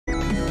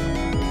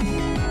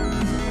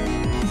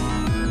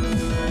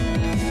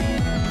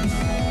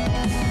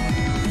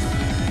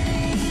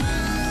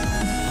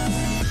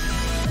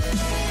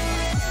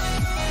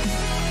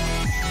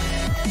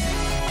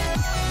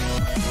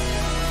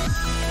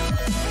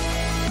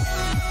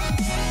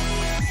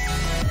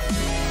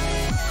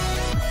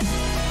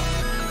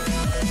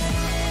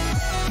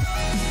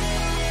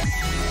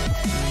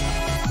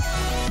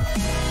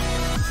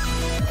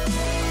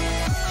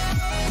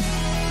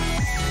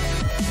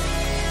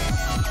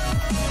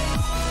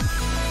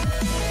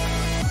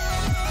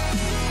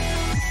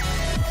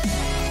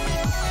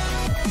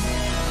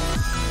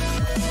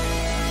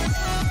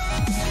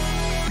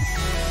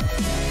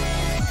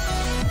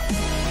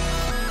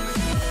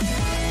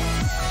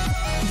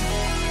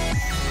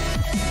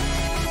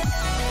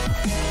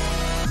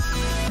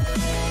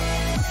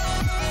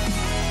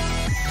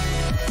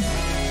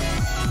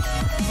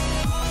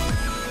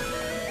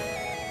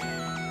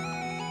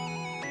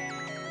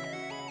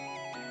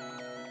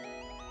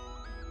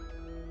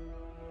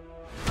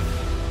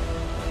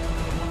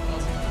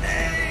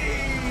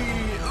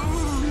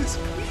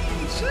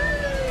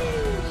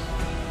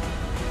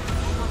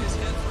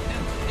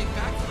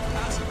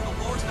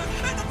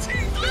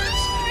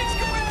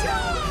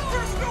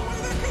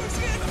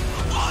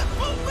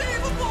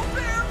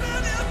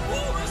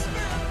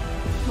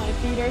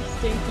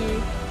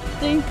stinky.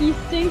 Stinky,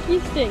 stinky,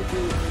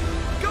 stinky.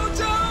 Go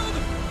Toad!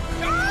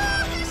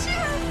 Ah, he's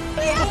here!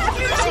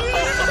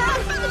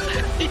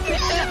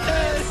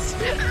 Yes!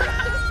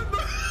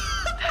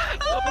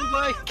 Oh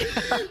my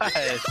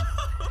gosh!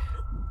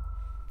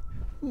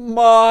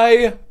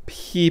 My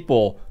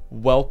people,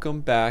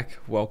 welcome back.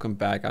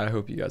 I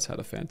hope you guys had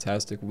a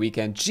fantastic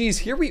weekend. Jeez,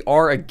 here we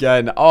are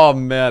again. Oh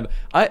man,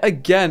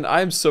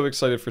 I'm so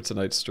excited for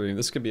tonight's stream.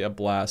 This could be a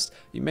blast.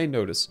 You may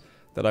notice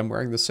that I'm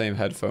wearing the same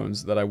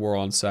headphones that I wore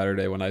on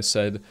Saturday when I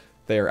said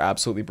they are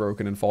absolutely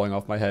broken and falling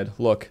off my head.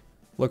 Look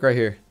right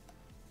here.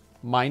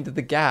 Mind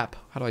the gap.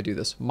 How do I do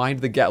this?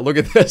 Mind the gap. Look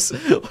at this.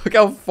 Look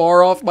how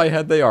far off my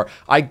head they are.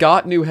 I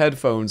got new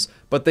headphones,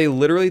 but they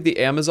literally, the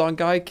Amazon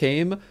guy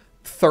came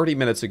 30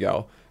 minutes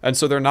ago. And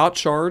so they're not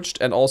charged,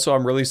 and also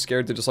I'm really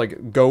scared to just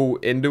like go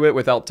into it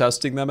without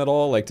testing them at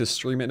all, like to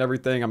stream it and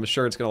everything. I'm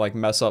sure it's gonna like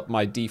mess up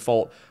my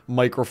default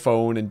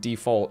microphone and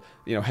default,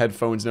 you know,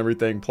 headphones and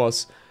everything.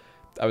 Plus,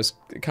 I was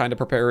kind of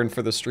preparing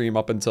for the stream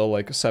up until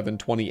like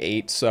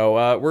 7:28,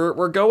 so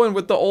we're going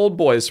with the old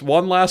boys.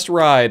 One last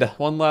ride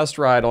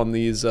on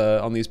these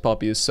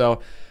puppies. So,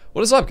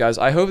 what is up, guys?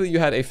 I hope that you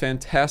had a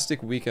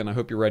fantastic weekend. I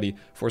hope you're ready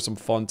for some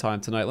fun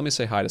time tonight. Let me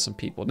say hi to some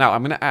people. Now,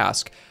 I'm gonna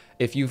ask,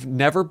 if you've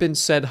never been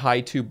said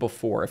hi to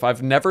before, if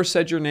I've never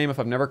said your name, if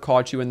I've never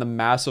caught you in the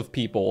mass of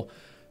people,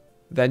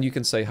 then you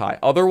can say hi.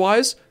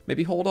 Otherwise,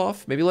 maybe hold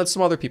off, maybe let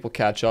some other people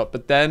catch up,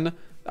 but then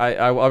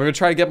I'm gonna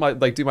try to get my,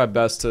 do my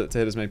best to hit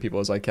as many people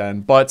as I can.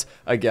 But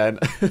again,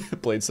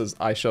 Blade says,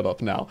 I shut up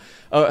now.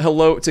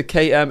 Hello to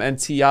KM and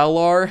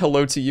TLR.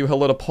 Hello to you.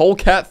 Hello to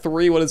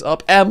Polecat3. What is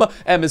up? M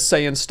is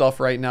saying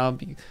stuff right now.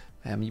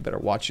 You better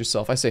watch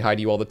yourself. I say hi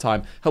to you all the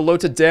time. Hello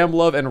to Damn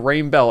Love and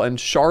Rainbell and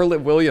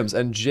Charlotte Williams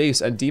and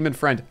Jace and Demon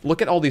Friend.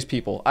 Look at all these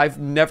people. I've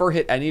never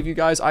hit any of you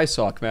guys. I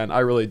suck, man. I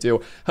really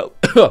do.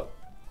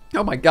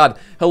 Oh my god.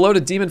 Hello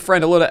to Demon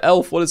Friend. Hello to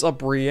Elf. What is up?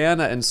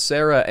 Brianna and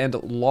Sarah and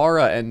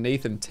Laura and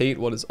Nathan Tate.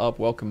 What is up?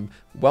 Welcome.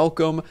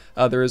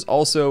 There is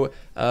also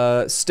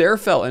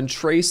Stairfell and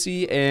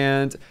Tracy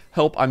and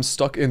Help, I'm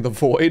Stuck in the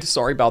Void.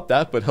 Sorry about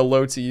that, but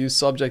hello to you.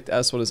 Subject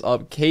S, what is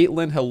up?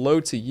 Caitlin,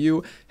 hello to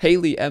you.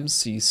 Haley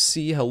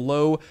MCC,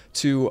 hello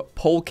to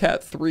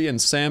Polecat3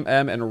 and Sam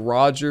M and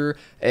Roger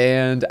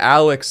and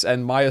Alex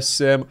and Maya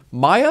Sim.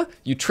 Maya?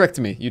 You tricked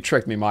me,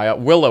 Maya.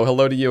 Willow,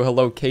 hello to you.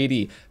 Hello,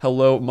 Katie.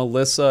 Hello,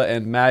 Melissa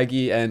and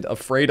Maggie and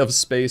Afraid of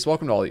Space.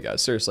 Welcome to all you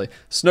guys, seriously.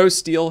 Snow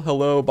Steel,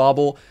 hello,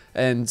 Bobble.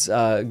 And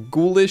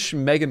Ghoulish,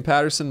 Megan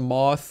Patterson,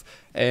 Moth,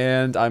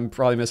 and I'm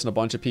probably missing a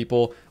bunch of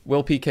people.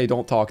 Will PK,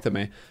 don't talk to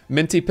me.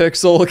 Minty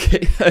Pixel,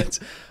 and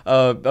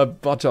a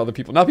bunch of other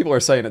people. Now people are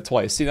saying it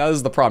twice. See, now this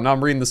is the problem. Now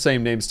I'm reading the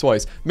same names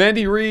twice.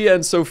 Mandy Ree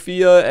and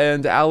Sophia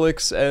and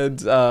Alex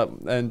and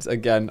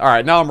again. All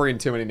right, now I'm reading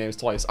too many names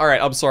twice. All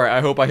right, I'm sorry.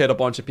 I hope I hit a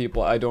bunch of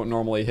people I don't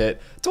normally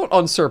hit. Don't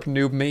unsurp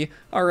noob me.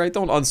 All right,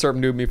 don't unsurp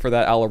noob me for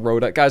that,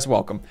 Alaroda. Guys,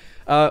 welcome.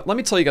 Let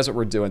me tell you guys what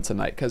we're doing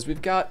tonight, because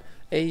we've got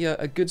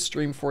a good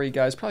stream for you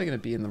guys. Probably going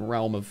to be in the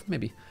realm of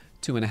maybe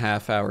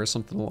 2.5 hours,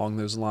 something along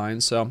those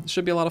lines. So it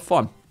should be a lot of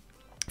fun.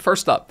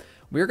 First up,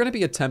 we're going to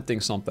be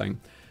attempting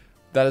something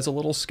that is a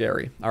little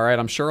scary. All right,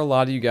 I'm sure a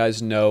lot of you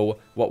guys know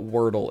what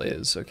Wordle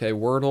is. Okay,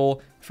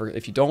 Wordle,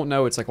 if you don't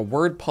know, it's like a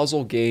word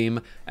puzzle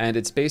game, and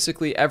it's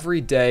basically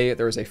every day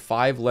there is a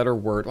 5-letter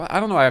word.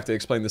 I don't know. I have to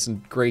explain this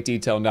in great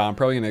detail now. I'm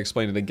probably going to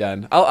explain it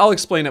again. I'll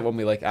explain it when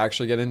we like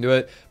actually get into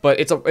it. But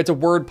it's a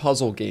word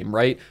puzzle game,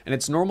 right? And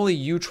it's normally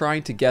you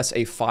trying to guess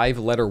a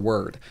 5-letter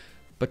word.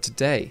 But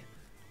today,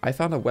 I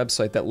found a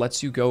website that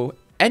lets you go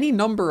any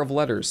number of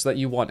letters that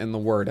you want in the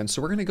word, and so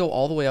we're going to go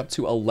all the way up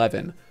to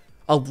 11.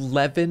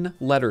 11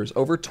 letters,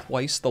 over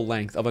twice the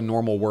length of a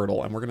normal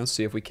Wordle, and we're going to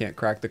see if we can't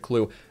crack the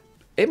clue.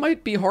 It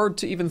might be hard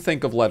to even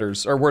think of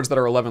letters, or words that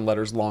are 11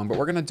 letters long, but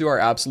we're going to do our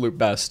absolute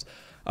best.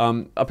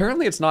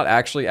 Apparently it's not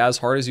actually as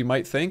hard as you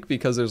might think,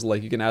 because there's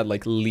like, you can add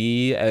like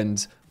Lee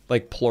and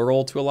like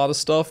plural to a lot of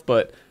stuff,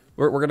 but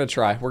we're going to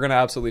try. We're going to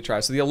absolutely try.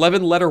 So the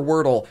 11-letter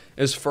Wordle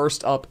is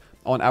first up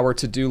on our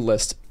to-do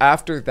list.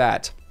 After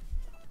that,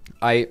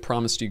 I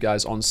promised you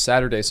guys on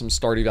Saturday some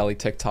Stardew Valley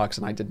TikToks,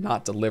 and I did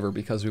not deliver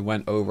because we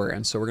went over,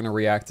 and so we're going to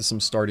react to some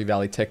Stardew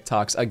Valley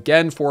TikToks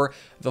again for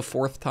the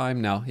 4th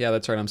time now. Yeah,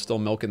 that's right, I'm still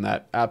milking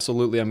that.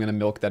 Absolutely, I'm going to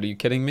milk that. Are you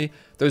kidding me?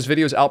 Those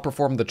videos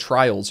outperformed the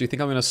trials. You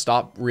think I'm going to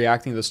stop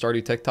reacting to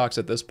Stardew TikToks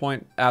at this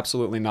point?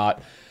 Absolutely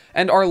not.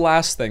 And our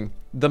last thing,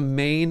 the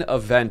main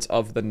event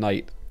of the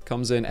night,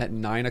 comes in at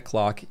 9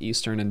 o'clock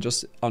Eastern in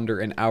just under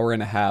an hour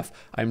and a half.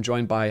 I'm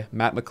joined by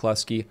Matt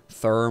McCleskey,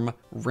 Therm,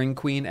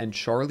 rinqueen, and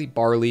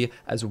CharlieBarley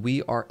as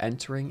we are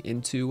entering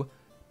into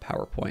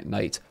PowerPoint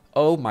night.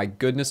 Oh my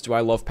goodness, do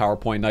I love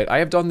PowerPoint night. I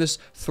have done this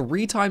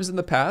 3 times in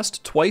the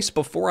past, twice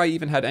before I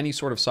even had any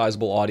sort of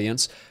sizable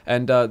audience,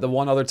 and the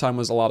one other time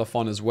was a lot of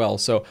fun as well.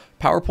 So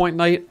PowerPoint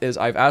night is,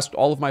 I've asked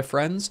all of my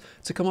friends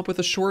to come up with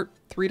a short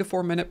 3 to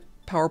 4 minute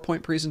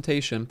PowerPoint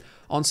presentation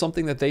on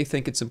something that they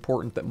think it's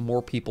important that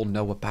more people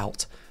know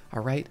about.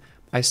 All right?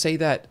 I say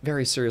that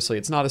very seriously.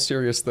 It's not a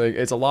serious thing.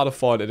 It's a lot of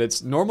fun, and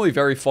it's normally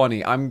very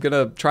funny. I'm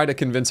gonna try to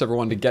convince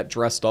everyone to get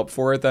dressed up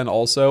for it then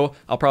also.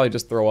 I'll probably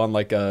just throw on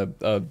like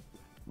a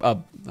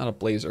not a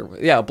blazer.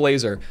 Yeah, a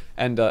blazer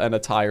and a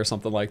tie or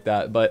something like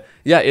that. But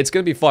yeah, it's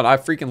going to be fun. I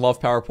freaking love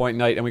PowerPoint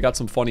night, and we got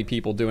some funny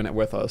people doing it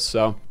with us.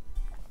 So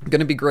going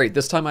to be great.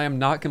 This time I am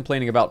not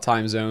complaining about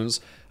time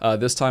zones.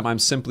 This time I'm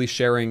simply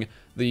sharing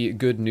the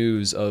good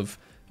news of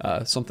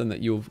something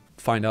that you'll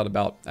find out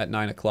about at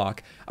 9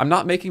 o'clock. I'm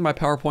not making my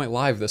PowerPoint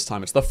live this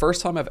time. It's the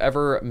first time I've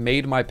ever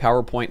made my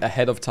PowerPoint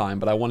ahead of time,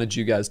 but I wanted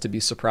you guys to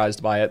be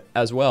surprised by it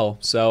as well.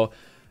 So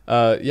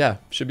yeah,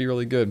 should be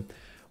really good.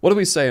 What are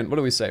we saying? What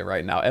do we say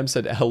right now? M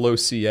said, hello,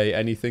 CA,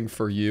 anything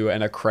for you,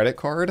 and a credit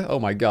card? Oh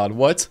my God,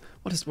 what?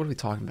 What are we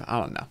talking about? I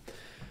don't know.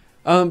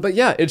 But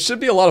yeah, it should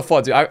be a lot of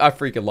fun, dude. I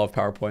freaking love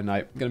PowerPoint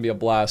night. Gonna be a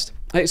blast.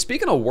 Hey,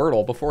 speaking of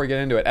Wordle, before we get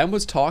into it, Em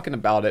was talking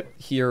about it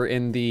here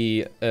in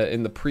the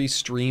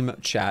pre-stream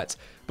chat.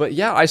 But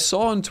yeah, I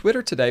saw on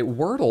Twitter today,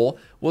 Wordle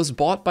was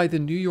bought by the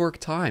New York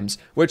Times,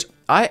 which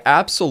I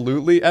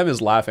absolutely, Em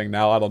is laughing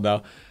now, I don't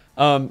know.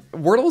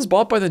 Wordle was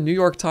bought by the New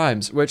York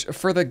Times, which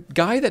for the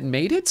guy that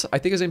made it, I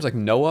think his name's like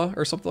Noah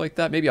or something like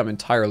that. Maybe I'm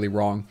entirely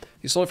wrong.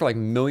 He sold it for like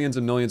millions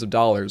and millions of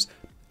dollars.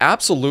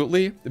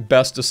 Absolutely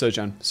best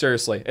decision.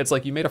 Seriously. It's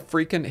like you made a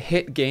freaking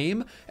hit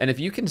game, and if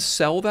you can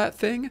sell that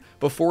thing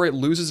before it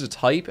loses its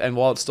hype and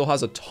while it still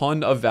has a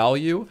ton of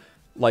value,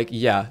 like,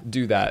 yeah,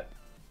 do that.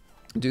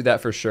 Do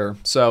that for sure.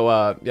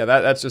 So, yeah,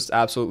 that's just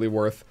absolutely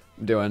worth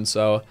doing.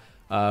 So,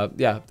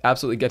 yeah,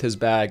 absolutely get his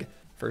bag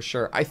for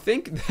sure. I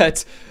think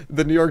that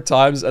the New York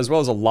Times, as well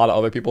as a lot of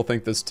other people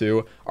think this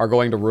too, are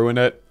going to ruin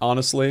it,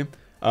 honestly.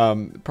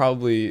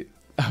 Probably,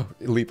 oh,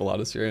 Leap a lot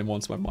of Syrian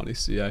wants my money,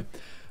 CA.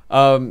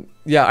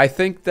 Yeah, I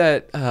think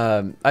that,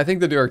 I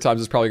think the New York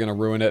Times is probably going to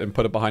ruin it and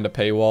put it behind a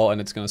paywall,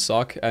 and it's going to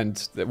suck, and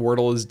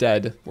Wordle is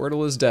dead.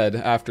 Wordle is dead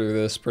after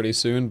this pretty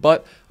soon,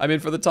 but, I mean,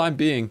 for the time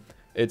being,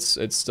 it's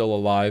still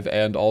alive,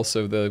 and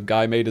also the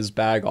guy made his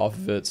bag off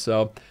of it,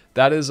 so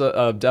that is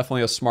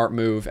definitely a smart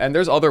move. And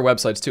there's other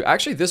websites too.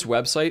 Actually, this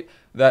website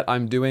that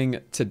I'm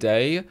doing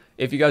today,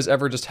 if you guys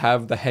ever just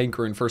have the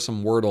hankering for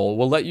some Wordle,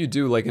 will let you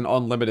do like an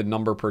unlimited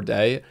number per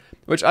day,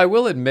 which I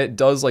will admit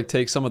does like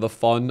take some of the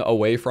fun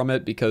away from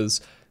it, because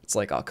it's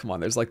like, oh, come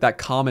on, there's like that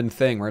common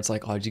thing where it's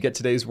like, oh, did you get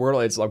today's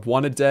Wordle? It's like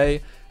one a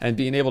day, and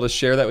being able to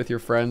share that with your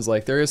friends,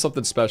 like there is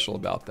something special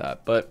about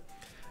that. But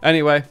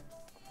anyway,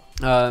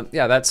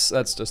 yeah, that's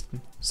just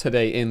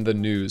today in the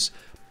news.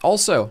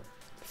 Also,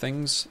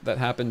 things that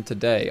happened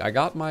today. I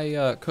got my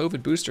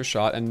COVID booster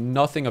shot and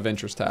nothing of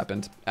interest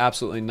happened.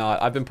 Absolutely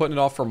not. I've been putting it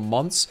off for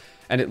months,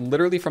 and it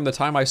literally, from the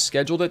time I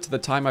scheduled it to the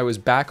time I was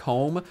back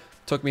home,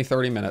 took me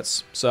 30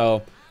 minutes.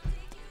 So,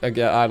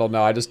 again, I don't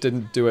know. I just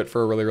didn't do it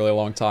for a really, really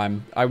long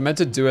time. I meant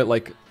to do it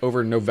like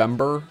over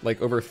November,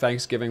 like over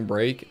Thanksgiving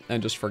break,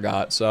 and just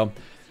forgot. So,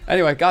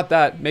 anyway, got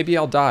that. Maybe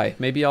I'll die.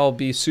 Maybe I'll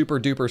be super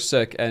duper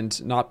sick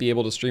and not be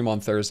able to stream on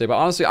Thursday. But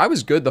honestly, I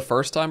was good the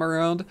first time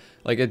around.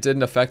 Like, it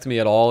didn't affect me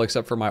at all,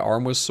 except for my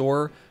arm was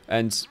sore.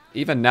 And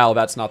even now,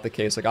 that's not the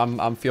case. Like,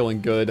 I'm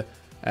feeling good.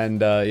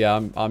 And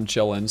yeah, I'm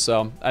chilling.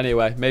 So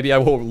anyway, maybe I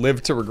will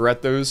live to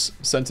regret those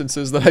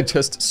sentences that I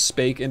just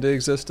spake into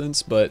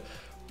existence. But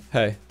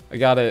hey, I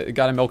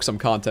gotta milk some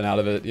content out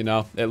of it, you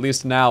know? At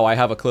least now I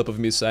have a clip of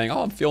me saying,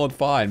 oh, I'm feeling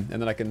fine.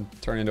 And then I can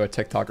turn into a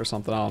TikTok or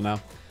something. I don't know.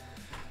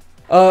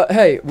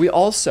 Hey,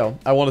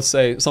 I want to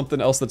say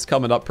something else that's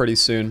coming up pretty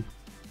soon.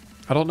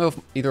 I don't know if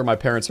either of my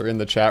parents are in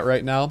the chat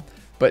right now,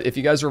 but if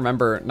you guys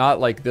remember, not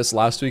like this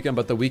last weekend,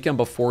 but the weekend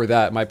before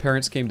that, my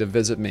parents came to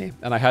visit me,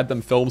 and I had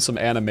them film some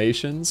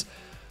animations,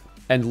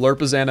 and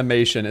Lurpa's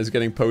animation is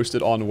getting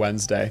posted on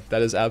Wednesday.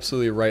 That is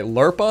absolutely right.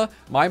 Lurpa,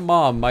 my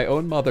mom, my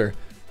own mother,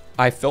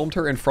 I filmed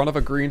her in front of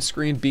a green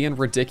screen being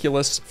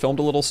ridiculous, filmed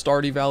a little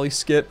Stardew Valley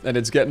skit, and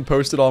it's getting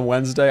posted on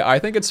Wednesday. I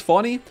think it's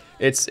funny.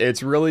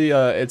 It's really,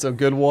 it's a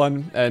good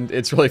one, and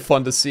it's really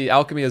fun to see.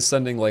 Alchemy is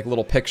sending, like,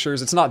 little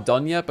pictures. It's not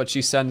done yet, but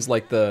she sends,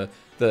 like, the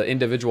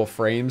individual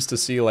frames to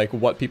see, like,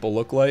 what people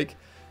look like,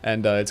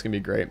 and it's gonna be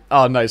great.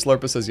 Oh, nice.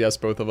 Lurpa says yes,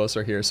 both of us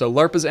are here. So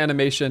Lurpa's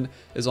animation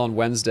is on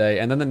Wednesday,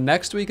 and then the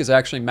next week is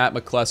actually Matt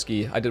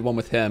McCleskey. I did one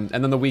with him,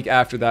 and then the week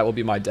after that will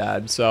be my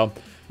dad. So,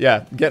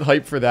 yeah, get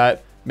hyped for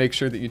that. Make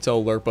sure that you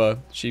tell Lurpa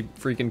she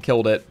freaking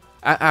killed it.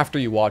 After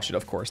you watch it,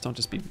 of course. Don't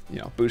just be, you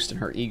know, boosting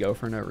her ego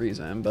for no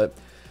reason. But,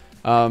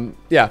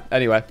 yeah,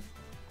 anyway.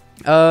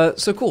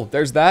 So cool.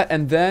 There's that.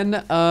 And then,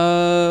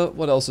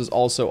 what else is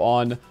also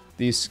on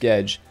the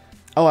schedule?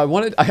 Oh,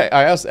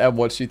 I asked Em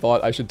what she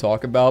thought I should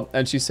talk about.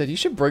 And she said, you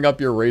should bring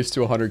up your race to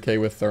 100K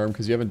with Therm,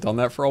 because you haven't done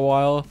that for a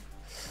while.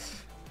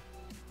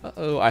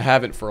 Uh-oh, I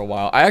haven't for a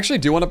while. I actually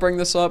do want to bring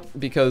this up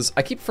because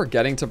I keep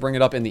forgetting to bring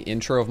it up in the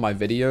intro of my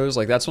videos.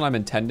 Like, that's when I'm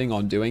intending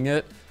on doing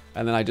it,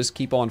 and then I just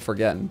keep on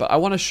forgetting. But I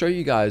want to show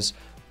you guys,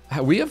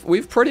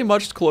 we've pretty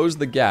much closed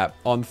the gap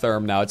on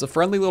Therm now. It's a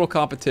friendly little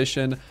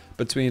competition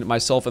between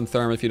myself and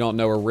Therm. If you don't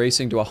know, we're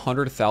racing to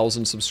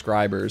 100,000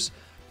 subscribers,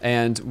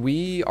 and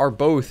we are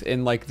both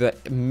in like the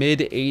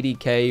mid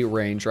 80K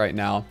range right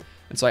now.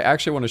 And so I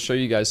actually want to show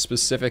you guys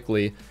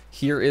specifically.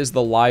 Here is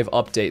the live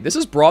update. This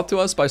is brought to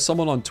us by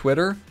someone on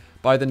Twitter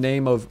by the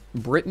name of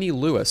Brittany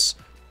Lewis.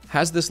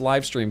 Has this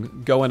live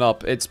stream going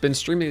up. It's been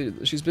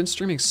streaming. She's been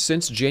streaming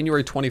since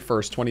January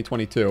 21st,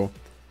 2022.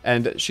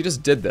 And she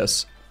just did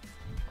this.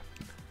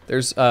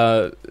 There's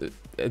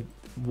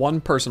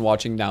one person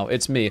watching now.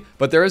 It's me.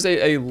 But there is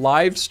a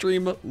live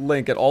stream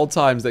link at all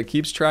times that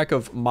keeps track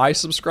of my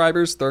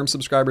subscribers, Therm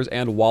subscribers,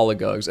 and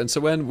Wallagugs. And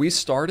so when we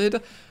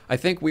started, I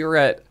think we were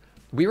at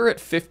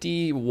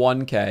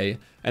 51K,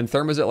 and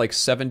Therm was at like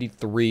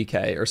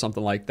 73K or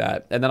something like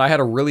that. And then I had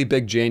a really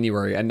big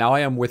January, and now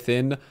I am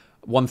within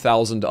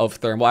 1,000 of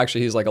Therm. Well,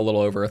 actually, he's like a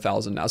little over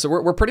 1,000 now. So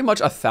we're pretty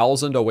much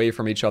 1,000 away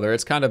from each other.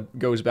 It's kind of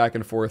goes back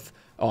and forth.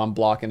 Oh, I'm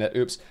blocking it.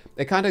 Oops.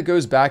 It kind of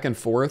goes back and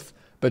forth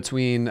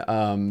between,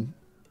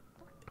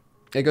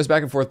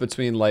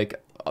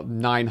 like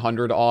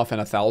 900 off and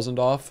 1,000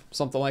 off,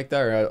 something like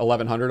that, or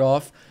 1,100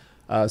 off.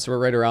 So we're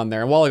right around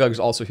there. And Wallagugs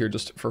also here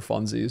just for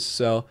funsies.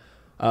 So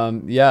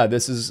yeah,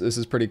 this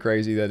is pretty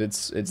crazy that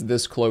it's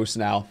this close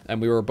now,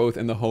 and we were both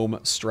in the home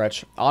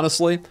stretch.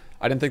 Honestly,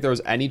 I didn't think there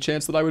was any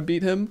chance that I would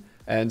beat him,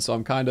 and so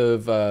I'm kind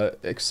of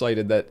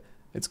excited that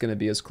it's going to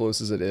be as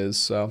close as it is.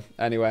 So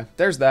anyway,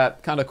 there's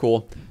that. Kind of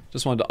cool.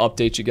 Just wanted to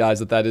update you guys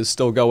that that is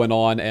still going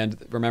on, and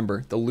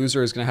remember, the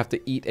loser is going to have to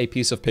eat a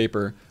piece of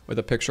paper with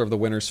a picture of the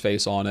winner's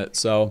face on it.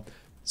 So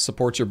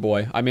support your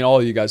boy. I mean, all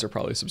of you guys are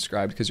probably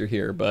subscribed because you're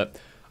here, but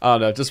I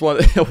don't know, just want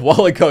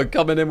Wallagugs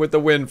coming in with the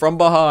win from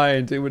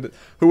behind. Who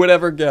would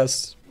ever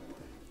guess?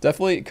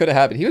 Definitely could have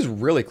happened. He was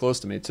really close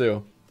to me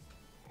too.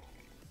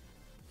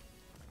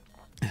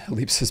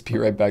 Leap says, "Be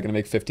right back. Gonna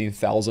make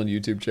 15,000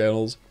 YouTube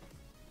channels."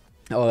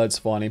 Oh, that's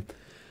funny.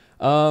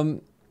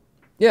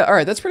 Yeah, all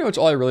right. That's pretty much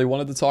all I really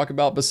wanted to talk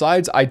about.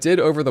 Besides, I did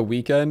over the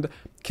weekend I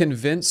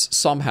convinced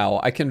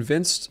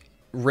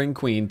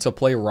rinqueen to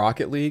play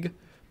Rocket League.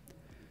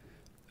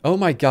 Oh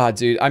my god,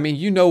 dude. I mean,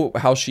 you know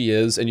how she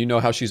is, and you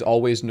know how she's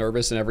always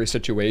nervous in every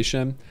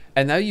situation.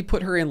 And now you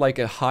put her in like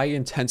a high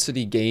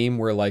intensity game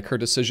where like her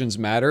decisions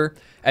matter.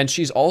 And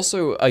she's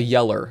also a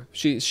yeller.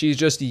 She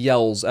just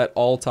yells at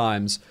all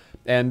times.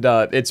 And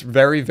it's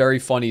very, very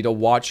funny to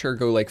watch her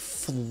go like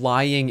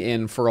flying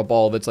in for a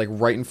ball that's like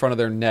right in front of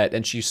their net.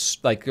 And she's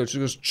like, she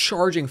goes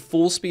charging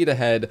full speed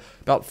ahead,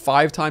 about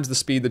 5 times the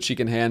speed that she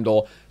can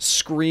handle,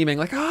 screaming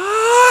like,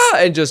 ah,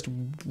 and just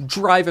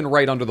driving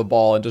right under the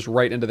ball and just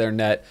right into their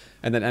net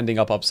and then ending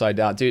up upside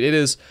down. Dude, it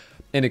is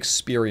an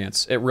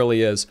experience. It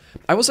really is.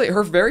 I will say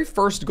her very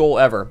first goal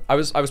ever, I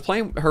was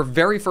playing her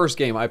very first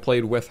game I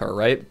played with her,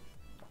 right?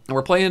 And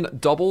we're playing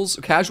doubles,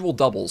 casual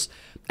doubles.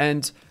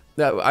 And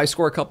I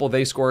score a couple,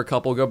 they score a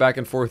couple, go back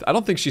and forth. I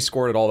don't think she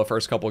scored at all the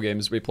first couple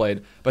games we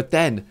played. But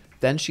then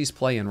she's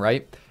playing,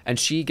 right? And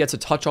she gets a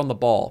touch on the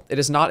ball. It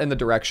is not in the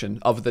direction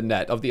of the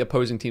net, of the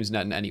opposing team's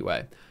net in any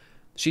way.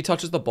 She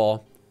touches the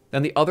ball,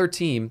 then the other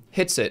team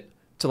hits it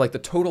to like the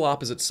total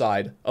opposite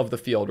side of the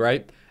field,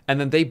 right? And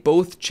then they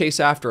both chase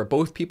after it.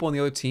 Both people on the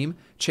other team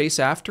chase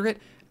after it,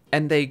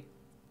 and they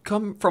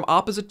come from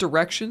opposite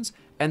directions,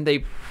 and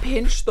they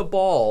pinch the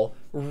ball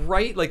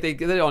right, like they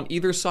get it on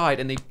either side,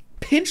 and they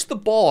pinch the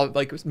ball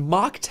like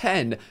Mach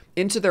 10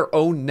 into their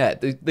own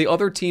net. The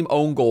other team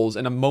own goals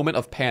in a moment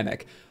of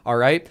panic, all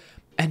right?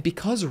 And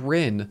because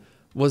Rin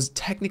was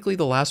technically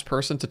the last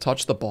person to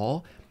touch the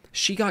ball,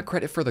 she got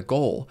credit for the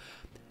goal.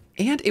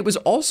 And it was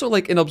also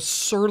like an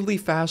absurdly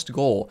fast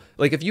goal.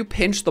 Like if you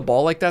pinch the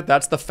ball like that,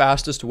 that's the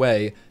fastest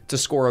way to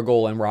score a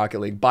goal in Rocket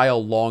League by a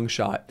long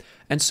shot.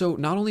 And so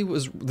not only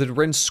did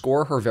Rin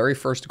score her very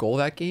first goal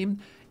that game,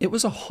 it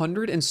was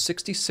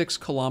 166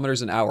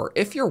 kilometers an hour.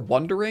 If you're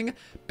wondering,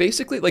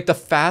 basically like the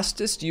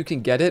fastest you can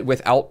get it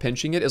without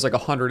pinching it is like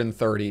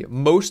 130.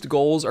 Most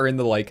goals are in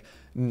the like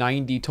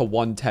 90 to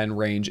 110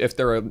 range if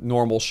they're a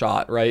normal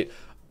shot, right?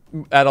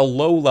 At a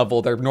low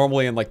level, they're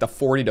normally in like the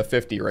 40 to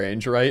 50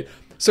 range, right?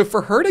 So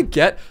for her to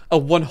get a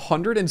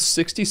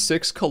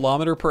 166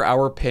 kilometer per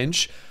hour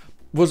pinch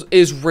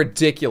is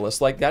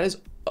ridiculous. Like that is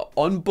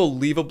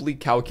unbelievably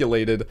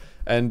calculated,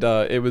 and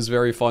it was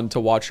very fun to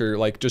watch her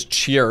like just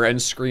cheer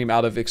and scream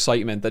out of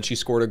excitement that she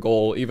scored a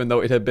goal, even though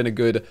it had been a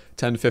good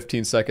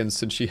 10-15 seconds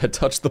since she had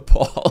touched the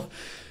ball.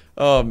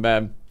 Oh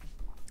man,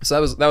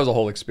 so that was a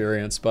whole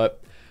experience. But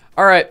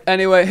all right,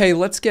 anyway, hey,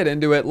 let's get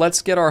into it.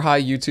 Let's get our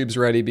high YouTubes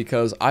ready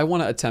because I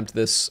want to attempt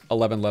this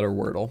 11-letter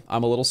Wordle.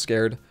 I'm a little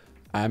scared.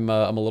 I'm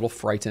a little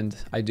frightened,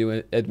 I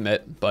do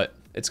admit, but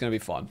it's gonna be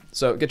fun.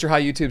 So get your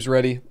high YouTubes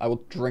ready. I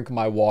will drink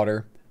my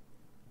water.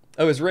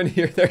 Oh, is Rin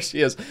here? There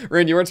she is.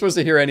 Rin, you weren't supposed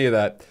to hear any of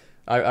that.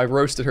 I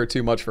roasted her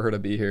too much for her to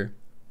be here.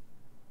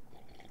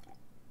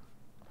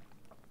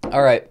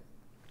 All right,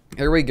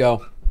 here we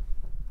go.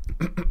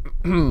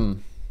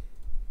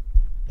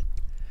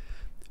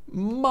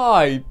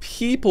 My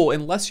people,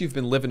 unless you've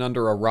been living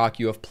under a rock,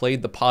 you have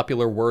played the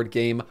popular word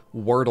game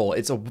Wordle.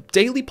 It's a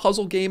daily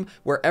puzzle game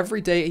where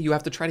every day you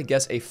have to try to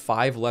guess a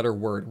 5-letter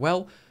word.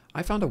 Well,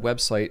 I found a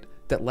website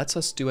that lets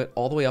us do it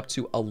all the way up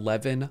to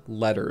 11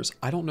 letters.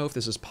 I don't know if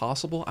this is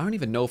possible. I don't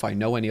even know if I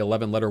know any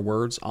 11-letter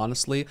words,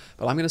 honestly,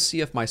 but I'm gonna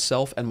see if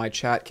myself and my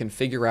chat can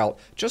figure out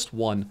just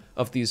one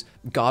of these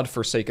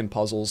godforsaken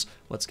puzzles.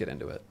 Let's get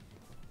into it.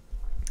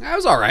 That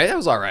was all right. That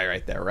was all right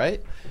right there,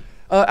 right?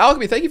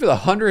 Alchemy, thank you for the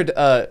 100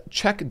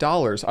 check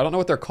dollars. I don't know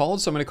what they're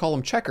called, so I'm going to call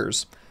them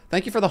checkers.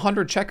 Thank you for the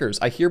 100 checkers.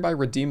 I hereby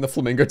redeem the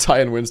flamingo tie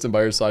and Winston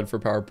by your side for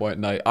PowerPoint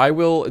night. I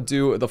will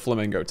do the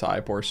flamingo tie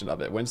portion of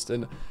it.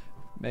 Winston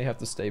may have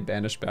to stay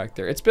banished back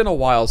there. It's been a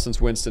while since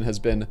Winston has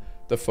been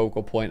the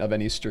focal point of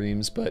any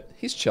streams, but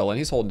he's chilling.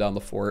 He's holding down the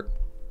fort.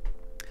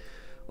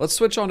 Let's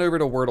switch on over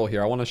to Wordle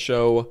here. I want to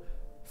show,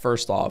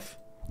 first off,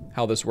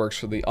 how this works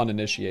for the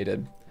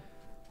uninitiated.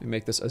 Let me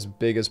make this as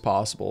big as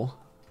possible.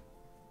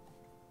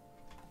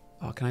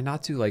 Oh, can I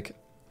not do like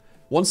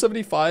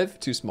 175?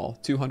 Too small.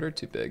 200?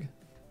 Too big.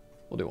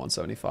 We'll do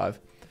 175.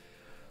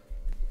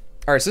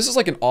 All right, so this is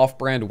like an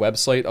off-brand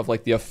website of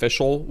like the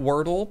official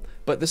Wordle,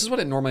 but this is what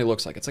it normally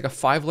looks like. It's like a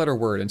 5-letter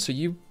word, and so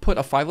you put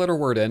a 5-letter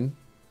word in,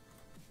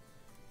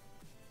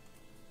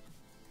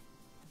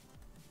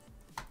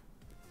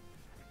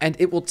 and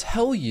it will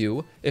tell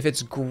you if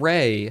it's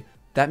gray,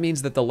 that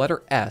means that the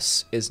letter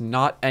S is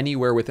not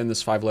anywhere within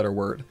this 5-letter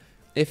word.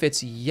 If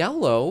it's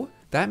yellow,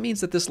 that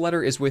means that this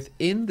letter is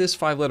within this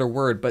 5-letter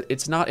word, but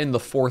it's not in the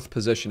 4th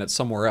position, it's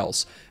somewhere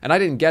else. And I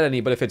didn't get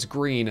any, but if it's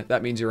green,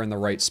 that means you're in the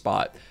right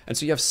spot. And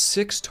so you have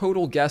 6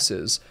 total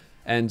guesses,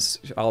 and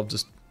I'll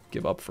just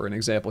give up for an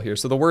example here.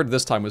 So the word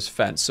this time was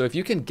fence. So if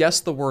you can guess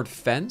the word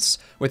fence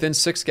within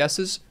 6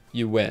 guesses,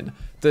 you win.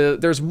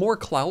 There's more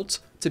clout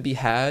to be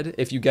had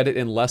if you get it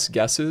in less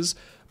guesses,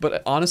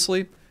 but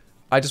honestly,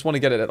 I just want to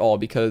get it at all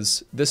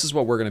because this is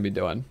what we're going to be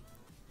doing.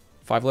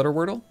 5-letter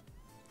Wordle?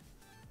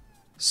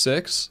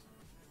 6?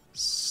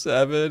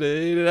 7,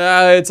 8,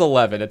 it's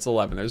 11. It's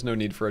 11. There's no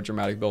need for a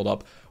dramatic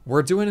build-up.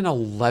 We're doing an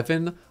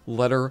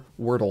 11-letter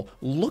Wordle.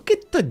 Look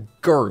at the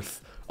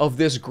girth of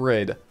this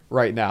grid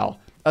right now.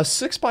 A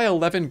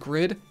 6x11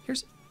 grid.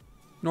 Here's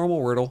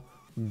normal Wordle.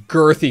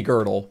 Girthy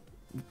girdle.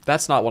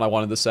 That's not what I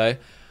wanted to say.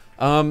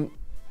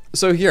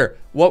 So here,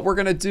 what we're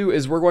going to do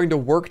is we're going to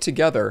work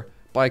together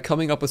by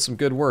coming up with some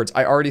good words.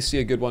 I already see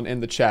a good one in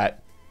the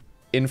chat.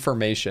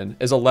 Information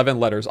is 11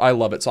 letters. I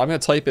love it. So I'm going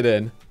to type it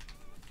in.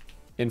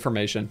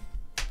 Information.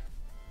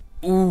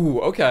 Ooh,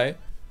 okay.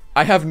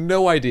 I have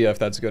no idea if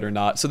that's good or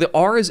not. So the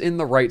R is in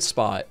the right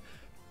spot,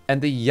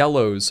 and the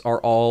yellows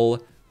are all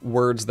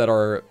words that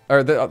are,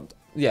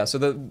 yeah, so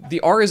the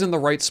R is in the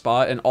right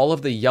spot, and all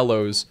of the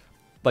yellows,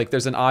 like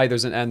there's an I,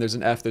 there's an N, there's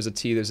an F, there's a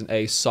T, there's an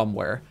A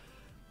somewhere.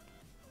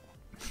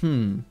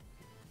 And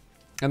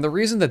the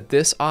reason that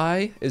this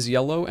I is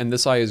yellow and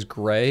this I is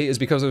gray is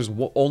because there's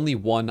only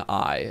one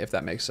I, if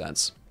that makes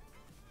sense.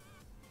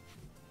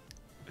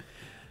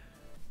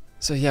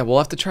 So yeah, we'll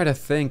have to try to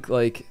think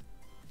like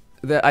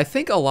that. I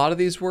think a lot of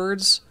these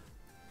words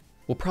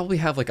will probably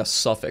have like a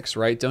suffix,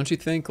 right? Don't you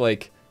think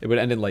like it would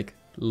end in like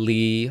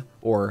li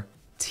or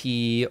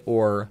t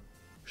or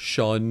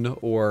shun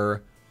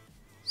or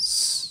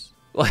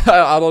like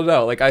I don't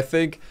know. Like I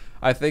think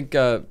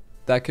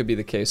that could be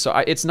the case. So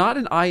it's not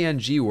an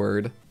ing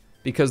word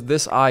because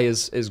this I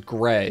is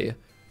gray.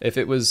 If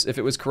it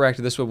was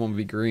correct, this one would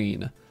be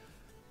green.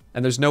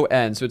 And there's no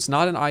N, so it's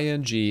not an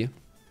ing.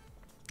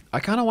 I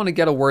kind of want to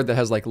get a word that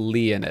has like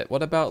li in it.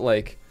 What about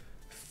like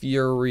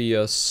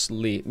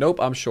furiously?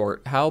 Nope, I'm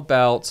short. How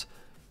about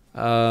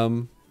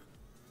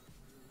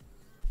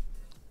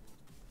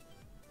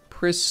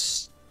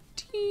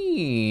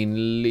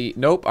pristinely?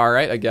 Nope. All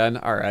right, again.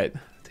 All right.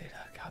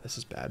 God, this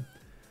is bad.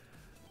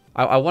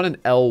 I want an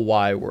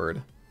ly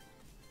word.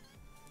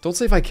 Don't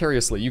say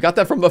vicariously. You got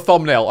that from the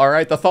thumbnail, all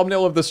right? The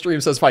thumbnail of the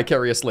stream says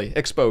vicariously.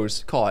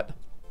 Exposed. Caught.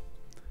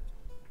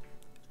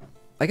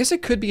 I guess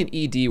it could be an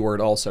ED word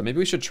also. Maybe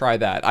we should try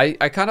that. I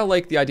kind of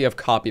like the idea of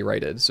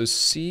copyrighted. So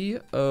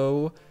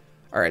C-O...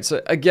 All right,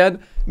 so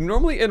again,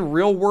 normally in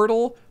real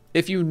Wordle,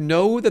 if you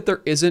know that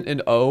there isn't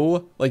an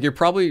O, like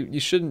you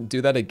shouldn't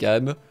do that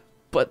again.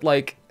 But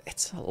like,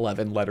 it's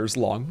 11 letters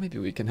long. Maybe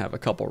we can have a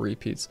couple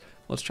repeats.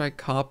 Let's try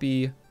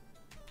copyrighted.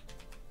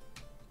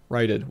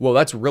 Whoa,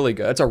 that's really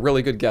good. That's a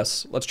really good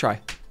guess. Let's try.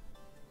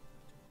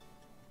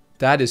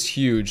 That is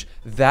huge.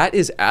 That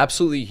is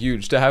absolutely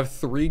huge to have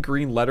 3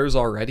 green letters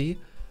already.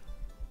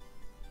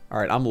 All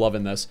right, I'm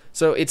loving this.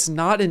 So it's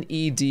not an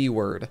ED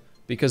word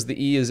because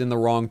the E is in the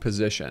wrong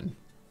position.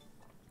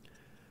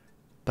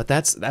 But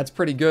that's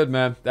pretty good,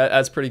 man.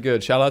 That's pretty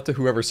good. Shout out to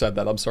whoever said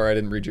that. I'm sorry I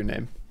didn't read your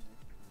name.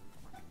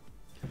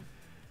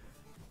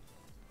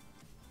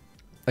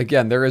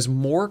 Again, there is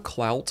more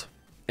clout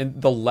in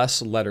the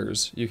less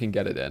letters you can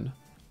get it in.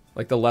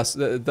 Like the less,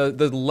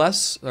 the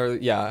less, or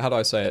yeah, how do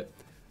I say it?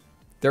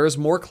 There is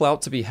more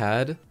clout to be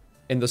had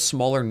in the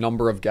smaller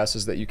number of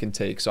guesses that you can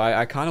take. So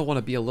I kind of want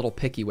to be a little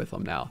picky with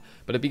them now.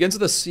 But it begins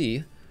with a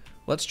C.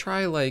 Let's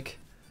try like,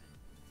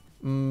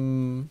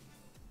 nope,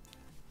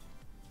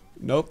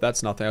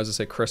 that's nothing. I was going to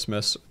say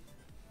Christmas,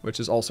 which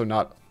is also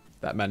not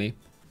that many.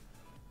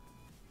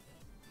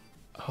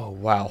 Oh,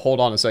 wow. Hold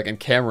on a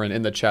second. Cameron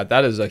in the chat.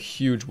 That is a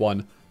huge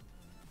one.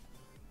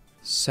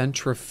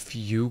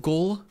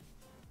 Centrifugal?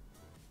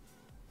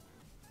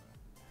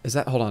 Is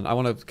that, hold on. I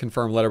want to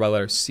confirm letter by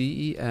letter.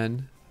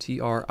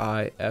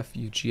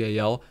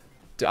 C-E-N-T-R-I-F-U-G-A-L.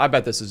 Dude, I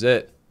bet this is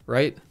it,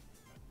 right?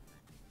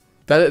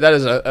 That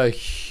is a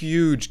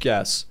huge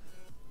guess.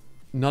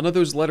 None of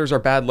those letters are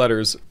bad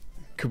letters.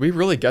 Could we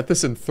really get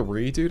this in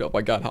 3, dude? Oh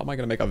my god, how am I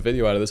gonna make a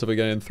video out of this if we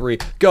get it in 3?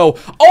 Go!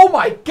 Oh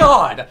my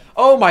god!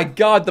 Oh my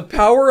god, the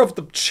power of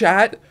the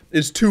chat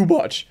is too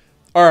much.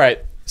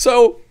 Alright,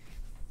 so...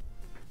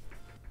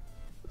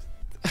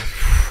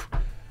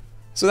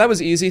 So that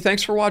was easy.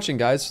 Thanks for watching,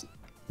 guys.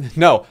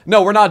 No,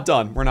 we're not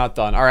done. We're not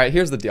done. Alright,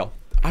 here's the deal.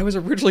 I was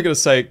originally gonna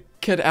say,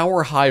 can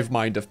our hive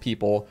mind of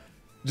people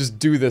just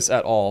do this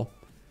at all?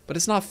 But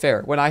it's not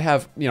fair when I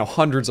have, you know,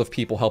 hundreds of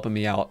people helping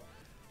me out.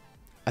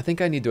 I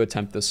think I need to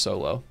attempt this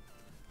solo.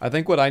 I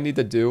think what I need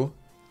to do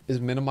is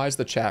minimize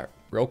the chat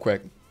real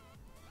quick.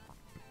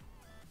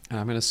 And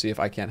I'm gonna see if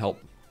I can't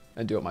help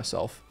and do it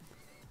myself.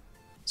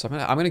 So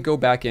I'm gonna go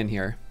back in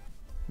here.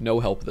 No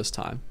help this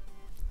time.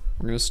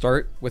 We're gonna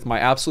start with my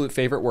absolute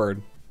favorite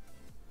word.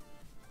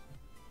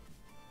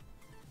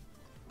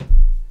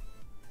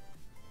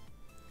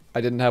 I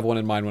didn't have one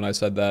in mind when I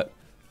said that.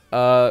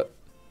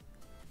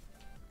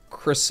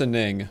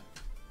 Christening.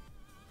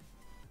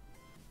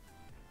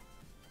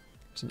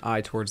 There's an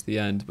I towards the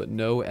end, but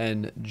no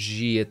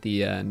NG at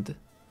the end.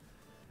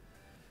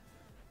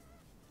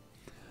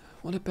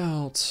 What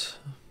about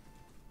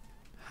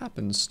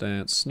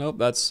happenstance? Nope,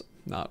 that's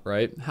not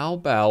right. How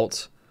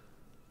about...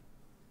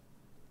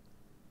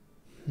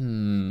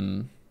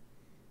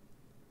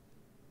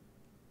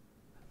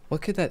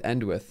 What could that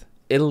end with?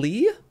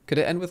 Illy? Could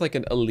it end with like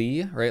an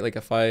illy, right? Like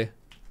if I...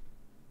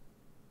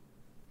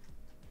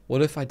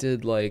 What if I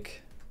did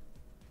like...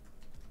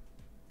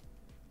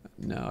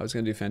 No, I was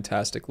gonna do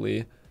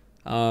fantastically.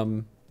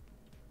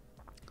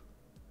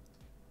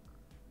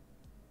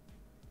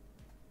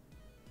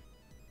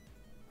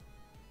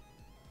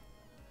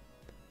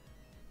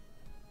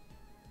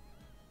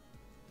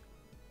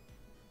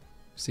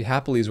 See,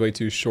 happily is way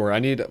too short. I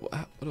need...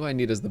 What do I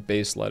need as the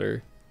base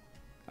letter?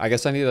 I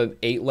guess I need an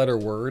 8-letter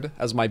word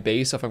as my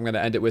base if I'm gonna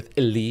end it with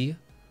illy.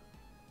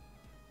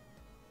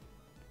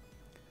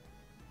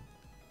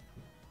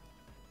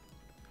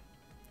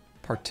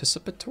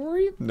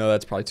 Participatory? No,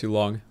 that's probably too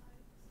long.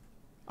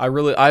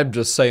 I'm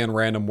just saying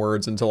random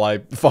words until I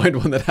find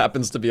one that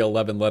happens to be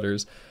 11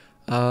 letters.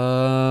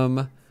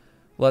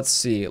 Let's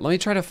see. Let me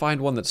try to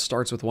find one that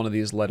starts with one of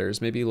these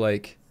letters. Maybe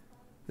like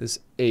this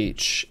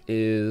H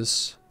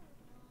is...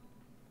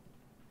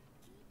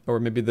 Or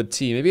maybe the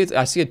T. Maybe it's...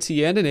 I see a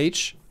T and an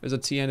H. There's a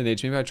T and an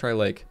H. Maybe I try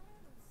like...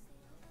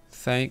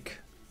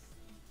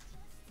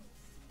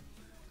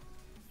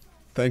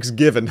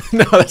 Thanksgiving.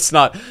 No, that's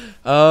not.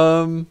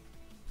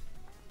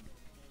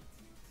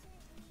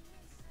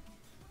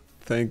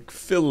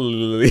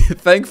 Thankfully.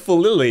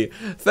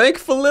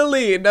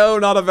 No,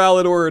 not a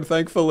valid word.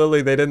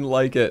 Thankfully. They didn't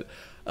like it.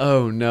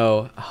 Oh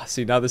no. Oh,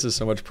 see, now this is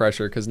so much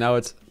pressure because now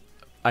it's...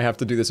 I have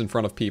to do this in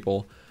front of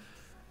people.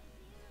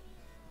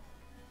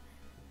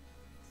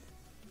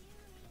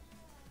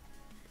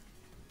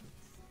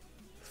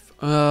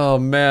 Oh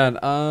man.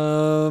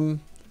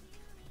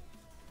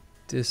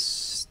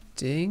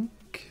 Distinctly.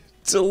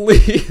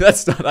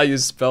 That's not how you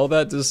spell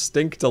that.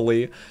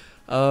 Distinctly.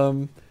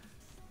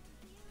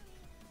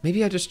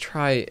 Maybe I just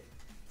try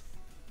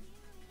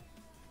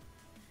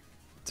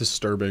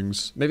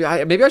disturbings. Maybe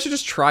I should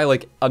just try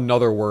like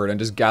another word and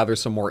just gather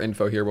some more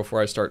info here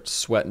before I start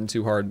sweating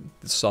too hard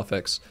the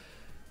suffix.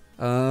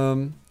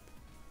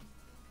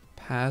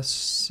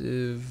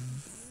 Passive.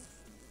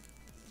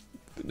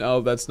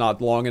 No, that's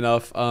not long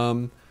enough.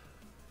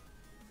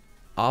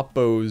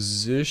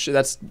 Opposition.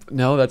 That's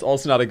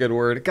also not a good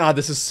word. God,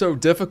 this is so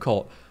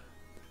difficult.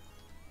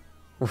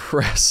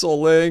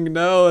 Wrestling.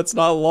 No, it's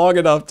not long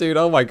enough, dude.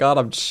 Oh my god,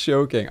 I'm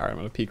choking. All right, I'm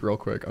gonna peek real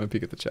quick. I'm gonna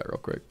peek at the chat real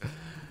quick.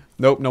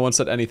 Nope, no one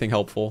said anything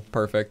helpful.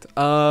 Perfect.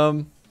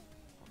 I'm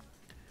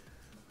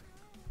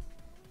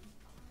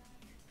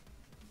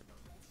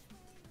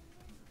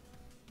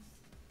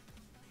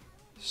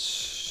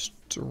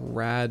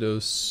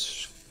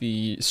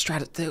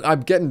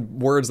getting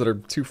words that are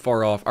too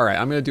far off. All right,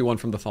 I'm gonna do one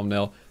from the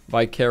thumbnail.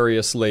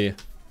 Vicariously.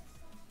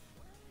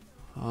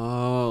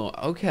 Oh,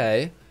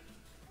 okay.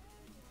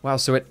 Wow,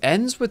 so it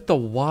ends with the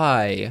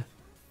Y,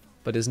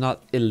 but is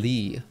not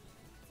illy.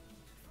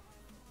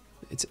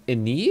 It's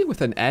ini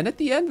with an N at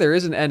the end? There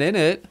is an N in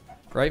it,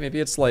 right? Maybe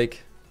it's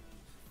like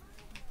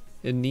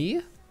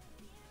ini?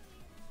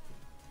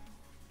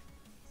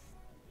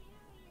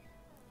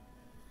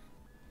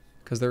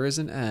 Because there is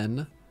an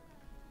N.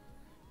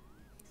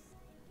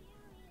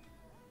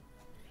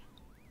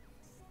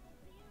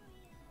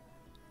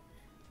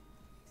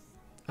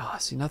 Ah,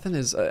 see, nothing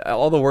is...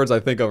 all the words I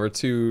think of are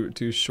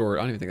too short.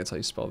 I don't even think that's how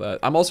you spell that.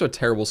 I'm also a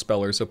terrible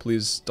speller, so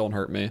please don't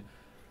hurt me.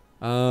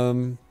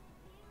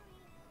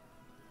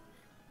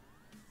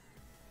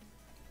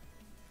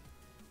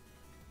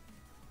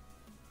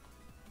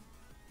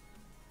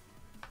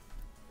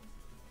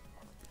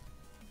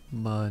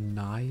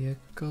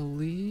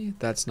 Maniacally?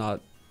 That's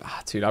not...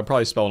 Ah, dude, I'm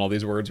probably spelling all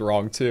these words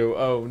wrong, too.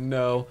 Oh,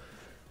 no.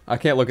 I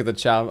can't look at the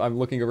chat. I'm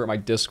looking over at my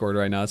Discord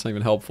right now. It's not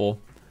even helpful.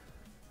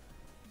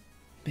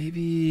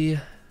 Maybe...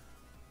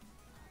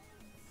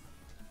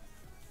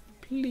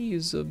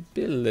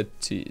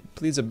 Pleaseability.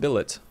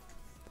 Pleaseability.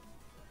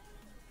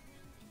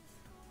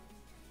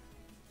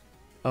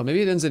 Oh,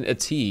 maybe it ends in a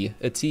T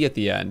at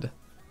the end.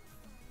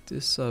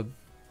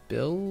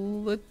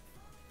 Disability.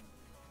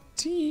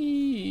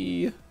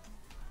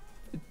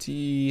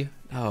 T.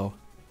 Oh.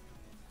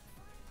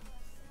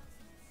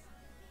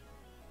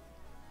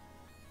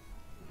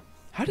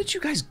 How did you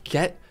guys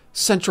get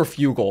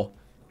centrifugal?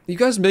 You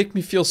guys make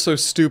me feel so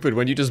stupid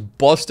when you just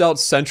bust out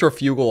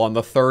centrifugal on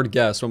the third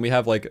guess when we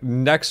have like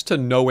next to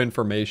no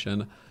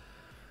information.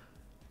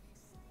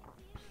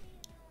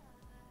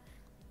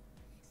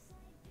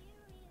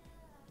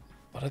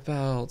 What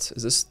about,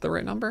 is this the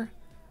right number?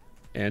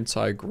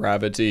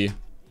 Anti-gravity.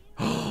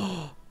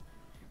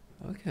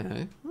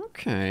 Okay,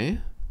 okay.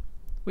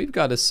 We've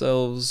got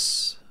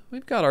ourselves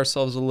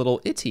a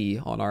little itty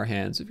on our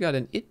hands. We've got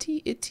an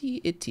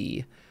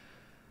itty.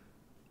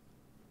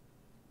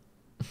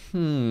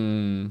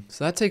 So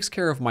that takes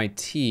care of my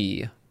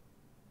T.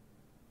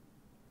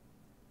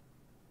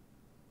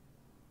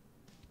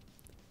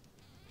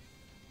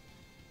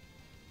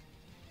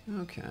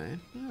 Okay.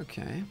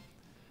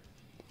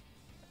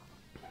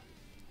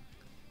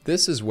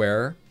 This is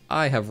where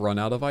I have run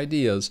out of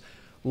ideas.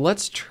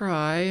 Let's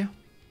try...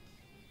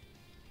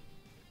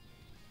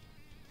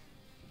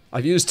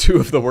 I've used 2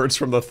 of the words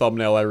from the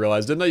thumbnail, I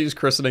realized. Didn't I use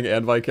christening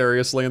and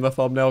vicariously in the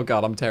thumbnail?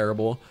 God, I'm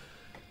terrible.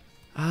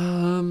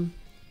 A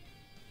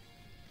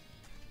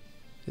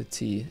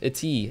T.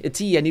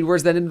 I need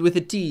words that end with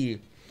a T.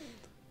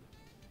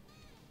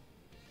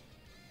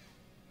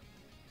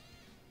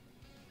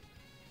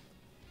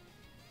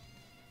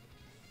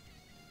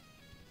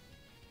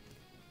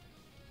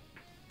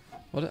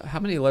 What? How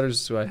many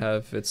letters do I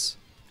have? If it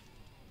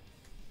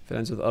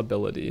ends with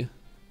ability.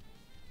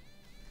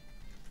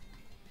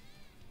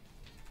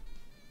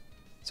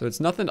 So it's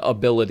nothing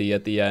ability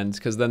at the end,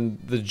 because then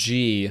the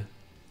G,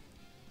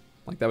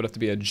 like that would have to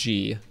be a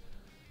G.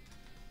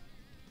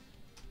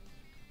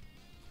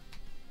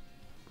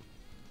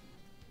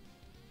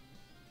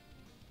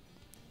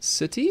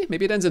 City?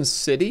 Maybe it ends in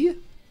city?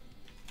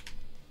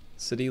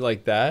 City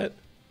like that?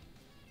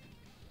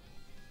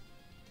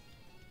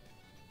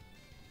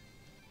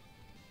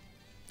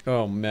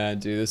 Oh man,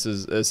 dude, this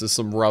is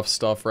some rough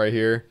stuff right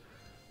here.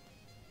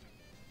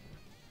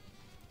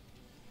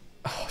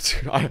 Oh,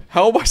 dude,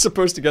 how am I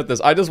supposed to get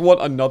this? I just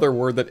want another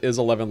word that is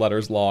 11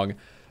 letters long.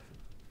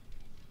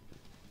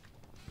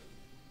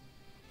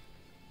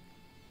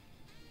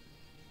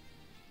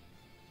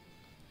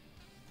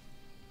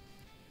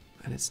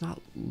 And it's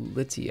not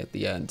litty at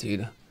the end,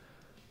 dude.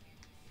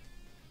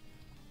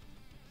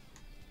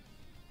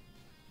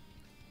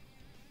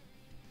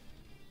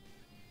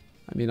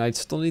 I mean, I'd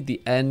still need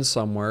the N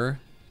somewhere.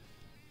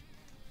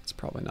 It's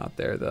probably not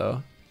there,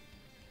 though.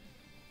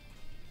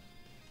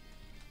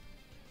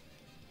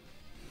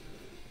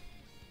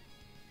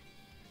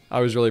 I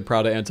was really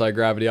proud of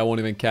anti-gravity. I won't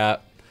even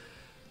cap.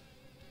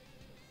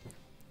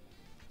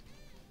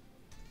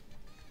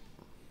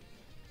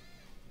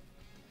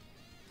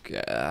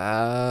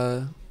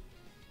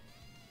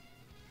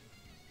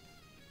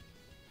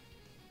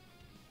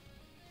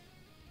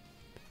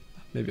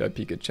 Maybe I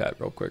peek at chat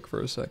real quick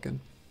for a second.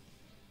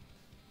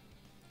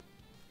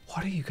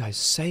 What are you guys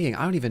saying?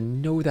 I don't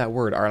even know that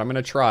word. All right, I'm going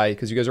to try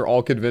because you guys are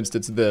all convinced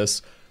it's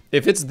this.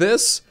 If it's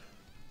this...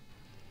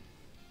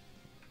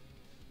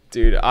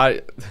 Dude,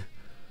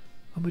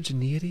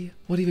 homogeneity?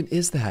 What even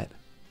is that?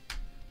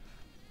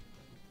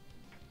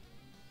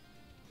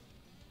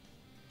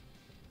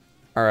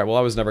 Alright, well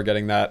I was never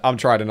getting that. I'm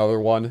trying another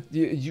one.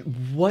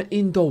 What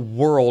in the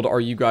world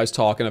are you guys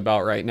talking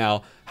about right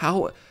now?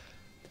 How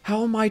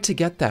am I to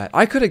get that?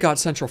 I could have got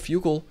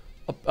centrifugal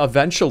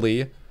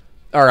eventually.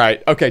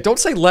 Alright, okay, don't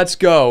say let's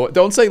go.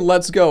 Don't say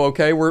let's go,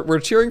 okay? We're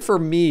cheering for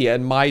me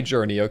and my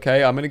journey,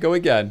 okay? I'm gonna go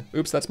again.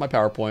 Oops, that's my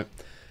PowerPoint.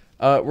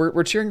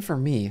 We're cheering for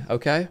me,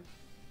 okay?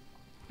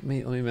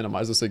 Let me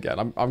minimize this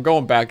again. I'm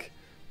going back.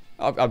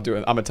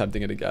 I'm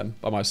attempting it again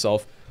by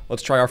myself.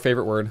 Let's try our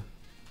favorite word.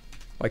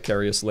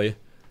 Vicariously.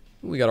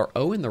 We got our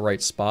O in the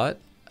right spot.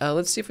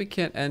 Let's see if we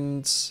can't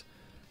end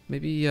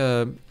maybe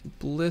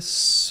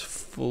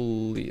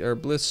blissfully or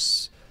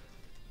blissfulness.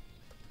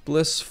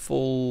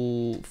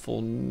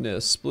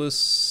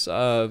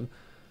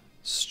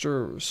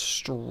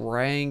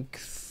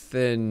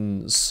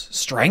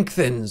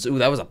 Strengthens. Ooh,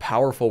 that was a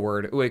powerful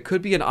word. Ooh, it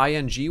could be an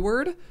ing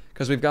word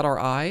because we've got our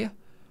I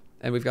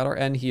and we've got our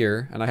N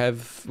here, and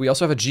we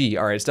also have a G.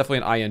 All right, it's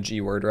definitely an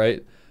ing word,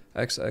 right?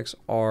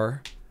 XXR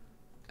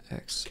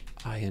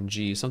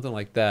XING, something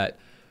like that.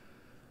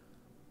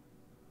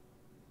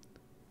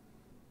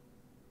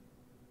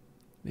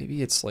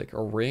 Maybe it's like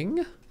a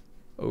ring?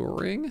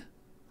 O-ring?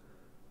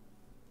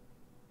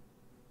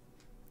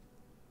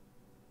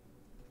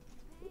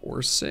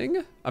 Or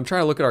sing? I'm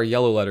trying to look at our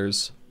yellow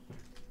letters.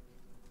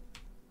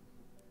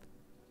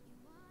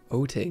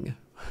 Oating.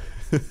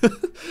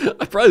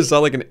 I probably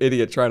sound like an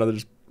idiot trying to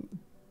just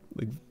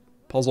like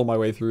puzzle my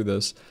way through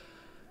this.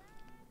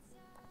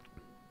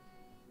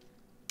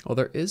 Oh,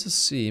 there is a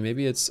C.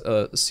 Maybe it's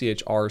a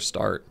CHR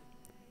start.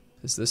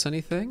 Is this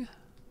anything?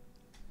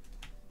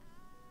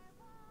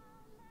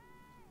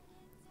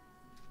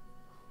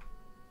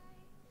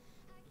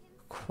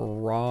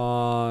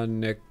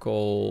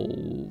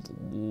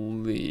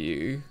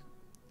 chronically.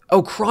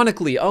 Oh,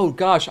 chronically. Oh,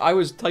 gosh. I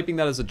was typing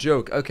that as a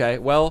joke. Okay,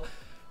 well,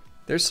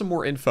 there's some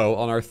more info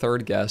on our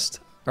third guest.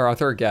 Or our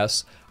third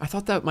guess. I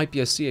thought that might be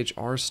a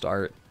CHR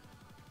start.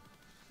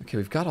 Okay,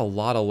 we've got a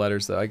lot of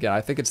letters, though. Again,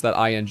 I think it's that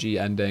ING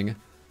ending.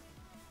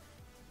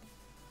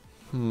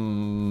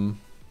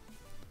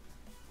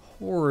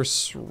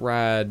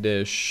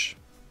 Horseradish.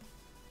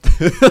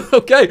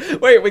 Okay,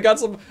 wait, we got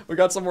some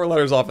more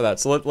letters off of that.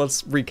 So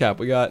let's recap.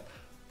 We got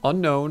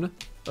unknown,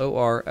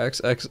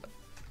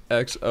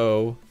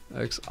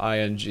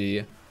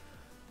 ORXXXOXING.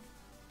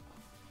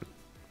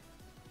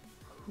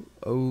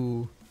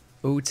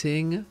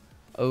 Oting,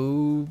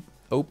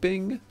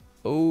 oping,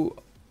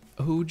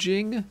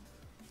 hoojing,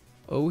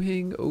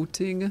 ohing,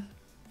 oting,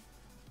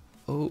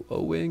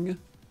 owing,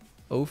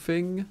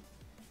 ofing.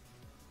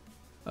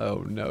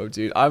 Oh no,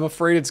 dude. I'm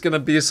afraid it's gonna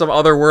be some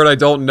other word I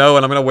don't know,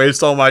 and I'm gonna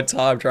waste all my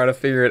time trying to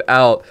figure it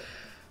out.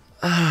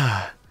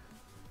 No,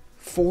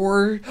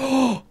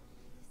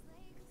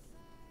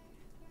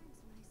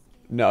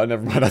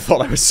 never mind. I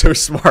thought I was so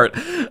smart.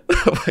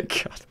 Oh my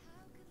god.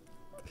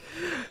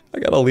 I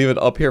gotta leave it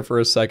up here for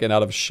a second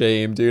out of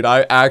shame, dude.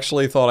 I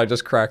actually thought I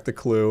just cracked the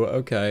clue.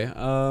 Okay,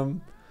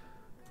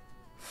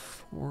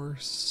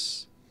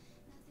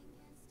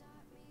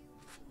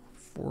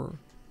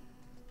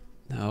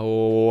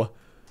 No.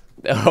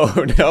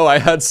 Oh no, I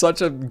had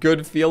such a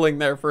good feeling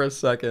there for a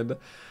second.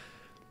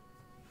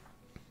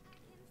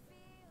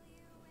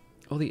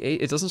 Oh, the A,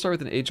 it doesn't start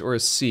with an H or a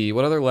C.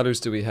 What other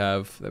letters do we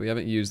have that we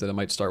haven't used that it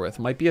might start with?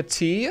 Might be a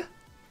T?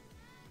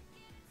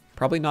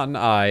 Probably not an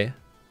I.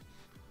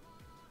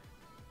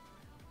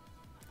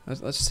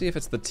 Let's see if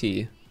it's the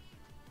T.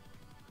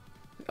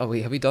 Oh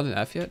wait, have we done an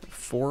F yet?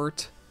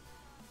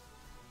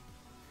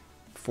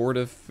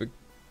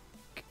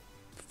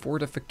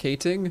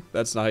 Fortificating?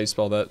 That's not how you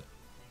spell that.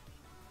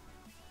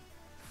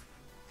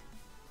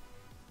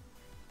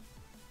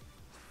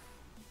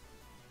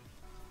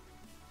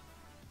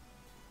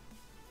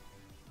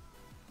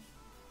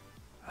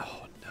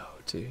 Oh no,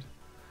 dude.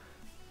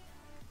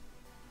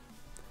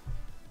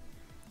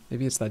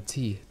 Maybe it's that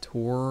T.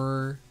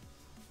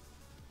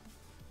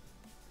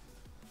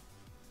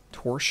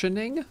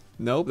 Torsioning?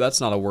 Nope,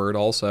 that's not a word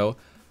also.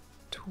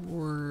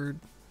 XORT?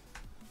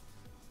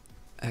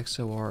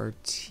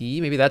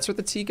 Maybe that's where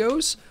the T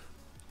goes?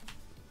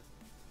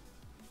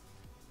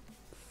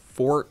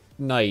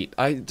 Fortnite.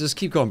 I just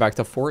keep going back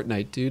to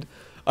Fortnite, dude.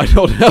 I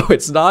don't know.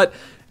 It's not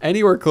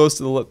anywhere close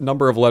to the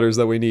number of letters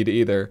that we need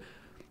either.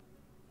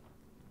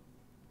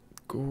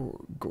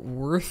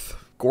 Gorth?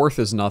 Gorth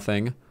is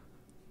nothing.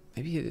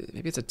 Maybe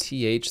it's a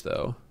TH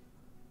though.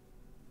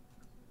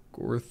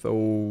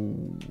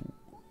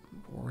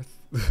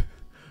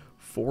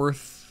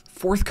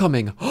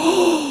 Forthcoming.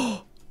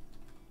 Oh!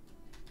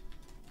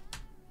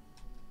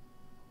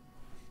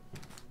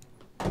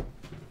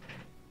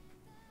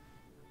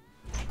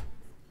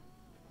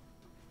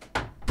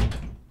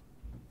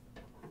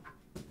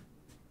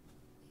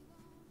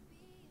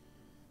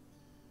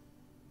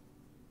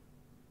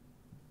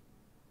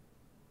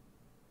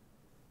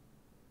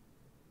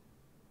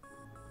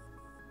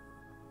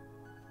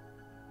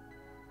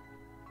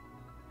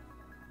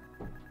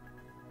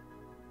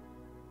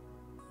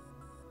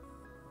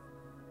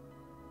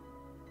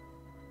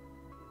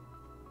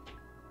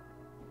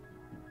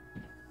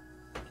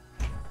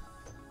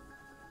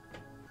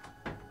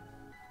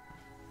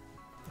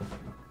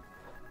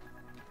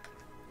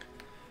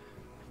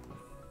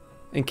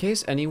 In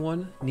case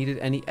anyone needed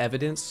any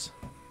evidence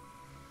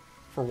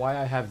for why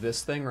I have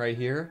this thing right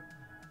here,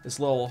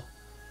 this little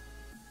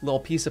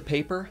piece of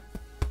paper,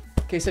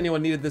 in case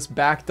anyone needed this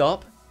backed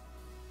up,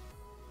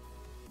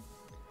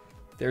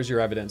 there's your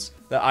evidence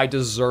that I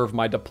deserve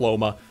my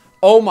diploma.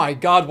 Oh my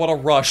god, what a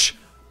rush.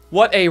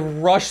 What a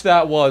rush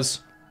that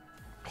was.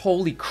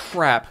 Holy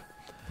crap.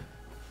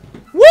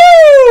 Woo!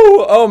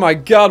 Oh my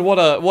god, what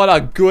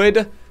a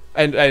good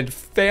and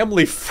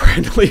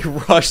family-friendly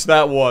rush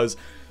that was.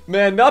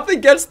 Man,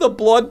 nothing gets the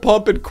blood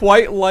pumping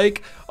quite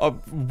like a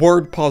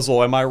word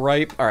puzzle, am I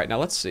right? Alright, now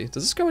let's see.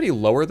 Does this go any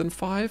lower than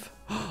 5?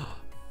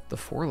 The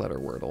 4-letter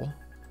Wordle.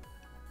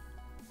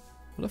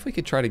 What if we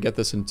could try to get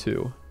this in 2?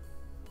 Do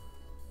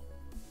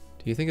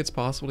you think it's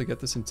possible to get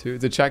this in 2?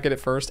 Did chat get it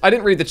first? I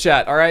didn't read the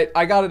chat, alright?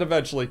 I got it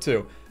eventually,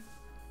 too.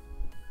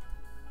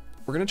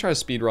 We're gonna try to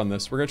speed run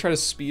this. We're gonna try to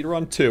speed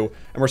run 2,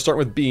 and we're starting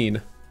with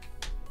Bean.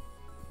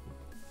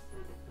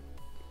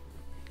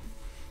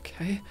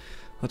 Okay,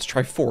 let's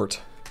try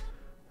Fort.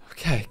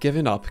 Okay,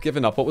 giving up.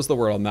 What was the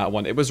word on that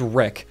one? It was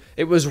Rick.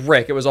 It was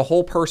Rick. It was a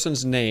whole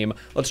person's name.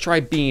 Let's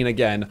try Bean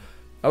again.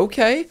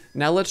 Okay,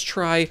 now let's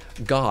try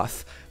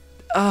Goth.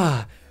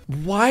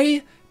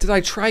 Why did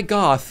I try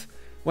Goth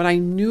when I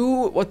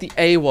knew what the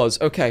A was?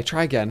 Okay,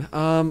 try again.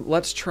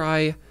 Let's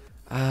try,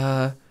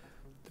 how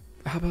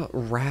about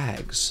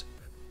Rags?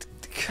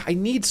 I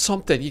need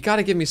something. You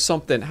gotta give me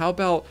something. How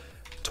about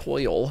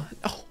Toil?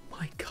 Oh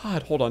my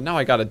god, hold on. Now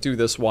I gotta do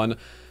this one.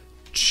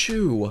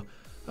 Chew.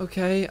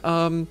 Okay,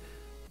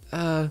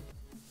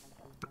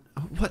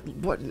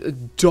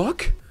 what,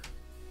 duck?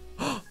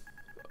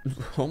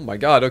 Oh my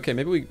god, okay,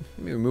 maybe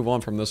we move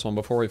on from this one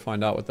before we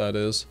find out what that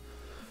is.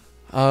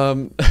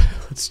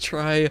 Let's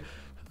try,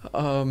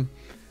 don't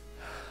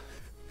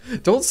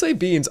say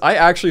beans. I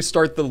actually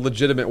start the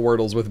legitimate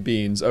Wordles with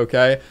beans,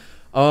 okay?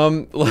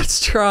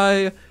 Let's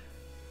try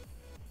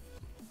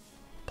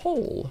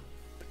pole.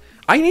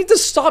 I need to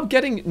stop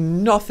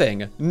getting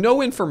nothing.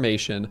 No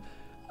information.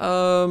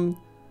 How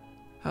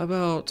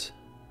about...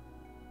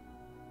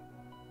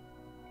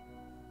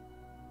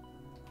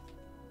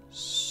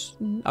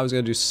 I was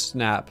gonna do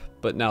snap,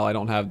 but now I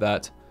don't have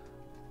that.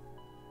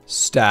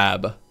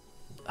 Stab.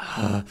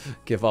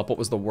 Give up. What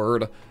was the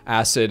word?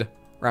 Acid.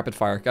 Rapid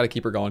fire. Gotta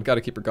keep her going.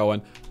 Gotta keep her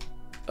going.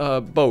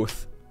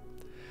 Both.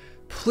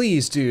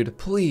 Please, dude.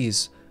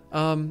 Please.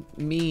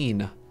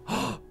 Mean.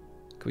 Can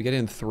we get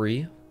in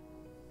 3?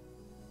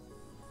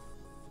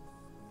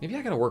 Maybe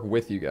I gotta work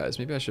with you guys.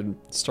 Maybe I should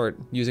start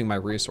using my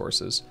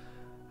resources.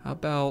 How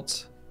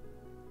about...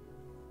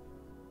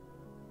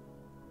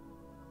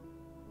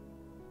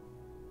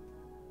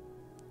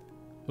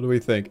 What do we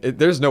think?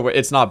 There's no way.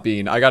 It's not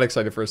bean. I got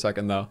excited for a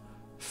second, though.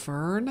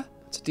 Fern?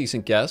 That's a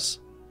decent guess.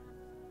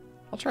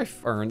 I'll try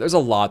fern. There's a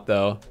lot,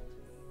 though.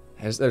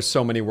 There's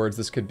so many words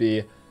this could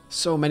be.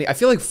 So many. I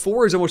feel like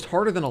 4 is almost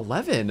harder than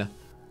 11.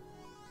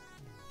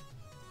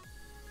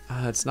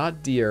 It's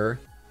not deer,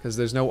 because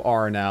there's no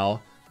R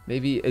now.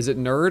 Maybe, is it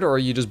nerd, or are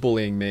you just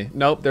bullying me?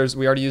 Nope,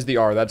 we already used the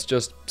R. That's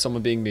just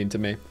someone being mean to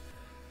me.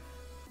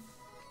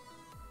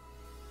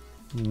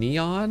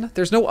 Neon?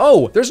 There's no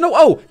O! There's no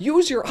O!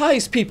 Use your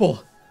eyes,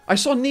 people! I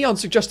saw neon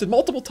suggested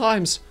multiple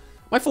times.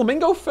 My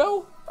flamingo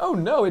fell? Oh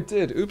no, it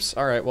did. Oops.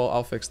 Alright, well,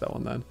 I'll fix that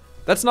one then.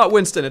 That's not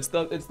Winston, it's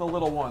the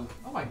little one.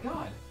 Oh my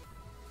god.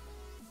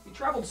 He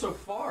traveled so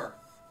far.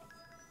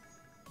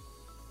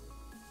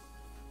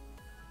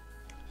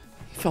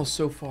 He fell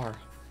so far.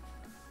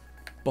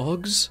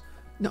 Bugs?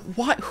 No,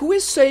 what? Who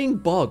is saying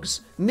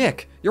bugs?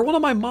 Nick, you're one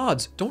of my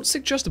mods. Don't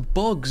suggest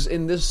bugs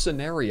in this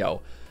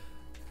scenario.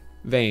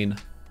 Vein.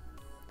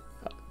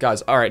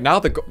 Guys, alright, now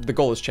the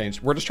goal has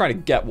changed. We're just trying to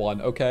get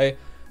one, okay?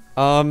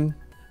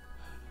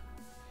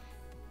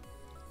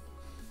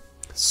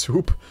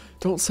 Soup?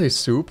 Don't say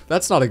soup.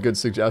 That's not a good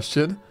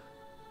suggestion.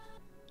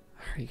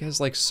 Are you guys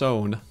like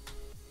sewn?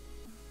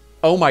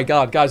 Oh my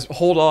god, guys,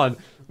 hold on.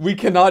 We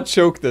cannot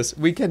choke this.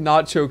 We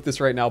cannot choke this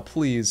right now,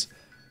 please.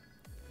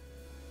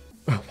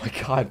 Oh my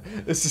god,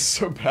 this is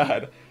so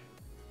bad.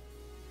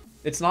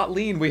 It's not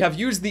lean. We have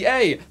used the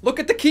A. Look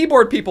at the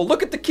keyboard, people.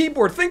 Look at the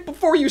keyboard. Think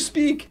before you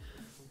speak.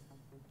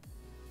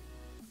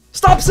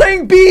 Stop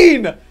saying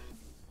bean!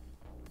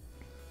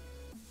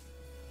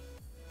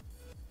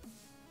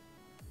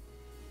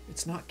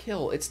 It's not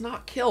kill. It's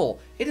not kill.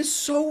 It is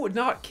so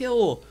not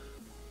kill.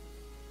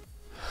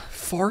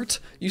 Fart?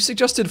 You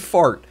suggested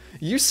fart.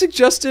 You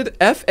suggested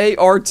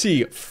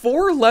F-A-R-T.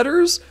 4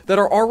 letters that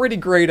are already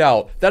grayed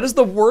out. That is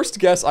the worst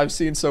guess I've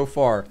seen so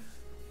far.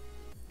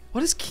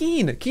 What is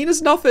keen? Keen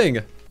is nothing.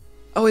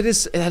 Oh, it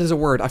is. That is a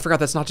word. I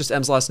forgot that's not just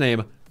M's last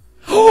name.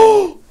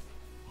 Oh!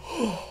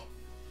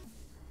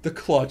 The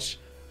clutch.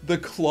 The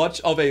clutch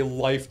of a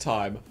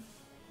lifetime.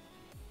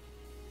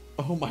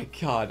 Oh my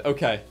god.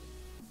 Okay.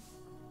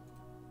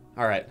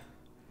 Alright.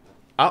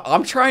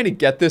 I'm trying to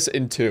get this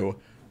in 2.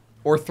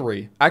 Or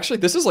 3. Actually,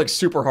 this is like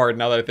super hard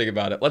now that I think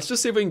about it. Let's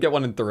just see if we can get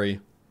one in 3.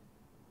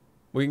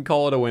 We can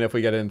call it a win if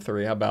we get it in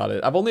 3. How about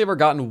it? I've only ever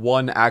gotten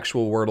 1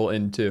 actual Wordle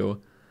in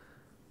 2.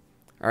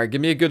 Alright,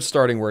 give me a good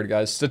starting word,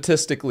 guys.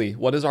 Statistically,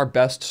 what is our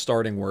best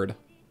starting word?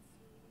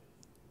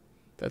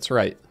 That's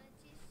right.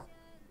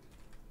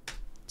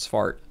 It's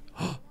fart.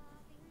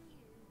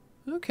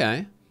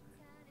 Okay.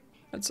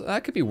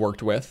 That could be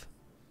worked with.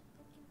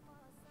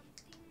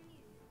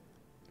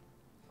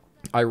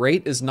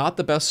 Irate is not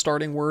the best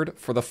starting word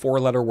for the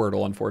 4-letter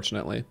Wordle,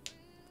 unfortunately.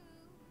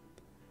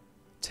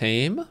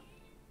 Tame?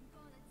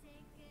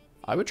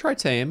 I would try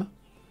tame.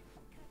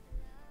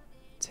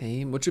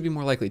 Tame, which would be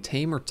more likely,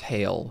 tame or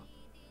tail?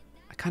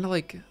 I kind of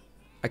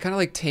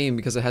like tame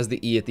because it has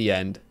the E at the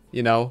end,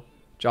 you know?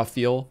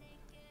 Jafeel.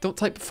 Don't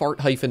type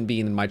fart hyphen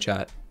bean in my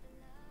chat.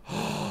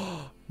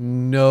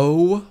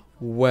 No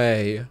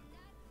way.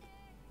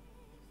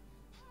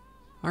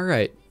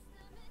 Alright.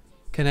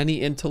 Can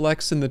any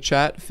intellects in the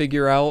chat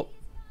figure out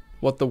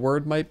what the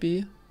word might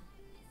be?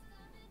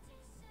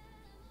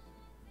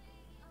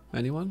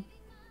 Anyone?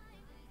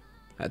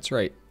 That's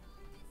right.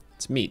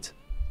 It's meat.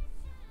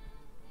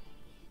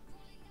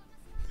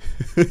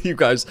 You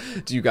guys,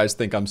 do you guys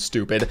think I'm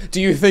stupid?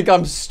 Do you think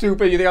I'm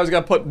stupid? You think I was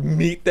gonna put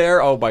meat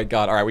there? Oh my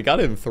god. Alright, we got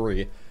it in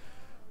 3.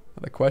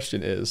 The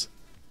question is,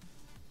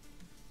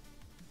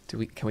 can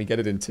we get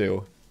it in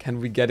 2? Can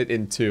we get it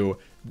in 2?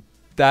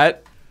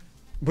 That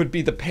would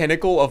be the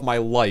pinnacle of my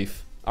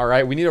life.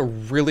 Alright, we need a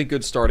really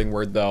good starting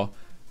word though.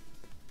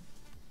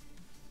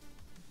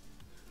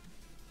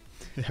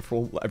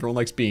 Everyone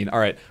likes bean.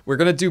 Alright, we're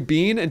gonna do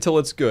bean until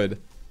it's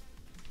good.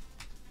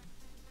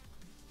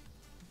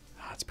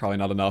 That's probably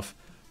not enough.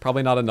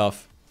 Probably not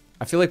enough.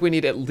 I feel like we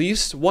need at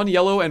least 1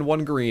 yellow and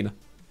 1 green.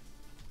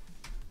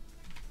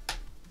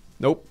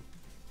 Nope.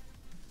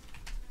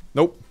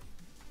 Nope.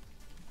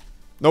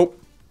 Nope.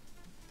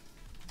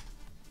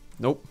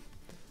 Nope.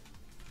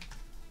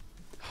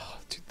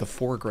 Dude, the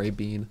 4 gray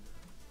bean.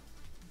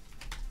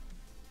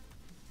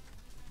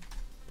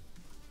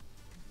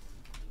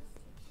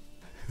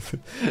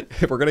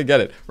 We're gonna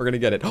get it. We're gonna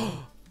get it.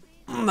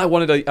 I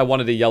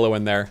wanted a yellow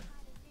in there.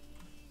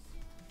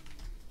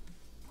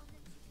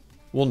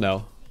 We'll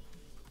know.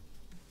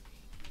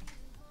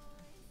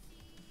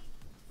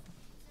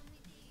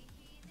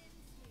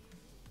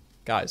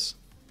 Guys,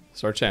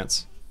 it's our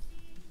chance.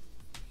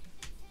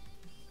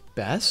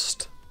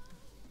 Best?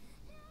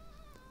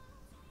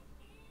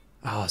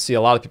 Ah, see,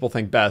 a lot of people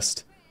think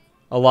best.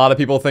 A lot of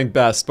people think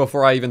best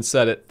before I even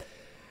said it.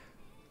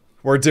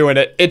 We're doing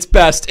it. It's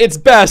best. It's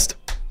best.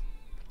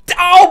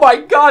 Oh my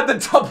god, the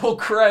double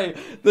gray.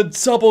 The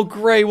double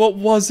gray. What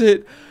was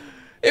it?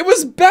 It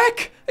was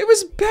Beck. It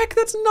was Beck.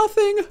 That's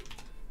nothing.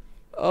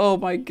 Oh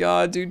my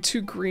god, dude.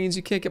 2 greens.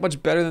 You can't get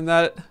much better than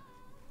that.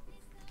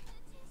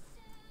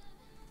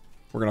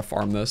 We're gonna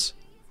farm this.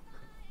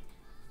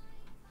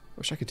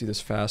 Wish I could do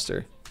this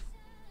faster.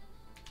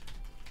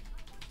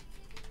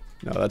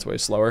 No, that's way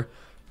slower.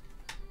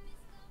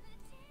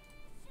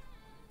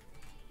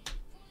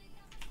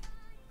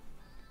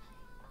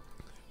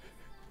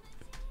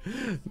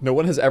 No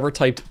one has ever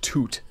typed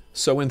toot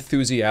so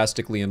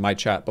enthusiastically in my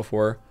chat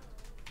before.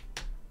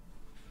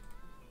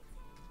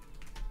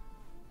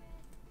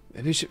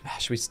 Maybe should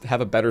we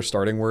have a better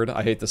starting word?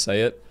 I hate to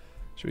say it.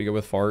 Should we go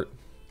with fart?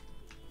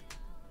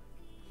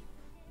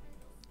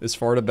 Is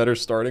fart a better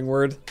starting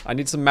word? I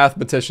need some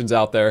mathematicians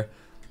out there.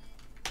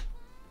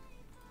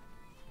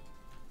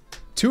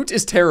 Toot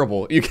is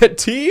terrible. You get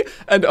T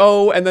and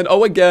O and then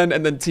O again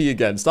and then T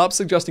again. Stop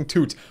suggesting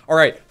toot. All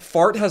right,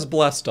 fart has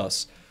blessed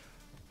us.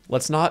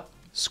 Let's not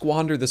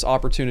squander this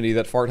opportunity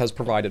that fart has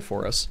provided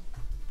for us.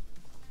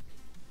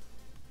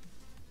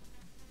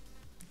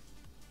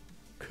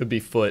 Could be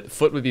foot.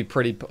 Foot would be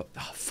pretty...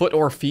 Foot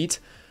or feet?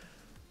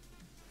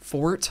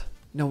 Fort?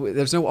 No,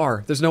 there's no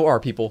R. There's no R,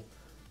 people.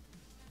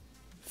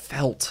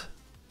 Felt.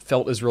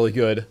 Felt is really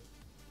good.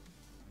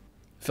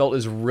 Felt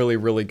is really,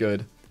 really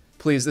good.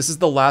 Please, this is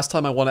the last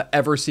time I want to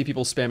ever see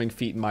people spamming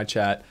feet in my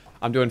chat.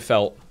 I'm doing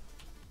felt.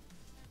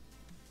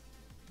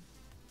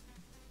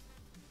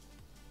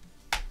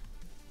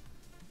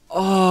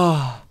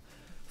 Oh,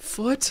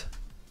 foot?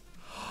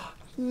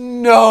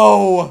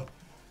 No.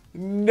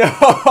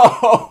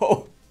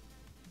 No.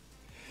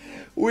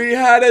 We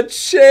had a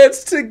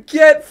chance to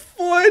get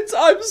foot.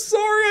 I'm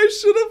sorry. I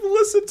should have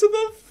listened to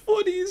the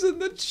footies in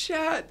the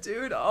chat,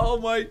 dude. Oh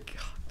my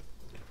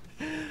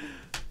god.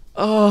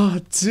 Oh,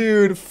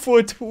 dude,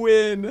 foot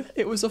win.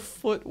 It was a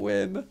foot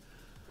win.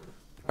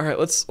 All right,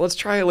 let's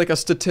try like a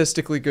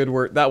statistically good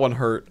word. That one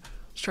hurt.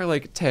 Let's try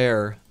like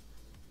tear.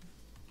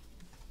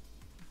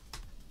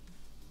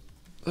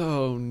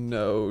 Oh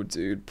no,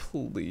 dude,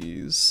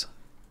 please.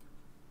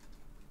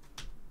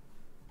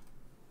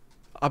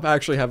 I'm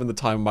actually having the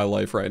time of my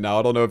life right now.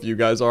 I don't know if you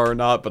guys are or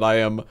not, but I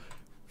am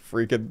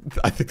freaking...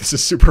 I think this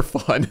is super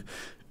fun.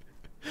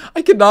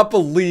 I cannot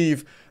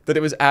believe that it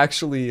was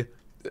actually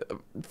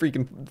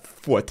freaking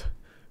foot.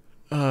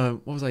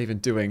 What was I even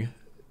doing?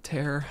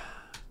 Tear.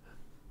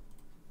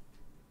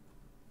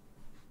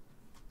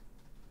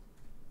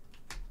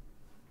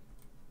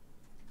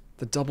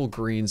 The double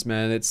greens,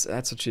 man. That's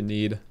what you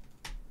need.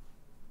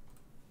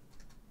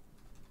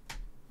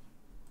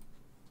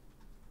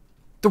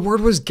 The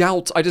word was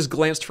gout. I just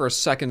glanced for a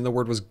second and the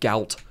word was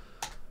gout.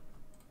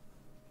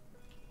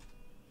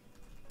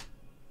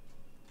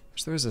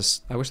 I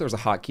wish there was a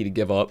hotkey to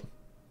give up.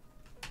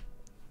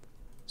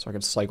 So I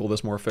could cycle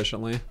this more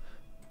efficiently.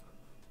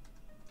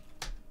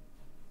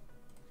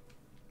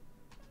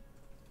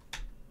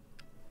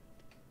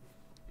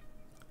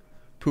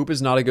 Poop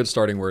is not a good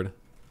starting word.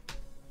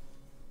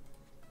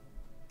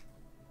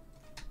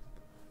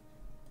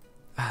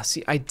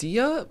 See,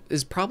 idea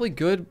is probably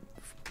good,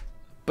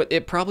 but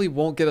it probably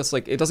won't get us,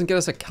 like, it doesn't get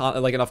us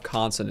like enough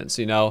consonants,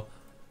 you know?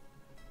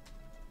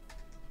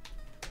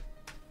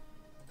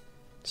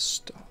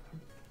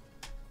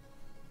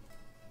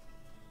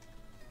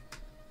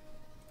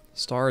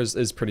 Star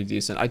is pretty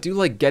decent. I do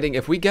like getting,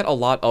 if we get a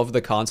lot of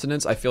the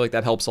consonants, I feel like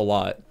that helps a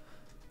lot.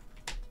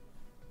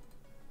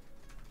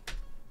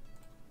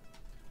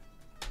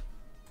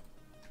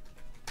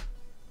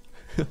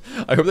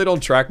 I hope they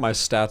don't track my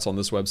stats on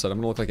this website. I'm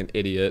gonna look like an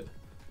idiot.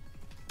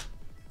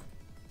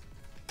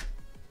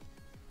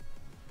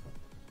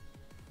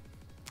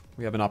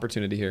 We have an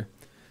opportunity here.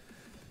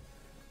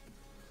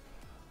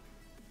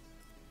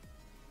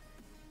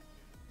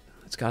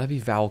 It's gotta be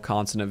vowel,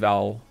 consonant,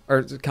 vowel,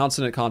 or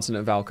consonant,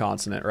 consonant, vowel,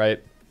 consonant,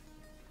 right?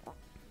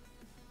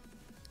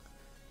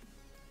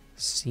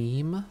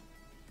 Seam?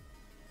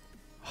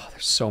 Oh,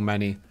 there's so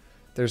many.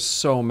 There's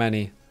so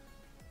many.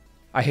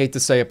 I hate to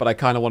say it, but I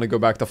kind of want to go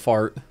back to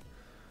fart.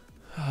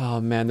 Oh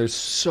man, there's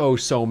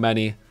so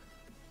many.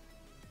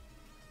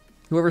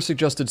 Whoever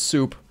suggested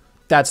soup,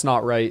 that's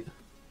not right.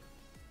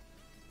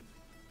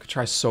 Could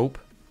try soap.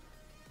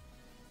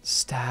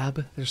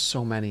 Stab, there's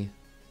so many.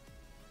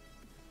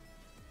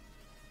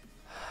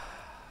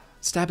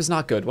 Stab is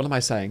not good. What am I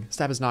saying?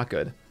 Stab is not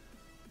good.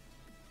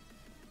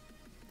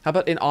 How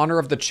about in honor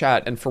of the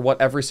chat and for what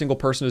every single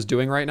person is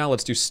doing right now,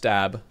 let's do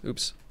stab.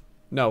 Oops.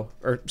 No,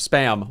 or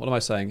spam. What am I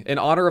saying? In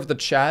honor of the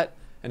chat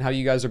and how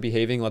you guys are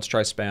behaving, let's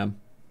try spam.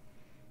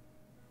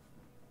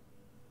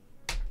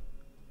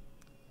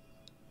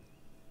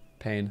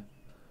 Pain.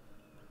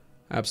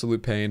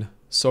 Absolute pain.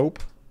 Soap?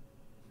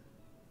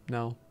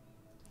 No.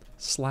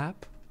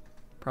 Slap?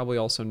 Probably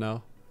also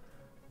no.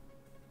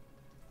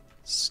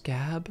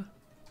 Scab?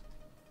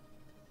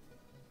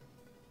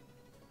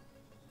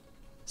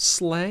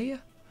 Slay?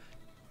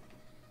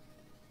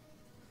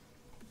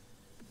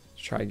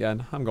 Let's try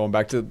again. I'm going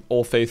back to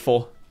Old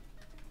Faithful.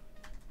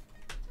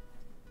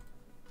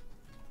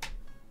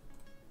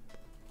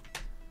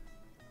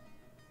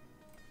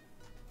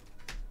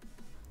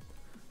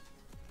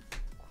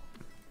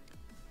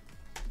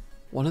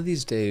 One of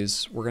these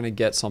days, we're going to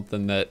get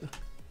something that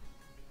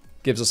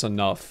gives us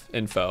enough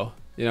info.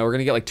 You know, we're going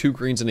to get like 2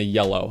 greens and a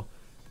yellow.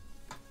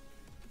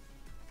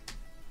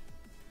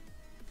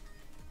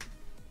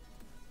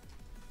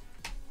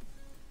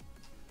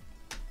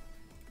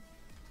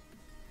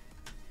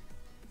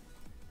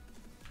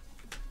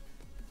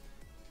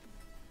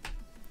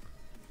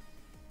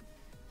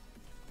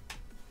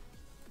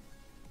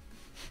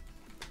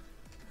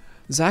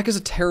 Zach is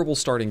a terrible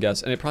starting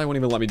guess, and it probably won't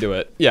even let me do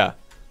it. Yeah.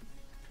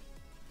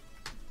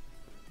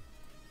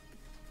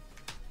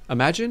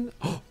 Imagine...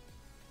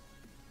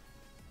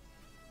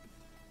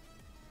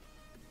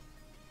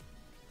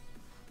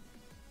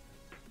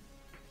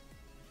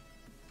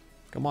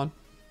 Come on.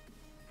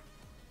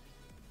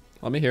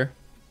 Let me hear.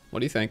 What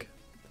do you think?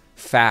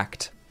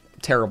 Fact.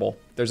 Terrible.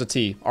 There's a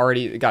T.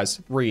 Already, guys,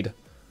 read.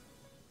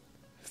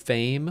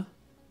 Fame.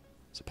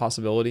 It's a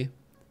possibility.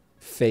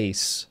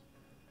 Face.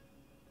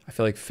 I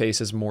feel like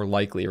face is more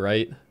likely,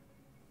 right?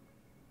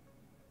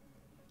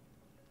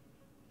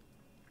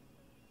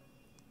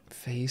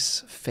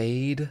 Face.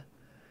 Fade.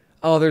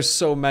 Oh, there's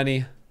so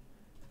many.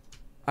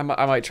 I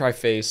might try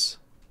face.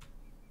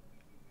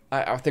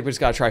 I think we just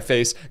gotta try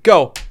face.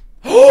 Go!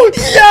 Oh,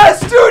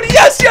 yes, dude!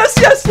 Yes, yes,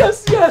 yes,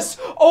 yes, yes!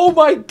 Oh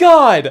my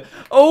god!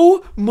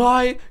 Oh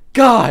my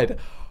god!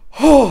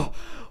 Oh,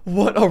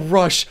 what a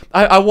rush.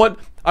 I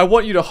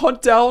want you to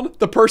hunt down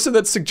the person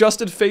that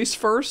suggested face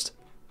first.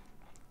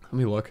 Let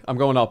me look. I'm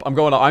going up. I'm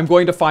going up. I'm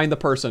going to find the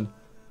person.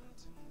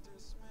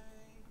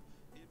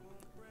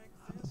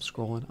 I'm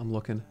scrolling. I'm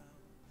looking.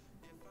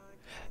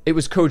 It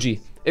was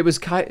Koji. It was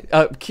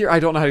Kira. I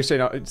don't know how to say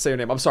your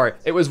name. I'm sorry.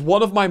 It was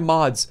one of my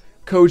mods.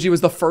 Koji was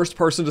the first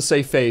person to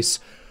say face.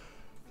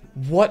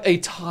 What a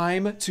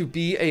time to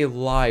be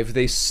alive.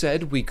 They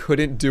said we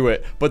couldn't do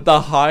it, but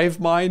the hive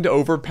mind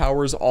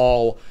overpowers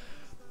all.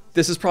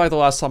 This is probably the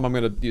last time I'm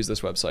going to use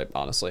this website,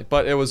 honestly.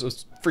 But it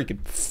was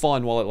freaking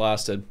fun while it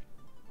lasted.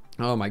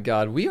 Oh my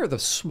god. We are the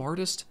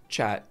smartest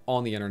chat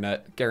on the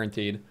internet.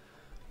 Guaranteed.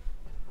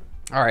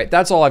 Alright,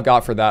 that's all I've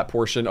got for that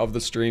portion of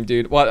the stream,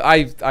 dude. Well,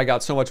 I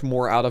got so much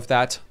more out of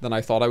that than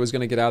I thought I was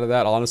going to get out of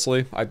that,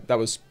 honestly. That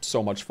was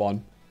so much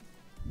fun.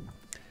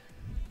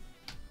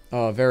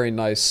 Oh, very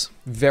nice.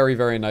 Very,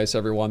 very nice,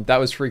 everyone. That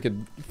was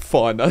freaking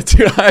fun.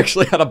 Dude, I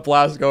actually had a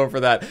blast going for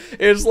that.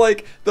 It's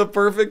like the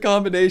perfect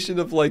combination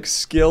of like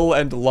skill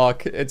and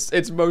luck.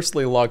 It's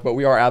mostly luck, but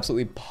we are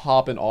absolutely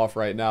popping off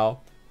right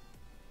now.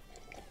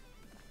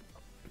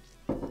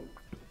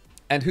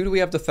 And who do we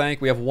have to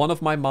thank? We have one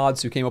of my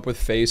mods who came up with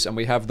face, and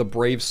we have the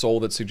brave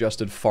soul that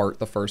suggested fart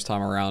the first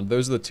time around.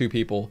 Those are the 2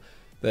 people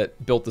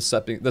that built the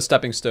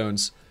stepping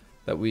stones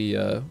that we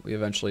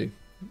eventually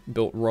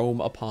built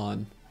Rome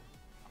upon.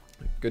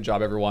 Good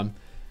job, everyone.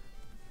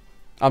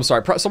 I'm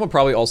sorry, someone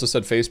probably also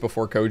said face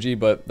before Koji,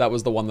 but that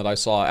was the one that I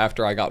saw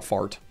after I got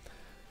fart.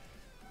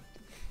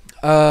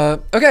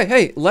 Okay,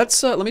 hey,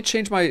 let me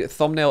change my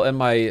thumbnail and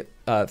my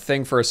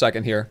thing for a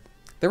second here.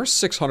 There were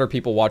 600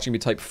 people watching me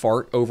type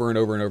fart over and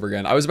over and over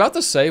again. I was about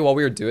to say, while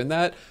we were doing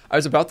that, I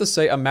was about to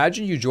say,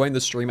 imagine you join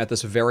the stream at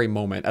this very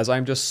moment as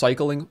I'm just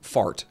cycling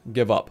fart,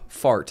 give up,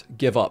 fart,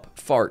 give up,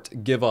 fart,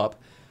 give up.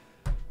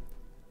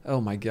 Oh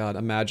my god,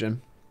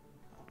 imagine.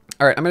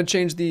 Alright, I'm going to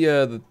change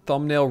the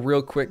thumbnail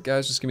real quick,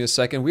 guys. Just give me a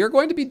second. We are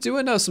going to be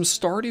doing some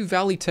Stardew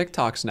Valley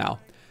TikToks now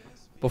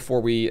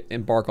before we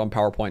embark on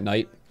PowerPoint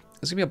night.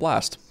 It's going to be a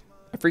blast.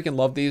 I freaking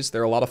love these.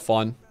 They're a lot of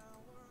fun.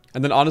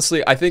 And then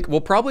honestly, I think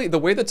we'll probably, the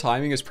way the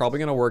timing is probably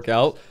going to work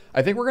out,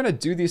 I think we're going to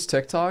do these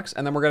TikToks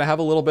and then we're going to have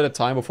a little bit of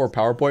time before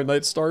PowerPoint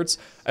night starts.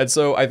 And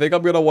so I think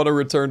I'm going to want to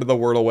return to the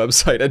Wordle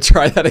website and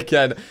try that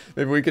again.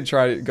 Maybe we could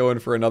try going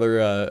for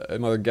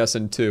another guess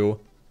in 2.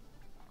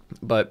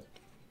 But...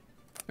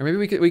 or maybe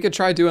we could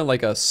try doing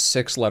like a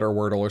 6-letter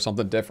Wordle or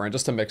something different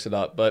just to mix it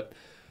up. But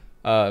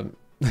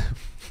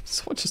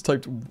someone just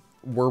typed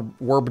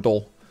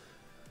Wordle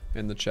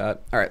in the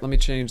chat. All right, let me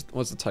change.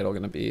 What's the title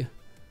gonna be?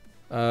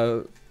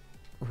 The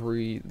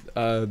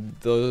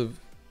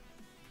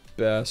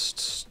best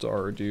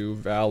Stardew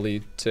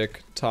Valley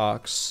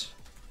TikToks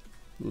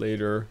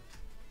later.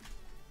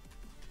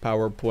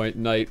 PowerPoint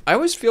night. I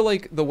always feel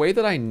like the way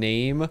that I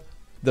name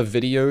the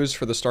videos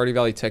for the Stardew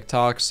Valley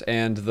TikToks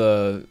and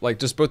the, like,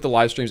 just both the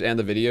live streams and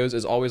the videos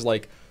is always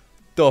like,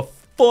 the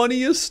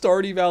funniest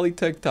Stardew Valley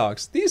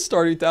TikToks. These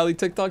Stardew Valley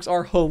TikToks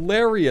are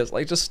hilarious.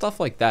 Like, just stuff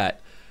like that.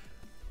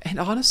 And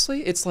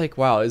honestly, it's like,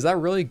 wow, is that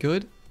really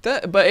good?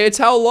 But it's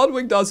how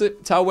Ludwig does it.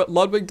 It's how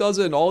Ludwig does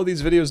it, and all of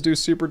these videos do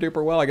super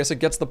duper well. I guess it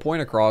gets the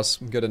point across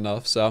good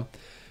enough. So,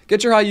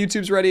 get your high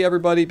YouTubes ready,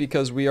 everybody,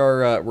 because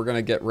we're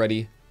gonna get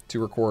ready to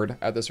record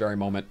at this very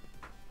moment.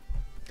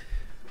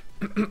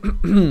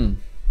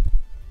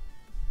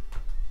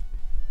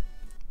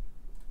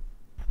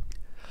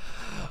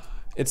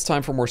 It's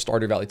time for more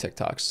Stardew Valley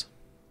TikToks.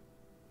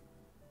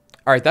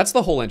 All right, that's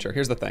the whole intro.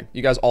 Here's the thing.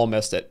 You guys all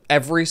missed it.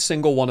 Every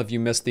single one of you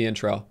missed the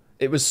intro.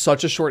 It was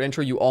such a short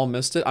intro, you all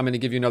missed it. I'm going to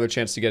give you another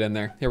chance to get in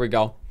there. Here we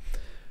go.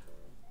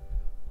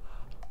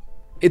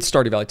 It's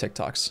Stardew Valley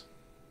TikToks.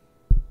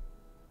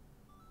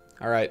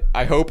 All right,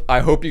 I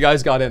hope you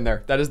guys got in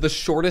there. That is the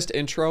shortest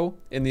intro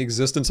in the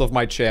existence of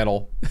my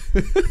channel.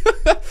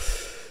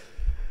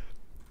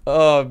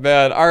 Oh,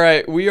 man. All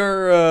right, we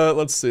are,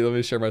 let's see. Let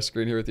me share my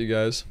screen here with you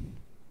guys.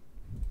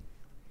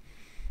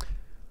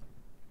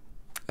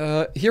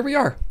 Here we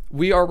are.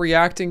 We are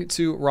reacting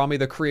to Rami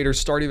the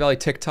Creator's Stardew Valley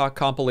TikTok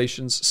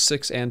compilations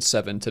 6 and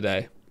 7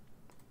 today.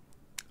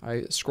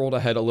 I scrolled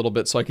ahead a little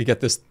bit so I could get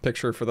this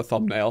picture for the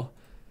thumbnail,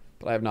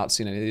 but I have not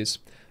seen any of these.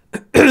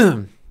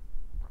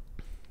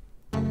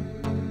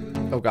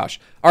 Oh gosh.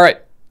 All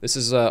right. This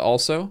is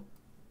also,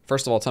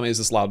 first of all, tell me, is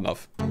this loud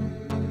enough?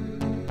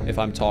 If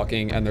I'm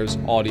talking and there's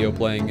audio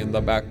playing in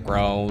the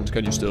background,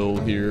 can you still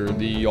hear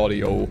the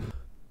audio?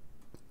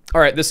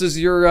 All right, this is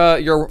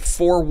your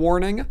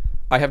forewarning.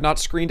 I have not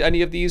screened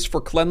any of these for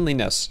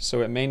cleanliness,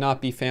 so it may not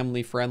be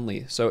family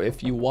friendly. So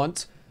if you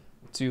want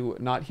to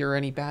not hear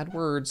any bad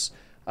words,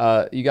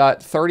 you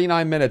got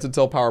 39 minutes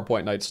until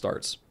PowerPoint night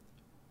starts.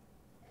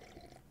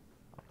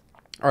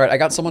 All right, I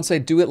got someone say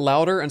do it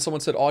louder, and someone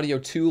said audio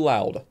too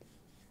loud.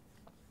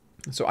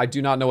 So I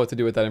do not know what to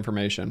do with that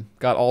information.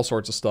 Got all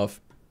sorts of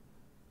stuff.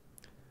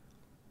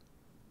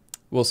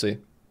 We'll see.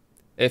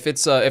 If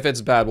it's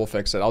bad, we'll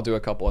fix it. I'll do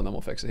a couple and then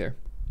we'll fix it here.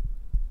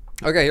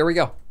 Okay, here we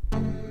go.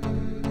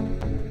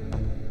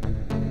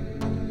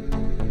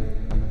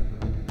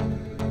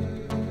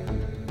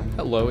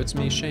 Hello, it's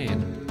me,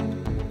 Shane.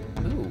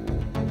 Ooh.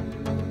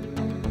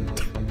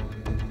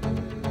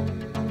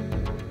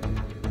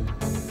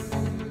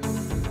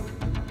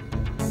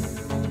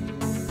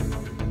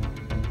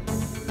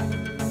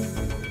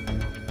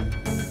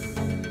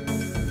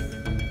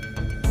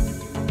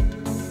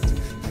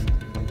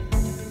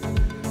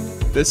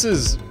 This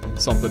is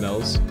something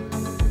else.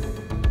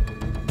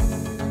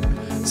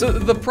 So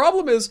the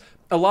problem is,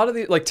 a lot of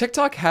the, like,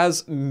 TikTok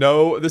has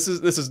no, this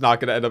is not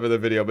going to end up in the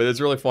video, but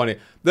it's really funny.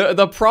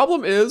 The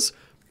problem is,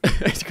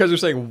 because you're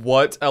saying,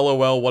 what,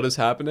 LOL, what is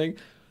happening?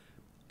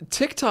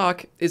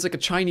 TikTok is like a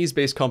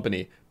Chinese-based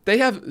company. They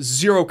have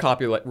zero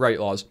copyright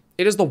laws.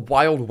 It is the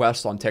Wild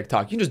West on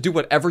TikTok. You can just do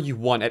whatever you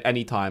want at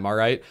any time, all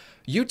right?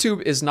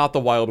 YouTube is not the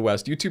Wild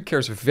West. YouTube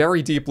cares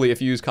very deeply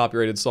if you use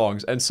copyrighted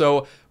songs. And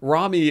so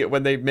Rami,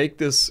 when they make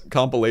this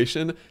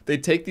compilation, they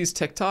take these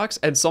TikToks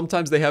and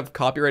sometimes they have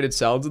copyrighted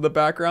sounds in the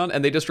background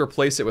and they just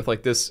replace it with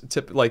like this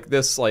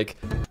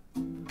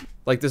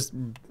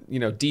you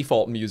know,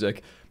 default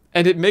music.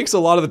 And it makes a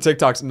lot of the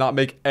TikToks not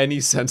make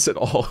any sense at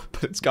all,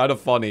 but it's kind of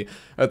funny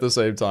at the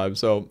same time.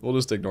 So we'll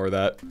just ignore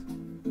that.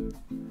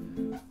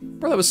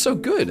 Bro, that was so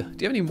good.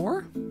 Do you have any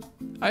more?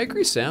 I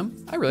agree,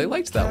 Sam. I really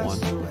liked that one.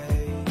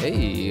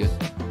 Hey.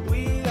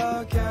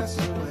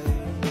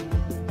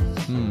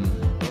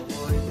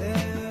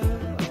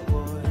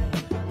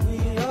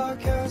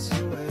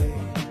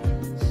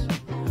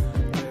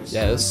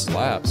 Yeah, this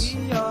slaps.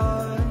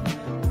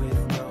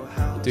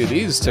 Dude,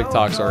 these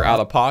TikToks are out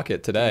of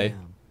pocket today.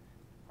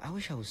 I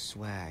wish I was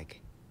swag.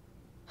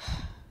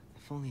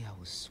 If only I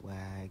was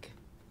swag.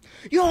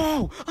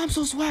 Yo, I'm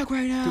so swag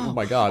right now. Dude, oh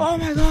my god. Oh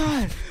my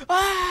god.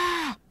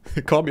 Ah!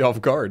 It caught me off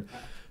guard.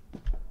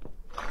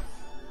 Hi,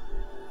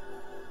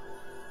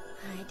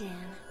 Dan.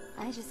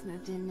 I just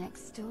moved in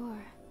next door.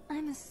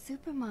 I'm a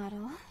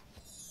supermodel.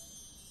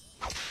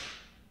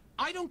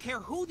 I don't care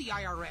who the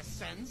IRS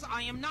sends.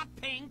 I am not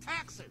paying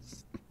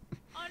taxes.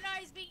 Oh no,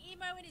 he's being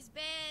emo in his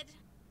bed.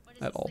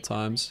 At all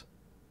times.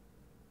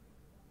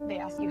 They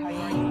ask you how you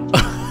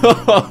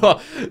are.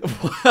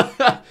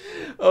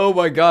 Oh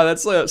my god,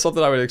 that's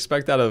something I would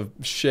expect out of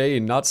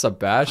Shane, not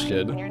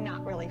Sebastian. You're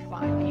not really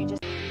fun, but you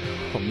just...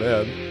 Oh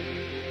man,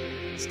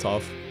 it's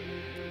tough.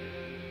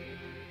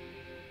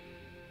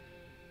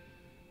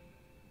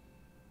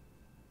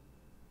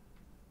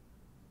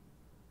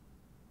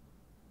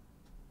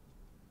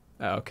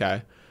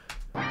 Okay.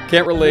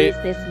 Can't relate.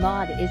 This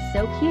mod is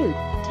so cute.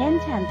 10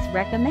 tenths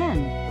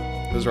recommend.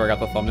 This is where I got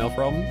the thumbnail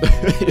from.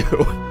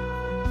 Ew.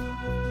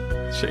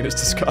 Shane is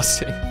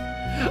disgusting.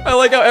 I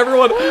like how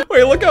everyone...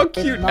 Wait, look how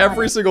cute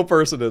every single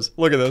person is.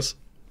 Look at this.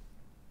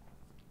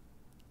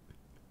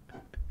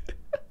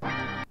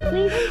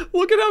 Please.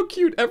 Look at how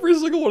cute every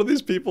single one of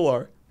these people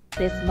are.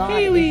 This mod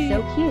Haley, is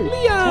so cute.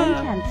 Leah,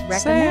 10 tenths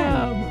recommend.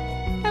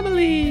 Sam,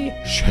 Emily,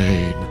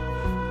 Shane,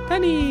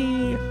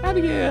 Penny,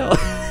 Abigail.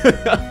 Woo!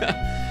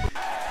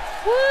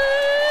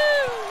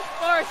 Of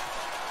course.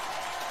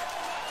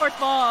 Sports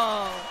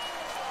ball.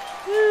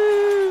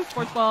 Woo,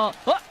 sports ball.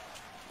 Oh.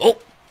 Oh.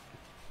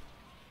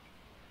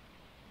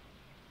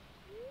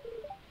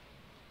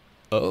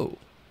 Oh.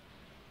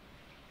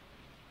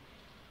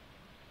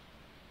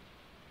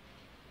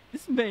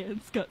 This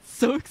man's got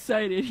so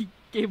excited he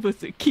gave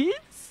us a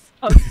kiss.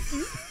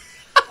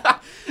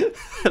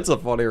 That's a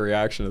funny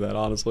reaction to that,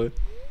 honestly.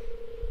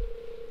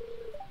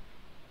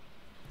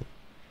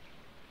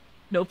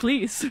 No,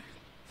 please.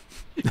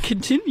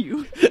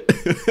 Continue.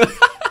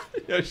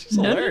 Yeah, she's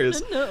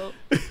hilarious. No.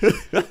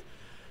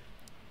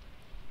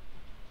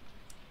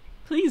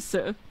 Please,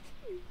 sir.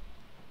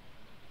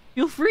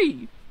 Feel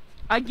free.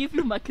 I give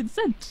you my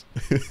consent.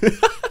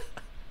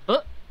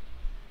 Oh.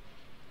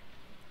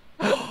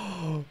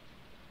 Oh,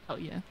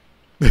 yeah.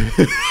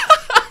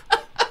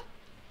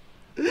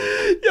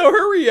 Yo,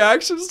 her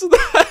reactions to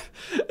that.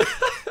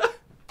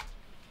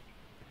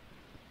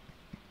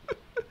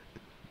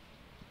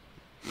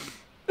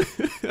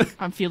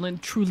 I'm feeling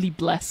truly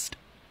blessed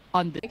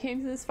on this. I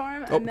came to this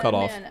farm, Oh, I met cut a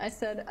off. man.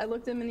 I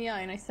looked him in the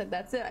eye and I said,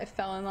 that's it. I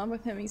fell in love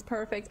with him. He's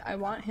perfect. I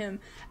want him.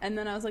 And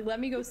then I was like,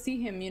 let me go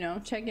see him, you know,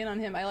 check in on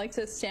him. I like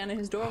to stand in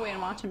his doorway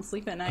and watch him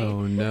sleep at night.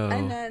 Oh, no.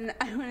 And then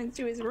I went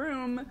into his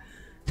room.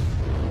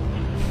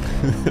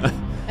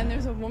 And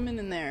there's a woman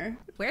in there.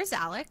 Where's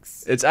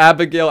Alex? It's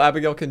Abigail.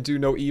 Abigail can do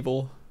no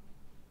evil.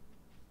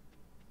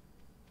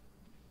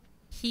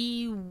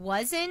 He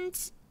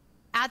wasn't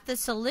at the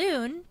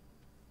saloon.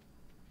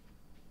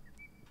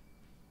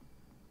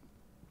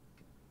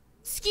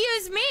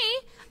 Excuse me.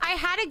 I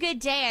had a good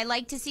day. I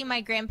like to see my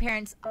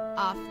grandparents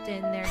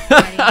often. They're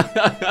sweaty.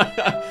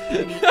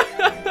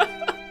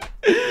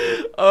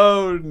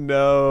 Oh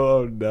no,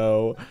 oh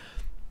no.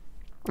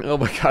 Oh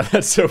my god,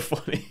 that's so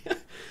funny.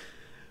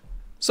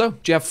 So,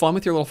 did you have fun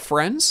with your little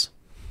friends?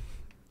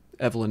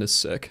 Evelyn is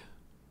sick.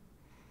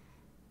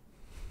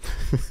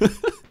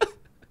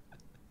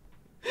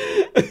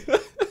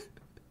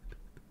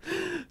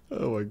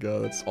 Oh my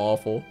god, that's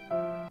awful.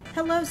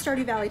 Hello,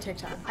 Stardew Valley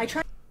TikTok. I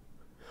tried.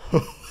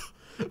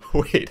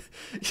 Wait.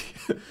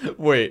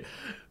 Wait.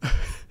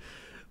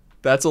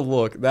 That's a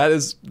look. That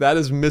is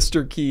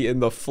Mr. Key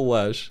in the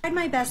flesh. I tried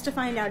my best to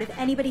find out if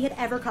anybody had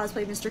ever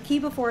cosplayed Mr. Key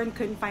before and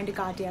couldn't find a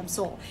goddamn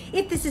soul.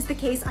 If this is the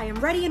case, I am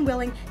ready and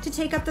willing to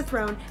take up the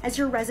throne as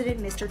your resident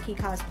Mr. Key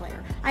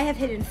cosplayer. I have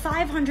hidden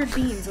 500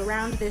 beans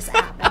around this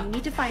app, and you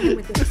need to find them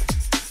with this.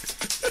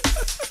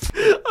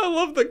 I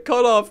love the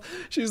cutoff.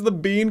 She's the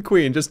bean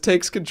queen. Just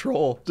takes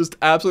control. Just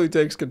absolutely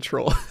takes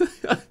control.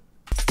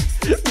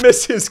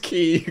 Mrs.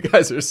 Key, you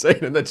guys are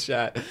saying in the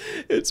chat.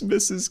 It's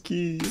Mrs.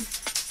 Key.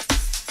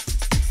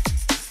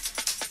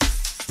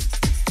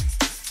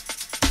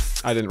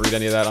 I didn't read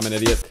any of that. I'm an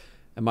idiot.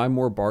 Am I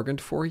more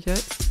bargained for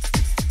yet?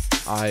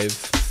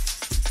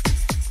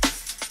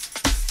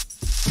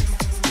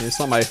 It's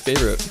not my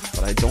favorite,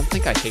 but I don't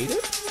think I hate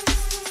it.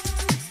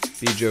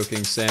 Be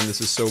joking, Sam.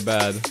 This is so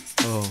bad.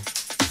 Oh.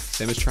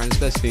 Sam is trying his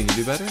best. Can you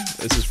do better?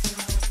 This is...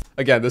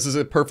 Again, this is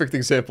a perfect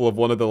example of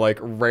one of the, like,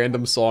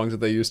 random songs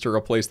that they used to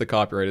replace the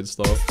copyrighted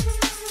stuff.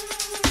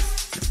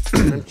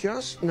 I'm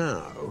just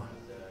now,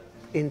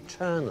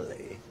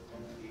 internally,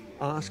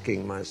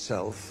 asking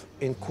myself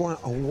in quite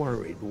a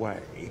worried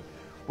way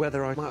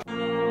whether I might... Oh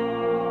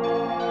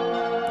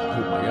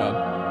my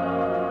god.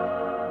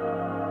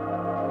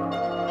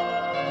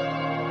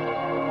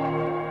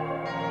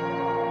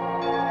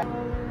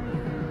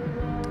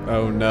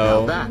 Oh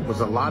no. Now that was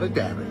a lot of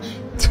damage.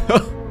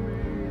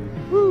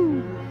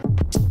 Woo.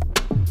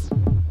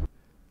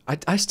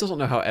 I still don't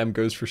know how M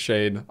goes for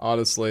Shane,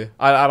 honestly.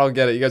 I don't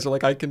get it. You guys are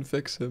like, I can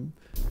fix him.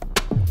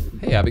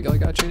 Hey, Abigail, I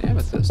got you an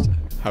amethyst.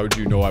 How'd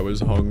you know I was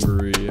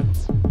hungry?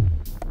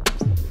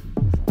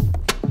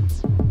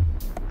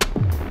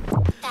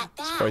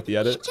 It's quite the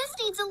edit. It just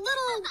needs a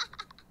little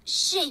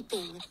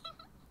shaping.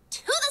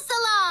 To the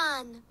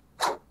salon.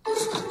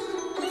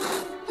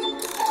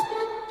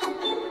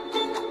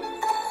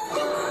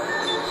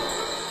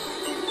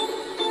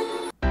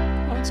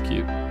 Oh, that's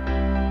cute.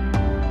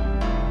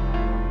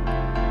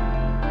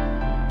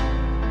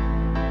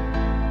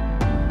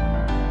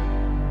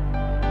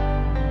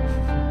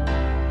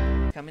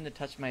 Coming to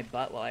touch my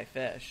butt while I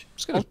fish. I'm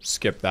just gonna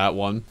skip that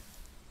one.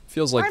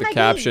 Feels like Find the my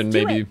caption beans.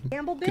 Do maybe it,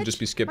 Gamble could bitch. just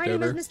be skipped my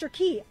over. name is Mr.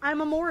 Key. I'm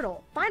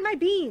immortal. Find my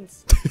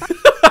beans.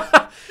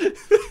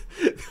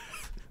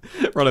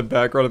 Run it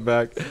back, run it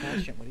back.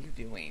 Sebastian, what are you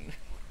doing?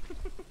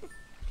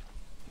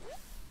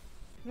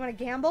 You want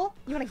to gamble?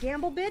 You want to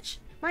gamble, bitch?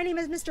 My name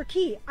is Mr.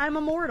 Key. I'm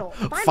immortal.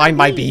 Find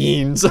my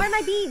beans. Find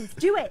my beans.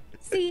 Do it.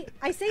 See,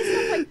 I say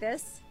stuff like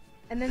this,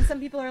 and then some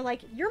people are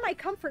like, "You're my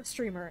comfort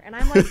streamer," and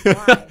I'm like,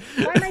 "Why?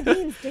 Find my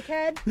beans,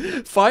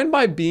 dickhead." Find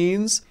my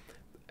beans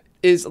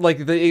is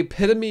like the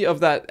epitome of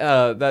that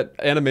that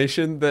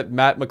animation that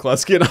Matt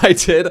McCleskey and I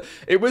did.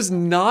 It was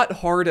not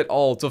hard at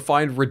all to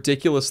find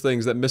ridiculous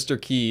things that Mr.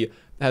 Key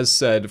has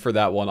said for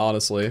that one,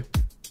 honestly.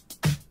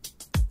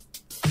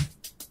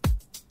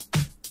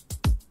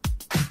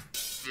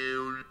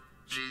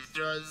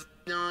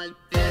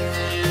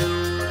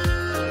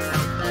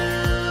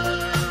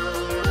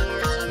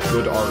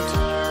 Good art.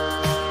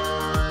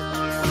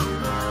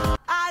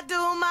 I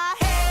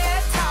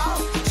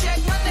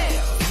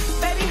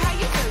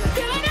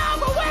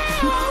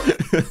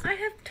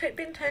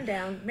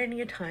down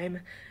many a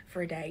time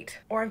for a date.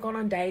 Or I've gone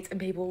on dates and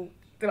the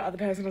other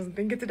person doesn't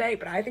think it's a date,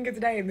 but I think it's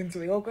a date, and then it's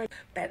really awkward.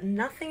 But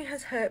nothing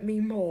has hurt me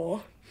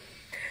more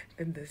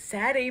than the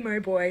sad emo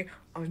boy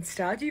on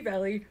Stardew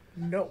Valley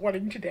not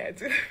wanting to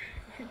dance.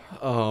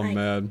 Oh, like,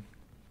 man.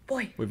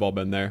 Boy. We've all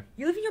been there.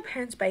 You live in your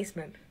parents'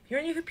 basement. You're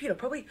on your computer,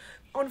 probably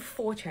on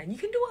 4chan. You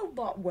can do a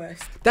lot worse.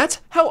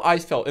 That's how I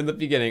felt in the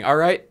beginning, all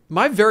right?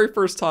 My very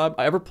first time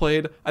I ever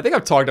played, I think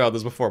I've talked about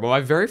this before, but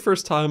my very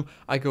first time,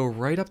 I go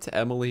right up to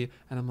Emily,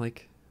 and I'm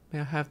like, may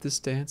I have this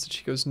dance? And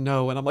she goes,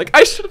 no. And I'm like,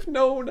 I should have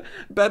known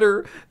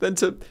better than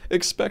to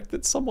expect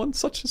that someone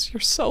such as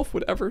yourself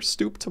would ever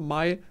stoop to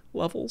my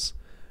levels.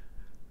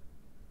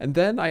 And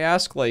then I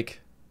ask,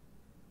 like,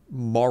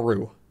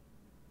 Maru,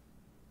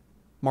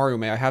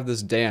 may I have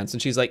this dance?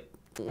 And she's like,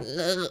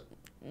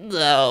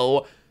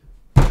 no.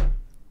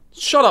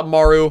 Shut up,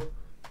 Maru.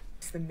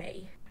 It's the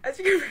me. As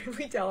you can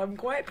really tell, I'm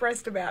quite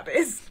pressed about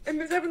this. And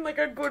this happened like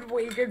a good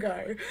week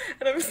ago.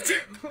 And I'm still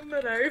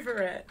not over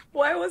it.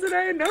 Why wasn't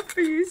I enough for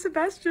you,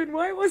 Sebastian?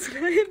 Why wasn't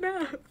I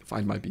enough?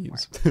 Find my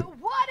beans.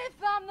 What if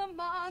I'm the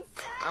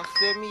monster? I'm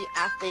still me,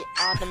 I stay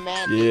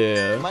automatic.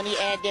 Yeah. Money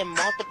add then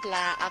multiply,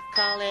 I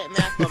call it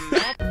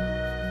mathematics.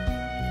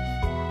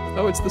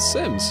 Oh, it's The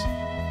Sims.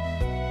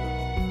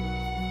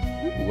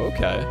 Ooh,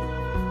 okay.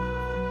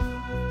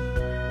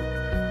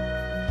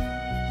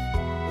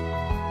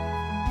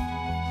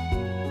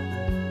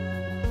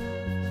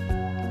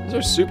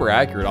 Those are super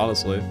accurate,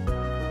 honestly.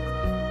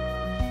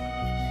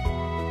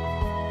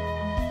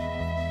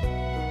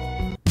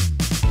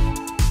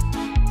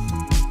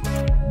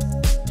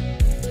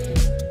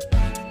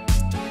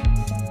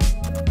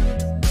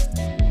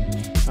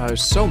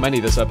 There's so many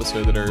this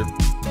episode that are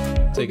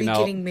taken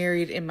out. Getting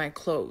married in my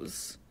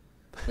clothes.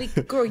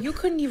 Like, girl, you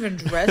couldn't even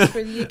dress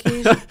for the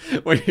occasion.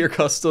 When your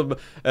custom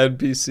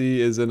NPC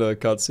is in a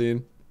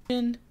cutscene.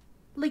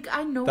 Like,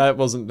 I know. That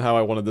wasn't how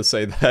I wanted to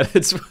say that.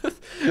 It's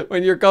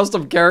when your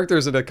custom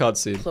character's in a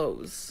cutscene.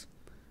 Clothes.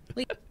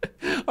 Like,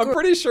 I'm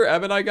pretty sure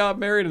Em and I got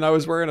married and I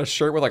was wearing a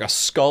shirt with like a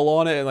skull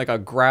on it and like a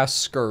grass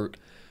skirt.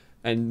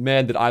 And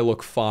man, did I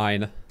look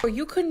fine. Or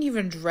you couldn't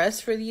even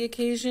dress for the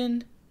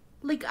occasion.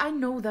 Like, I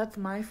know that's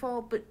my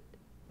fault, but...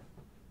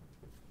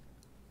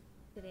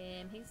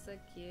 Damn, he's so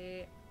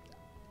cute.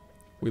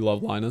 We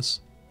love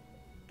Linus.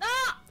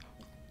 Ah!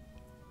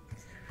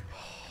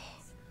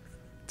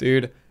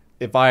 Dude,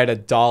 if I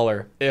had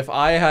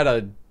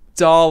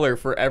 $1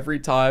 for every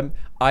time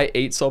I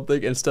ate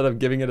something instead of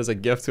giving it as a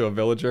gift to a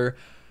villager,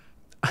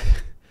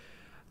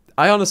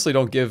 I honestly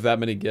don't give that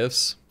many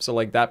gifts. So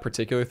like that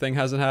particular thing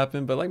hasn't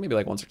happened, but like maybe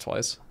like once or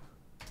twice.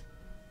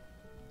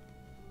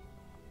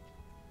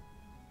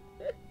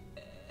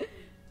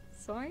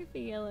 Sorry for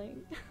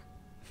yelling.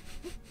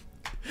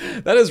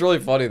 That is really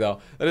funny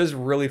though. That is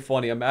really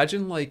funny.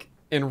 Imagine like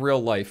in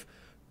real life,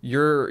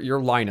 you're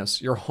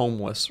Linus, you're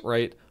homeless,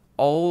 right?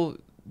 All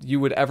you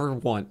would ever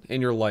want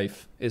in your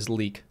life is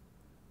leek.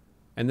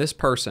 And this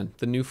person,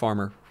 the new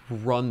farmer,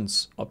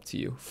 runs up to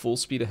you, full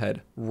speed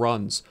ahead,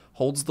 runs,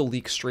 holds the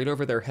leek straight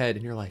over their head,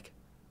 and you're like,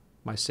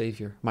 my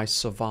savior, my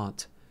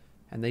savant.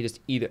 And they just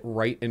eat it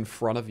right in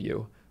front of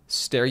you,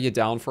 stare you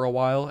down for a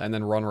while, and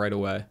then run right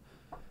away.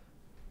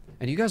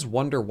 And you guys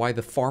wonder why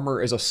the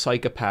farmer is a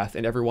psychopath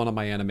in every one of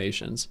my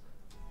animations.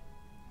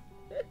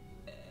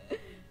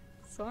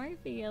 Sorry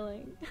for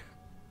yelling.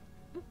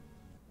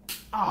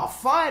 Oh,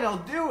 fine, I'll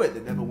do it.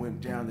 They never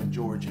went down to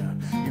Georgia.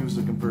 He was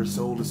looking for a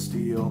soul to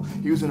steal.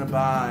 He was in a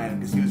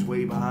bind, because he was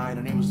way behind,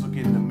 and he was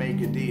looking to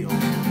make a deal.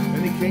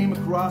 And he came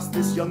across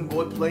this young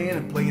boy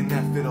playing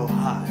that fiddle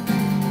high.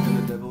 And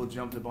the devil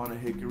jumped up on a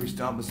hickory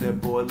stump and said,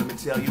 boy, let me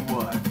tell you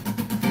what.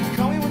 You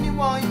call me when you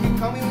want, you can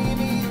call me when you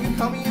need. You can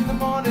call me in the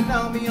morning,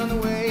 I'll be on the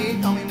way.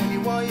 Call me when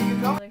you want, you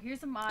can call me. So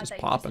here's a mod Just that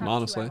popping, you just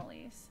honestly. have 2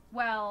 Emilys.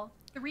 Well,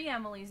 3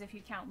 Emilys if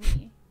you count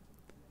me.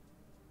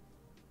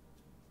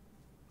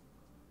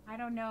 I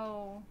don't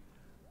know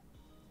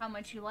how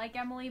much you like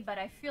Emily, but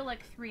I feel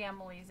like 3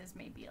 Emilys is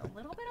maybe a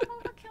little bit of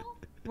overkill.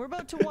 We're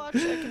about to watch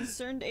a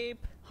Concerned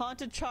Ape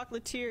Haunted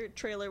Chocolatier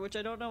trailer, which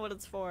I don't know what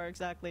it's for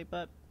exactly,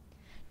 but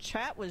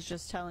chat was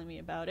just telling me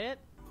about it.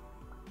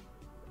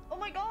 Oh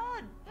my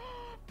god!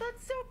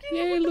 That's so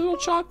cute! Yay, little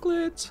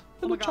chocolate!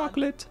 Little God.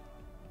 chocolate!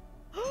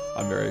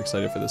 I'm very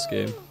excited for this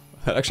game.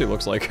 That actually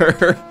looks like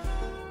her.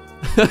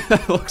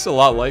 It looks a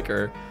lot like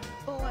her.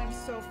 Oh, I'm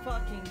so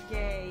fucking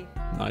gay.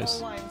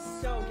 Nice. Oh, I'm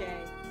so gay.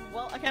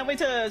 Well, I can't wait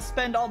to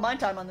spend all my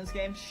time on this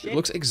game. Shit. It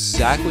looks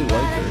exactly like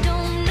her.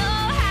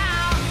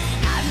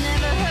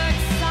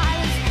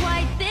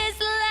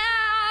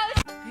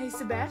 Hey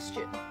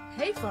Sebastian.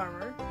 Hey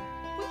farmer.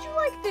 Would you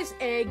like this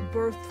egg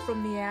birthed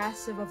from the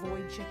ass of a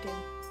void chicken?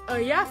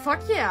 Yeah,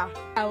 fuck yeah.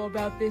 How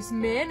about this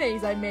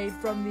mayonnaise I made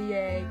from the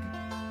egg?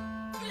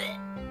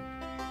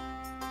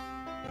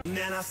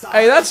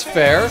 Hey, that's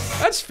fair.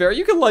 That's fair.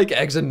 You can like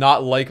eggs and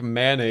not like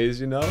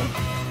mayonnaise, you know?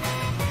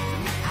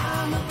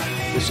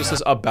 It's just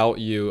this about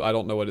you. I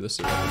don't know what this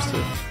refers to.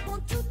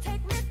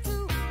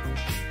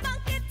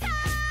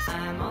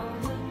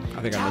 I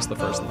think I missed the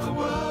first line.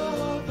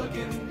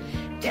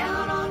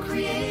 Down on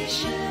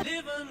creation.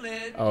 Live and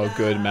let Oh,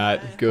 good,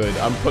 Matt. Good.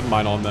 I'm putting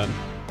mine on then.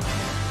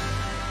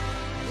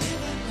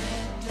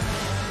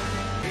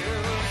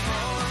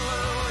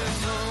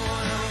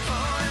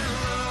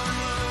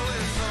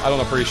 I don't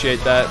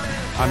appreciate that.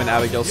 I'm an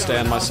Abigail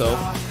stan myself.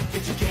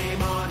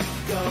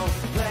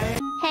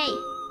 Hey,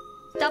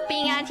 stop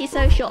being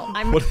antisocial.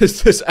 What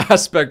is this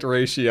aspect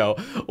ratio?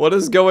 What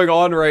is going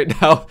on right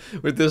now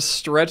with this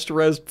stretched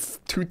res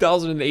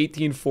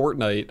 2018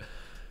 Fortnite?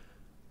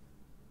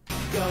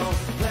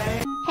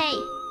 Hey,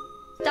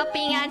 stop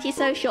being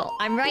antisocial.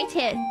 I'm right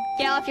here.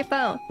 Get off your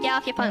phone. Get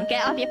off your phone.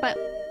 Get off your phone.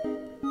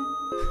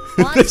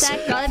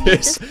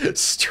 This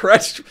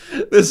stretched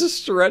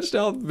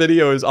out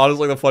video is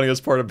honestly the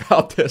funniest part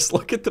about this.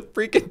 Look at the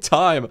freaking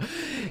time.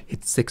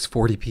 It's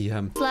 6:40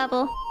 p.m.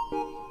 Level.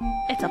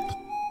 It's a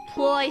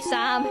ploy,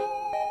 Sam.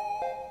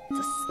 It's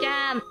a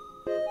scam.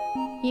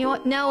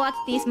 You know what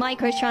these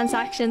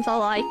microtransactions are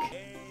like.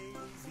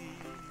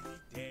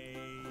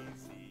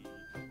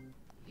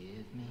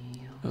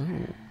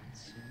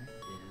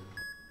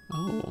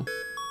 Oh.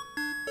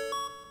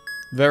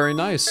 Very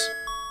nice.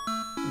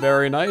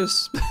 Very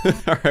nice.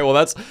 Alright, well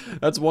that's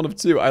one of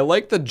two. I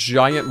like the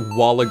giant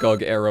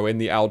Wallagug arrow in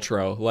the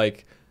outro.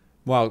 Like,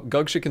 wow,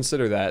 Gug should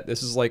consider that.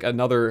 This is like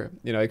another,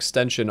 you know,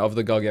 extension of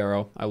the Gug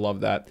arrow. I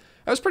love that.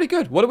 That was pretty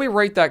good. What do we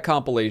rate that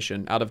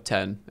compilation out of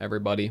 10,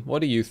 everybody? What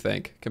do you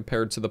think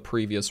compared to the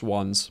previous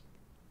ones?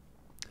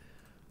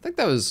 I think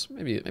that was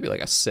maybe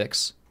like a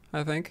 6,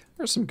 I think.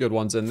 There's some good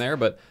ones in there,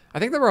 but I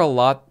think there were a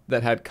lot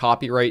that had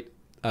copyrighted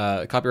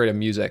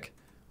music,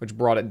 which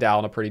brought it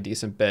down a pretty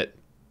decent bit.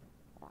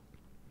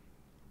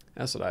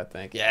 That's what I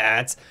think.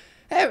 Yeah,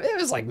 it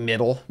was like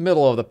middle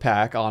of the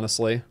pack,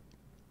 honestly.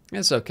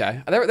 It's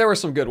okay. There were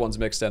some good ones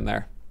mixed in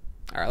there.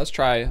 All right, let's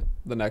try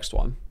the next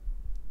one.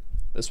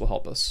 This will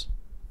help us.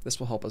 This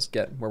will help us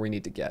get where we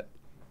need to get.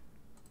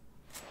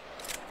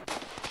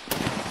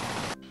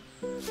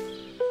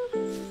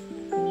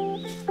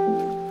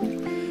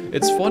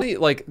 It's funny,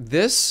 like,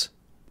 this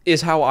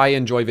is how I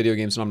enjoy video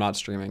games when I'm not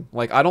streaming.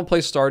 Like, I don't play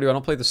Stardew, I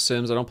don't play The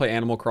Sims, I don't play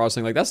Animal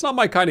Crossing. Like, that's not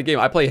my kind of game.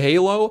 I play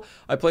Halo,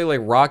 I play, like,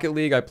 Rocket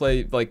League, I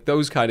play, like,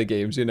 those kind of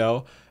games, you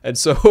know? And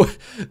so,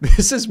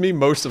 this is me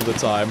most of the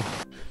time.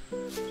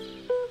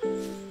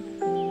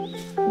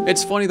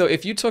 It's funny, though,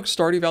 if you took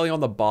Stardew Valley on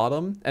the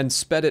bottom and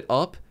sped it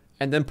up,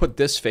 and then put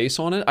this face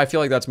on it, I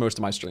feel like that's most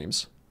of my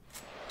streams.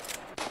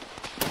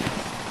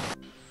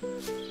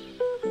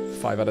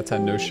 5 out of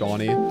 10, no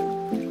Shawnee.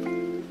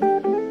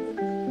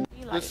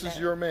 This is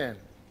your man.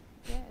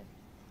 Yeah.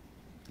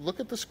 Look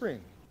at the screen.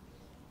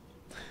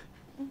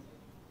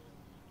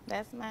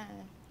 That's mine.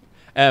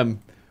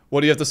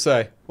 What do you have to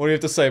say? What do you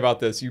have to say about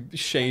this? You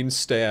Shane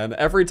stan.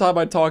 Every time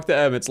I talk to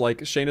Em, it's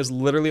like Shane is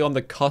literally on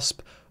the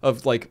cusp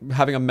of like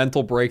having a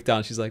mental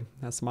breakdown. She's like,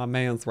 "That's my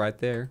man's right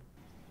there."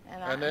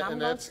 And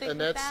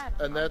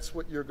that's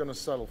what you're gonna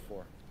settle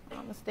for. I'm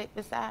gonna stick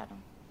beside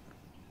him.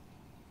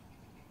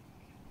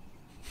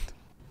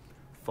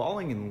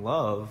 Falling in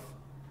love.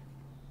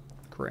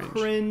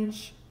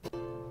 Cringe.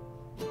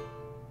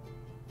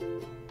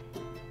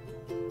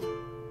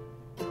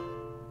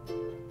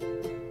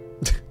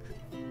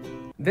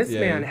 This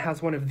man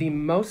has one of the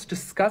most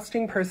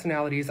disgusting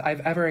personalities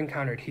I've ever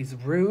encountered. He's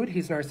rude,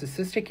 he's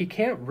narcissistic, he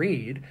can't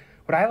read.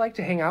 Would I like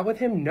to hang out with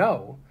him?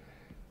 No.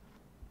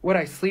 Would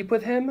I sleep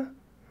with him?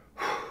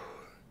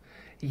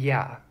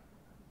 Yeah.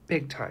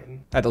 Big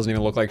time. That doesn't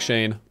even look like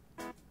Shane.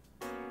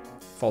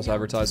 False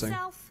advertising.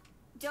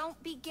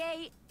 Don't be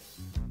gay.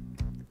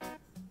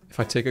 If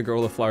I take a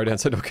girl to the flower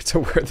dance, I don't get to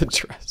wear the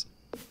dress.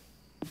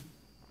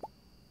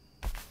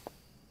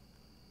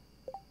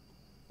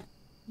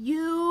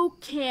 You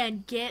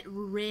can get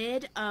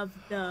rid of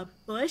the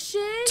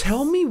bushes?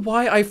 Tell me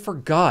why I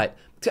forgot.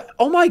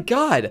 Oh my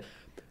god.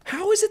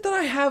 How is it that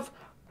I have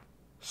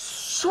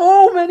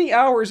so many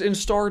hours in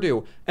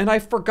Stardew and I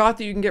forgot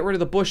that you can get rid of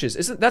the bushes?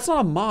 That's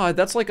not a mod,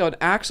 that's like an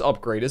axe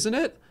upgrade, isn't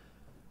it?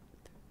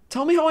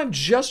 Tell me how I'm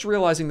just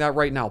realizing that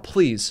right now,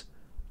 please.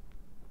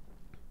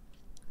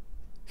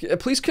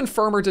 Please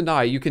confirm or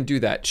deny you can do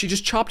that. She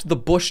just chopped the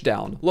bush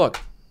down. Look.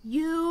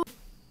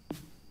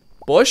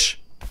 Bush?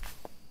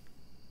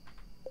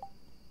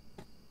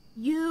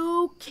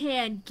 You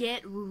can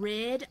get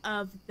rid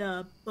of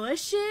the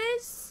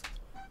bushes?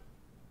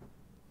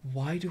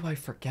 Why do I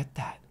forget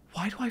that?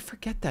 Why do I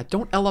forget that?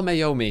 Don't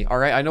LMAO me,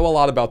 alright? I know a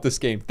lot about this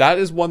game. That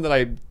is one that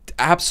I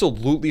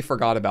absolutely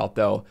forgot about,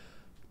 though.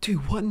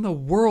 Dude, what in the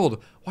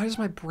world? Why does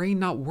my brain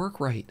not work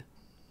right?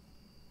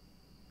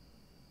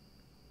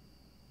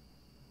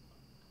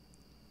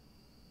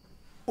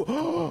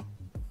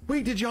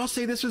 Wait, did y'all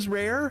say this was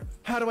rare?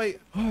 How do I...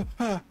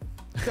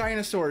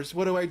 dinosaurs.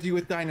 What do I do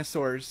with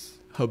dinosaurs?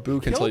 Habu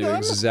can tell you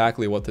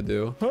exactly what to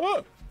do.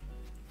 Oh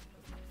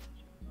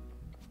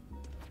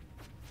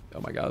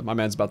my god, my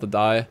man's about to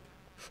die.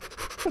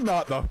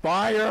 Not the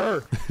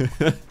fire!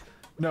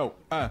 No,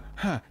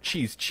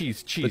 cheese.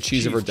 The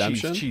cheese of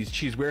redemption?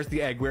 Cheese. Where's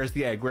the egg? Where's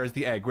the egg? Where's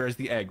the egg? Where's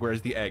the egg?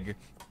 Where's the egg?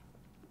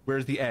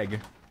 Where's the egg?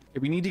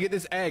 We need to get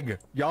this egg.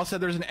 Y'all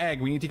said there's an egg.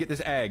 We need to get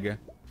this egg.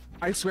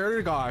 I swear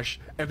to gosh,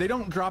 if they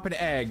don't drop an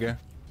egg,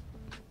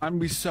 I'm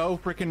gonna be so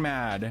freaking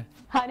mad.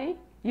 Honey,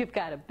 you've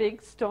got a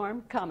big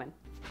storm coming.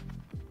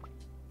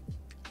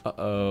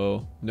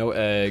 Uh-oh. No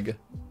egg.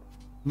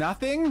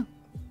 Nothing?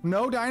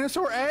 No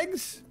dinosaur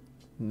eggs?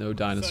 No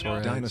dinosaur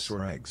eggs.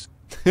 Dinosaur eggs.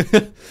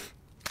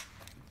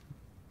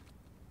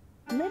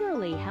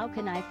 Literally, how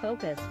can I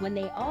focus when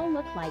they all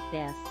look like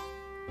this?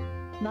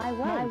 My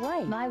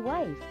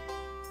wife.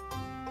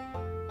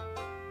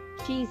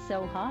 She's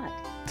so hot.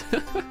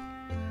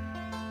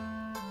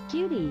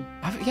 Cutie.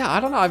 Yeah,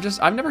 I don't know.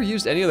 I've never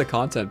used any of the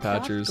content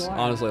patchers,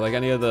 honestly, like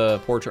any of the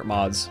portrait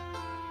mods.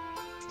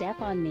 Step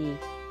on me.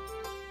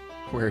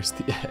 Where's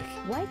the egg?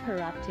 Wipe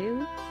her up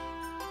too.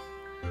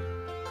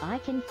 I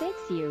can fix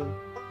you.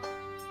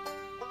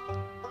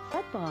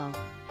 Football.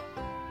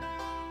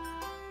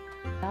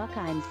 Doc,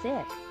 I'm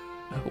sick.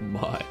 Oh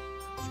my.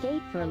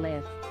 Skate for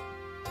lift.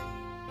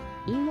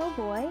 Emo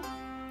boy.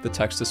 The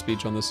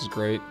text-to-speech on this is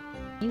great.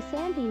 You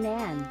sandy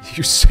man.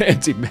 You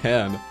sandy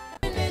man.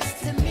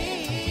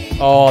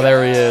 Oh,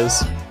 there he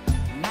is.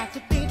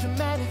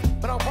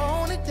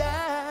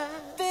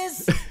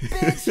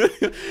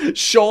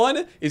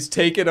 Sean is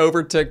taking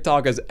over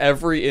TikTok as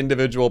every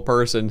individual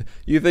person.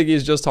 You think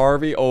he's just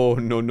Harvey? Oh,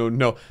 no, no,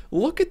 no.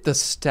 Look at the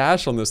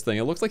stash on this thing.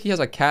 It looks like he has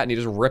a cat and he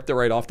just ripped it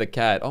right off the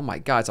cat. Oh my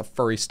god, it's a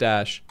furry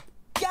stash.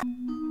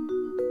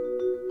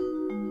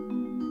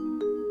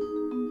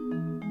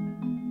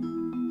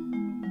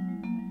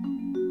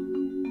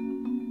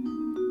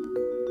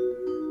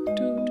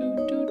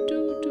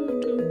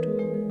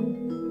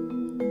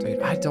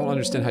 I don't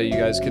understand how you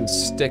guys can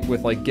stick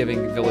with like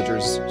giving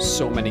villagers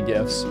so many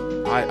gifts.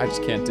 I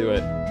just can't do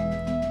it.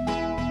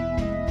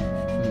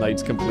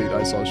 Night's complete,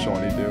 I saw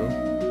Shawnee do.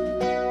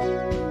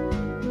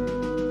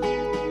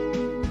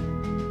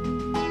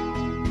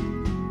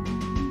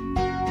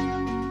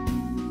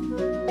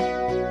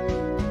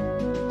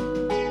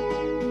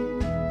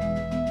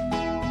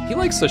 He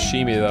likes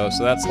sashimi though,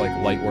 so that's like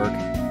light work.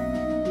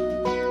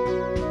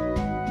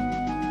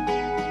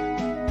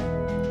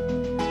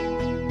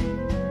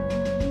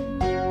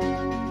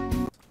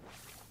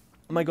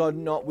 Oh my god,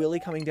 not Willie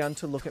coming down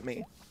to look at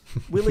me.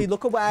 Willie,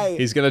 look away.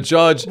 He's gonna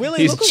judge.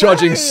 Willie, He's look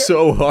judging away.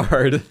 so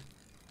hard.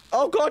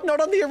 Oh god, not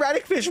on the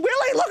erratic fish.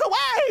 Willie, look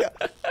away!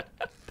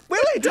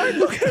 Willie, don't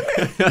look at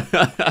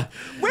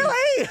me!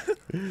 Willie!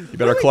 You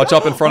better clutch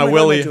up in front of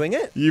Willie. God, am I doing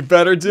it? You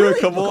better do Willie,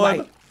 it, come look on.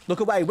 Away. Look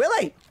away,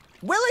 Willie!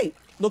 Willie!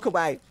 Look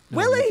away.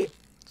 Willie!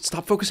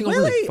 Stop focusing on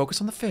Willie.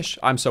 Focus on the fish.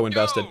 I'm so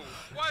invested.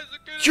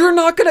 You're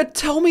not gonna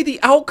tell me the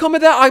outcome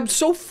of that? I'm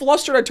so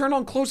flustered I turned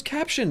on closed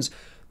captions.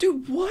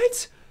 Dude,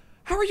 what?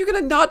 How are you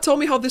gonna not tell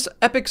me how this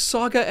epic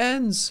saga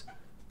ends?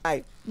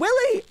 Hey,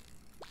 Willie!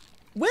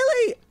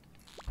 Willie!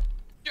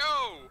 Yo,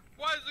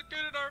 why is it good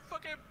in our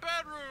fucking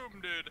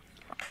bedroom, dude?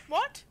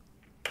 What?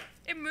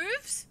 It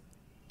moves?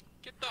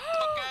 Get the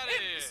fuck out of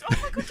here! Oh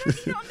my god, don't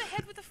hit it on the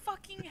head with a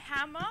fucking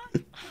hammer?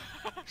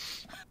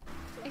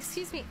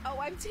 Excuse me. Oh,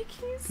 I'm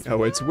taking this.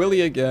 Oh, it's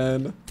Willie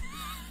again.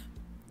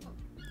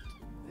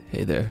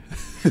 Hey there.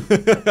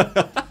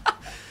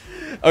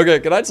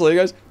 Okay, can I tell you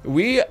guys?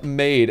 Em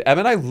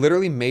and I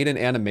literally made an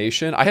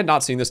animation. I had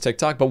not seen this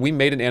TikTok, but we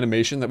made an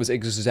animation that was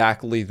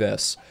exactly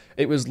this.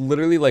 It was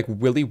literally like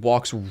Willie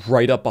walks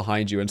right up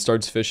behind you and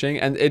starts fishing,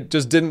 and it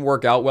just didn't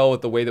work out well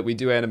with the way that we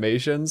do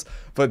animations,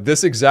 but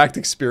this exact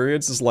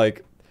experience is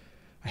like,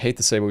 I hate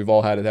to say, but we've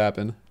all had it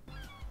happen.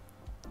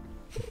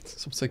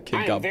 It's almost like kid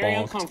I am got very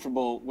bonked.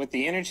 uncomfortable with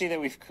the energy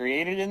that we've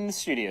created in the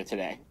studio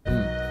today.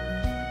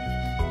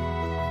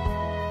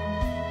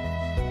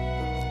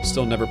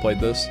 Still never played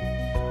this.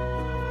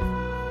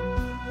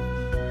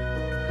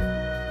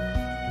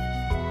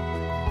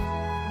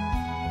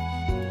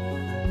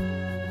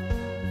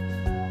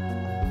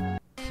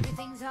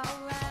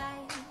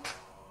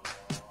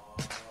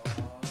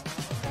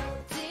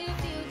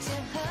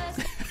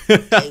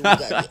 Hey, we got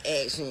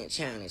the accent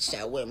challenge.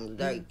 Start with me,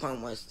 dirty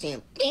pump was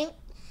 10.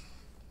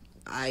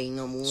 I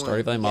number one.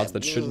 Starting line mods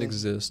that shouldn't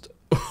exist.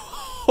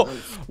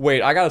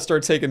 Wait, I gotta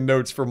start taking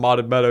notes for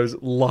modded meadows.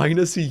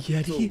 Linus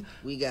Yeti.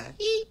 We got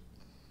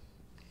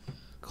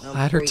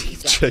Clatter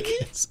teeth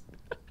chickens.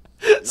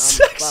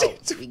 Sexy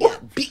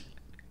dwarf.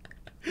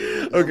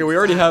 Okay, we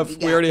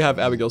already have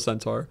Abigail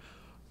Centaur.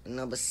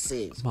 Number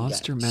 6.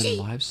 Monster Men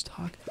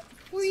livestock.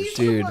 Please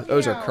Dude, let me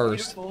those are out.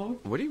 cursed.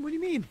 What do you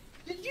mean?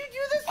 Did you do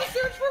this to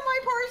search for my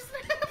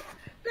parsnip?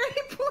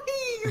 Babe,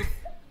 please.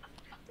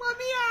 Let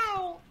me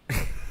out.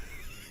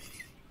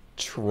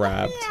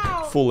 Trapped.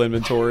 Full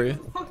inventory.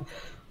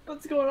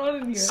 What's going on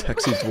in here?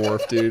 Sexy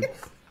dwarf, dude.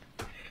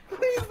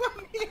 Please let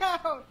me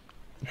out.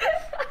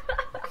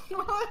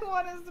 All I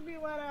want is to be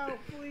let out,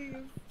 please.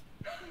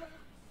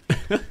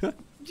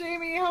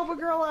 Jamie, help a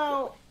girl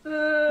out.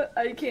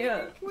 I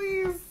can't.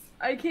 Please.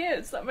 I can't.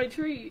 It's not my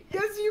tree.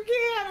 Yes, you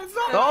can. It's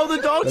not. Oh, the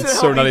dogs That's are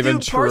so helping not even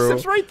dude. true.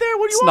 Parsnips right there.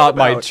 What are you It's on not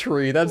my about?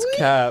 tree. That's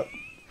Cap.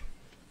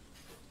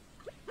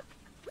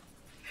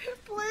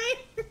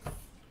 Please.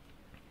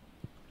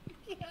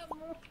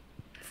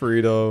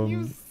 Freedom.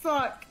 You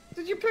suck.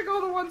 Did you pick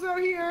all the ones out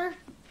here?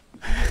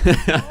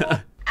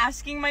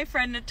 asking my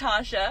friend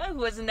Natasha,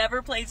 who has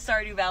never played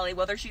Stardew Valley,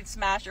 whether she'd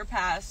smash or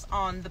pass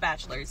on The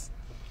Bachelors.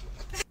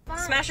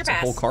 Smash or It's a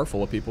pass? whole car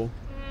full of people.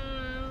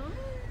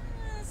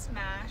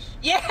 Smash.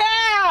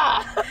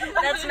 Yeah!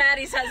 That's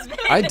Maddie's husband.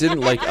 I didn't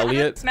like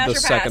Elliot Smash the or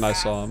second pass?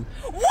 I saw him.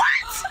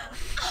 What?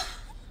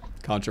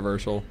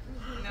 Controversial.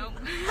 Nope.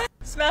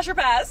 Smash or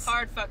pass?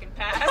 Hard fucking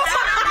pass.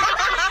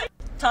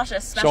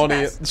 Tasha, smash or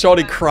Shawnee, pass?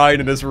 Shawnee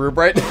crying in his room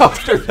right now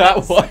after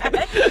that one.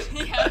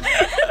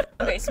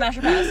 Okay, smash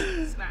or pass?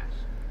 Smash.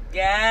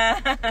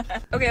 Yeah.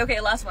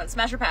 Okay, last one.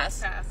 Smash or pass?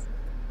 Pass.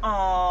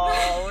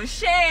 Oh,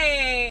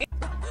 Shay.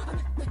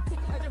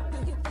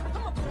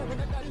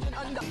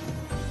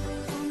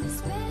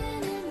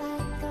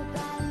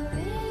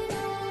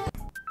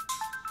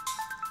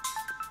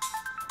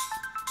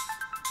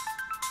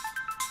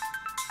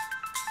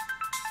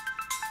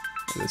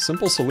 The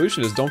simple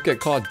solution is don't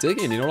get caught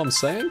digging, you know what I'm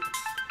saying?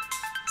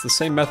 It's the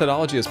same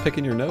methodology as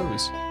picking your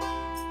nose.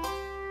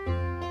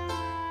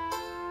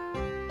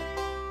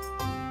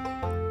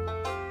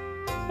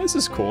 This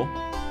is cool.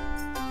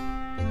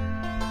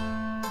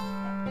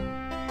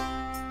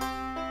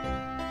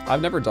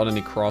 I've never done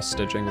any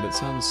cross-stitching, but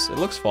it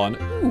looks fun.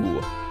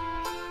 Ooh.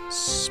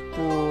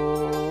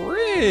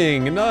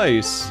 Spring,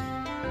 nice.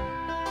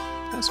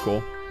 That's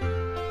cool.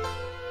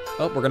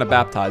 Oh, we're gonna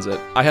baptize it.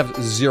 I have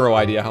zero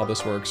idea how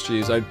this works.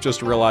 Jeez, I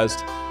just realized.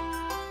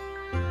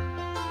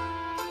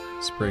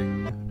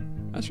 Spring.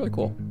 That's really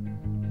cool.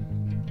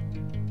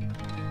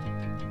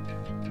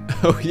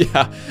 Oh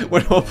yeah,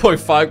 when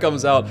 1.5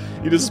 comes out,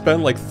 you just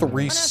spend like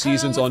 3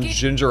 seasons on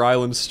Ginger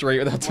Island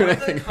straight without doing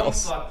anything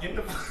else. Shut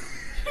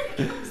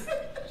the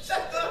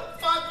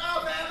fuck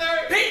up,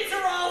 Heather! Pizza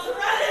rolls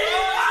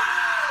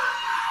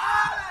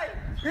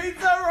ready!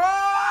 Pizza roll!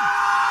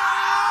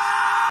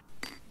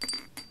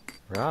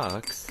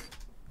 Rocks?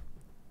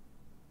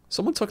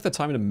 Someone took the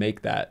time to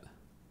make that.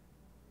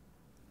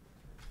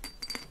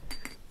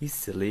 You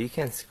silly, you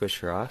can't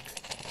squish rocks.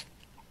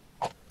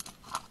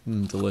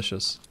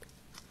 Delicious.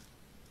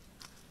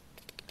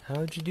 How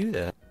would you do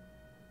that?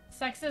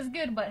 Sex is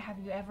good, but have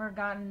you ever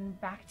gotten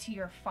back to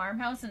your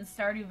farmhouse in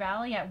Stardew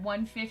Valley at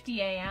 1:50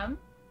 a.m.?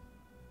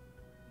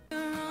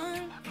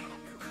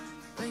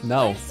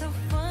 No.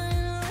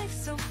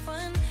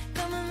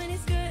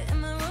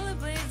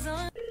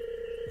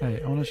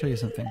 Hey, I want to show you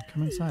something.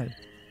 Come inside.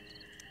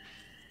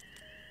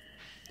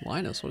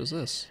 Linus, what is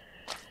this?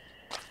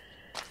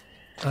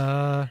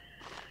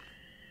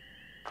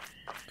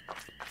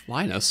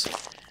 Linus?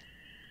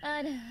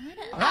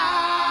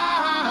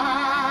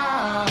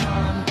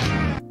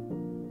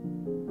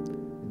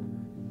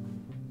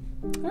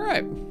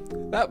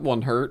 Alright. That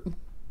one hurt.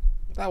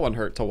 That one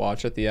hurt to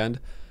watch at the end.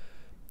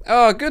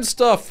 Good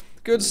stuff.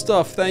 Good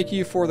stuff. Thank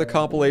you for the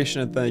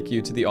compilation, and thank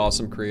you to the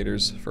awesome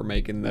creators for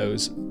making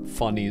those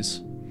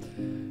funnies.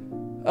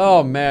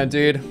 Oh man,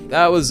 dude.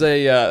 That was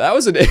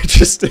an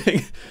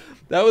interesting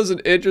that was an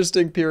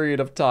interesting period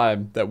of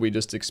time that we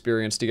just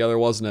experienced together,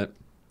 wasn't it?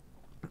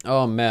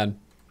 Oh man.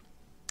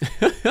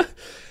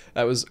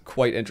 That was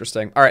quite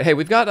interesting. All right, hey,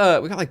 we got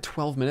like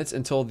 12 minutes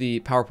until the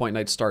PowerPoint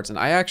night starts, and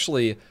I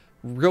actually,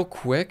 real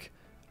quick,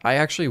 I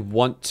actually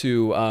want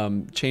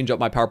to change up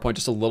my PowerPoint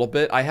just a little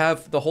bit. I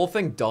have the whole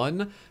thing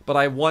done, but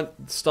I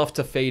want stuff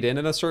to fade in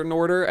a certain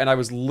order, and I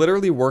was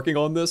literally working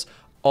on this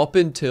up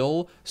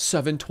until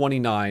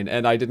 7:29,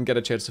 and I didn't get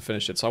a chance to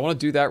finish it. So I want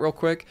to do that real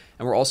quick,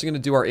 and we're also going to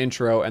do our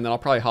intro, and then I'll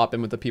probably hop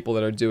in with the people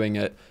that are doing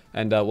it,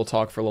 and we'll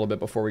talk for a little bit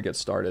before we get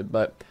started.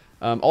 But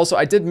also,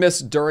 I did miss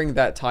during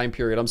that time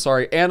period. I'm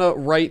sorry. Anna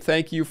Wright,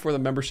 thank you for the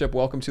membership.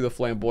 Welcome to the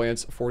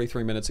Flamboyance.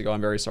 43 minutes ago. I'm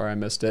very sorry I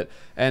missed it.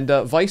 And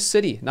Vice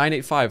City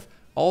 985,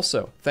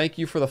 also, thank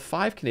you for the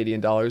 $5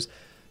 Canadian.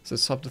 So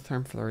sub to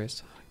Therm for the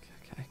race.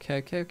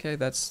 Okay,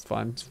 that's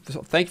fine.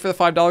 Thank you for the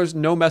 $5.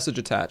 No message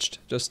attached.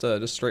 Just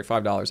straight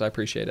 $5. I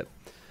appreciate it.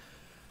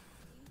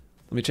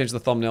 Let me change the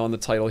thumbnail and the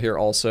title here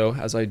also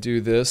as I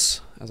do this.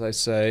 As I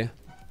say,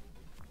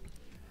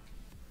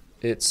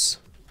 it's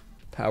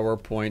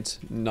PowerPoint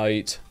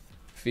night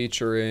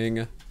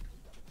featuring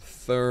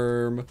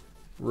Therm,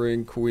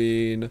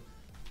 rinqueen,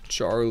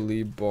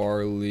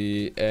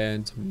 CharlieBarley,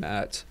 and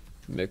Matt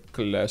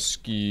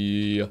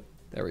McCleskey.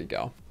 There we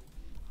go.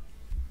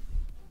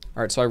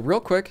 All right, so real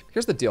quick,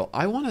 here's the deal.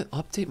 I want to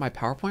update my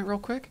PowerPoint real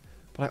quick,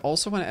 but I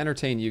also want to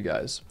entertain you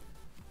guys.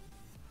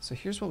 So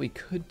here's what we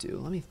could do.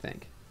 Let me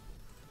think.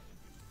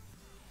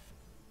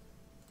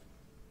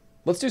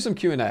 Let's do some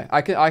Q&A.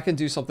 I can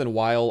do something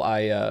while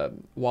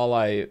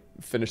I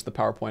finish the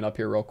PowerPoint up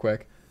here real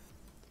quick.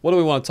 What do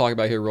we want to talk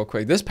about here real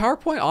quick? This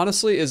PowerPoint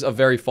honestly is a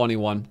very funny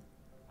one.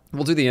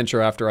 We'll do the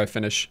intro after I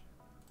finish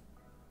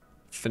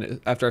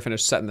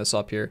setting this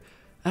up here.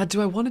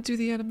 Do I want to do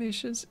the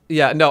animations?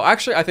 Yeah, no,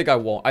 actually I think I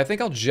won't. I think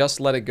I'll just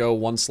let it go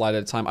one slide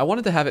at a time. I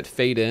wanted to have it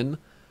fade in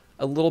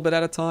a little bit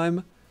at a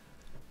time,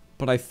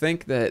 but I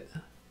think that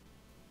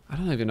I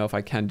don't even know if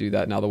I can do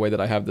that now the way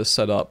that I have this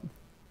set up.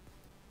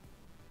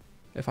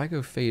 If I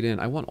go fade in,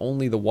 I want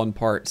only the one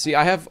part. See,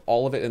 I have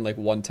all of it in like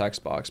one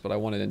text box, but I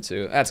want it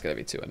into, that's gonna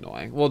be too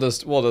annoying. We'll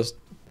just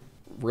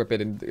rip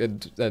it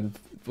and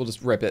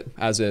rip it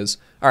as is.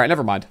 All right,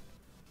 never mind.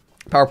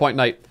 PowerPoint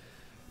night.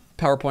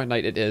 PowerPoint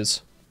night it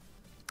is.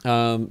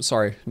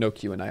 Sorry, no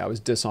Q&A. I was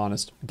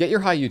dishonest. Get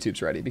your high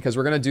YouTubes ready because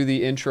we're gonna do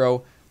the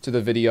intro to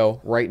the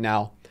video right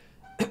now,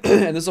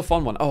 and this is a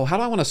fun one. Oh, how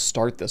do I want to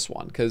start this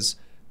one? Because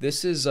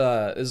this is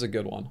a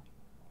good one.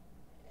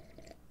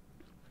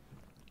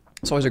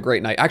 It's always a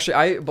great night.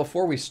 Actually,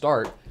 before we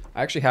start,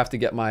 I actually have to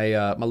get my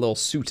my little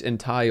suit and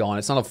tie on.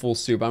 It's not a full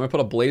suit, but I'm gonna put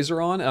a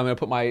blazer on, and I'm gonna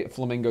put my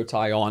flamingo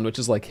tie on, which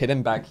is like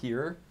hidden back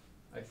here,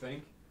 I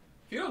think.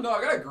 If you don't know,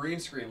 I got a green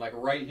screen like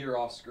right here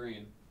off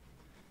screen.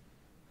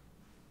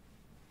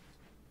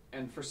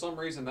 And for some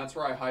reason, that's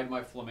where I hide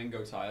my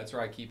flamingo tie. That's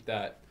where I keep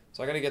that.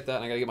 So I gotta get that,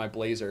 and I gotta get my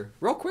blazer.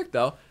 Real quick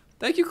though,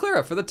 thank you,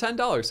 Clara, for the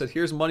 $10. Said,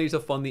 here's money to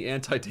fund the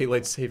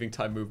anti-daylight saving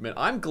time movement.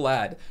 I'm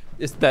glad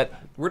that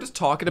we're just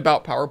talking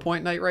about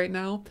PowerPoint night right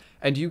now,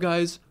 and you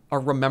guys are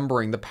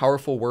remembering the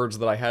powerful words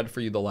that I had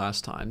for you the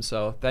last time.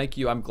 So thank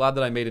you. I'm glad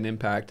that I made an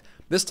impact.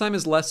 This time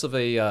is less of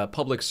a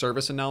public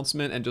service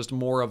announcement and just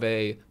more of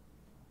a,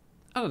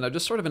 I don't know,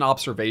 just sort of an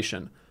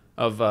observation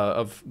of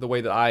the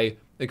way that I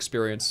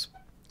experience,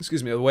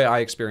 the way I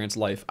experience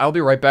life. I'll be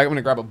right back. I'm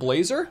gonna grab a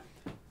blazer,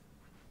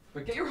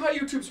 but get your high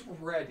YouTubes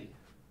ready.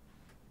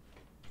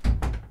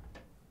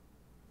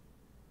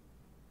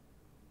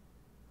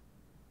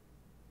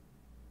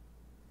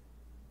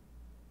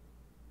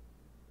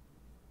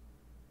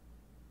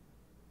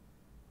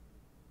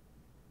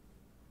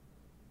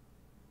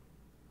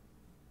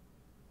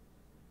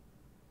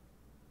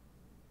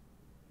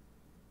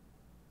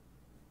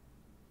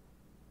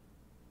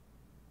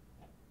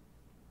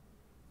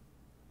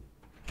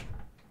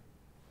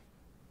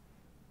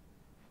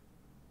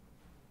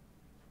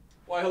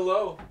 Why,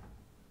 hello.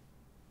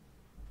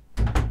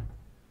 Now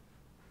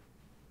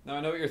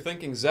I know what you're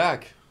thinking,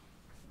 Zach.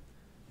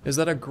 Is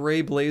that a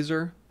gray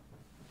blazer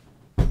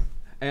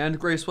and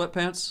gray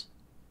sweatpants?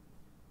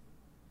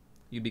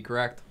 You'd be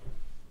correct.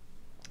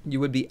 You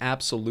would be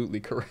absolutely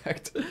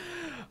correct.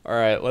 All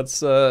right,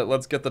 let's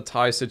get the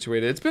tie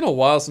situated. It's been a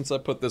while since I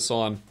put this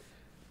on.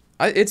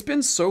 It's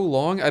been so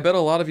long. I bet a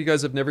lot of you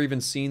guys have never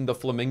even seen the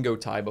flamingo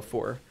tie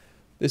before.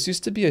 This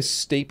used to be a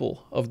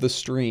staple of the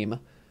stream.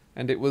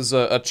 And it was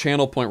a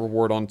channel point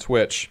reward on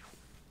Twitch.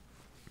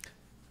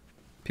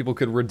 People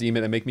could redeem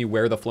it and make me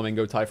wear the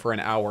flamingo tie for an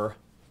hour.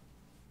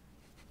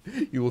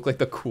 You look like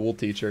the cool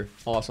teacher.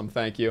 Awesome,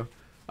 thank you.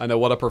 I know,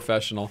 what a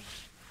professional.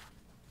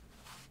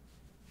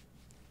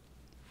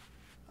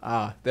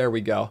 Ah, there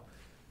we go.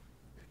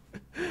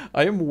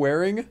 I am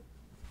wearing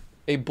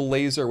a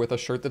blazer with a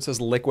shirt that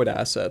says Liquid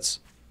Assets.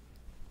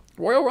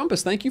 Royal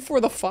Rumpus, thank you for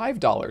the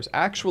 $5.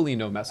 Actually,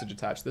 no message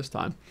attached this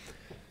time.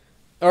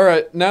 All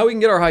right, now we can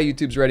get our high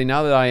YouTubes ready.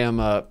 Now that I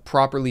am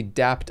properly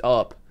dapped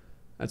up,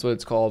 that's what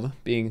it's called,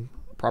 being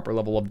a proper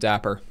level of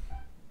dapper.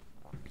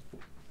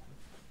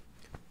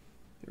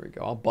 Here we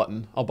go.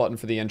 I'll button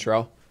for the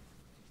intro.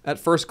 At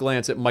first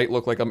glance, it might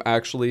look like I'm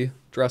actually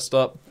dressed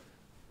up.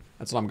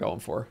 That's what I'm going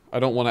for. I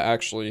don't want to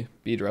actually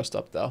be dressed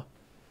up though.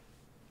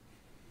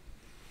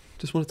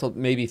 Just wanted to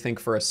maybe think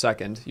for a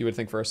second. You would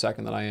think for a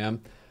second that I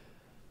am.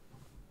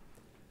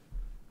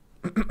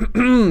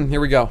 Here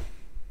we go.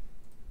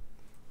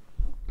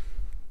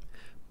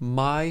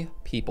 My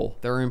people,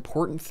 there are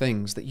important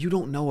things that you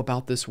don't know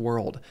about this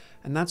world,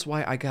 and that's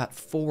why I got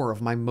 4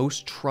 of my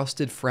most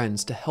trusted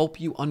friends to help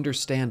you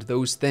understand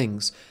those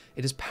things.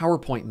 It is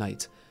PowerPoint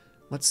night.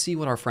 Let's see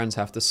what our friends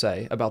have to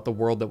say about the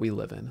world that we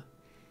live in.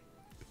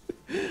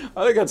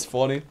 I think that's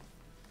funny.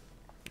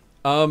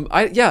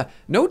 Yeah,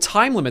 no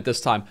time limit this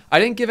time. I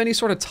didn't give any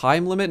sort of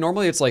time limit.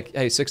 Normally it's like,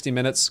 hey, 60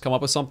 minutes, come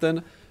up with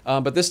something.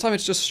 But this time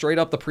it's just straight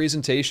up the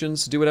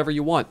presentations, do whatever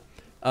you want.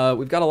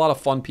 We've got a lot of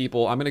fun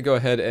people. I'm going to go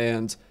ahead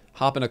and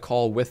hop in a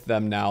call with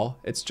them now.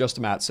 It's just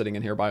Matt sitting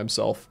in here by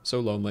himself. So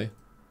lonely.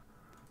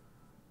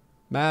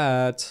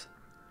 Matt.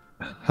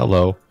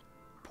 Hello.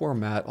 Poor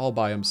Matt, all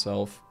by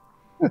himself.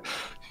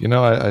 You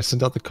know, I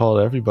sent out the call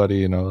to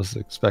everybody, and I was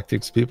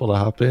expecting some people to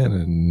hop in,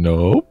 and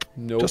nope.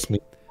 Just me.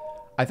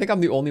 I think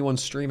I'm the only one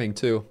streaming,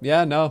 too.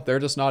 Yeah, no, they're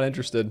just not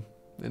interested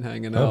in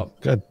hanging out.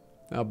 Good.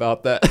 How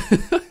about that?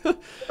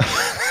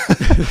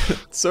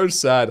 So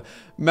sad.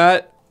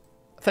 Matt,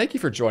 thank you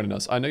for joining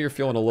us. I know you're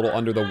feeling a little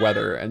under the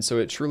weather, and so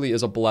it truly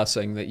is a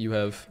blessing that you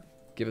have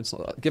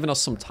given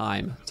us some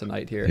time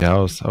tonight here.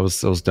 Yeah, I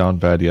was down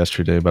bad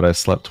yesterday, but I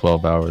slept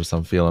 12 hours.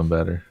 I'm feeling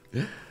better.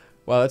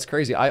 Wow, that's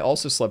crazy. I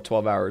also slept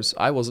 12 hours.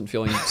 I wasn't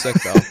feeling sick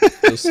though.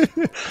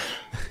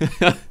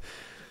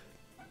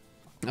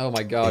 Oh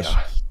my gosh.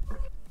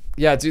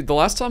 Yeah, dude, the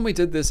last time we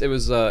did this, it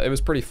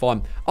was pretty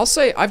fun. I'll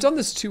say I've done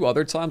this 2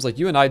 other times. Like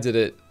you and I did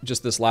it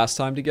just this last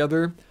time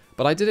together.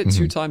 But I did it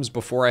 2 times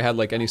before I had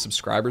like any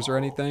subscribers or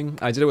anything.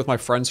 I did it with my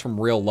friends from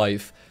real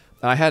life.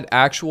 And I had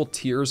actual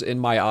tears in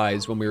my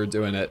eyes when we were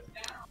doing it.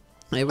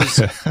 It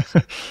was,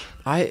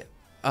 I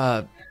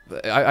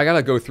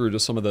gotta go through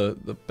just some of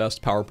the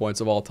best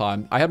PowerPoints of all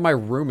time. I had my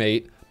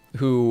roommate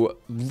who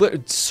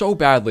so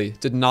badly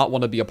did not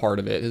want to be a part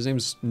of it. His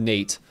name's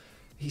Nate.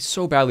 He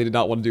so badly did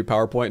not want to do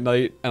PowerPoint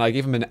night, and I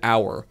gave him an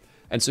hour.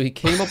 And so he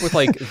came up with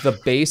like the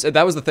base.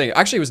 That was the thing.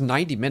 Actually, it was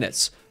 90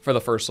 minutes for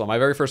the first one. My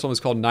very first one was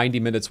called 90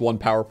 minutes, one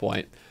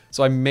PowerPoint.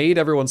 So I made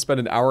everyone spend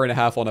an hour and a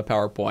half on a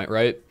PowerPoint,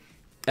 right?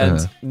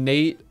 And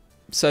Nate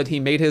said he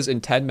made his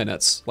in 10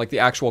 minutes, like the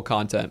actual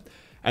content.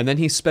 And then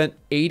he spent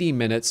 80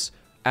 minutes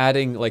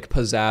adding like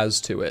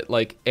pizzazz to it,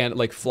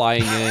 like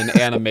flying in,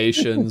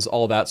 animations,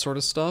 all that sort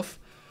of stuff.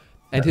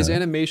 And his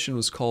animation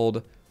was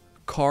called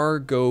Car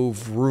Go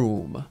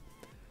Vroom.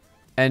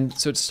 And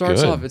so it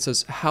starts off, it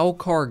says, how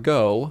car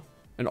go,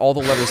 and all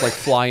the letters like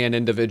fly in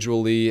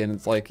individually, and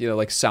it's like, you know,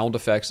 like sound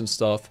effects and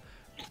stuff.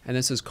 And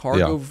it says car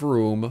go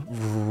vroom,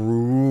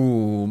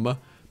 vroom.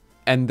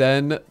 And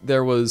then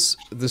there was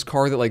this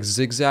car that like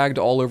zigzagged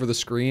all over the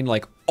screen,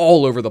 like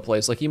all over the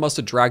place. Like he must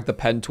have dragged the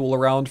pen tool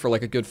around for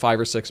like a good 5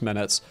 or 6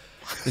 minutes.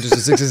 It just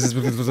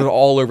zigzagged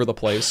all over the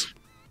place.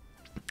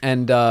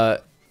 And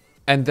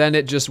then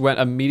it just went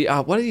immediately.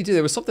 What did he do?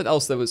 There was something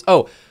else that was,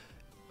 what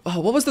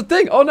was the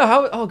thing? Oh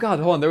no, oh god,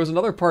 hold on. There was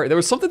another part. There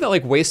was something that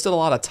like wasted a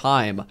lot of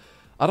time.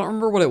 I don't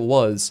remember what it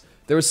was.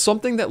 There was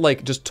something that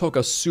like just took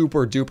a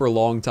super duper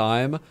long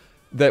time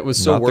that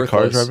was so worthless. The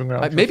car driving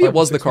around maybe it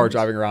was the car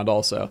driving around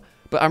also.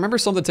 But I remember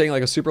something taking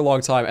like a super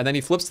long time, and then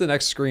he flips to the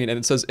next screen and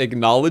it says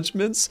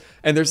acknowledgements,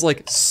 and there's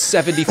like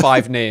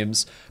 75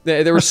 names.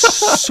 There were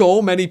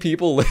so many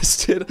people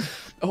listed.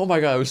 Oh my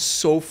god, it was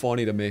so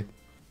funny to me.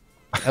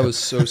 That was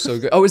so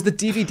good. Oh, it was the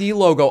DVD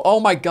logo. Oh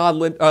my god,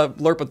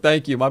 Lurpa,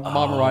 thank you. My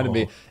mom reminded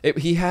me.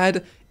 He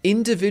had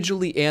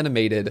individually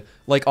animated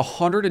like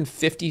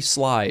 150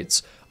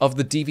 slides of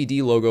the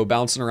DVD logo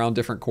bouncing around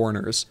different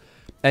corners.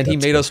 And he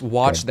made us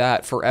watch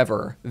that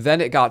forever. Then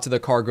it got to the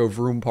cargo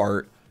vroom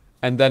part,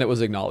 and then it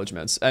was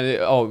acknowledgements. And it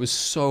was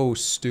so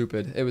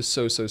stupid. It was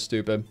so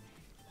stupid.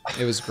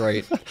 It was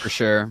great. For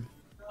sure.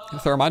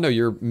 Therm, I know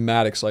you're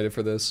mad excited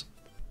for this.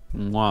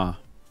 Mwah.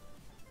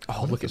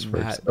 Oh, look at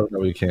Matt. Oh, no,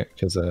 we can't,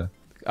 because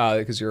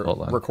you're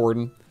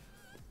recording.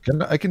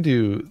 I can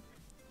do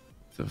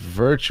the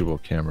virtual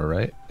camera,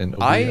 right? In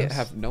OBS? I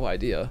have no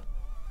idea.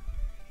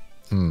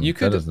 You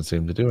could. That doesn't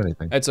seem to do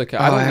anything. It's okay.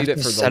 I don't need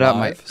it for the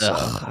live.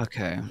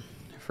 Okay.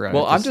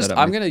 Well,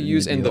 I'm gonna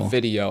use in the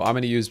video. I'm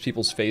gonna use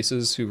people's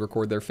faces who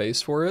record their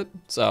face for it.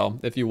 So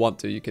if you want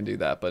to, you can do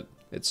that. But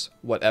it's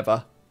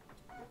whatever.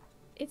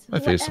 My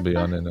face will be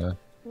on in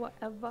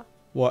Whatever.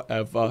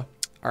 Whatever.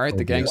 All right,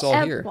 the gang's all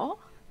here.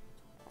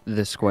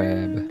 The squab.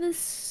 The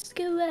squab.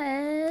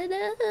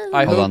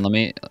 Hold on, let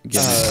me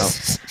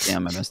get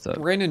damn, I messed up.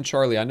 Rain and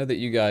Charlie, I know that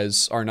you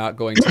guys are not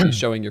going to be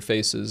showing your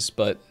faces,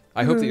 but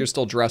I hope that you're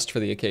still dressed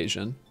for the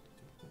occasion.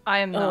 I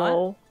am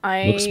not.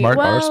 Look smart,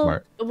 are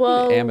smart.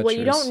 Well, what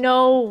you don't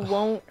know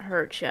won't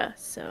hurt you,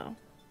 so.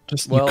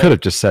 You could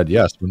have just said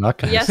yes. We're not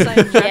going to. Yes, I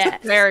am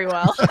dressed very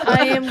well.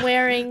 I am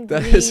wearing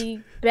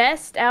the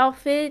best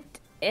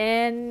outfit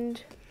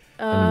and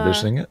I'm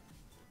envisioning it.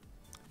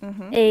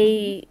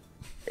 A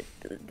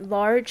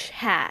large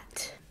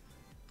hat.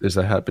 Is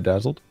that hat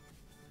bedazzled?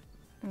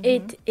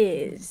 It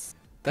is.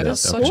 That is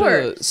such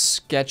a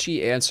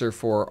sketchy answer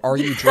for, are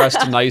you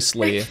dressed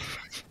nicely?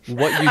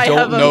 What you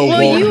don't know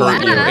won't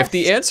hurt you. If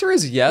the answer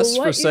is yes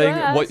for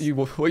saying what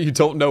you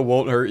don't know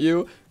won't hurt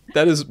you,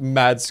 that is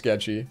mad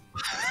sketchy.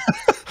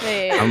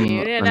 Hey,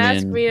 you didn't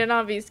ask me to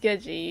not be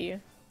sketchy.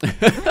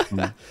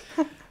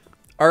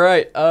 All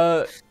right.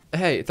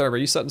 Hey, Therm, are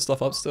you setting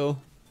stuff up still?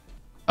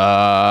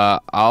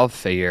 I'll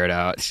figure it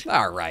out.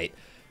 All right.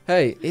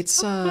 Hey,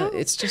 it's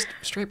just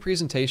straight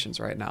presentations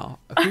right now.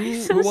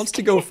 Who wants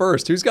to go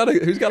first? Who's got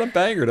a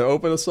banger to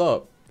open us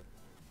up?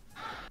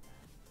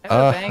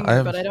 I have a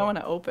banger, but I don't want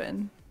to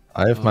open.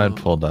 I have mine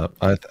pulled up.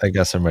 I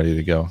guess I'm ready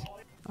to go.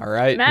 All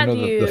right.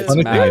 The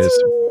funny thing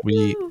is,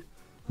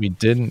 we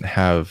didn't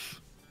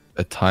have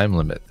a time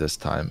limit this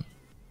time.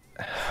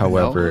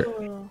 However,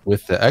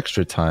 with the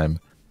extra time,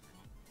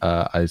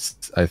 I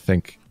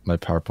think my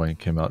PowerPoint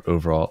came out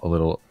overall a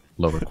little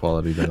lower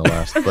quality than the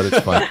last, but it's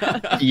fine.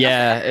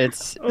 Yeah,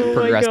 it's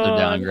progressive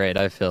downgrade.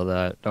 I feel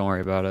that. Don't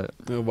worry about it.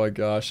 Oh my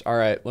gosh. All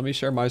right, let me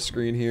share my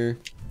screen here.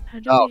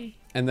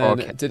 And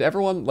then, did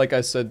everyone, like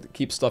I said,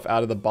 keep stuff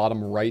out of the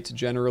bottom right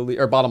generally,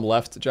 or bottom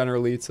left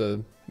generally,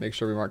 to make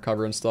sure we weren't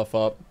covering stuff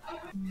up?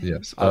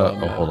 Yes.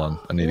 Hold on.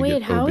 I need to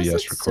get how OBS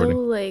is it recording.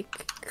 so,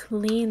 like,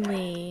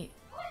 cleanly,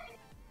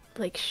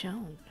 like,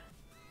 shown?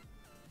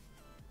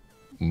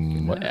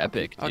 What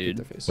epic,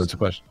 dude. What's the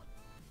question?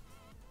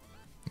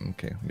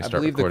 Okay, I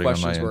believe the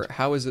questions were,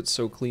 how is it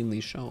so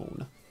cleanly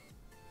shown?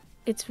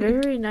 It's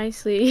very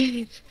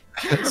nicely.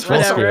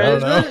 Whatever. I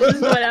don't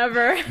know.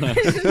 Whatever.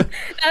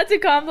 That's a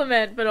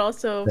compliment, but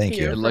also Thank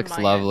you. It looks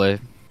lovely.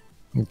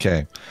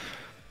 Okay.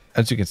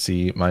 As you can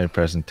see, my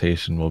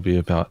presentation will be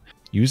about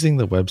using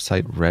the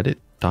website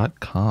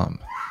reddit.com.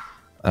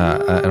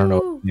 I don't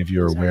know if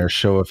you're aware,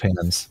 show of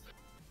hands.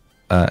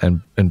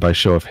 And by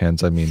show of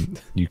hands, I mean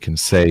you can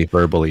say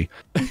verbally,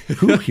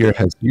 who here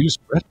has used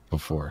Reddit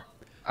before?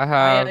 I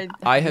have.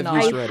 I have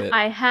used Reddit.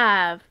 I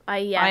have.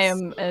 Yes. I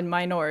am a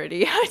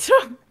minority. I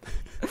don't.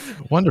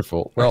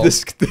 Wonderful. Well,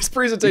 this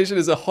presentation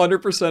is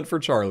 100% for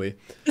Charlie.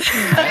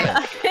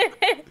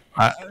 I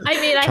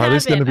I mean, I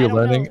Charlie's going to be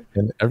learning,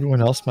 and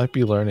everyone else might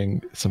be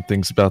learning some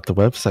things about the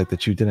website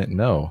that you didn't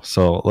know.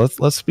 So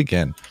let's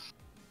begin.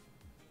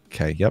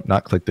 Okay. Yep.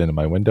 Not clicked into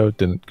my window.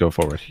 Didn't go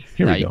forward.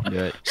 Here we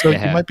go. So you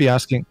might be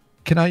asking,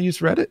 can I use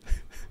Reddit?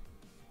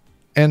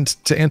 And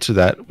to answer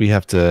that, we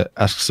have to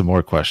ask some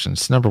more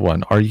questions. Number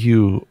one, are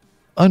you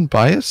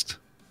unbiased?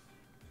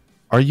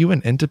 Are you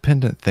an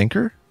independent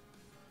thinker?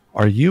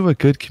 Are you a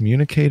good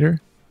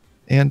communicator?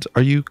 And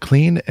are you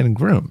clean and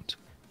groomed?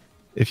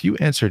 If you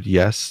answered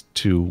yes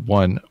to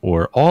one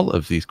or all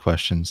of these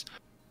questions,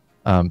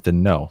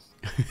 then no.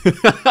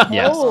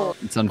 Yes,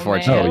 it's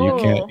unfortunate. No,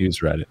 you can't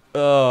use Reddit.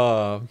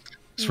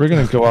 So we're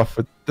going to go off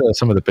with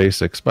some of the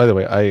basics. By the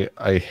way,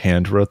 I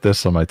hand wrote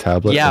this on my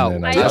tablet. Yeah,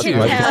 and then I was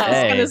going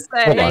to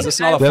say. It's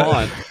not a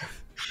font.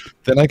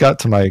 Then I got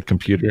to my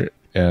computer,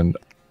 and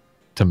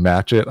to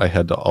match it, I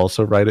had to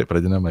also write it, but I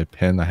didn't have my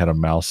pen. I had a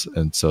mouse,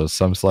 and so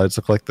some slides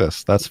look like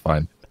this. That's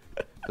fine.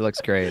 It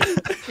looks great.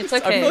 It's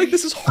okay. I feel like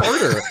this is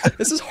harder.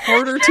 This is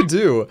harder to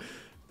do.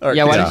 Right,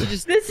 yeah, why don't you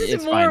just... This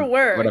is more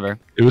work. Whatever.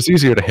 It was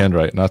easier to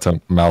handwrite, not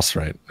to mouse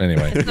write.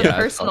 Anyway. It's the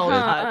personal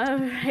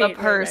touch. The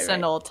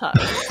personal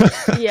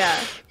touch. Yeah.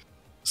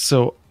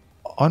 So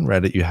on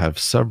Reddit, you have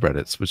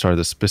subreddits, which are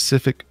the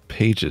specific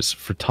pages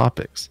for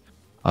topics.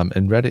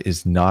 And Reddit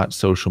is not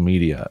social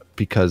media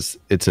because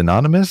it's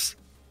anonymous.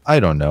 I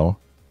don't know.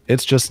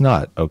 It's just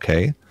not,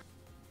 okay?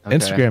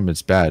 Instagram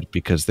is bad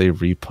because they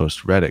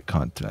repost Reddit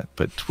content,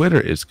 but Twitter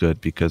is good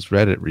because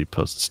Reddit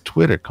reposts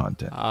Twitter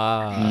content.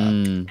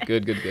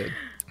 Good.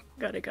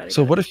 Got it.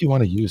 So what if you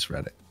want to use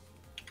Reddit?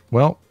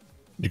 Well,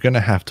 you're going to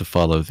have to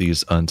follow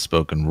these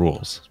unspoken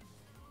rules.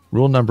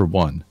 Rule number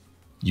 1,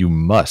 you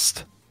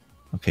must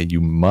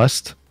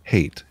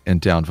hate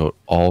and downvote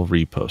all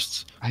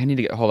reposts. I need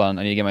to get, hold on,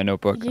 I need to get my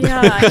notebook.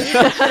 Yeah,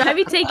 should I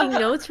be taking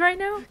notes right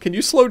now? Can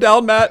you slow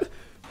down, Matt?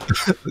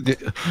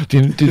 do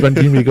you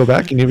need me to go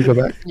back?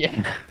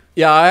 Yeah.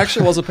 Yeah, I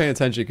actually wasn't paying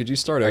attention. Could you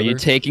start over? Are you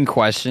taking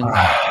questions?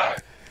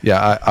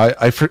 Yeah,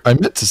 I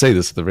meant to say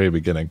this at the very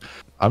beginning.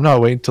 I'm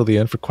not waiting till the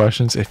end for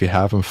questions. If you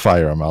have them,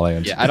 fire them. I'll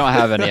answer. Yeah, I don't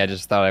have any. I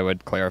just thought I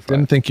would clarify.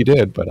 Didn't think you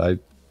did, but I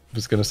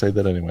was going to say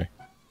that anyway.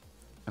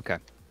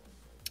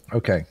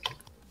 Okay.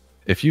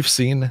 If you've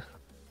seen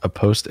a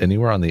post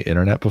anywhere on the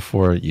internet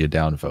before, you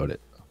downvote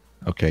it.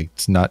 Okay,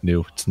 it's not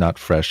new. It's not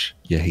fresh.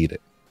 You hate it.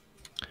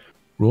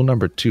 Rule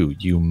number 2,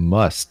 you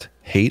must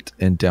hate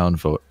and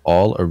downvote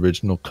all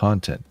original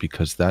content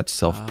because that's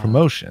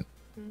self-promotion.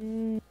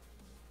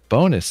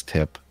 Bonus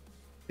tip,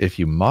 if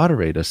you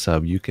moderate a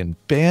sub, you can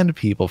ban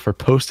people for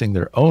posting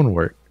their own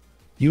work.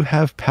 You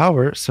have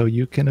power, so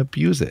you can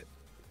abuse it.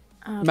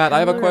 Matt, I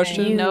have a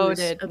question.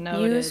 Noted.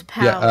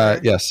 Power. Yeah,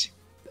 yes.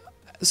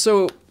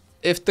 So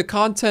if the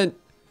content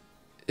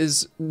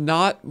is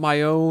not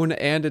my own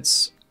and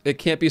it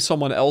can't be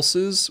someone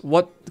else's,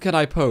 what can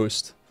I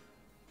post?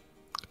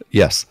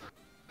 Yes.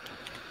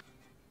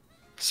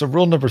 So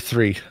rule number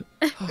 3,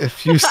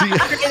 if you see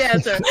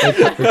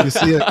if you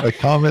see a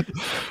comment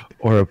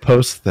or a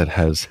post that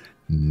has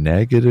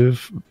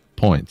negative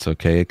points,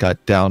 okay, it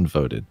got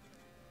downvoted,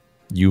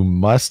 you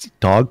must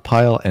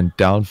dogpile and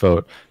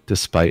downvote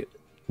despite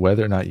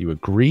whether or not you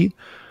agree.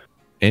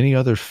 Any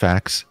other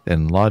facts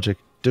and logic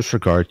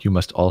disregard, you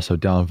must also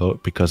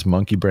downvote because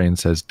monkey brain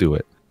says do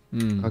it.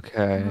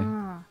 Okay.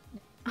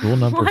 Rule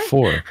number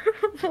 4.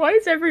 Why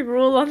is every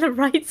rule on the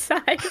right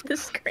side of the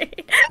screen?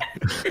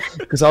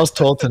 Because I was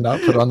told to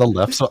not put on the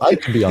left, so I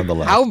can be on the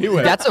left.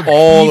 That's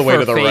all the way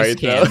to the right,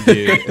 cam,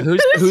 dude.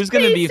 Who's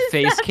going to be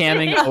face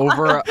camming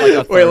over like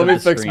a Wait, let me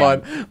fix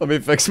mine. Let me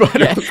fix mine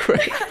real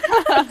quick.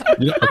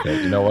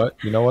 Okay, you know what?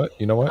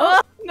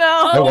 Oh,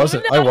 no. I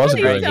wasn't Right,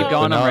 doing keep it,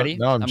 going. but I'm ready.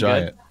 Now I'm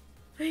giant.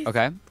 Good.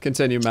 Okay.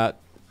 Continue, Matt.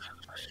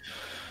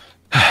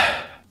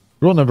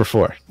 Rule number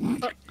 4.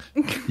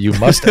 You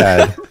must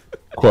add,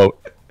 quote,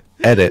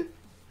 edit,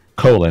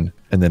 colon,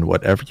 and then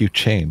whatever you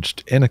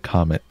changed in a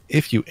comment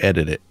if you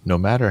edit it, no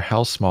matter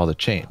how small the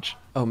change.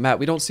 Oh, Matt,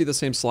 we don't see the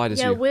same slide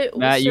as you.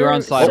 Matt, you were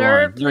on slide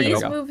 1.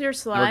 Please move your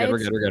slides. We're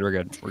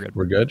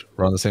good.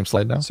 We're on the same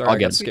slide now? Sorry, I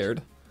got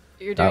scared.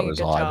 You're doing a good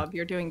job.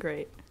 You're doing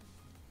great.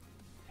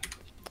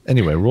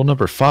 Anyway, rule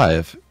number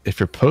 5, if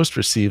your post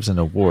receives an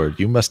award,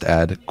 you must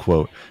add,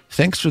 quote,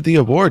 thanks for the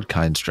award,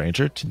 kind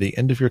stranger, to the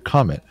end of your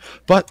comment.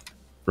 But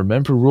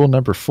remember rule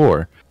number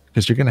 4,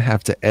 because you're going to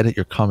have to edit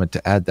your comment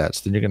to add that.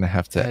 So then you're going to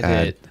have to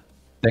add,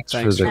 thanks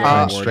for the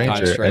kind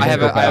stranger. And I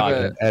have a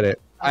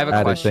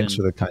question. Thanks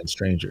for the kind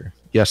stranger.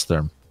 Yes,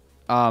 Therm.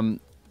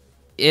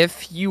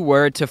 If you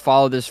were to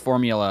follow this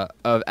formula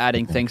of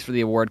adding thanks for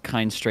the award,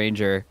 kind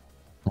stranger,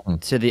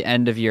 to the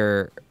end of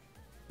your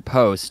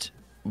post,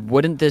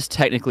 wouldn't this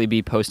technically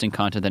be posting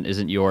content that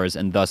isn't yours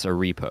and thus a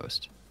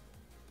repost?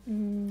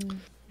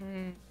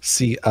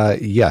 See,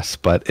 yes,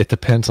 but it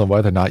depends on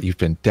whether or not you've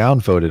been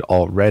downvoted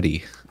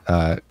already.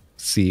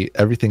 See,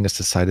 everything is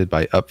decided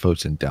by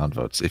upvotes and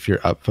downvotes. If you're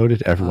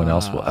upvoted, everyone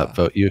else will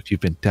upvote you. If you've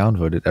been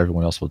downvoted,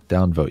 everyone else will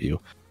downvote you.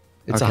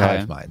 It's a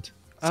hive mind.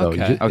 So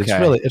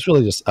it's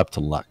really just up to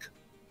luck.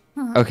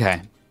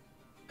 Okay.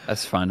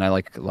 That's fun. I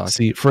like luck.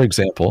 See, for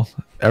example,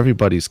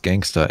 everybody's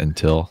gangsta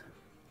until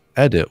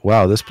edit.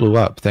 Wow, this blew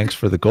up. Thanks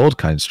for the gold,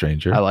 kind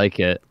stranger. I like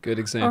it. Good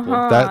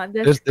example.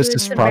 This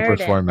is proper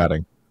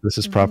formatting. This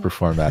is proper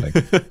formatting.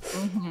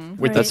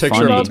 With that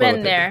picture We've all of the toilet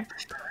been there.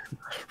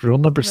 Rule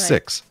number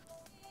 6.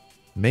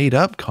 Made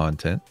up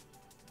content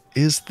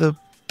is the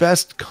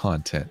best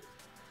content.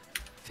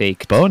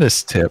 Fake.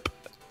 Bonus tip.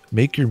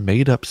 Make your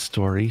made up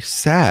story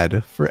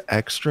sad for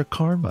extra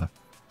karma.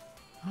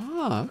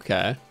 Oh,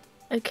 okay.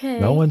 Okay.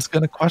 No one's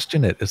going to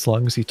question it as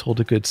long as you told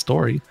a good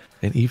story.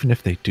 And even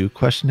if they do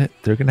question it,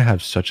 they're going to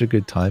have such a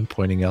good time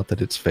pointing out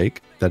that it's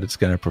fake that it's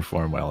going to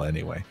perform well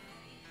anyway.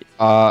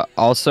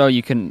 Also,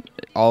 you can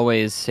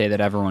always say that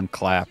everyone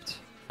clapped.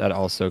 That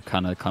also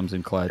kind of comes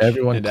in clutch.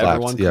 Everyone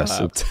clapped. Yes,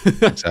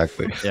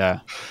 exactly. Yeah.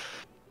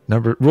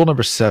 Rule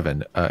number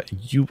 7.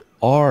 You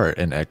are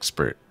an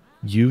expert.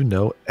 You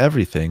know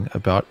everything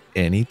about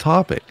any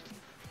topic.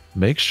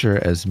 Make sure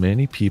as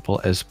many people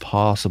as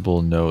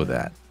possible know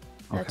that.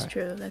 That's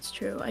true. That's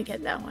true. I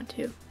get that one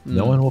too.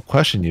 No one will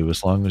question you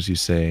as long as you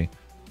say,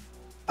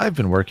 I've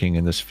been working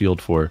in this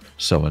field for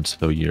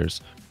so-and-so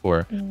years,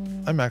 or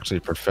I'm actually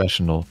a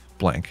professional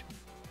blank.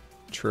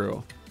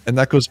 True. And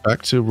that goes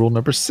back to rule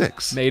number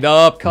 6. Made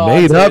up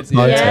content. Made up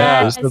content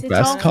Yes, is the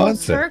best content.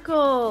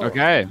 Circle.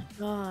 Okay.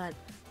 God.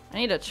 I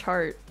need a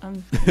chart.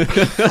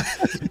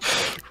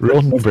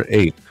 Rule number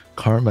 8.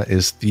 Karma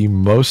is the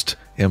most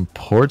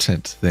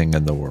important thing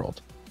in the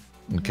world.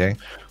 Okay?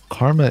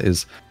 Karma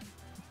is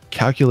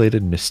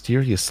calculated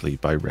mysteriously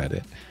by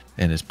Reddit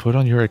and is put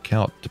on your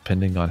account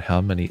depending on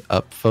how many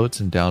upvotes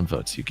and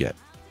downvotes you get.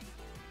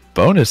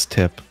 Bonus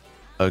tip.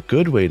 A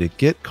good way to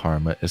get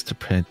karma is to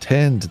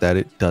pretend that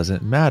it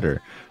doesn't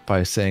matter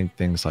by saying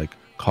things like,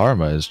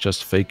 karma is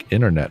just fake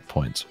internet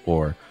points,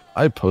 or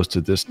I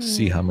posted this to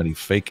see how many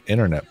fake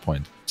internet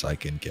points I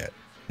can get.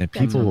 And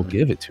people will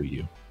give it to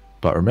you.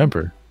 But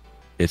remember,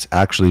 it's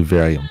actually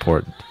very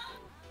important.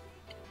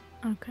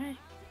 Okay.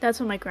 That's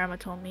what my grandma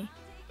told me.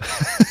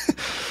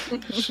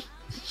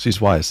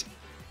 She's wise.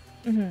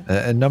 Mm-hmm.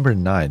 And number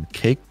 9,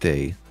 Cake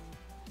Day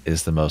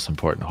is the most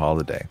important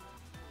holiday.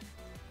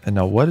 And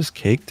now what is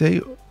Cake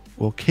Day?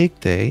 Well, Cake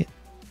Day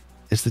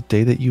is the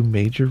day that you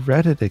made your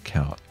Reddit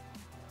account.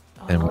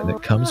 And when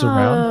it comes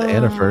around, the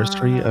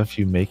anniversary of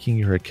you making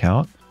your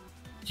account,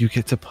 you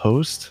get to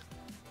post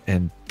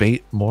and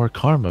bait more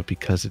karma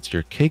because it's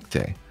your Cake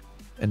Day.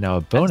 And now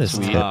a bonus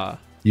tip,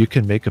 you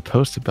can make a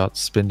post about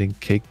spending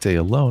Cake Day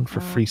alone for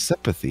free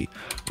sympathy,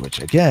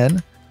 which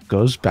again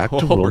goes back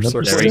to rule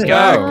number 6. There we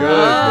go. Made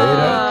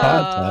up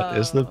content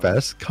is the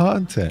best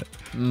content.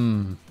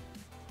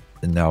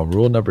 And now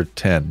rule number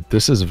 10.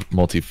 This is a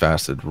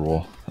multifaceted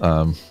rule.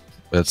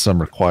 It's some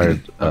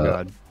required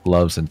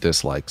loves and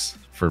dislikes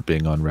for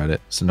being on Reddit.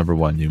 So number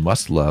 1, you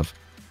must love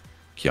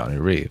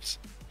Keanu Reeves.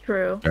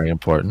 True. Very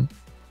important.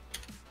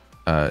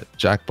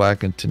 Jack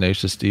Black and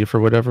Tenacious D,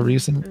 for whatever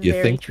reason, you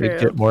Very think true. they'd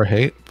get more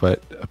hate,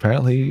 but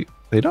apparently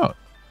they don't.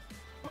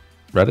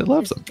 Reddit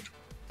loves them.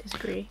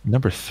 Disagree.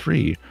 Number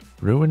 3,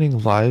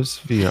 ruining lives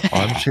via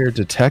armchair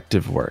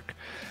detective work.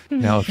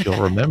 Now, if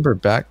you'll remember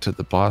back to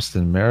the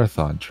Boston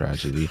Marathon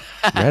tragedy,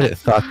 Reddit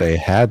thought they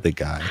had the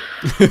guy.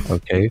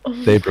 Okay?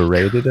 They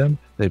berated him.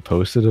 They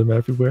posted him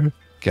everywhere.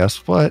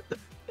 Guess what?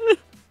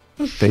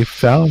 They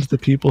found the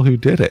people who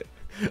did it.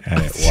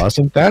 And it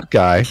wasn't that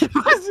guy.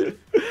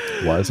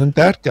 Wasn't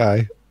that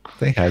guy.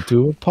 They had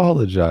to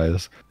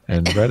apologize.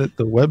 And Reddit,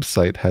 the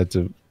website, had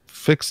to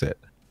fix it.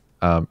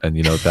 And,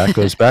 you know, that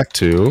goes back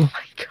to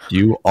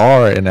you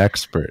are an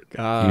expert. You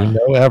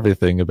know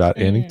everything about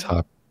any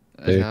topic.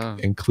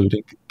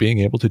 Including being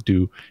able to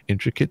do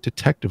intricate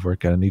detective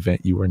work at an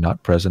event you were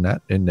not present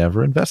at and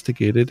never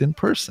investigated in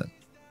person.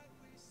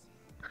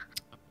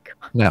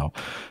 Now,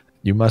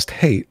 you must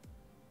hate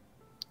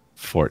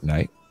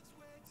Fortnite.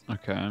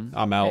 Okay.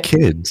 I'm out.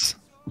 Kids.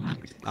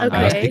 Okay. You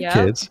must hate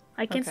kids.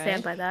 I can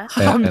stand by that.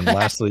 And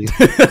lastly,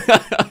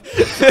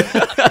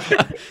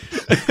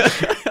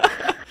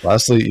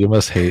 you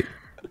must hate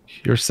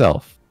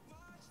yourself.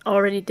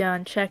 Already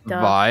done. Checked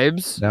off.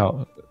 Vibes.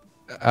 Now,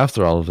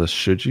 after all of this,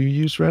 should you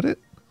use Reddit?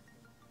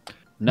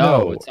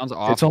 No, it sounds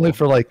awful. It's only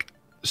for like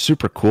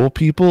super cool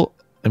people.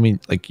 I mean,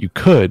 like you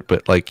could,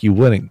 but like you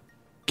wouldn't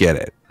get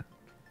it.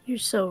 You're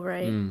so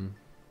right.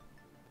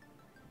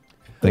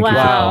 Thank you for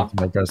Wow. coming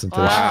to my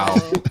presentation. Wow.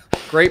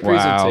 Great Wow.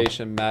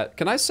 presentation, Matt.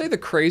 Can I say the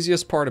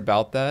craziest part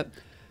about that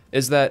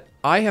is that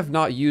I have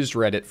not used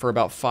Reddit for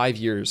about 5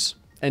 years,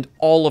 and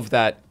all of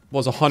that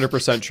was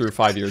 100% true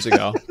 5 years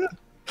ago.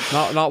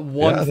 Not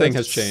one thing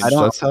has changed.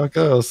 That's how it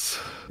goes.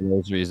 For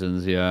those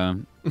reasons, yeah.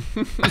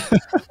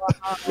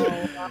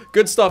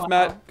 Good stuff,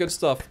 Matt. Good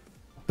stuff.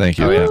 Thank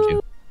you. Oh, Thank yeah.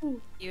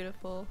 you.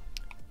 Beautiful.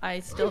 I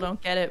still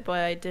don't get it, but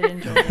I did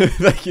enjoy it.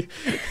 Thank you.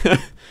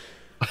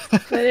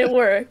 But it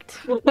worked.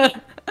 All right,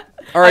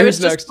 I who's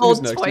was next? just told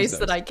Who's next? twice Who's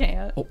that next? I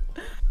can't.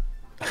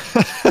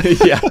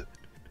 Yeah.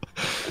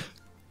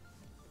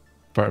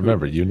 But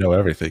remember, you know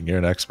everything. You're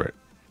an expert.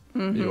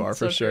 You are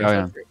So for sure. true. Oh,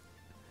 yeah.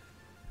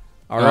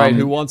 All right,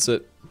 who wants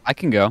it? I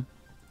can go.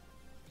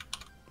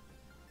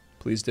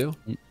 Please do.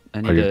 I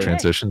Are need your to-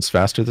 transitions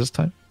faster this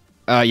time?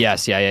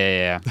 Yes,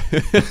 yeah.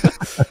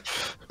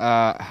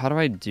 how do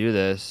I do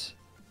this?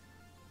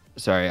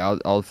 Sorry,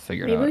 I'll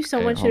figure it out. Maybe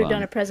someone Okay, should have hold done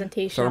on. a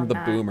presentation From on the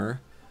that.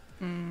 boomer.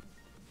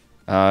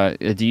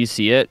 Do you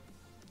see it?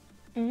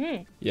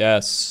 Mm-hmm.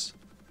 Yes.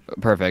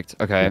 Perfect.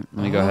 Okay, let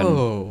me go ahead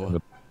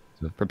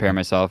and prepare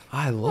myself.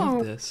 I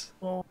love this.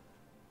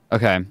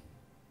 Okay.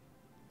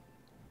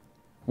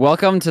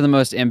 Welcome to the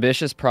most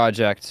ambitious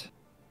project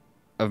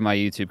of my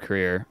YouTube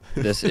career.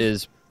 This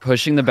is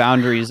pushing the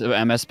boundaries of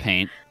MS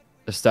Paint,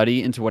 a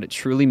study into what it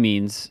truly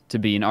means to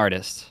be an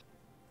artist.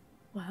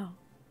 Wow.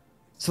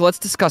 So let's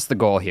discuss the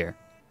goal here.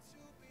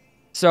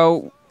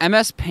 So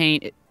MS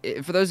Paint,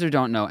 for those who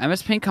don't know,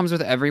 MS Paint comes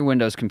with every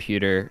Windows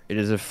computer. It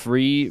is a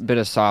free bit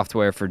of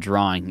software for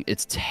drawing.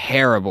 It's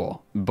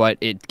terrible, but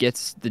it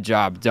gets the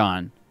job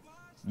done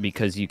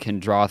because you can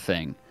draw a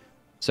thing.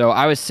 So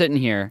I was sitting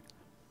here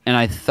and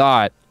I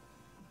thought,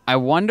 I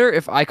wonder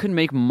if I could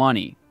make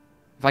money,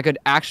 if I could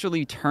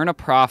actually turn a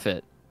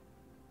profit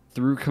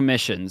through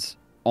commissions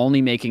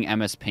only making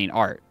MS Paint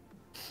art.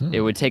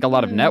 It would take a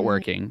lot of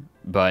networking,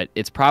 but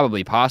it's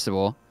probably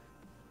possible.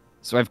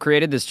 So I've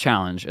created this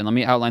challenge, and let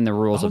me outline the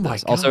rules of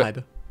this. Also,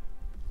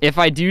 if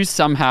I do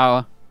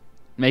somehow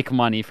make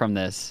money from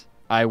this,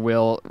 I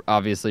will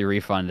obviously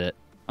refund it.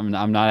 I'm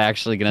not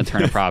actually going to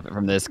turn a profit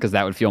from this because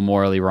that would feel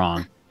morally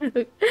wrong.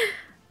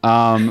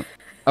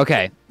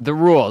 Okay, the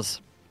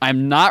rules.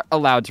 I'm not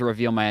allowed to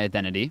reveal my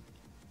identity.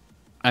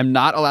 I'm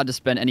not allowed to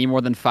spend any more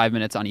than 5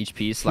 minutes on each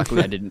piece.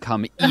 Luckily, I didn't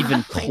come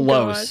even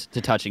close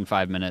to touching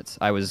 5 minutes.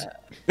 I was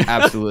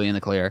absolutely in the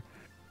clear.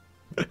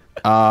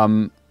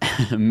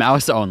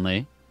 Mouse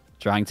only.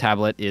 Drawing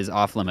tablet is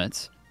off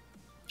limits.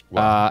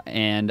 Wow.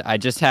 And I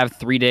just have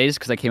 3 days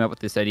because I came up with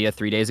this idea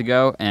 3 days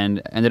ago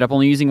and ended up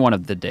only using one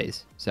of the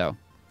days. So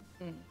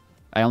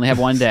I only have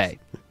 1 day.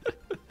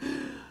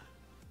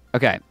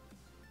 Okay.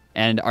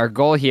 And our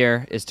goal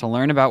here is to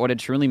learn about what it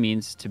truly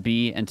means to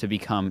be and to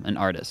become an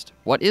artist.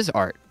 What is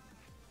art?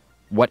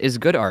 What is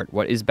good art?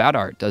 What is bad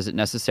art? Does it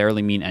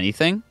necessarily mean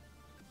anything?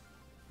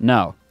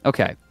 No.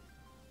 Okay.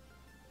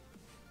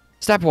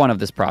 Step 1 of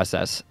this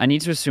process. I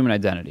need to assume an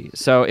identity.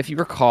 So if you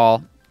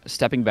recall,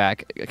 stepping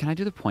back... Can I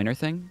do the pointer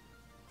thing?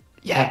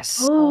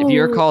 Yes! Oh. If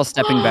you recall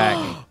stepping back,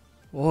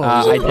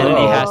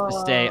 identity has to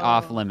stay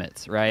off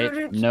limits,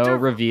 right? No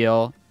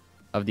reveal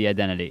of the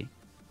identity.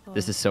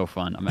 This is so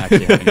fun. I'm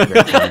actually having a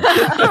great time.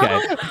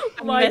 Okay.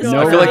 Oh my God.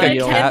 No I feel like a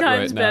reveal. cat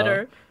right now.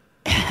 Better.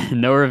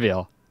 No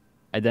reveal.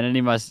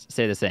 Identity must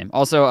stay the same.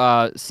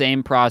 Also,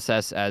 same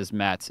process as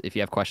Matt's. If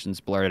you have questions,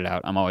 blurt it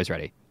out. I'm always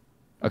ready.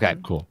 Okay.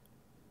 Cool.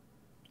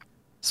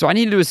 So I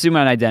needed to assume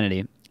an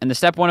identity. And the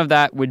step 1 of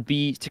that would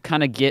be to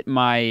kind of get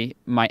my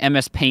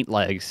MS Paint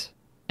legs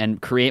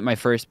and create my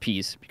first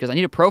piece. Because I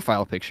need a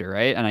profile picture,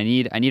 right? And I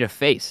need a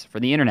face for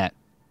the internet.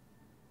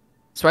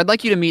 So I'd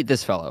like you to meet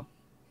this fellow.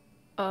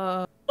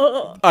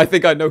 I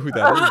think I know who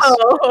that is.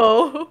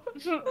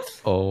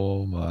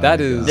 Oh my.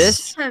 That is God.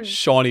 This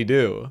Shawnee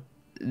Do.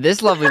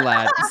 This lovely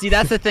lad. See,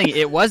 that's the thing.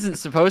 It wasn't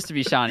supposed to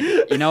be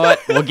Shawnee. You know what?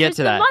 We'll get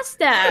to that.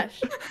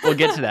 Mustache. We'll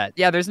get to that.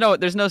 Yeah, there's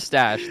no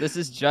stash. This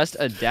is just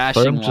a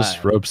dashing Therm lad.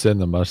 just ropes in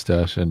the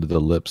mustache into the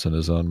lips in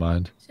his own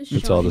mind.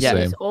 It's all the Yeah.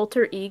 same. His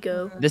alter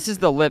ego. This is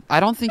the lip. I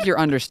don't think you're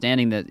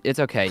understanding that. It's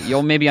okay.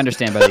 You'll maybe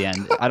understand by the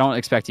end. I don't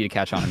expect you to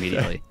catch on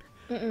immediately.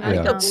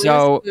 Yeah.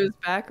 So, Blue's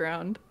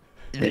background.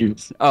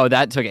 oh,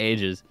 that took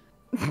ages.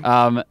 This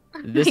You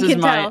is can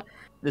my tell.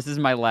 this is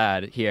my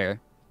lad here,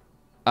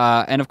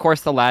 and of course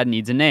the lad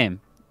needs a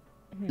name.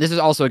 This is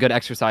also a good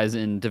exercise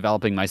in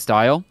developing my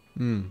style.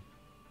 So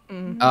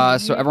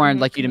everyone, I'd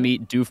like you to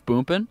meet Doof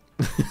Boompin.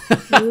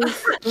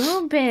 Doof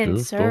Boompin,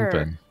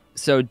 sir.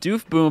 So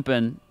Doof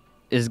Boompin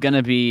is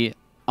gonna be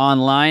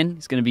online.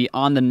 He's gonna be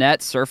on the net,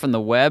 surfing the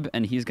web,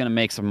 and he's gonna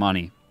make some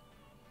money.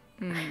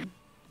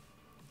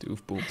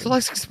 Doof Boompin. So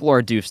let's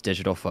explore Doof's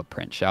digital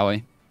footprint, shall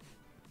we?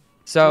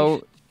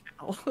 So,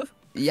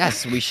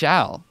 yes, we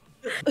shall.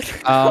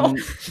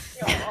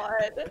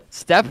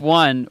 Step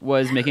 1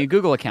 was making a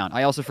Google account.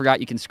 I also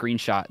forgot you can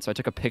screenshot, so I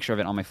took a picture of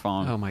it on my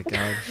phone. Oh my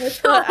God.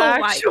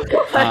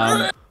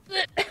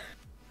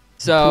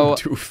 So,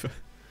 Doof.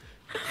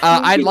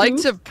 I'd like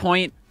to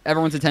point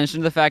everyone's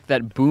attention to the fact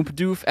that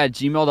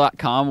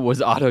boompdoof@gmail.com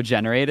was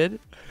auto-generated.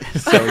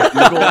 So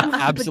Google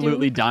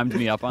absolutely dimed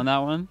me up on that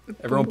one.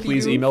 Everyone,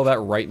 please email that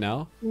right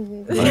now.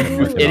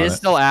 It is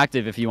still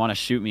active if you want to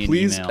shoot me an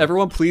email.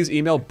 Everyone, please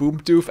email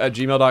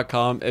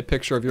boomdoof@gmail.com a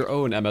picture of your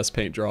own MS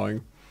Paint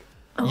drawing.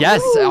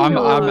 Yes,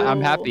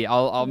 I'm happy.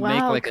 I'll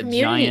make like a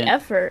giant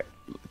effort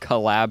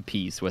collab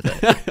piece with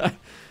it.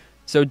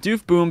 So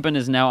Doof Boompin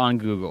is now on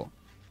Google.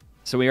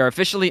 So we are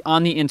officially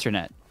on the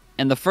internet.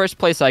 And the first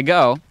place I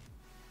go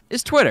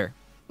is Twitter.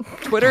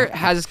 Twitter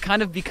has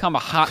kind of become a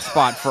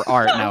hotspot for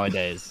art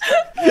nowadays.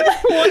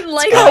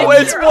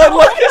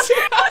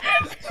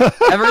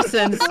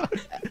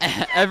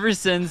 Ever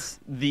since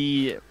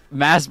the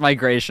mass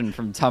migration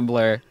from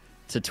Tumblr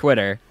to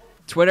Twitter,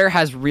 Twitter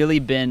has really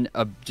been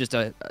just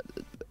a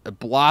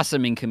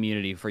blossoming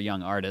community for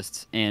young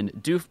artists, and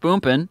Doof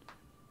Boompin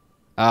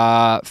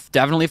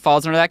definitely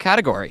falls under that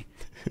category.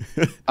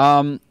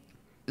 The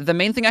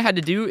main thing I had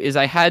to do is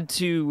I had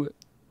to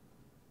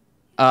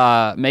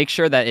make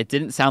sure that it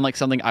didn't sound like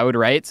something I would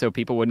write so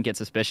people wouldn't get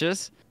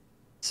suspicious.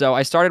 So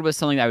I started with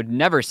something I would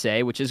never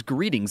say, which is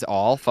greetings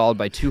all, followed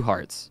by 2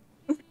 hearts.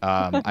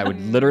 I would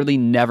literally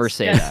never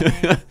say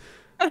that.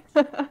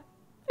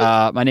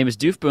 My name is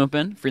Doof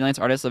Boompin, freelance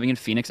artist living in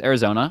Phoenix,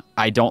 Arizona.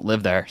 I don't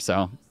live there,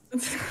 so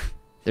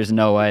there's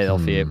no way they'll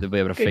be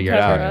able to figure it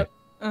out.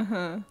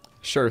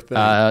 Sure thing.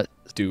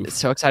 Doof.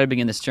 So excited to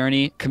begin this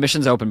journey.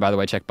 Commission's open, by the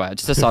way. Check by it.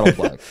 Just a subtle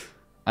plug.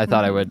 I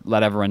thought I would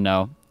let everyone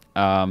know.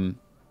 And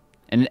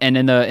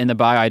in the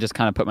bio, I just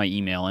kind of put my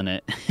email in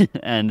it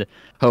and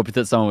hoped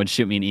that someone would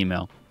shoot me an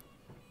email.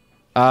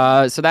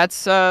 So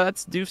that's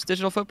Doof's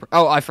digital footprint.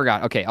 Oh, I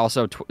forgot. Okay,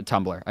 also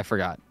Tumblr. I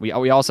forgot. We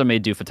also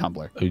made Doof a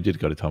Tumblr. Oh, you did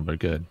go to Tumblr.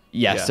 Good.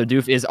 Yes. Yeah. So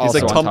Doof is also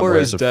He's like, on Tumblr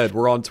Tumblr. is dead.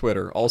 We're on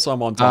Twitter. Also,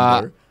 I'm on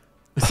Tumblr.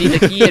 See,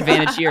 the key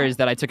advantage here is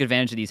that I took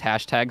advantage of these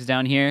hashtags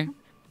down here.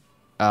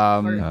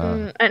 Not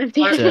the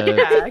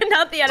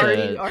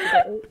NFT.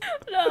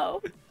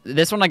 No.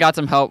 This one I got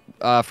some help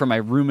from my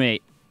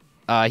roommate.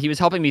 He was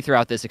helping me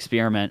throughout this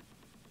experiment,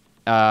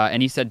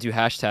 and he said do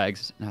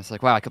hashtags, and I was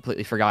like, wow, I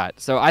completely forgot.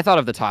 So I thought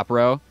of the top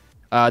row.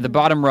 The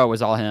bottom row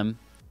was all him.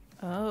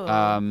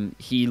 Oh.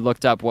 He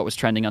looked up what was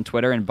trending on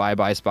Twitter, and Bye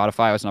Bye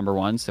Spotify was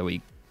 #1, so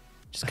we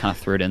just kind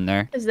of threw it in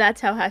there. Because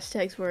that's how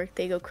hashtags work.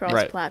 They go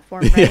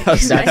cross-platform, Right. right?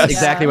 Yes, that's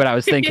exactly what I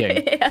was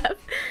thinking. Yeah.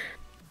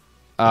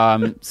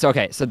 So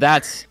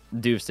that's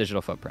Doof's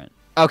digital footprint.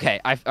 Okay,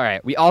 all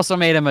right. We also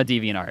made him a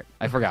DeviantArt.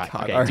 I forgot.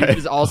 Okay, Doof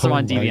is also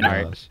on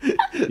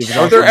DeviantArt.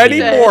 Are there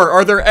any more?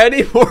 Are there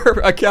any more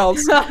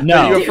accounts that you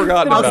have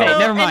forgotten about? Okay,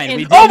 never mind.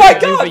 We did oh my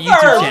Doof God, a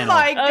YouTube channel. Oh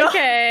my God.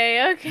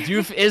 Okay.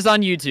 Doof is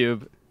on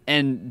YouTube,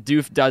 and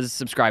Doof does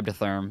subscribe to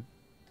Therm.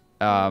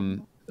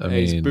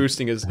 He's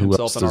boosting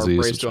himself in our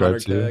race to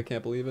 100K. I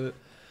can't believe it.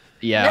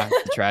 Yeah,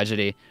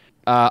 tragedy.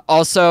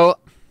 Also,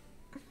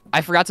 I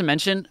forgot to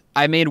mention,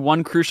 I made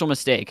one crucial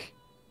mistake.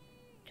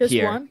 Just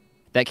here one?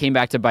 That came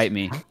back to bite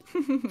me.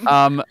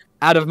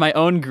 Out of my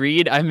own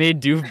greed, I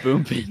made Doof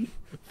Boompin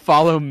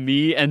follow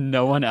me and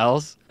no one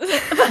else.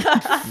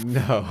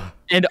 No.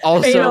 And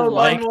also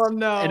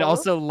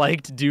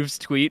liked Doof's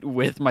tweet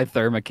with my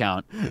Therm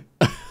account.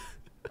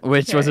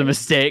 Which was a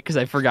mistake because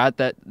I forgot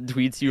that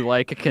tweets you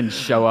like can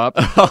show up.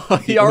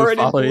 He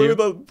already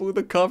blew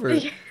the cover.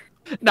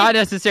 Not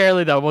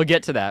necessarily though. We'll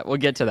get to that.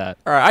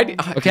 All right.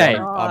 Okay.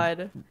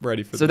 I'm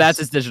ready for this. So that's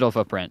his digital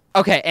footprint.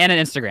 Okay, and an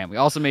Instagram. We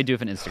also made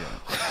Doof an Instagram.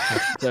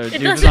 So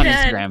Doof is on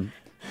Instagram.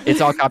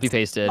 It's all copy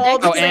pasted.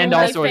 And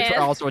also a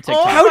TikTok.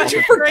 Oh, how did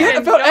you forget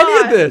about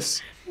any of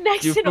this?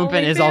 Doof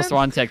Boompin is also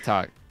on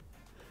TikTok.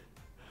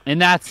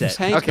 And that's it.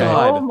 Thank Okay.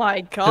 God. Oh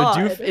my God.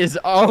 So Doof is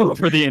all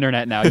over the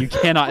internet now. You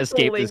cannot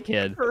escape this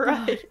kid.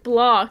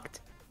 Blocked.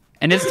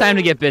 And it's time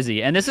to get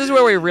busy. And this is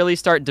where we really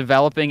start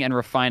developing and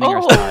refining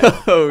our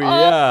style. Oh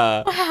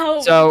yeah.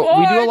 Wow. So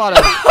we do a lot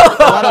of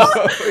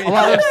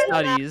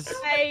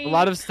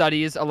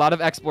studies, a lot of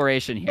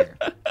exploration here.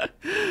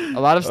 A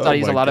lot of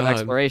studies, a lot of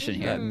exploration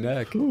here. That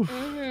neck.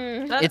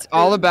 It's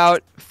all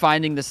about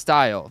finding the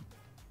style.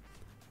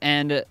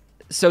 And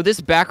so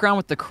this background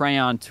with the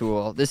crayon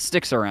tool, this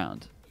sticks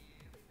around.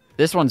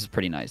 This one's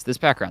pretty nice. This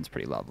background's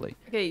pretty lovely.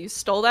 Okay, you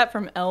stole that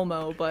from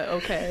Elmo, but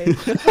okay.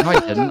 No, I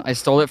didn't. I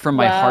stole it from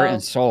my heart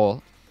and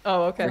soul.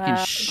 Oh, okay.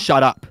 Freaking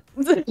shut up.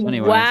 So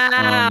anyway,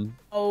 wow.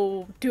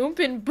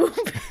 Doompin Boom.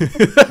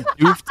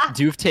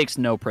 Doof takes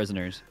no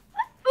prisoners.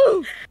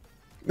 Oh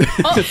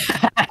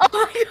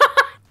my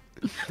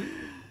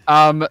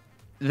God.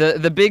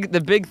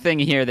 The big thing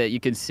here that you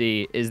can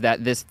see is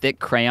that this thick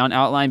crayon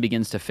outline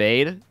begins to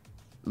fade,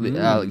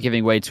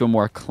 giving way to a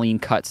more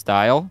clean-cut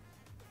style.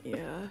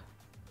 Yeah.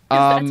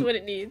 That's what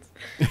it needs.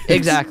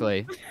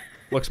 Exactly.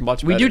 Looks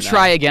much better. We do now.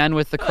 try again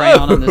with the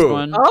crayon on this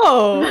one.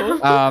 Oh.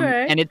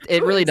 Okay. And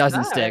it really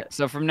doesn't stick.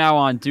 So from now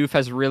on, Doof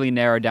has really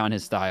narrowed down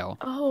his style.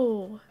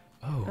 Oh.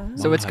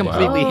 So it's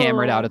completely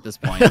hammered out at this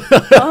point.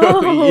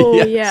 Oh,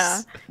 Yes.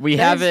 yeah. We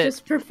That have is it.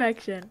 just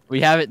perfection.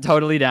 We have it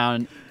totally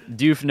down.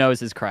 Doof knows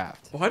his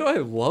craft. Why do I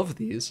love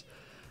these?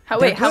 How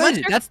They're much?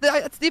 good. That's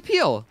the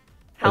appeal.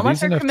 How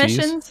much are these NFTs?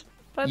 commissions?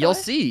 by the You'll way?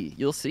 see.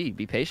 You'll see.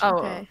 Be patient.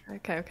 Oh,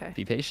 okay.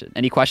 Be patient.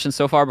 Any questions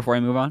so far before I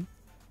move on?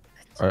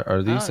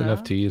 Are these I don't know.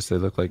 NFTs? They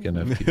look like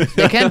NFTs.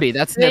 They can be.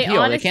 That's the They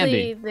appeal. honestly, They can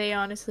be. They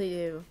honestly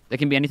do. They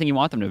can be anything you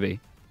want them to be.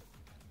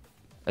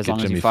 As Get long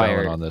as Jimmy you Fallon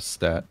fire on this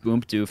stat.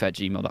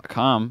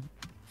 boompdoof@gmail.com.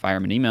 Fire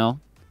him an email.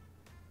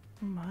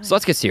 Oh my. So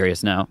let's get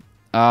serious now.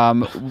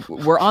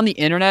 We're on the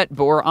internet,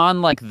 but we're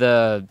on like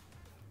the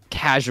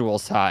casual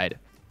side.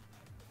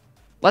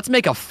 Let's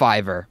make a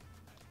Fiverr.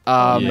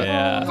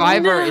 Yeah.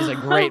 Fiverr is a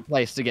great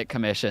place to get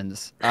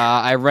commissions.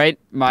 I write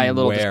my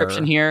little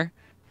description here.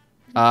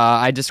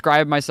 I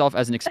describe myself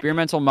as an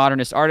experimental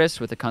modernist artist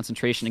with a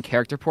concentration in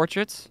character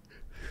portraits,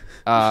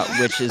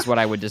 which is what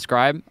I would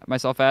describe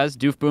myself as.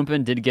 Doof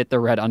Boompin did get the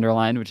red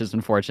underline, which is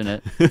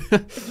unfortunate.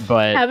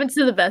 But Happens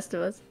to the best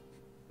of us.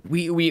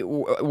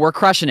 we're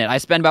crushing it. I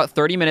spent about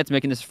 30 minutes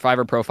making this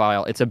Fiverr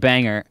profile. It's a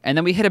banger. And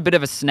then we hit a bit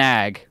of a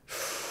snag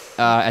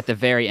at the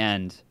very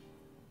end.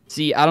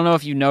 See, I don't know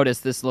if you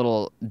noticed this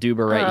little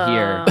doober right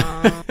here.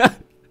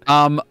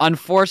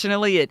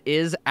 Unfortunately, it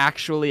is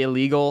actually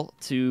illegal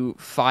to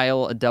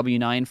file a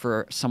W-9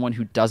 for someone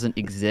who doesn't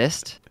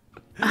exist.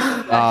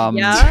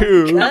 Yeah.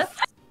 Dude.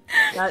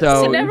 That's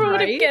So- I never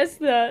would have guessed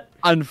that.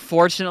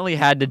 Unfortunately,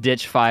 had to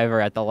ditch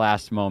Fiverr at the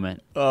last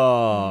moment.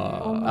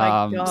 Oh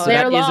my god. So Their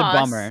that is a loss.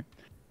 bummer.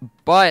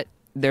 But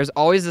there's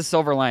always a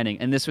silver lining,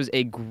 and this was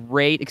a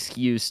great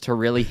excuse to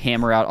really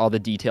hammer out all the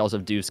details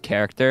of Doof's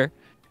character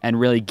and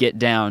really get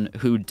down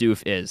who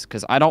Doof is.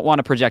 Because I don't want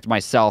to project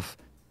myself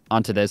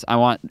onto this. I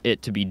want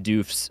it to be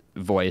Doof's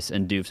voice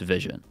and Doof's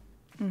vision.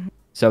 Mhm.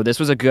 So this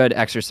was a good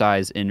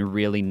exercise in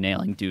really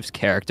nailing Doof's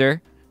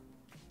character.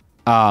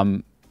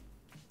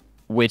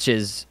 Which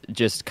is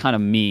just kind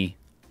of me.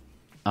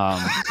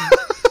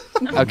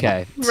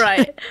 Okay.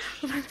 Right.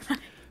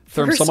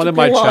 Therm, First someone in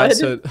my blood. chat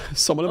said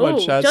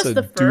just said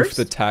the Doof first?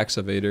 the tax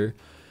evader.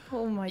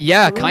 Oh my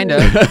Yeah, god. kind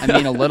of. I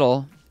mean, a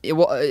little.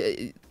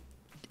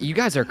 You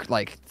guys are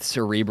like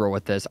cerebral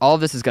with this. All of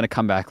this is going to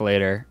come back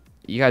later.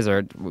 You guys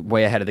are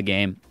way ahead of the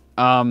game.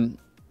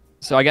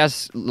 So I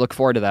guess look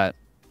forward to that.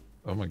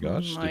 Oh my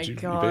gosh! my Did you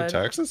pay God.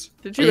 taxes?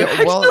 Did you?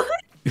 Yeah, well,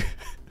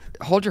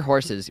 hold your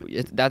horses.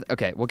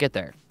 Okay, we'll get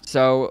there.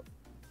 So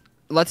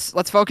let's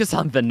focus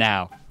on the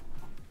now.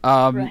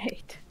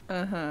 Right.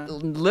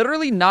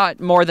 Literally not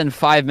more than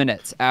 5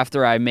 minutes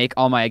after I make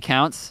all my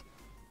accounts,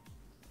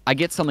 I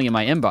get something in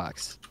my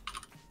inbox.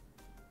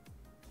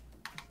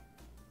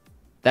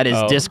 That is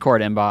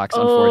Discord inbox,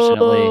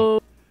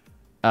 unfortunately.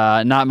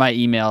 Not my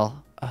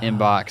email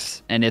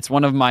inbox. And it's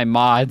one of my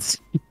mods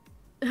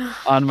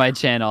on my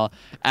channel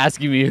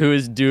asking me who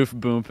is Doof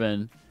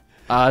Boompin.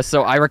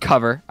 So I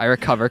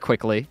recover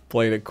quickly.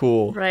 Playing it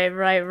cool. Right.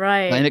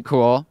 Playing it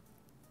cool.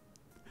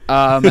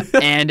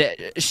 And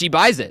she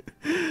buys it.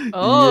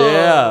 Oh.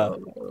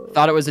 Yeah.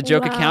 Thought it was a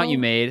joke account Wow. you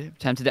made.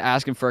 Tempted to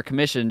ask him for a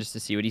commission just to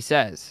see what he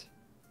says.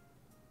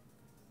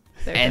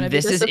 They're gonna And be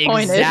this is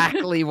disappointed.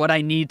 exactly what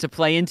I need to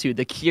play into.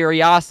 The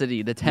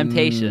curiosity, the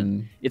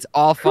temptation. It's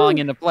all falling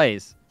into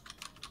place.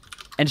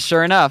 And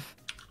sure enough,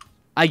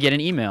 I get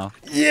an email.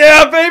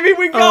 Yeah, baby,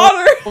 we got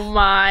her. Oh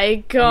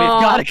my god.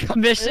 We've got a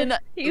commission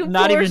You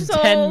not poor even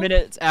soul. 10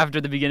 minutes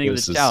after the beginning This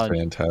of is the challenge.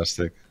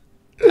 fantastic.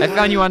 I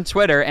found you on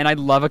Twitter, and I'd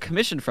love a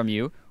commission from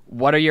you.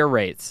 What are your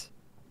rates?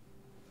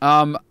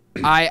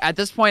 At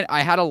this point,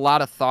 I had a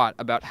lot of thought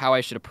about how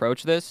I should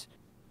approach this,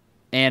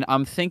 and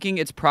I'm thinking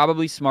it's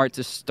probably smart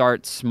to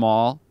start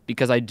small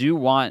because I do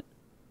want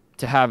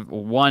to have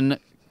one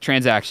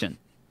transaction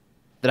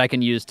that I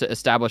can use to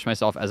establish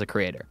myself as a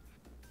creator.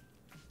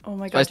 Oh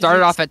my god. So I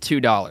started off at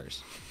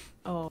 $2.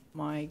 Oh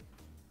my.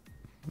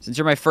 Since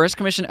you're my first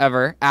commission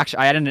ever, I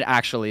added an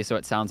actually, so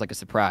it sounds like a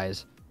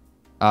surprise.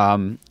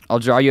 I'll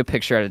draw you a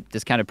picture at a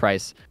discounted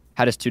price.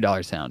 How does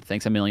 $2 sound?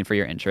 Thanks a million for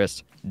your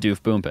interest. Doof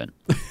Boompin.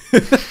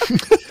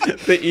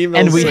 The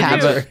email.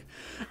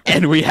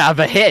 And we have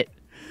a hit.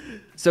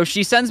 So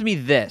she sends me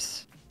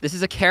this. This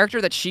is a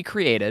character that she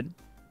created.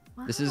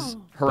 Wow. This is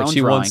her But own she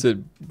drawing. wants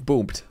it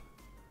boomed.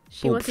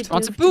 She wants it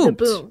Wants it boomed.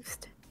 boomed.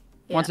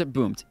 Yeah. Wants it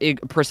boomed.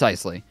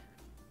 Precisely.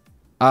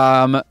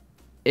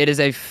 It is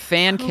a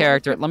fan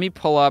character. Let me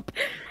pull up.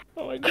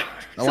 Oh my god.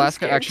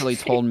 Alaska actually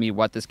told me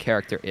what this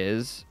character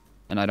is,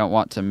 and I don't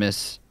want to You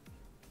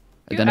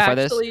identify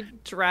this. actually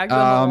drag them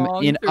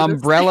along In through this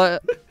Umbrella,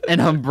 an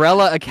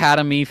Umbrella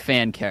Academy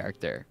fan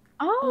character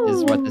Oh.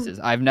 is what this is.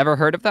 I've never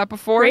heard of that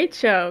before. Great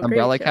show.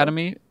 Umbrella great show.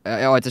 Academy.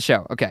 Oh, it's a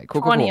show. Okay,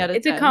 cool. 20 out of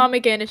It's a 10.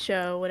 comic and a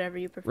show, whatever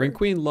you prefer.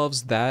 Rinqueen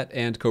loves that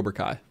and Cobra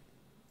Kai.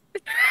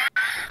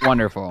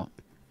 Wonderful.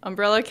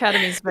 Umbrella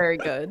Academy is very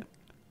good.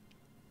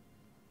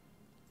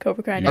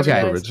 Cobra Kai Okay. never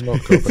does. Original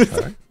Cobra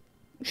Kai.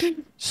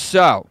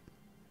 So,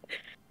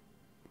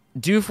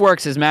 Doof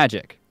works his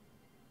magic,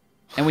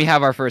 and we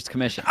have our first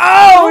commission.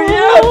 Oh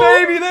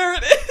yeah, baby, there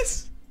it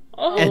is.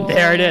 Oh. And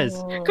there it is.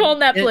 Call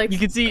Netflix. You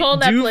can see Call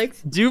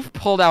Netflix. Doof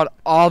pulled out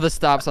all the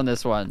stops on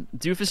this one.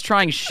 Doof is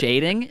trying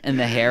shading in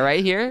the hair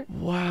right here.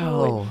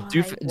 Wow.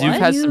 Doof What?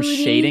 has some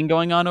Beauty. shading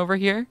going on over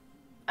here.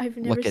 I've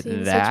never Look at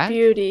seen that. such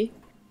beauty.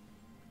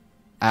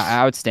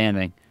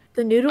 Outstanding.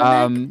 The noodle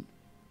neck.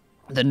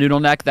 The noodle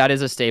neck, that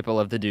is a staple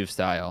of the Doof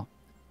style.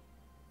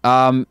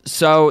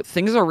 So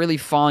things are really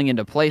falling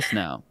into place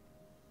now.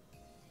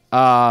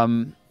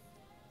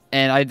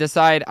 And I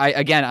decide,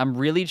 I'm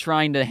really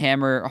trying to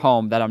hammer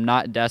home that I'm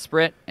not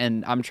desperate,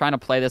 and I'm trying to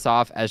play this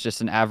off as just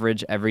an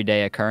average,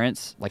 everyday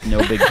occurrence, like no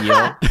big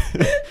deal.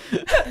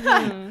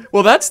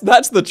 Well, that's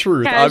the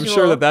truth. I'm sure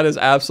Casual. that is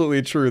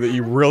absolutely true. That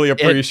you really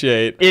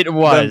appreciate It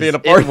was. them being a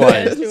part It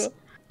of this. was.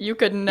 You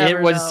could never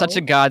It was know. such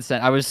a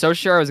godsend. I was so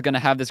sure I was going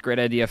to have this great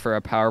idea for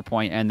a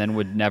PowerPoint and then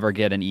would never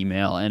get an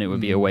email, and it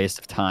would be a waste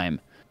of time.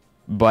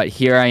 But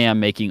here I am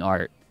making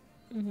art.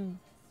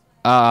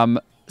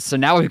 So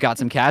now we've got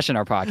some cash in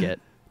our pocket.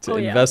 To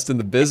invest in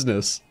the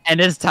business. And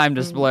it's time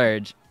to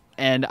splurge.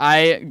 And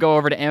I go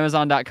over to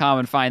Amazon.com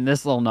and find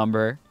this little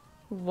number.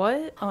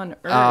 What on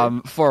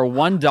earth? For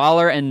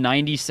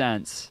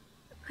 $1.90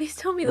 Please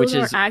tell me which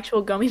those is- are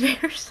actual gummy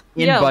bears.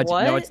 in Yeah, budget.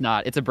 what? No, it's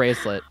not. It's a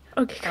bracelet.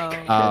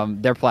 Okay.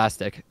 They're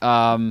plastic.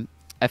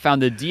 I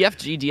found the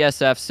DFG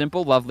DSF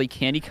Simple Lovely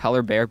Candy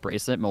Color Bear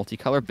Bracelet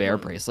Multicolor Bear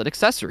Bracelet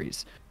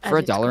accessories for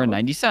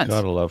 $1.90.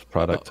 Gotta love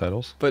product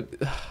titles. But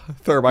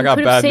Therm, I got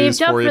bad news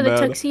for you, the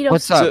man. tuxedo.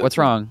 What's up? What's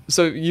wrong?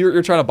 So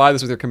you're trying to buy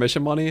this with your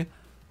commission money?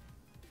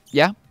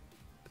 Yeah.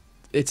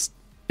 It's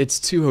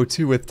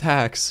 202 with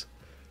tax.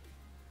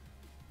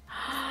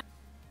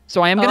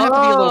 So I am gonna have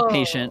to be a little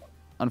patient,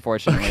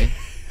 unfortunately.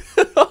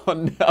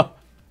 Oh no.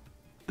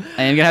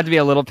 I am gonna have to be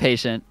a little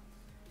patient.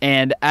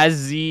 And as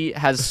Z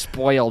has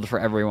spoiled for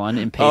everyone,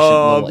 impatient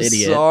little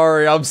idiot.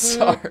 I'm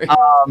sorry.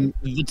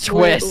 The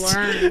twist.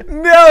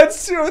 No,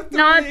 it's 203.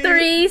 Not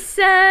 3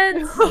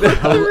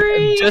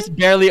 cents. Just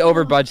barely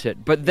over budget.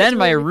 But then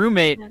my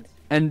roommate,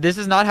 and this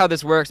is not how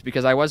this works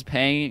because I was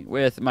paying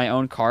with my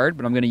own card,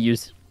 but I'm gonna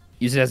use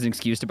it as an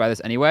excuse to buy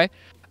this anyway.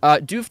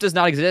 Doof does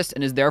not exist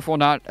and is therefore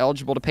not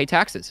eligible to pay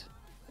taxes.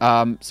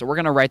 So we're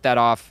gonna write that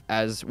off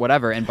as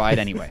whatever and buy it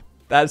anyway.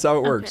 That's how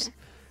it works.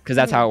 Because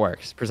that's how it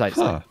works,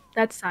 precisely. Huh.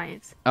 That's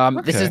science.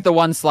 This is the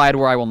one slide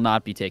where I will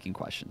not be taking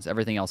questions.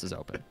 Everything else is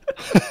open.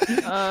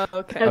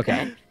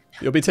 Okay.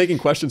 You'll be taking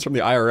questions from the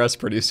IRS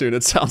pretty soon,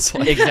 it sounds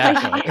like.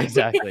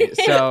 Exactly.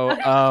 So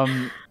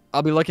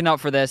I'll be looking out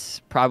for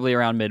this probably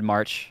around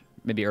mid-March,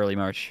 maybe early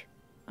March.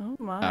 Oh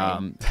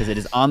my. Because it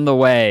is on the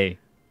way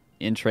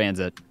in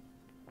transit.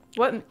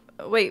 What?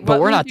 Wait. But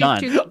what we're made not you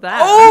done. choose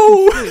that?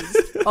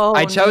 Oh!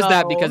 I chose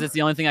that no. because it's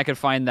the only thing I could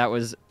find that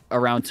was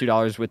around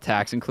 $2 with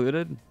tax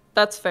included.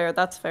 That's fair.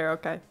 That's fair.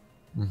 Okay.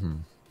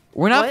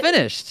 We're not What?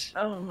 finished.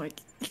 Oh my.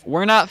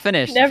 We're not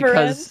finished Never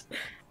because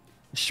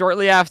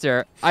shortly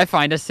after, I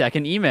find a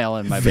second email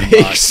in my Vague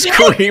inbox.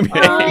 screaming.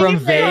 From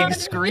Vague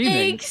Screaming.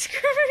 Vague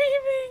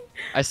screaming.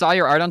 I saw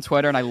your art on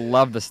Twitter and I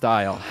love the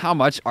style. How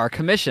much are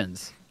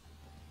commissions?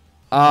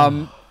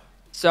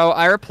 So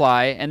I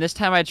reply, and this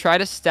time I try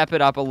to step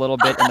it up a little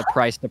bit in the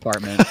price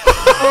department.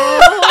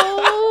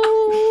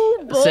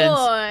 Oh boy. Since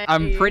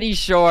I'm pretty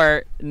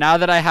sure now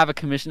that I have a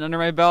commission under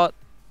my belt,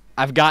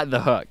 I've got the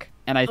hook,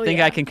 and I think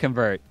I can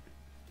convert.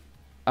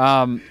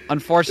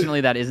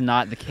 Unfortunately, that is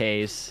not the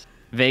case.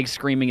 Vague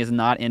Screaming is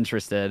not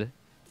interested.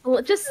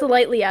 Just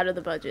slightly out of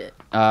the budget.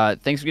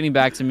 Thanks for getting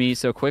back to me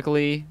so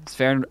quickly.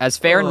 As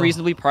fair and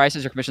reasonably priced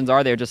as your commissions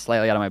are, they're just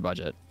slightly out of my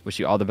budget. Wish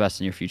you all the best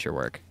in your future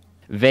work.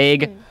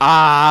 Vague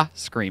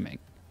Screaming.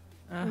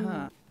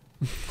 Uh-huh.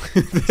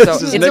 So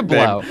it's a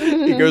blow.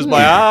 He goes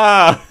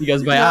by He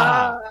goes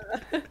by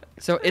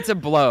So it's a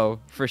blow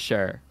for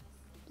sure.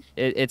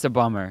 It's a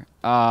bummer.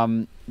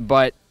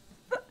 But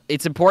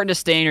it's important to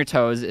stay on your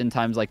toes in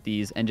times like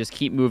these and just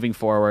keep moving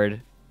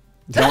forward.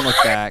 Don't look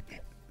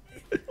back.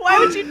 Why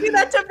would you do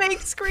that to Vague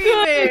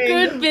Screaming?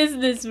 Good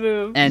business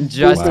move. And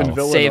just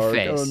Wow. save Arc.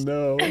 face.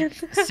 Oh no.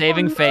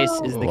 Saving face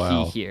is the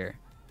key here.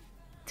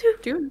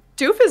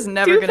 Doof is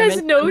never Doof gonna has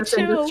make no it in this chill.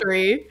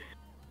 industry.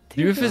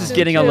 Doof is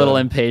getting a little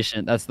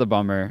impatient. That's the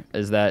bummer.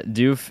 Is that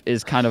Doof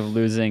is kind of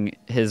losing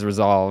his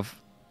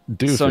resolve.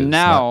 Doof so is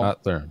now,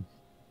 not Therm.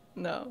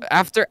 No.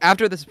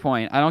 After this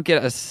point, I don't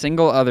get a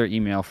single other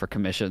email for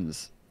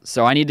commissions.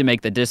 So I need to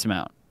make the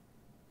dismount.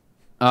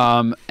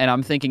 And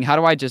I'm thinking, how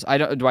do I just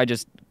do I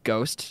just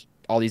ghost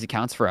all these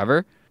accounts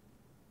forever?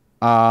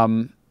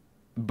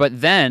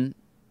 But then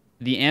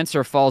the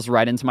answer falls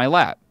right into my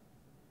lap.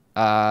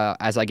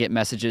 As I get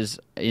messages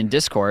in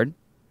Discord.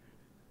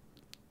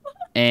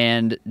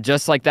 And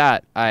just like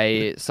that,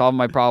 I solve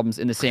my problems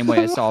in the same way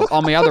I solve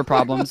all my other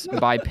problems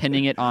by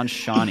pinning it on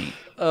Shawnee.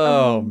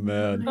 Oh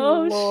man.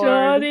 Oh,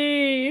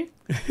 Shawnee.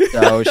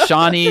 So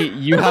Shawnee,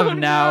 you have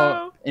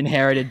now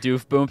inherited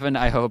Doof Boomfin.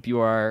 I hope you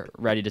are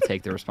ready to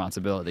take the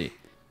responsibility.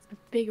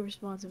 Big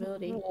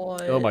responsibility.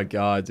 Oh my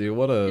god, dude.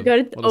 What a You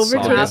gotta what a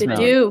overtake solid the dismount.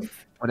 doof.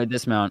 What a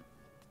dismount.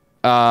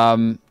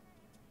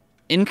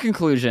 In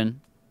conclusion,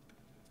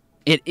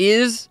 it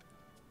is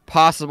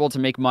possible to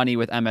make money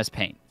with MS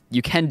Paint.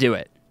 You can do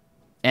it.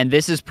 And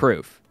this is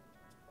proof.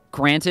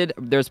 Granted,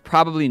 there's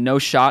probably no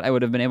shot I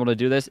would have been able to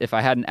do this if I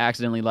hadn't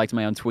accidentally liked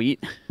my own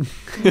tweet.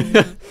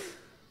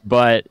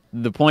 But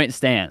the point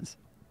stands.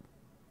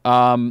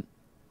 Know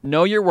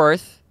your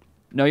worth.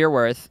 Know your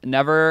worth.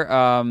 Never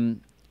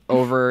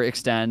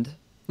overextend.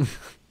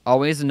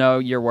 Always know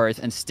your worth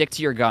and stick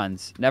to your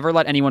guns. Never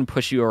let anyone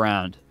push you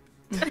around.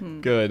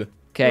 Good.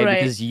 Okay, Right.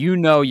 because you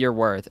know your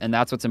worth, and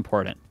that's what's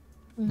important.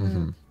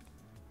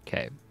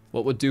 Okay.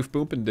 What would Doof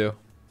Boopin do?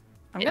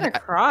 I'm gonna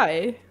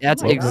cry.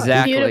 That's Oh my God.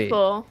 exactly.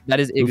 Beautiful. That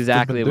is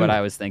exactly what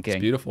I was thinking.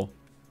 It's beautiful.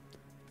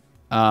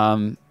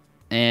 And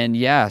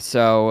yeah,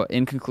 so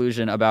in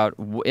conclusion about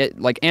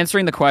it, like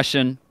answering the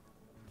question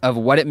of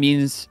what it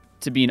means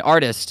to be an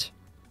artist,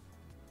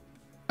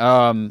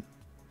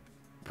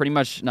 pretty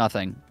much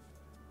nothing.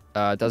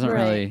 It doesn't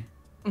really,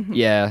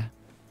 yeah,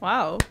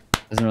 Wow.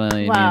 doesn't really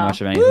mean Wow.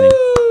 much of anything.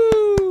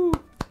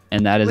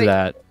 And that is Wait.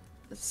 that.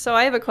 So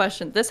I have a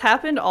question. This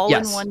happened all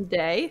Yes. in one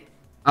day?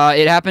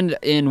 It happened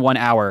in 1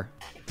 hour,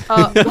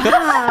 Wow.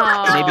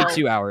 maybe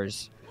 2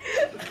 hours.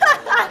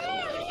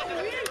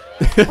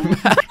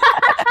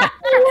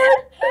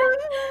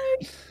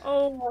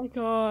 Oh my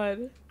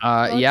god.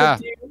 Yeah.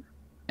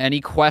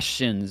 Any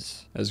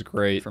questions? That's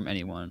great. From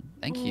anyone?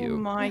 Thank Oh you.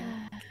 my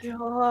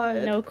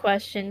God. No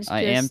questions.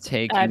 I am just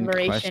taking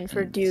admiration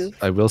for questions. Doof.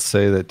 I will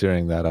say that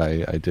during that,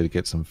 I did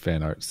get some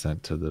fan art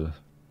sent to the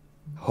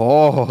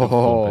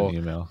Oh,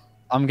 email.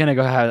 I'm gonna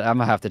go ahead. I'm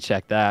gonna have to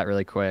check that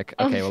really quick.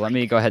 Okay, well let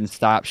me go ahead and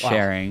stop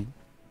sharing.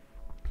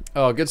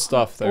 Oh, good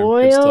stuff there.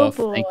 Boy, Good oh stuff.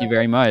 boy. Thank you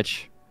very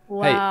much.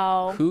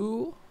 Wow. Hey,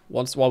 who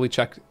wants, while we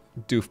check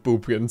Doof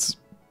Boopkins,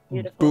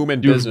 Beautiful. boom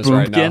in Doof business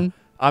right now. Boomkin?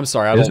 I'm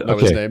sorry, I don't know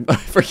his name. I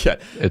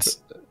forget. It's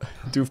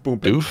Doof Boomkin.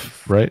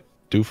 Doof, right?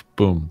 Doof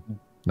boom.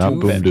 Not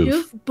boom Doofin.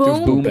 doof.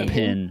 Doof boom.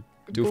 Pin.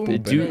 Doof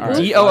Boom.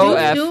 Boopin. All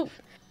right. DOOF.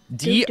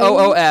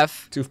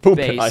 DOOF. Doof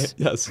Boopin. Space.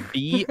 Yes.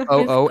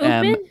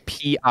 BOOMPIN.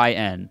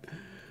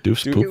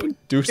 Doof's poop.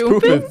 Doof's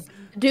poopin'.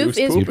 Doof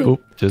is He poop.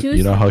 poop. Just,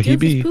 you know how he Doof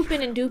be. is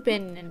pooping and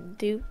dooping and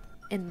do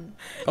and.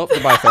 Oh,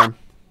 goodbye, Therm.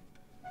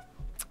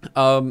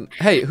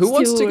 Hey, who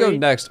wants to go Stewart.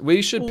 next?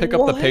 We should pick up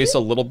the What? pace a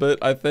little bit,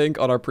 I think,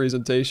 on our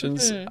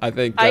presentations. I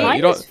think Mine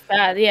you don't. is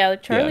fast. Yeah,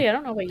 like Charlie. Yeah. I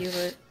don't know about you,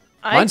 but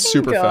Mine's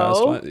super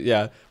fast.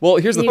 Yeah. Well,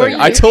 here's the Or thing.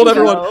 I you told can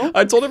everyone. go.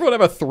 I told everyone I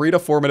have a 3 to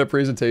 4 minute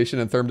presentation,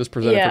 and Therm just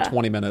presented Yeah. for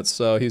 20 minutes,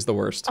 so he's the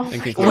worst. Oh in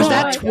my conclusion. Was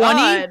that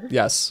 20?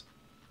 Yes.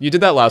 You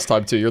did that last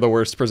time too. You're the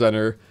worst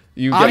presenter.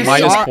 You get I'm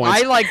minus sorry,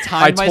 points. I like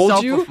timed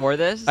myself before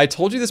this. I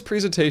told you this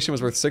presentation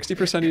was worth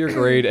 60% of your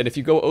grade, and if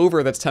you go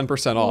over, that's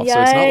 10% off.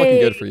 So it's not looking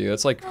good for you.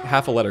 It's like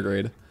half a letter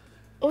grade.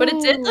 But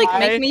it did like I-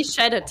 make me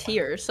shed a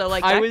tear. So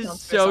like I that was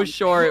counts for so something.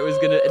 sure it was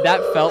gonna. That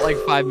felt like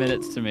 5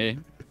 minutes to me.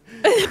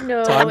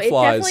 no, Time it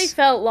flies definitely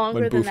felt longer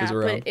when than Boof is that.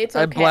 around. But it's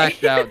okay. I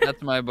blacked out.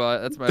 That's my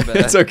butt. That's my bad.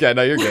 It's okay.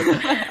 No, you're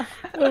good.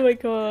 Oh my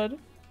god.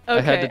 I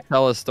had Okay. to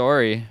tell a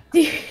story.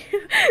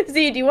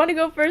 Z, do you want to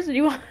go first, or do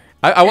you want?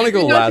 I want to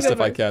go You have to last go if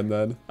I first. can.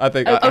 Then I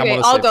think. Okay, I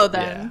wanna I'll save go it.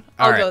 then. Yeah.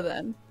 I'll All right. go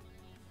then.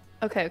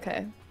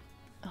 Okay.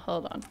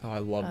 Hold on. Oh, I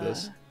love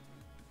this.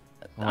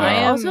 I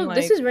am, Also,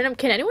 this is random.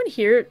 Can anyone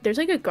hear? There's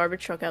like a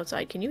garbage truck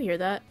outside. Can you hear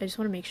that? I just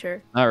want to make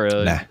sure. Not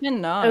really. Nah.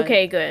 Cannot.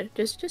 Okay, good.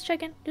 Just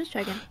checking. Just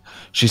checking.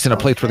 She's in a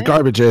plate where the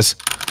garbage is.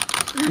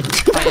 What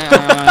is God.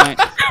 that?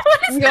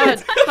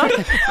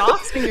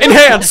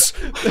 Enhance.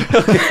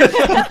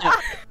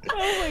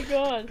 Oh my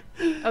god.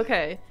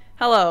 Okay.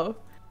 Hello.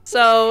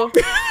 So.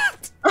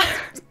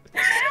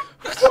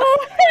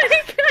 Oh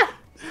my god.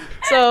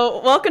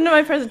 So, welcome to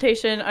my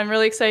presentation. I'm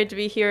really excited to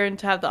be here and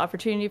to have the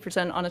opportunity to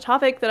present on a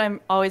topic that I've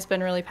always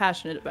been really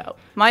passionate about.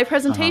 My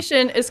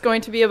presentation is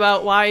going to be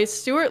about why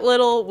Stuart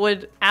Little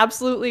would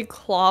absolutely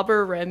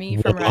clobber Remy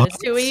from What?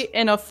 Ratatouille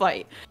in a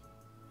fight.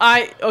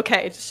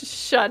 Okay, just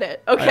shut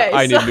it. Okay,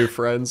 I so, need new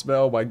friends.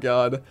 Oh my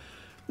god.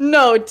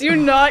 no, do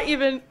not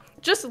even,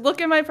 just look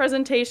at my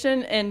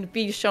presentation and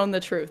be shown the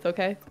truth,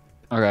 okay?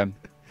 Okay.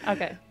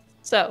 Okay,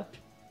 so,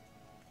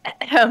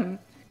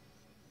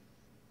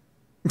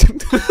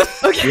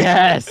 okay.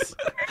 Yes.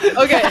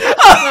 Okay,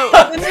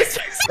 so in this,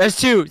 There's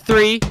 2,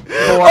 3, 4,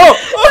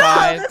 Oh,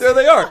 5, there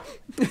they are.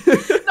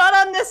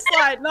 not on this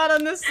slide, not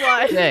on this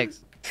slide.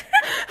 6.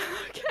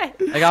 Okay.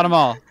 I got them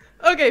all.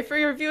 Okay, for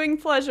your viewing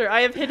pleasure,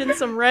 I have hidden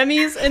some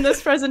Remy's in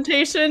this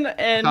presentation,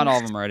 and Found all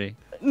of them already.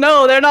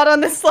 no, they're not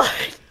on this slide.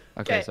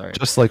 Okay, sorry.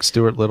 Just like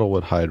Stuart Little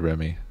would hide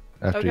Remy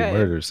after Okay. he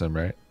murders him,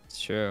 right? It's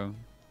true.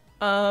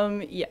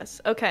 Yes.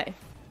 Okay.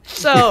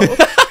 So,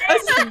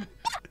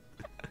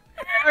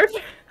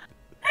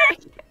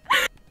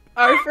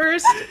 our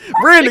first.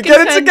 Rin, chicken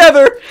get it tender-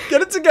 together.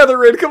 Get it together,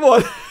 Rin. Come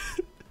on.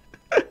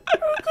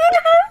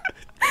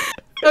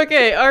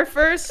 Okay, our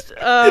first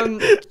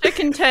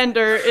chicken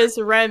tender is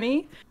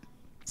Remy.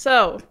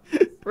 So,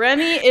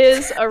 Remy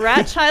is a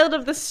rat child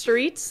of the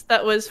streets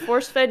that was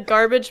force-fed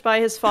garbage by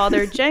his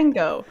father,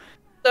 Django.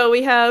 So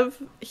we have,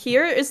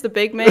 here is the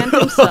big man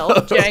himself,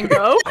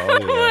 Django.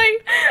 Oh,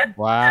 yeah.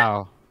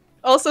 Wow.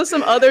 Also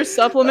some other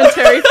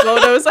supplementary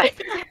photos that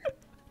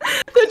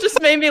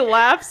just made me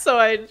laugh, so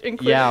I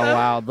included Yeah, them.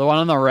 wow. The one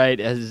on the right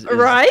is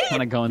Right?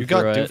 kind of going You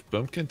through got it. Doof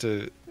Bumpkin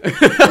to.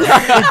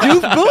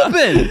 Doof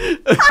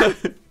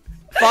boopin'!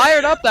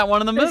 Fired up that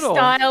one in the The middle.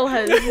 style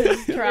has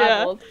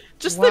traveled.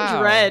 Just Wow. the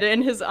dread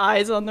in his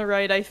eyes on the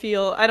right, I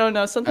feel. I don't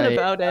know, something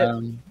about it.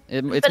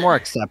 It's more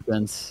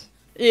acceptance.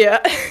 Yeah.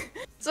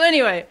 So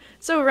anyway,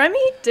 so Remy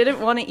didn't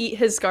want to eat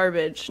his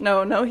garbage.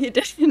 No, he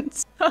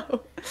didn't.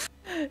 So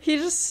he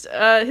just,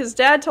 his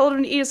dad told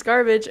him to eat his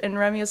garbage, and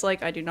Remy is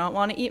like, I do not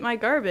want to eat my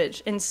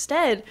garbage.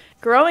 Instead,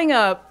 growing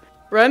up,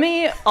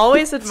 Remy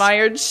always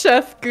admired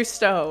Chef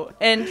Gusteau,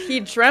 and he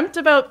dreamt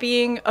about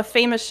being a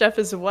famous chef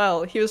as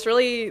well. He was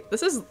really,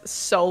 this is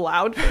so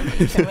loud for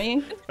me, can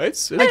we?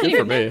 It's good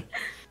for me.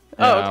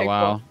 Oh, Yeah, okay,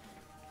 wow. cool.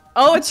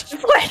 Oh, it's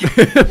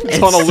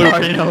It's on a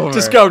starting loop. over.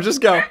 Just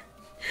go.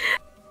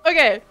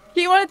 Okay,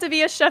 he wanted to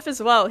be a chef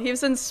as well. He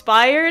was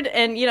inspired,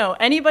 and you know,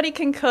 anybody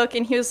can cook,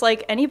 and he was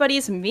like,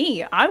 anybody's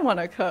me. I want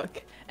to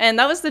cook. And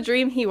that was the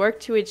dream he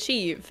worked to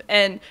achieve.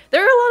 And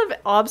there were a lot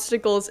of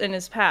obstacles in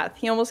his path.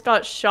 He almost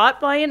got shot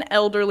by an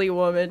elderly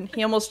woman.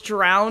 He almost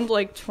drowned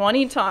like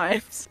 20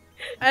 times.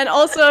 And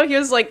also, he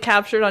was like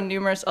captured on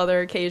numerous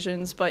other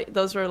occasions, but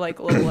those were like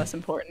a little less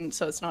important,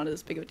 so it's not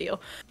as big of a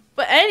deal.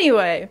 But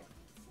anyway,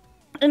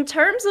 in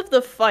terms of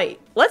the fight,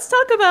 let's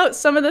talk about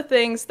some of the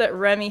things that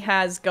Remy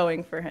has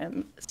going for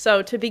him.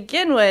 So to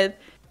begin with,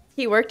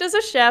 He worked as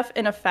a chef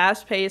in a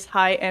fast-paced,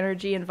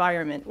 high-energy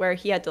environment where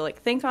he had to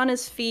like think on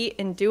his feet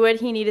and do what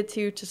he needed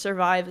to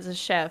survive as a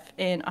chef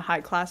in a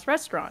high-class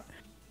restaurant.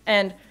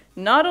 And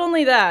not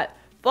only that,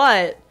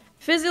 but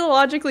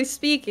physiologically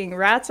speaking,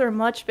 rats are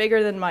much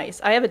bigger than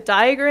mice. I have a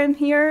diagram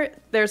here.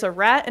 There's a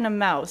rat and a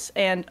mouse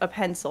and a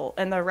pencil.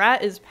 And the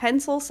rat is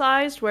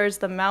pencil-sized, whereas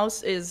the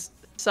mouse is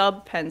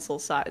sub-pencil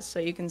sized. So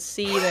you can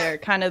see there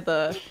kind of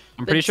the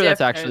I'm pretty sure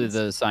that's actually difference.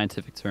 the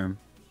scientific term.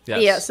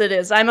 Yes, it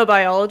is. I'm a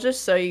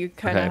biologist, so you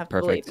kind of have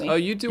to believe me. Oh,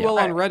 you do well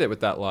on Reddit with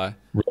that lie.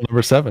 Rule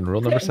number 7.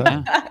 Rule number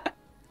 7.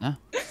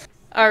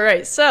 All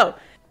right, so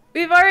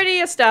we've already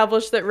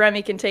established that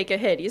Remy can take a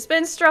hit. He's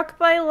been struck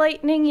by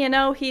lightning, you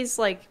know, he's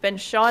like been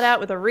shot at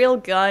with a real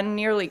gun,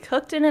 nearly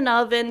cooked in an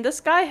oven.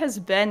 This guy has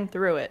been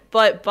through it.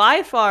 But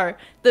by far,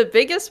 the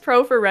biggest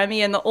pro for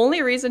Remy, and the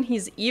only reason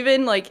he's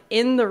even like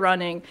in the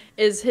running,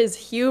 is his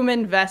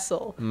human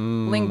vessel,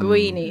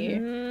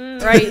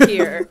 Linguini, right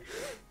here.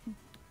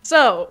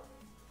 So,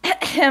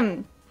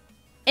 in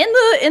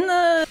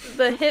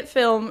the hit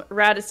film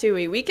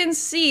Ratatouille, we can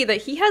see that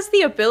he has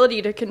the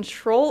ability to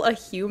control a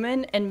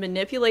human and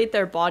manipulate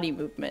their body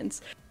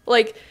movements.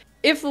 Like,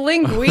 if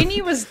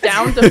Linguini was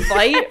down to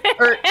fight,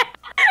 or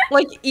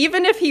like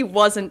even if he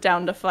wasn't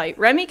down to fight,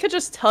 Remy could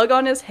just tug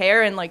on his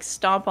hair and like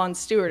stomp on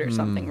Stuart or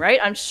something, right?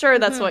 I'm sure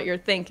that's what you're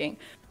thinking.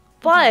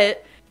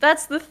 But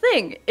that's the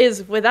thing,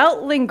 is without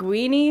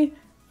Linguini,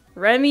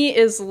 Remy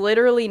is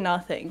literally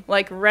nothing.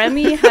 Like,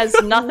 Remy has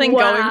nothing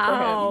going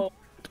for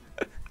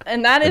him.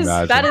 And that is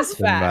fact.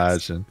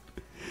 Imagine.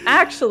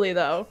 Actually,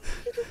 though.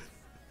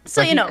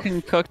 So, you know. He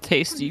can cook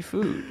tasty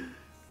food.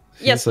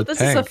 Yes, but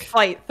this is a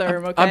fight,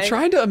 Therm, okay? I'm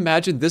trying to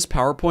imagine this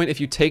PowerPoint if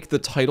you take the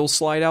title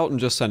slide out and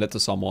just send it to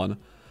someone.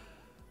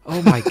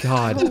 Oh my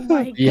god. Oh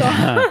my god.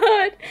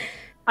 Yeah.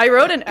 I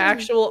wrote an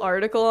actual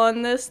article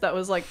on this that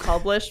was like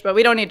published, but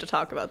we don't need to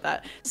talk about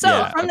that.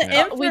 So from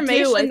the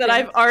information that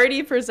I've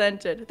already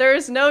presented, there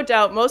is no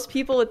doubt most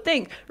people would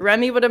think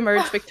Remy would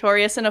emerge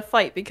victorious in a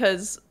fight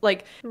because,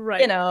 like,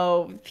 you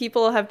know,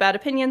 people have bad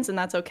opinions and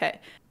that's okay.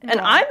 And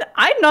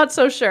I'm not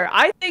so sure.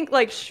 I think,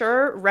 like,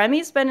 sure,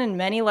 Remy's been in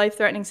many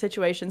life-threatening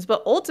situations,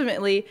 but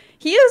ultimately,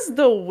 he is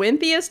the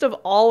wimpiest of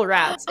all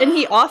rats, and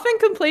he often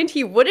complained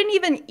he wouldn't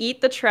even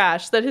eat the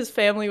trash that his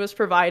family was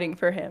providing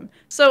for him.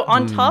 So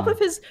on top of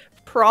his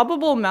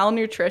probable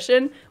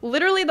malnutrition,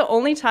 literally the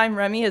only time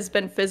Remy has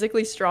been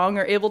physically strong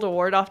or able to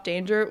ward off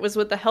danger was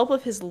with the help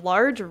of his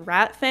large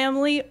rat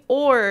family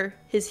or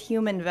his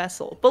human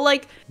vessel. But,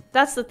 like,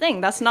 that's the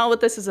thing. That's not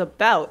what this is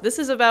about. This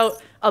is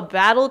about a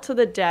battle to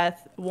the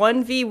death,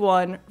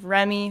 1v1,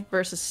 Remy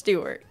versus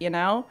Stuart, you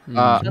know?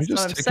 Let me That's just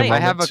what I'm take saying. a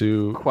moment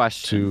to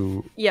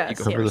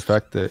cover the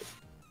fact that...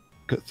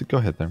 Go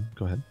ahead, then.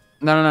 Go ahead.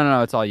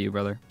 No. It's all you,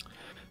 brother.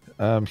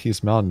 He's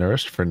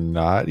malnourished for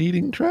not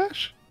eating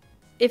trash?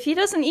 If he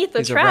doesn't eat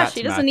the trash,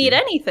 he doesn't eat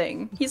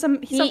anything. He's a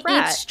rat. He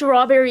eats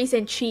strawberries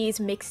and cheese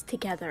mixed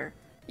together.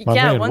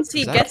 Yeah, once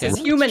he gets his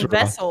human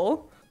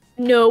vessel.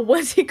 No,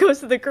 once he goes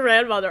to the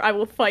grandmother, I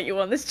will fight you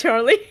on this,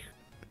 Charlie.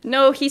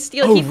 No, he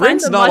steals. Oh, he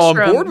finds Rin's a not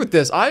mushroom. on board with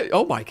this.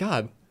 Oh my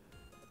god.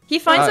 He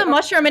finds a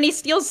mushroom and he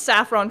steals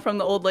saffron from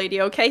the old lady.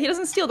 Okay, he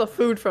doesn't steal the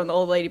food from the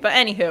old lady. But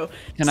anywho,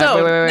 Wait.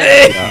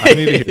 I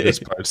need to hear this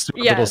part.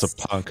 Stuart Little's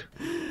a punk.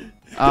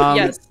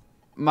 Yes.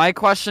 My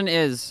question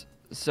is,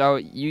 so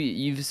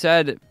you've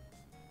said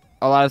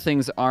a lot of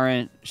things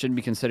shouldn't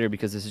be considered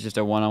because this is just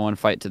a one-on-one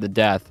fight to the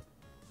death.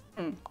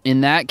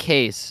 In that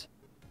case,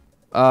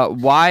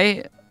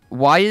 why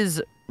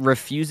is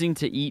refusing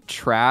to eat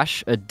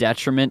trash a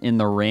detriment in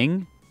the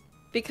ring?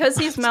 Because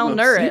he's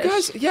malnourished. You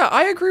guys, yeah,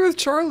 I agree with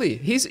Charlie.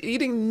 He's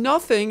eating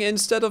nothing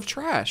instead of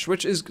trash,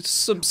 which is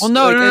Well,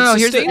 no.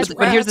 Here's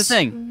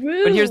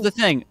the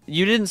thing.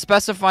 You didn't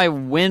specify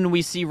when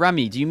we see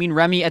Remy. Do you mean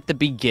Remy at the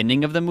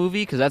beginning of the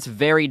movie? Because that's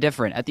very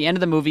different. At the end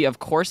of the movie, of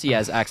course he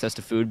has access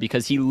to food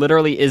because he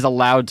literally is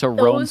allowed to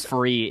roam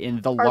free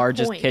in the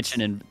largest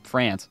kitchen in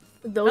France.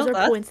 Those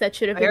are points that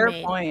should have been made.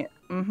 Fair point.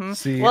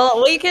 See,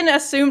 well, we can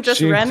assume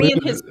just Remy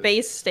in his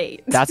base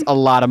state. That's a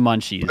lot of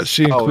munchies. But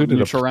she included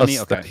a plus Remy?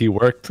 that he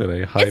worked in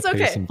a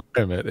high-paced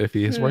environment. If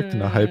he has worked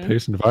in a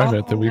high-paced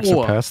environment, then we've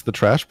surpassed the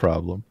trash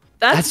problem.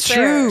 That's true.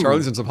 fair.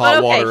 Charlie's in some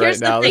hot water right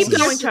now. Keep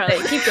going,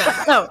 Charlie. Keep going.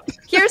 No,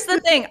 here's the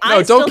thing.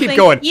 No, don't keep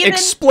going.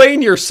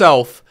 Explain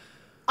yourself.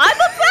 I'm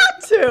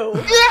about to.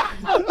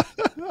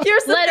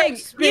 Here's the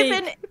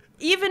thing.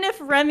 Even if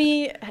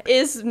Remy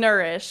is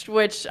nourished,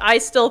 which I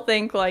still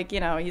think, like, you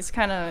know, he's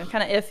kind of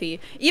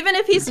iffy. Even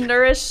if he's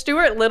nourished,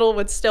 Stuart Little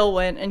would still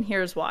win, and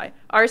here's why.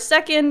 Our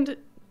second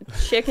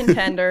chicken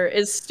tender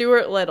is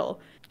Stuart Little.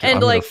 And I'm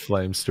gonna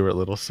flame Stuart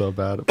Little so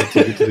bad if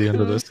we get to the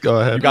end of this. Go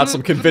ahead. You got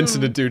some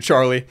convincing to do,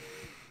 Charlie.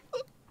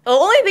 The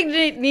only thing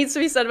that needs to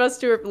be said about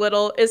Stuart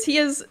Little is he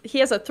has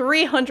a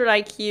 300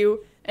 IQ.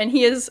 And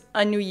he is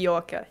a New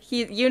Yorker.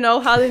 You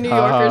know how the New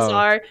Yorkers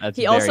are.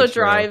 He also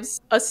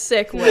drives a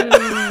sick whip.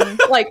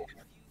 Like,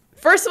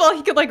 first of all,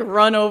 he could like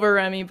run over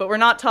Remy, but we're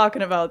not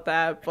talking about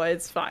that. But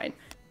it's fine.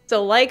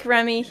 So like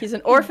Remy, he's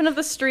an orphan of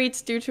the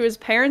streets due to his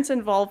parents'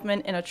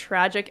 involvement in a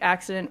tragic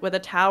accident with a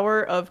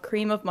tower of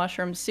cream of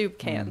mushroom soup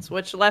cans,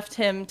 which left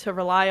him to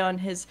rely on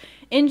his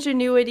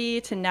ingenuity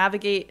to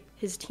navigate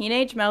his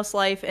teenage mouse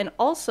life and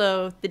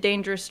also the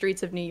dangerous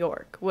streets of New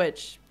York,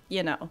 which,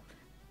 you know,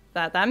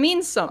 that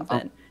means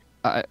something.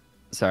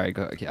 Sorry,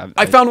 go. Okay,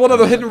 I found one of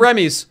the hidden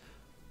Remy's.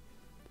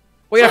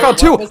 Wait, I found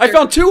two! I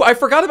found two! I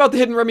forgot about the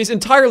hidden Remy's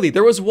entirely.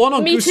 There was one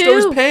on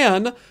Gusteau's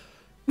pan,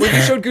 where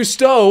you showed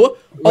Gusteau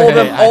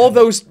all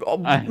those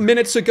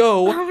minutes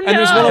ago, and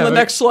there's one on the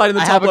next slide in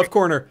the top left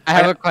corner. I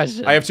have a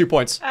question. I have 2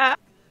 points.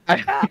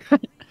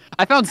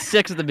 I found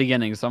 6 at the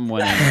beginning, so I'm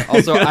winning.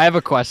 Also, I have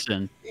a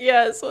question.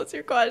 Yes, what's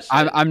your question?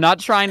 I'm not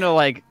trying to,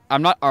 like,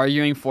 I'm not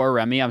arguing for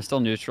Remy. I'm still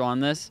neutral on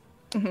this.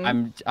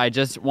 I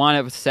just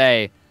want to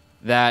say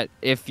that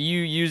if you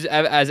use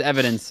as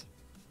evidence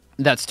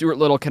that Stuart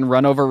Little can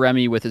run over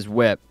Remy with his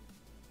whip,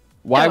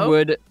 why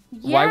would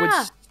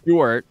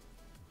Stuart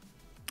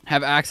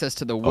have access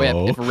to the whip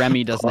if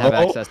Remy doesn't have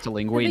access to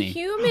Linguini?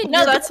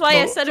 No, that's why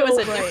I said it was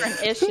a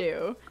different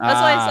issue. That's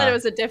why I said it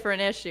was a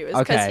different issue. Is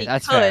because he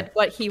could, fair.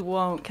 but he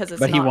won't because it's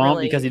But he not won't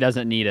really... because he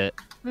doesn't need it.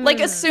 Like,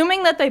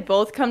 assuming that they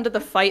both come to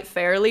the fight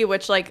fairly,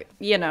 which, like,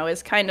 you know,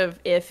 is kind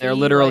of iffy. They're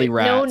literally like,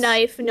 rats. No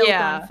knife, no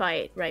gun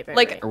fight. Right,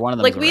 like, Or one of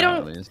them like is a we rat,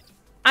 don't... at least.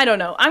 I don't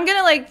know. I'm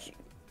gonna, like...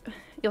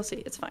 You'll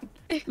see. It's fine.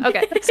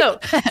 Okay, so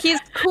he's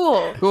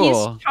cool.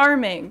 He's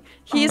charming.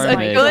 He's a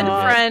good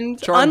friend,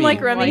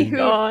 unlike Remy,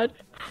 who... I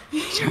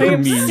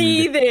am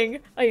seething.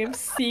 I am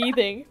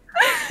seething.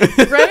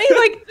 Remy,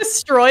 like,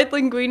 destroyed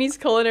Linguini's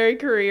culinary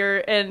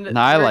career, and...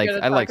 No, I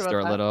like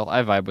Stuart Little.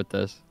 I vibe with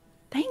this.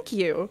 Thank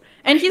you.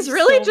 And he's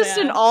really just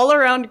an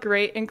all-around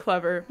great and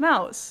clever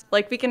mouse.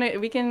 Like,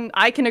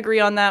 I can agree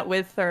on that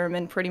with Therm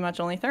and pretty much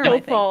only Therm, I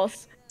think.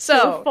 False.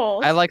 So,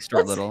 false. I like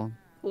Stuart Little.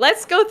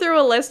 Let's go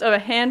through a list of a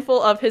handful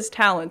of his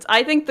talents.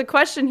 I think the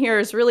question here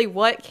is really,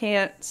 what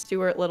can't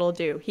Stuart Little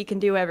do? He can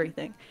do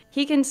everything.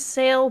 He can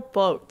sail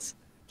boats.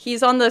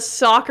 He's on the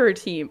soccer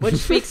team, which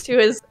speaks to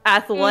his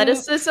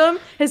athleticism,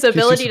 his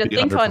ability to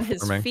think on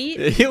his feet.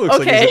 He looks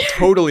like he's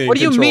totally in What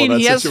do you control mean? of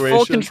that He has situation.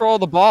 full control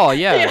of the ball.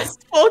 Yeah. He has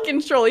full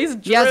control. He's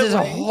dribbling. He has his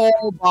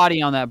whole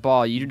body on that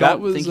ball. You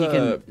don't think he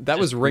can? That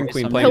was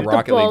Rinqueen Hope playing the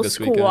Rocket ball League this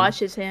weekend.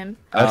 squashes him.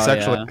 That's Oh,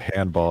 actually yeah.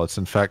 handball. It's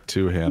in fact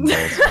 2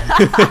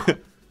 handballs.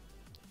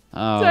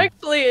 It's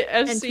actually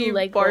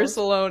FC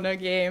Barcelona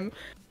game.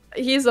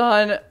 He's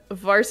on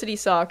varsity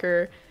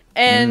soccer.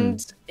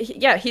 And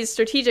yeah, he's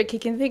strategic. He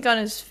can think on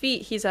his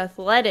feet. He's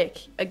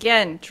athletic.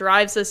 Again,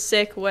 drives a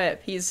sick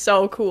whip. He's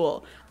so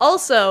cool.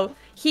 Also,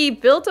 he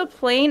built a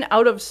plane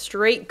out of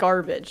straight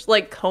garbage,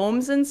 like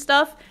combs and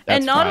stuff.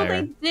 And not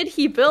only did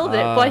he build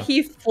it, but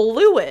he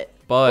flew it.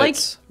 But like,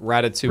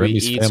 Ratatouille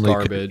Remy's eats family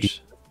could garbage.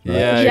 eat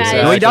Yeah, No,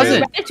 exactly. he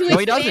doesn't. Ratatouille's No,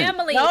 he doesn't.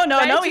 Family.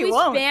 No, he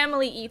won't.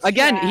 Family eats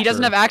Again, trash. he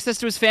doesn't have access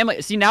to his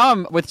family. See, now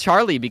I'm with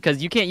Charlie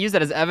because you can't use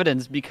that as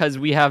evidence because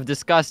we have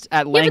discussed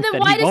at length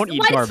that he won't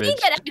eat garbage. Why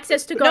does he get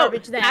access to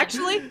garbage then?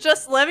 Actually,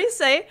 just let me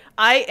say,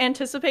 I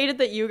anticipated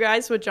that you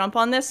guys would jump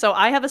on this, so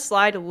I have a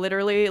slide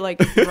literally like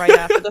right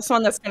after this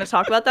one that's going to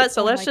talk about that.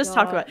 So let's just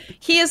talk about it.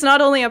 He is not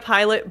only a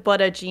pilot,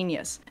 but a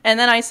genius. And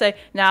then I say,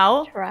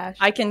 now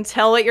I can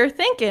tell what you're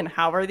thinking.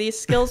 How are these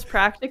skills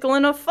practical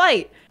in a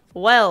fight?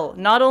 Well,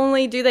 not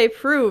only do they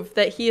prove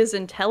that he is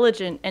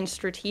intelligent and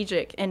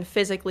strategic and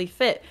physically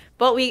fit,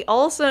 but we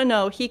also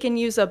know he can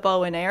use a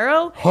bow and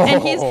arrow,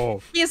 and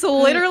he's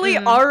literally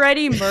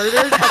already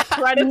murdered a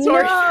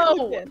predatory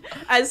falcon,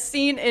 as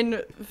seen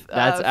in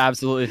That's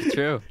absolutely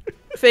true.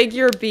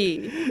 Figure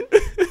B.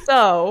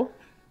 So,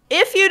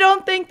 if you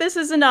don't think this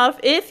is enough,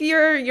 if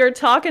you're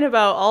talking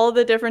about all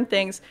the different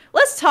things,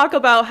 let's talk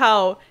about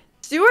how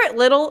Stuart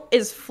Little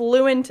is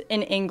fluent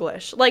in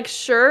English. Like,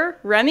 sure,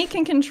 Remy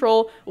can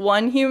control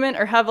one human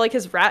or have, like,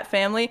 his rat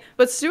family,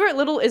 but Stuart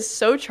Little is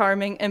so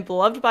charming and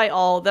beloved by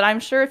all that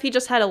I'm sure if he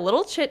just had a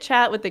little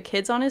chit-chat with the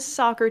kids on his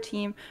soccer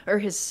team or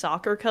his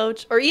soccer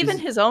coach or even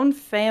his own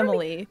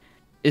family.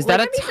 Is that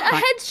Remy's a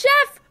head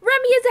chef.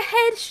 Remy is a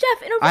head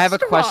chef in a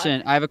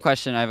restaurant. I have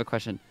a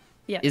question.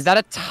 Yes. Is that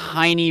a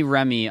tiny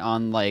Remy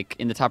on, like,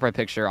 in the top right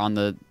picture on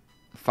the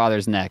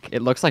father's neck?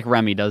 It looks like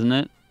Remy, doesn't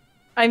it?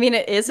 I mean,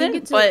 it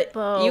isn't, but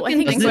you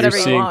can think whatever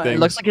you want. It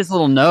looks like his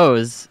little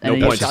nose, and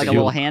No he's got like a point.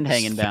 little hand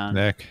hanging down.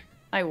 Nick.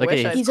 I Look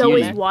wish at I'd He's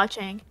always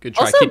watching. Good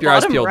try. Also, Keep your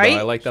eyes bottom peeled, right,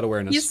 though. I like that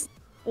awareness. He's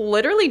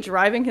literally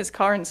driving his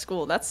car in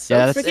school. That's so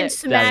Yeah, sick. that's-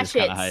 Smash that is it.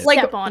 kinda hype.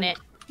 Step on it.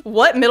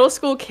 What middle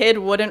school kid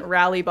wouldn't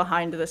rally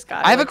behind this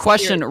guy? I have a Like,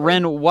 question, seriously.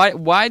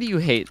 Ren. Why do you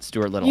hate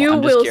Stuart Little? You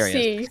I'm just will curious.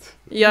 see.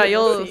 Yeah,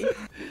 you'll.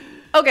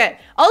 Okay.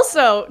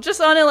 Also, just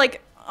on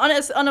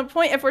a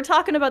point, if we're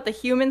talking about the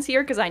humans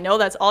here, because I know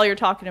that's all you're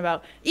talking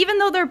about. Even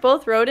though they're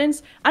both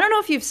rodents, I don't know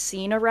if you've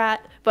seen a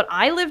rat, but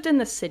I lived in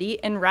the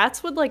city, and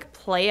rats would like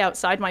play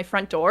outside my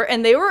front door,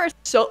 and they were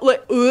so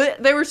like,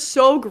 they were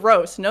so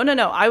gross. No,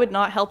 I would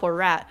not help a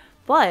rat.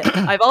 But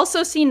I've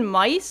also seen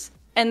mice,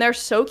 and they're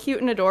so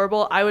cute and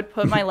adorable. I would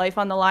put my life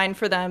on the line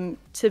for them,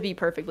 to be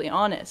perfectly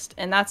honest,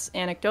 and that's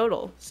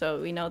anecdotal,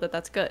 so we know that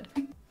that's good.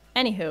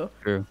 Anywho.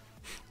 True.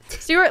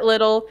 Stuart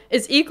Little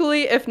is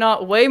equally, if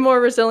not way more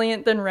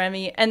resilient than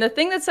Remy, and the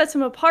thing that sets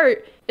him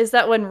apart is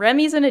that when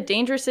Remy's in a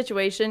dangerous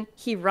situation,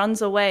 he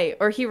runs away,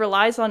 or he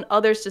relies on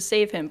others to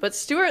save him. But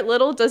Stuart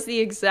Little does the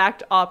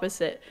exact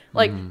opposite.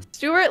 Like,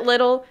 Stuart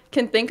Little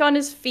can think on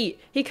his feet.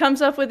 He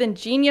comes up with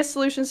ingenious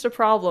solutions to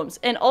problems,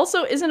 and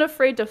also isn't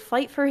afraid to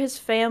fight for his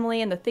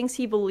family and the things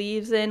he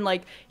believes in.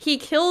 Like, he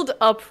killed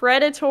a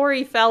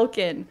predatory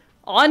falcon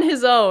on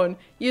his own,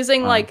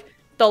 using, like,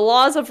 the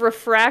laws of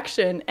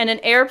refraction and an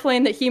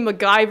airplane that he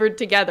MacGyvered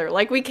together.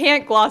 Like, we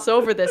can't gloss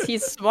over this.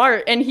 He's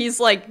smart and he's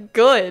like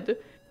good.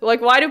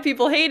 Like, why do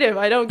people hate him?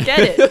 I don't get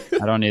it.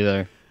 I don't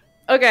either.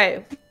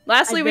 Okay.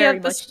 Lastly, we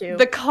have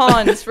the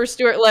cons for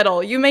Stuart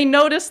Little. You may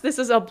notice this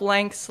is a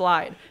blank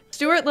slide.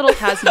 Stuart Little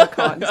has no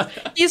cons.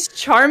 He's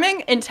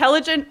charming,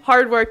 intelligent,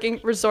 hardworking,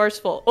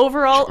 resourceful.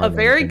 Overall, a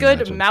very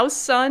good mouse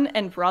son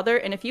and brother.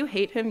 And if you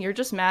hate him, you're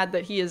just mad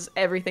that he is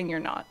everything you're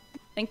not.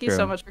 Thank you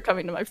so much for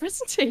coming to my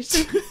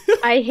presentation.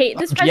 I hate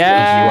this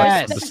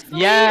presentation.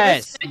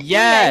 Yes.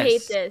 I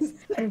hate this.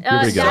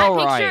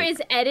 That picture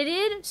is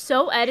edited,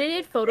 so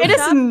edited, Photoshop. It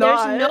is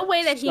not. There's no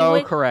way that he So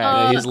would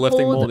correct. He's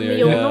lifting hold Mjolnir.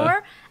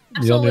 Mjolnir.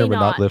 Absolutely Mjolnir would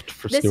not lift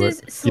for This Stuart.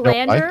 is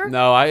slander.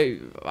 No,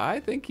 I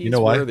think he's You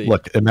know why? worthy.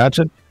 Look,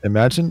 imagine.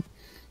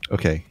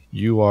 Okay,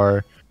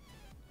 you're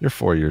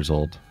 4 years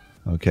old.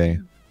 Okay,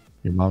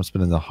 your mom's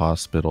been in the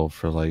hospital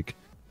for like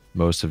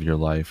most of your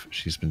life.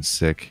 She's been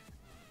sick.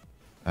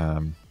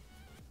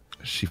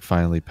 She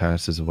finally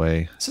passes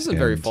away. This isn't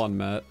very fun,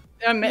 Matt.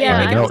 I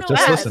know.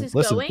 Just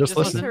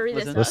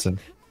listen.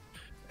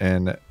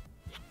 And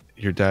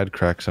your dad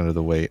cracks under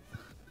the weight,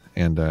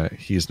 and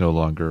he's no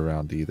longer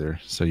around either.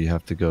 So you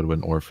have to go to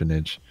an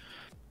orphanage,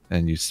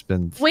 and you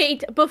spend.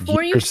 Wait,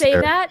 before you say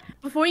that,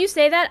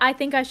 I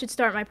think I should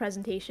start my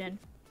presentation.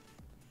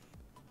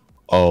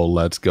 Oh,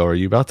 let's go. Are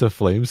you about to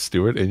flame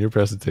Stuart in your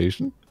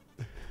presentation?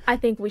 I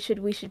think we should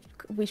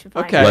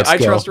find Okay, out. I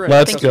trust Ren.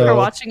 Thank you for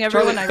watching,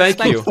 everyone. I thank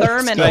respect you.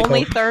 Therm and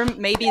only Therm,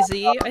 maybe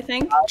Z, I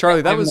think.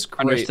 Charlie, that was great.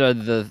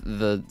 Understood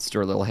the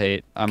Stuart Little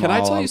hate. Can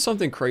I tell you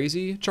something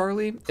crazy,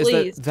 Charlie?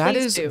 Please, that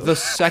please is do. the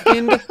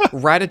second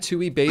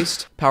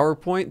Ratatouille-based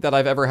PowerPoint that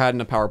I've ever had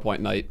in a PowerPoint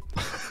night.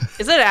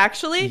 Is it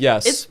actually?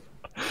 Yes.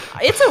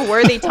 It's a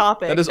worthy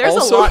topic. That is There's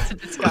also, a lot to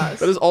discuss.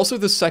 That is also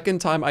the second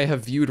time I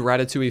have viewed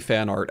Ratatouille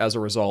fan art as a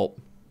result.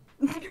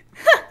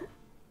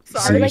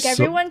 Sorry, like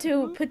everyone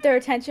to put their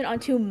attention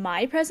onto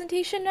my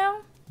presentation now.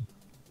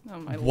 Oh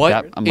my What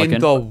I'm in looking.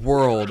 the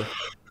world?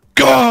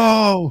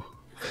 Go!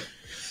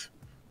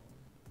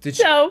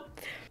 So,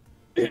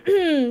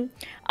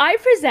 I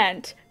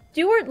present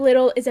Stuart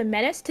Little is a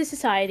menace to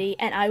society,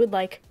 and I would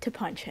like to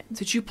punch him.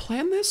 Did you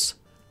plan this?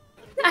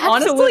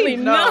 Absolutely Honestly,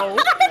 no.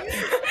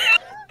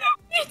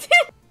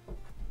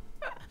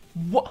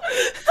 What?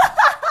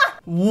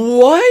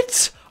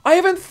 What? I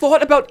haven't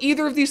thought about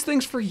either of these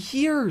things for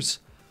years.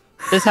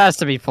 This has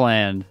to be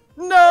planned.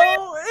 No,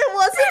 it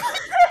wasn't.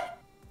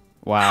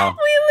 Wow.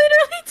 We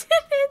literally did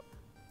it.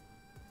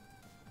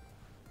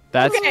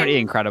 That's Okay. pretty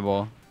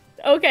incredible.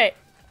 Okay,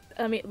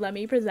 let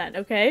me present.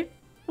 Okay.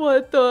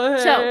 What the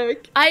heck? So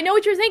I know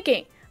what you're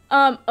thinking.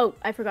 Oh,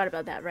 I forgot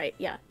about that. Right?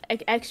 Yeah.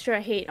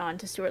 Extra hate on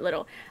to Stuart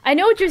Little. I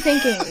know what you're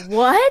thinking.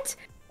 What?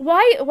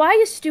 Why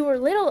is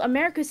Stuart Little,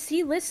 America's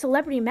C-list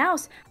celebrity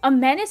mouse, a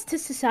menace to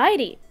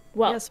society?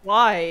 Well, Yes,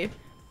 why?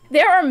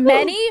 there are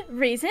many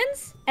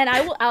reasons, and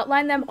I will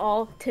outline them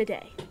all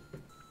today.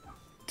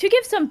 To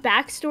give some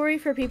backstory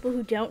for people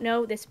who don't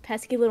know this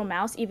pesky little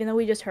mouse, even though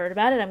we just heard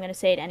about it, I'm going to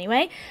say it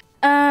anyway.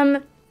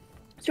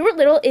 Stuart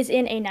Little is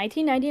in a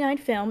 1999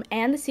 film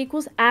and the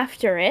sequels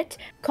after it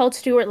called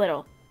Stuart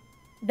Little.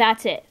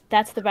 That's it.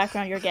 That's the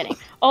background you're getting.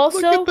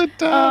 Also,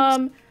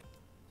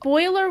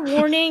 spoiler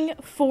warning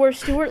for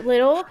Stuart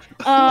Little,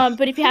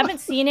 but if you haven't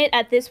seen it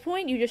at this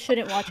point, you just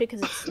shouldn't watch it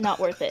because it's not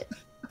worth it.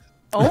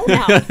 Oh,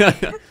 now.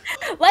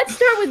 Let's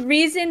start with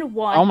reason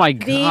one. Oh my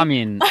god, I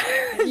mean...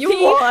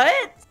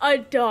 What?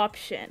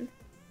 Adoption.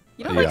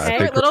 You don't like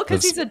Stuart Little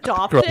because he's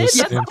adopted? That's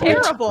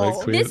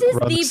terrible. This is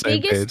the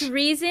biggest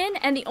reason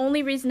and the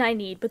only reason I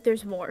need, but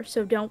there's more,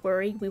 so don't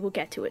worry, we will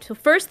get to it. So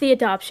first, the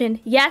adoption.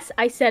 Yes,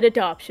 I said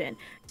adoption.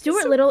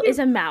 Stuart Little is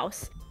a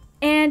mouse,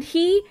 and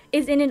he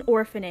is in an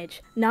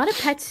orphanage, not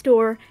a pet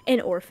store,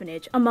 an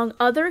orphanage, among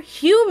other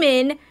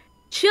human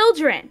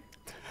children.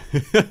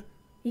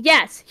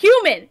 Yes,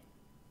 human.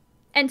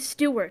 And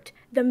Stuart,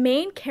 the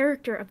main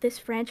character of this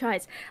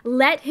franchise,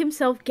 let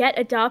himself get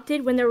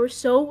adopted when there were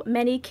so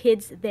many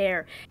kids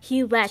there.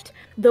 He let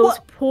those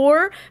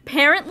poor,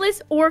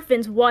 parentless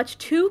orphans watch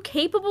two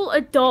capable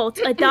adults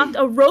adopt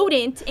a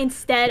rodent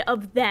instead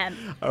of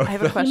them. I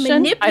have a question. He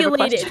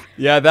manipulated.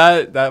 Yeah,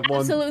 that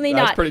one. Absolutely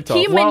that's not. pretty tough.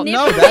 He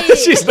manipulated.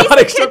 that's, she's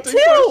not accepting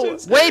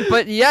questions. Wait,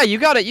 but yeah, you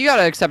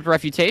gotta accept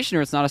refutation,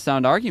 or it's not a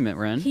sound argument,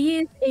 Ren.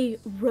 He is a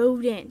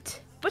rodent.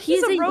 But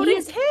he's a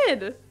rodent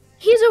kid.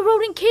 He's a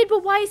rodent kid,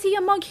 but why is he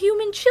among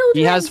human children?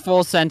 He has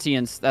full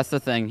sentience. That's the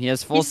thing. He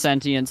has full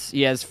sentience.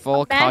 He has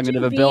full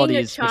cognitive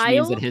abilities, which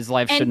means that his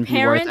life shouldn't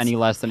be worth any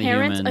less than a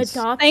human's.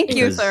 Adopt Thank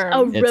you, a sir.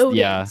 rodent.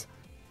 Yeah.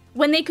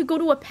 when they could go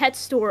to a pet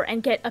store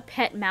and get a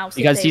pet mouse?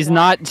 Because if they he's want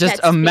not just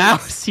pet a space?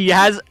 mouse. He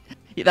has.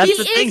 That's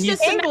the thing. Is He's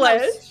just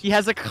English. He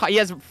has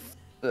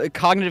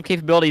cognitive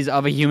capabilities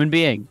of a human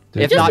being,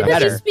 if Just not because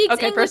better. he speaks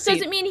Okay, English proceed.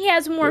 doesn't mean he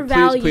has more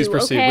value. Please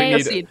proceed. Okay?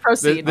 We need,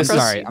 Proceed. This I'm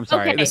is, sorry. I'm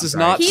sorry. Okay. This is I'm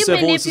not sorry. He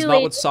civil. This is not what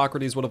manipulates-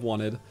 Socrates would have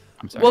wanted.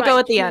 I'm sorry. We'll go Right,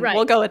 at the you're end. right.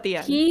 We'll go at the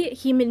end.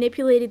 He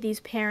manipulated these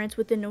parents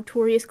with the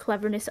notorious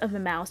cleverness of a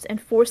mouse and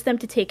forced them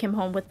to take him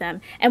home with them.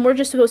 And we're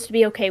just supposed to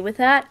be okay with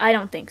that? I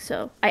don't think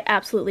so. I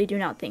absolutely do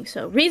not think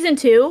so. Reason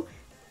 2,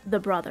 the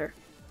brother.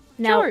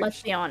 Now, George.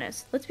 let's be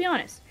honest. Let's be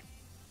honest.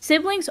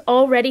 Siblings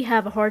already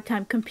have a hard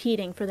time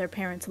competing for their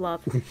parents'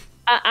 love.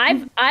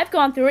 I've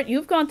gone through it.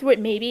 You've gone through it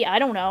maybe. I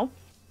don't know.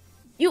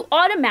 You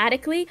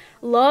automatically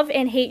love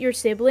and hate your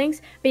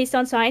siblings based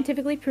on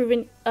scientifically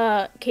proven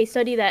case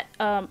study that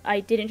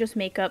I didn't just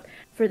make up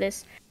for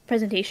this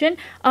presentation.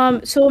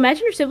 So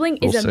imagine your sibling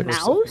is a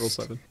mouse. Rule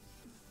 7.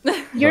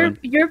 Your Rule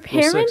 6,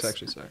 parents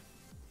actually, sorry.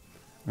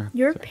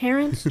 your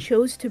parents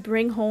chose to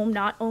bring home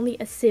not only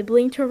a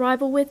sibling to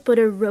rival with, but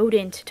a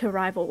rodent to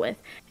rival with.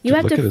 You Dude,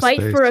 have look at to his fight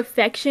face. for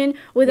affection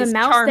with He's a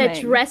mouse that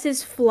charming.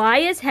 dresses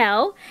fly as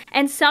hell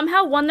and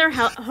somehow won their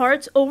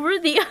hearts over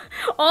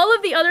all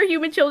of the other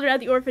human children at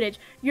the orphanage.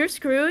 You're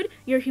screwed,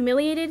 you're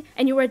humiliated,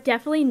 and you are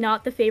definitely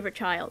not the favorite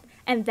child.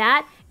 And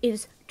that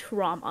is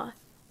trauma.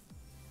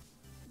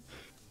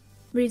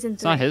 Reason 3.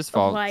 It's not his of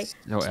fault. Why It's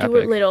so Stuart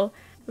epic. Little.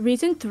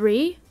 Reason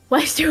 3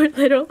 why Stuart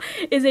Little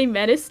is a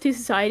menace to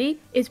society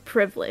is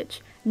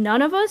privilege.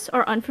 None of us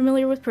are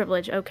unfamiliar with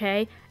privilege,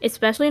 okay?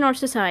 Especially in our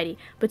society.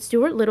 But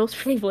Stuart Little's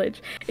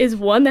privilege is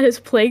one that has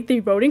plagued the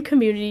rodent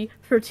community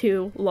for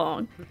too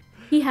long.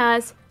 He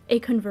has a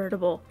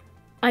convertible.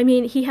 I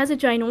mean, he has a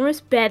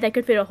ginormous bed that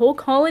could fit a whole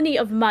colony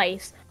of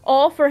mice,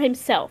 all for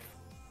himself.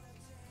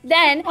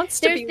 Then Wants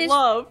to there's be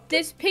loved.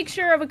 this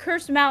picture of a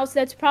cursed mouse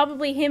that's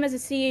probably him as a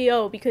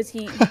CEO because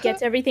he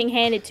gets everything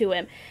handed to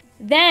him.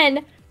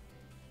 Then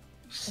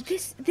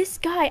this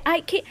guy,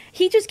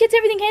 he just gets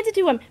everything handed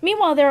to him.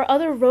 Meanwhile, there are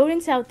other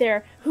rodents out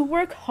there who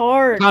work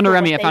hard. I found a for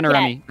Remy. what I found a they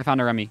Remy. get. I found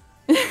a Remy.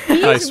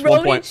 These Nice, 1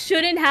 point. rodents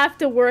shouldn't have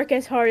to work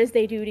as hard as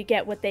they do to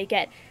get what they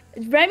get.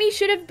 Remy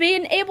should have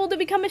been able to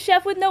become a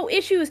chef with no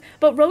issues,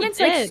 but rodents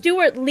like did.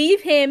 Stuart leave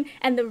him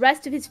and the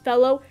rest of his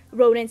fellow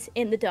rodents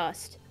in the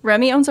dust.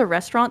 Remy owns a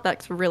restaurant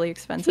that's really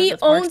expensive. He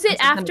It's more owns it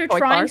expensive than after a toy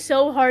trying car.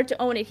 so hard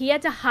to own it. He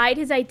had to hide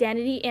his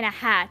identity in a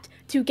hat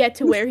to get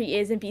to where he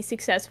is and be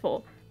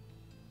successful.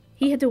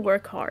 He had to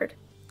work hard.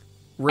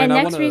 Rin, And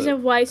I next wanna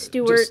reason why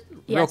Stuart... just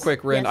real yes,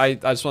 quick, Rin, yes.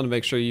 I just want to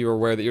make sure you are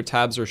aware that your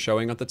tabs are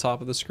showing at the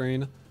top of the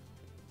screen.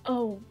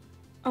 Oh,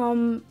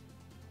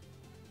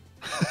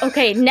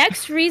 okay,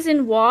 next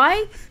reason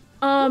why,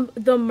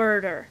 the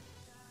murder.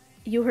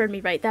 You heard me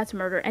right, that's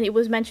murder. And it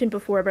was mentioned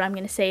before, but I'm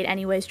going to say it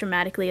anyways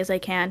dramatically as I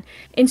can.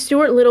 In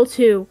Stuart Little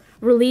 2,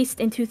 released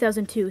in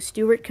 2002,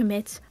 Stuart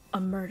commits a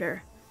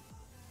murder.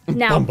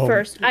 Now,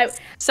 first,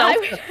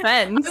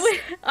 Self-defense.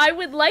 I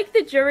would like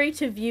the jury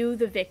to view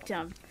the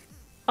victim.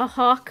 A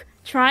hawk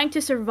trying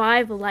to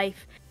survive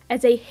life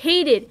as a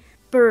hated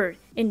bird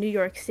in New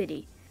York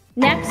City.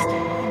 Next,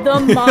 the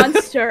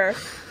monster.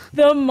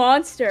 The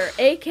monster,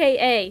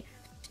 aka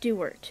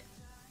Stuart.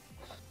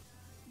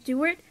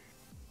 Stuart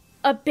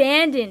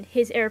abandoned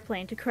his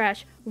airplane to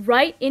crash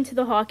right into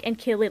the hawk and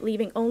kill it,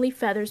 leaving only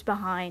feathers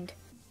behind.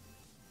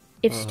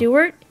 If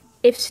Stuart,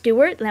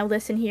 now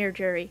listen here,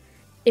 jury.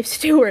 If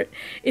Stuart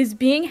is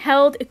being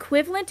held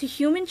equivalent to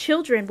human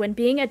children when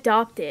being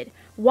adopted,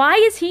 why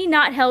is he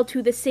not held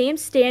to the same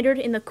standard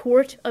in the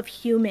court of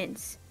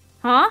humans?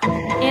 Huh?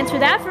 Answer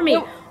that for me.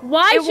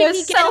 Why it should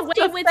was he get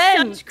away with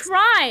such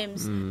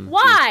crimes?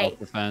 Why?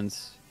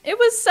 Self-defense. It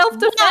was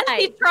self-defense. Why?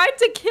 He tried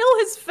to kill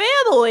his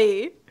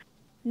family.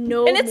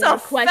 No And it's more a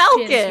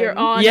questions, falcon. Your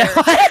Honor.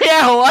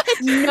 Yeah, what?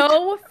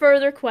 No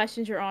further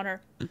questions, Your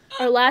Honor.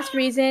 Our last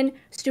reason,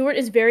 Stuart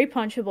is very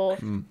punchable.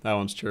 That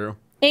one's true.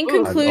 In I've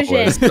conclusion,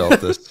 always felt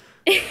this.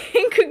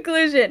 in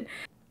conclusion,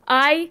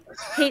 I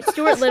hate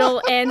Stuart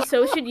Little, and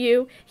so should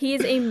you. He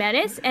is a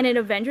menace and an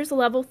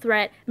Avengers-level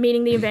threat,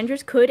 meaning the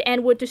Avengers could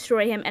and would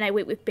destroy him, and I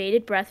wait with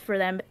bated breath for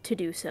them to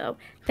do so.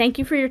 Thank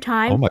you for your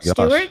time, Oh my gosh.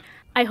 Stuart.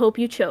 I hope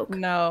you choke.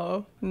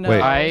 No.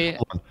 Wait,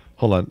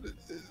 hold on.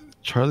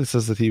 Charlie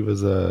says that he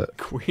was a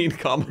Queen,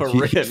 comma,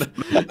 Rin.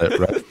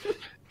 right?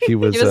 He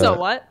was a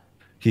what?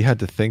 He had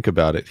to think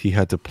about it. He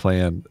had to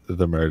plan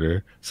the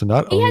murder. So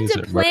not He only had is to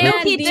it plan murder,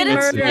 He the didn't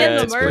murder. plan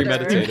the it's murder.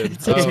 premeditated.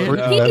 It's Oh, no.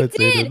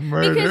 premeditated He did,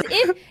 murder.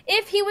 because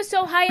if he was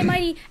so high and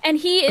mighty and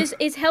he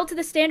is held to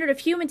the standard of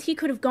humans, he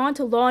could have gone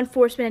to law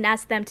enforcement and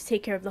asked them to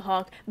take care of the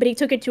hawk. But he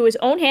took it to his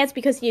own hands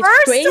because he is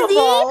crazy. First of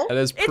all, That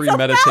is it's a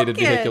premeditated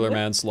falcon. vehicular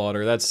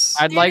manslaughter. That's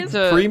I'd like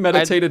to.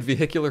 premeditated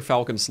vehicular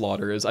falcon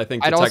slaughter is, I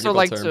think, the I'd also technical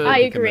like term. to- for I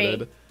being agree.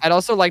 committed. I'd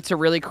also like to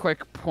really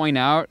quick point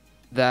out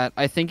that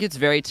I think it's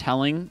very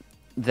telling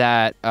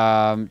that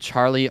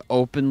Charlie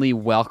openly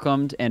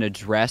welcomed and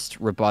addressed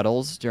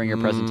rebuttals during your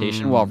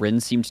presentation, while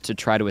Rin seemed to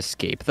try to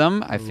escape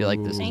them. I feel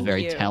like this is Thank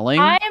very you. telling.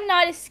 I am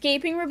not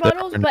escaping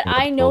rebuttals, but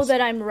I know that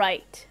I'm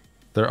right.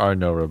 There are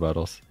no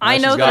rebuttals. I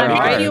know that I'm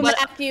right, but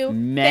Matthew.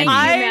 Many.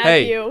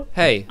 Matthew.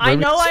 Hey. I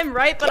know I'm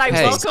right, but I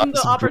welcome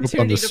the Grew up on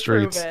opportunity the to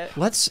prove streets. it.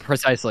 Let's.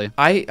 Precisely.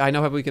 I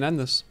know how we can end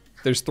this.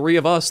 There's 3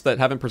 of us that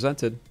haven't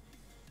presented.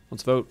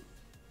 Let's vote.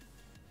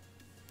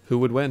 Who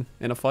would win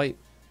in a fight?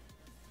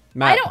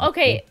 Matt.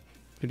 Okay.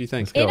 Who do you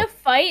think? In a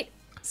fight.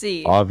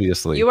 See.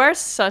 Obviously. You are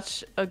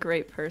such a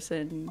great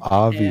person.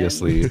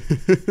 Obviously.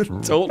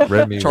 Don't.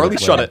 Remy Charlie, would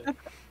shut win.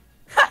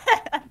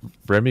 it.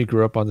 Remy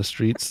grew up on the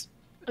streets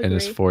and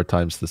is Agree. 4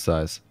 times the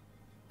size.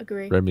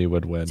 Agree. Remy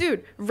would win.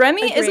 Dude,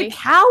 Remy is Agree. a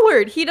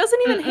coward. He doesn't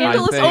even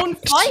handle his think- own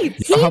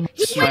fights. He my went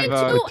into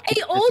vote.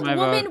 an old my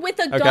woman vote. with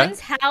a Okay. gun's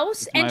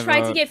house and my tried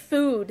to vote. get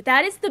food.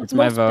 That is the It's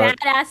my most vote.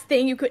 badass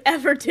thing you could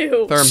ever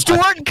do. Therm, Stuart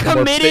state your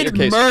committed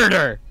case.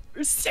 murder.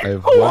 I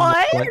have one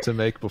What? point to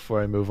make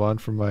before I move on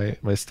from my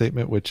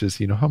statement, which is,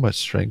 you know how much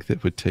strength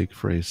it would take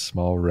for a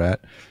small rat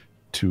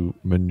to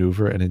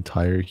maneuver an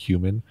entire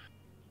human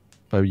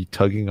by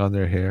tugging on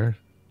their hair?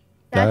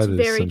 That's That is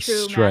very some true,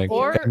 strength.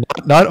 Matthew. And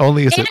not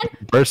only is it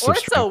And- bursts Or of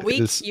it's a strength, it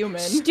weak is human.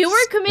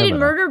 Stuart committed stamina.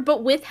 murder,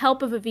 but with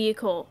help of a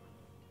vehicle.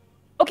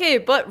 Okay,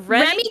 but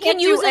Remy Remy can can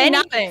use use a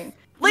knife. anything.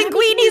 Remy can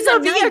Linguini's use a a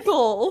knife.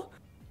 vehicle.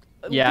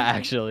 Yeah,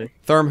 actually.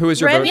 Therm, who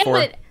is your Remy,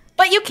 vote for?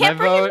 but you can't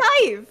My bring vote-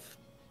 a knife.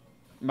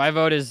 My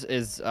vote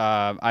is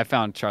I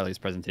found Charlie's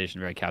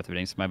presentation very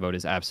captivating, so my vote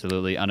is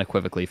absolutely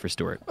unequivocally for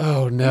Stuart.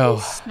 Oh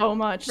no. So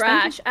much. Thank you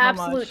Trash. so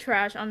Absolute much.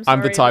 trash. I'm sorry.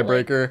 I'm the but, like,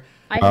 tiebreaker.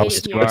 I Wow, hate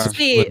Stuart you. is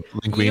See,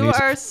 Linguini's- you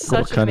are what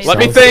such kind of amazing. Let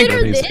me self- think.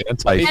 Linguini's Consider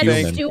this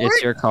anti-human. Stuart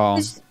It's your call.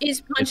 is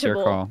It's your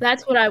punchable. call.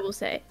 That's what I will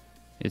say.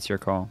 It's your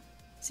call.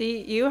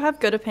 See, you have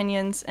good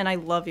opinions, and I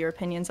love your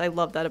opinions. I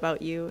love that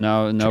about you.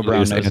 No Charlie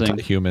brown is nosing.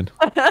 anti-human.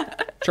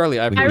 Charlie,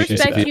 I I appreciate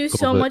respect that. you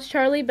so But much,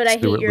 Charlie, but I hate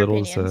Stuart your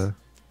Little's, opinions.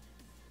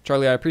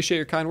 Charlie, I appreciate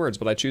your kind words,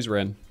 but I choose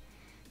Ren.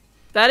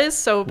 That is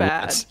so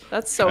bad.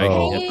 That's so Right.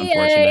 cool. That's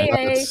unfortunate.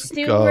 Let's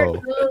Stuart go.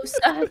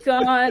 goes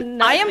on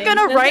I am nothing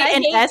gonna 'cause write I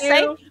an hate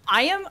essay. you.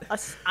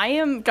 I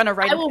am gonna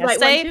write I an will write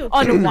one essay too.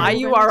 on why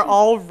you are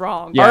all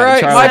wrong. Yeah, All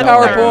right, Charlie, my don't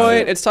PowerPoint. worry.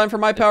 It's time for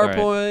my all right.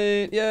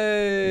 PowerPoint.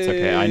 Yay! It's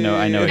okay. I know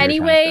what you're trying to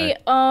Anyway,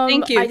 say.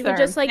 Thank you, I would Therm.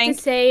 just like Thank-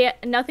 to say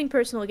nothing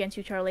personal against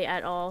you, Charlie,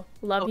 at all.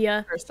 Love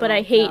ya, but personal,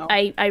 I hate. no.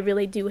 I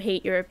really do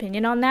hate your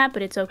opinion on that,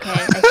 but it's okay.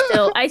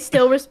 I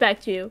still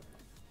respect you.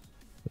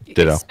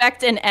 Ditto.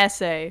 Expect an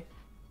essay.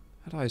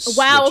 How do I Wow. switch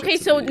it Okay,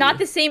 to so be- not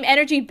the same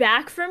energy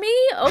back for me.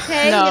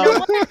 Okay, No. you know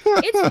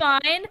what? It's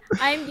fine.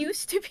 I'm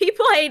used to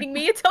people hating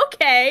me. It's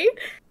okay.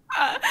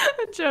 I'm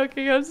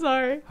joking. I'm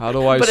sorry. How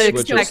do I But switch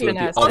expect it so an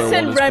the essay. other I'll one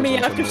send is Remy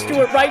presented after to me?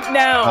 Stuart right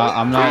now.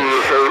 I'm not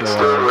sure.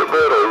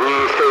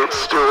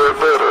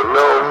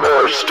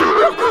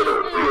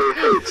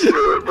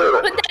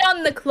 Put that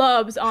on the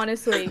clubs,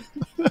 honestly.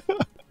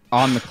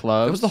 On the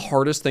club. That was the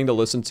hardest thing to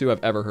listen to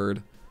I've ever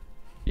heard.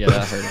 Yeah,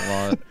 that hurt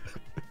a lot.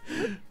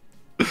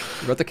 You're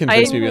about to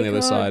convince Oh me to be on my the other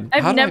God. side.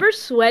 I've How do I- never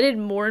sweated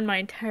more in my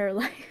entire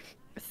life.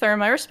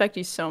 Therm, I respect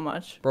you so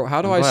much. Bro,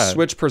 how do I'm I glad.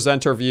 switch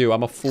presenter view?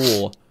 I'm a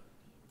fool.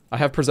 I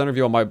have presenter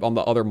view on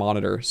the other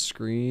monitor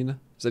screen.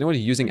 Is anyone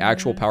using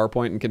actual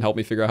PowerPoint and can help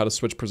me figure out how to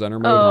switch presenter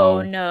mode?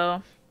 Oh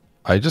no.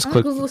 I just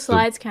clicked Google the-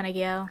 Slides kind of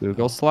go.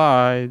 Google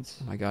Slides.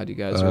 Oh my god, you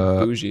guys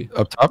are bougie.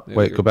 Up top. Yeah,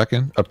 Wait, you're- go back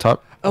in. Up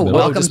top. Oh, Middle.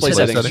 welcome display to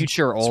the settings.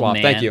 future, old Swap.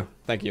 man. Thank you.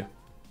 Thank you.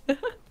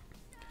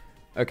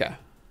 Okay.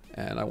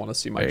 And I want to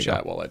see my There you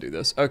chat go. while I do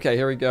this. Okay,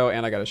 here we go.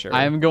 And I got to share.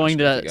 I am going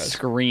share with to you guys.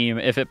 scream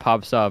if it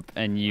pops up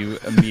and you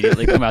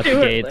immediately come out the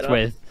Do it, gates Little.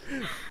 with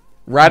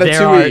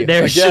Ratatouille.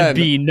 there again. should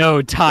be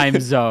no time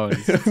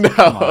zones. No.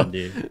 Come on,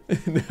 dude.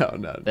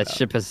 No. That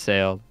ship has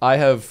sailed. I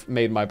have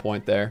made my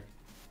point there.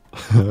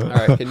 All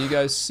right, can you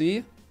guys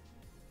see?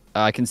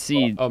 I can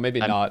see. Oh,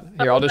 maybe I'm- not.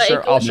 Here, I'll just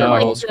share. I'll share my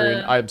whole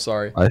screen. I'm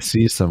sorry. I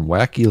see some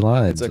wacky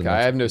lines. It's okay. and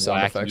I have no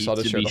sound Wacky effects, so I'll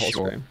just to share be the whole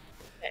sure. screen.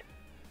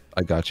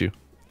 I got you.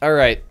 All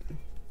right.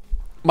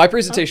 My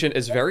presentation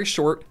is very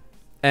short,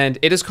 and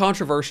it is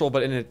controversial,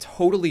 but in a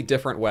totally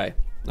different way.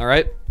 All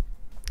right?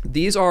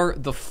 These are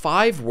the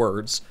 5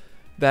 words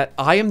that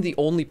I am the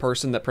only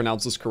person that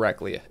pronounces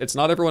correctly. It's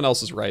not everyone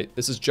else's right.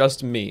 This is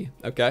just me,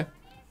 okay?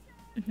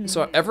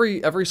 So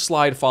every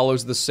slide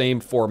follows the same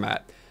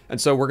format. And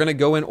so we're going to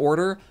go in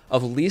order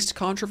of least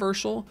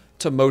controversial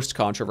to most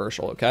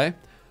controversial, okay?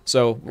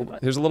 So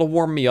here's a little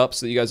warm me up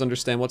so that you guys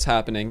understand what's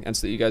happening and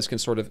so that you guys can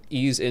sort of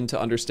ease into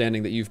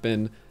understanding that you've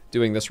been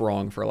doing this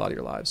wrong for a lot of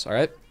your lives, all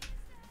right?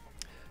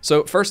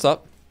 So first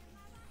up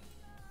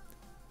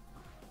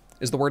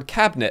is the word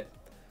cabinet.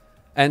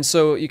 And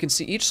so you can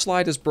see each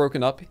slide is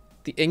broken up.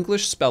 The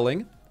English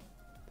spelling.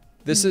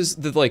 This is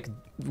the like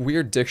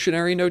weird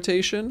dictionary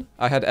notation.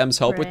 I had M's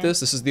help with Right. this.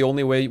 This is the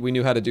only way we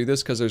knew how to do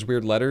this because there's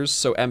weird letters.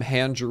 So M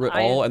hand drew it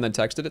all and then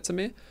texted it to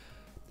me.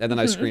 And then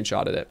I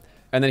screenshotted it.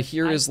 And then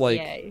here is like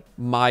Yay.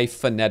 my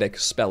phonetic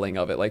spelling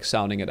of it, like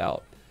sounding it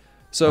out.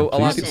 So a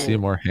I'm lot pleased of to people, see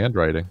more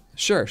handwriting.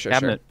 sure.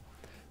 Cabinet.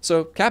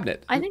 So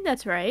cabinet. I think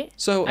that's right.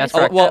 So That's a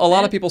correct.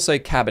 lot of people say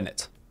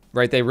cabinet,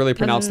 right? They really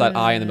pronounce that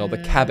I in the middle.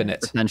 The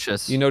cabinet.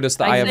 Pretentious. You notice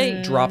the I I have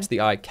say- dropped the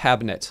I.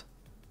 Cabinet.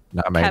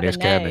 Nah, man, there's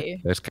Cabernet. cabinet.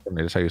 There's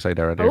cabinet. That's how you say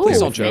that right there. Ooh, Please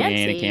don't joke.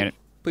 fancy.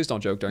 Please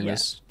don't joke during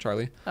this,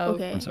 Charlie.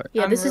 Okay. I'm sorry.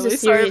 Yeah, this really is a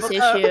serious sorry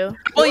about issue.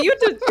 Well,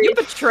 you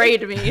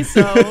betrayed me,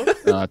 so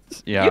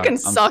Yeah, you can I'm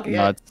suck it.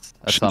 nuts.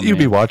 That's Shouldn't on you me.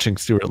 be watching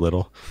Stuart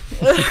Little?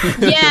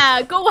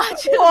 Yeah, go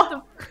watch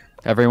it.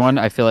 Everyone,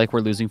 I feel like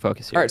we're losing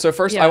focus here. All right, so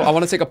first Yeah. I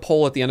want to take a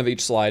poll at the end of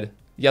each slide.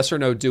 Yes or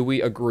no, do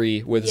we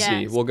agree with Z?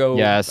 Yes. We'll go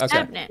Yes. Okay.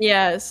 Cabinet.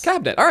 Yes.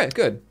 Cabinet. All right,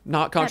 good.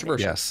 Not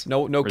controversial. Yes.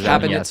 No Resounding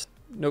cabinet. yes.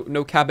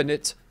 No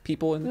cabinet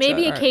people in the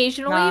Maybe chat. All right.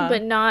 occasionally, Nah.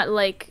 but not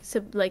like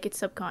it's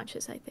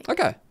subconscious. I think.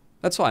 Okay,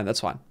 that's fine. That's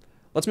fine.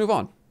 Let's move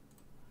on.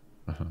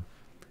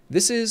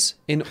 This is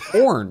in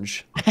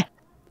orange.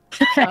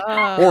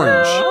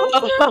 Orange.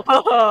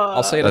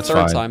 I'll say it That's a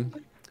third fine. time.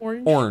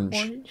 Orange. Orange.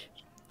 Orange.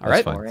 All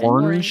right. That's fine.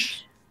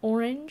 Orange.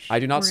 Orange. I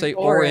do not say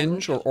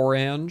orange or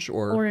orange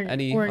or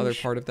any other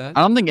part of that.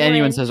 I don't think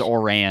anyone Orange. says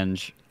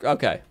orange.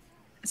 Okay.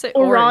 Say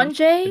Orange.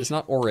 It is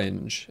not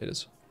orange. It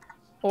is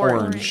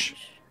orange.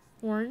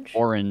 Orange.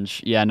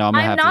 Orange. Yeah, no, I'm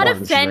gonna I'm have not to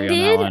disagree on that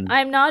offended. one.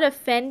 I'm not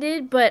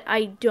offended, but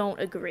I don't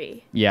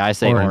agree. Yeah, I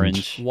say Orange.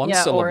 orange. One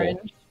Yeah, syllable.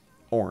 orange.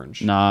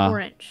 Orange. Nah.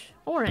 Orange.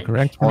 Orange.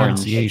 Correct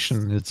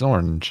pronunciation. It's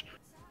orange.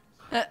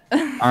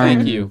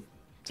 Thank you.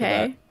 for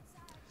that. Okay.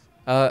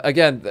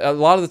 Again, a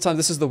lot of the time,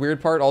 this is the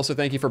weird part. Also,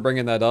 thank you for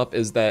bringing that up.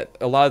 Is that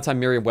a lot of the time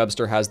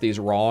Merriam-Webster has these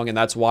wrong, and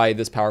that's why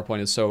this PowerPoint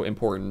is so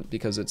important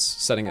because it's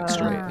setting it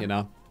straight. You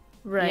know.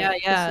 Right. Yeah,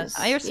 yeah. This is-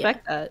 I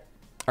respect that.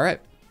 All right.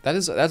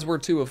 That's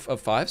word 2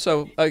 of 5.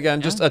 So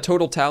again, just a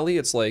total tally.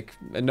 It's like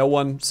no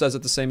one says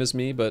it the same as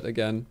me, but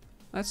again,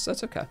 that's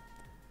okay.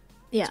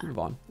 Yeah. Let's move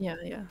on. Yeah,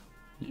 yeah.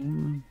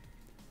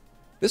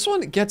 This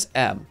one gets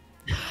M.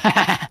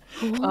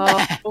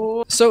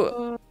 Oh.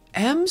 So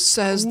M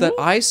says that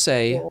I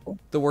say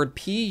the word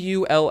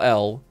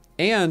P-U-L-L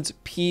and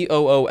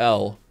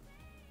P-O-O-L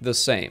the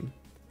same.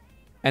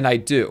 And I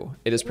do.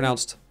 It is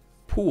pronounced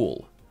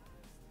pool.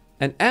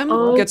 And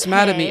M gets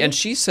mad at me and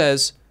she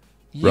says,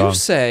 you Wrong.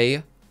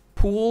 say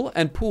pool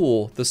and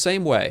pool the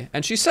same way.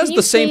 And she says Can the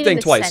you say same it thing in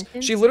a twice.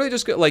 sentence? She literally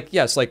just go like,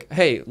 yes, like,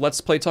 hey,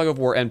 let's play tug of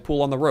war and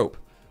pool on the rope.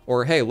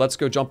 Or hey, let's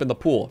go jump in the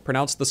pool.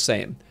 Pronounced the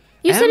same.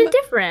 You said M- it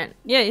different.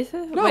 Yeah, you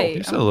said. No, Wait.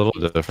 It's a little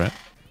different.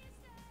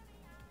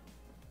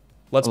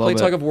 Let's A play little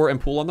tug bit. of war and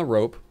pool on the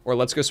rope. Or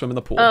let's go swim in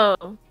the pool.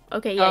 Oh.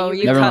 Okay. Yeah. Oh, you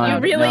you Never cut mind.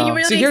 out. really, No. you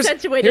really See,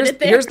 accentuated it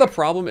there. here's the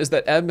problem is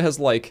that M has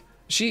like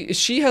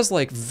she has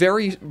like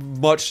very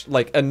much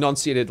like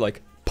enunciated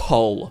like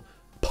pull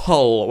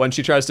when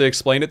she tries to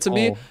explain it to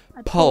me.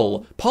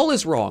 Pull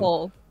is wrong.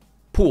 Pull.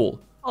 Pool.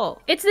 Oh.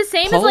 It's the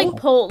same as Pull? like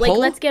pole. Like Pull?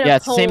 let's get Yeah, a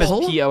it's the pole. same as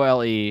Pull?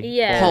 P-O-L-E.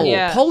 Yeah. Pull.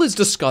 Yeah. Pull is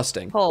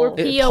disgusting. Pull. Or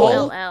It-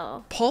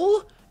 P-O-L-L.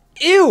 Pull?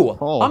 Ew!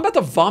 Pull. I'm about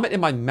to vomit in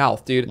my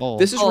mouth, dude. Pull.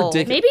 This is Pull.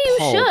 ridiculous. Maybe you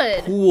Pull.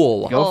 should.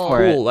 Pool. Go for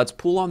Pool. it. Let's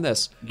pool on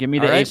this. Give me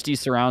the All right? HD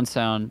surround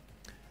sound.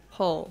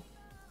 Pull.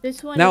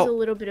 This one Now- is a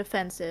little bit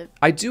offensive.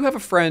 I do have a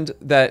friend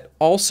that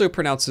also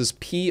pronounces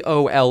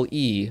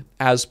P-O-L-E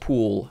as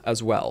pool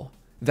as well.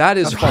 That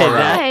is far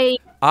out. Hey.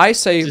 I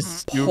say Just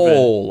stupid.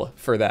 pole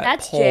for that.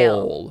 That's pole.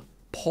 jail.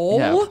 Pole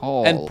Yeah,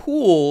 pole. and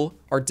pool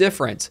are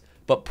different,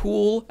 but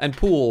pool and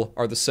pool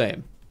are the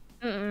same.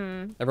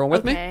 Everyone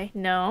with me? Okay.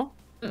 No.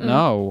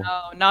 No. No,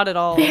 not at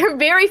all. They're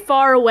very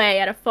far away,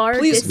 at a far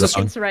Please,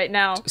 distance right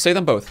now. Say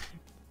them both.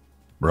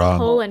 Wrong.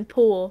 Pull and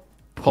pool.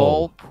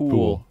 Pull,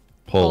 pool.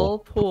 Pull,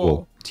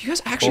 pull. Do you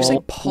guys actually say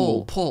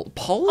pull? Pull? Oh.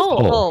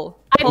 Pull.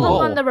 I pull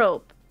on the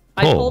rope.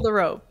 I pull the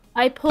rope.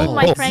 I pulled Oh,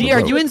 my oh, friend. See,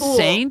 are to you the pool.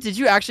 insane? Did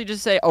you actually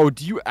just say, oh,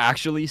 do you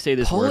actually say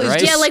this Pull word is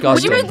right? Yeah, like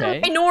disgusting. we're the Okay.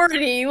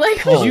 minority. Like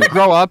Pull. Did you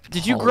grow up?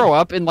 Did you Pull. grow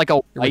up in like a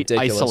You're white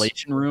ridiculous.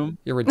 isolation room?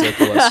 You're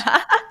ridiculous.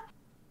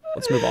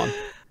 Let's move on.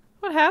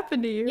 What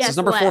happened to you? This is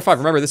number 4 or 5.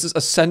 Remember, this is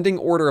ascending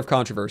order of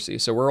controversy,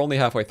 so we're only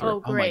halfway through.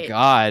 Oh, Oh my great.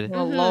 god.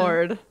 Oh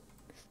Lord.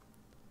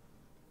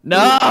 No!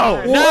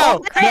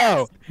 No!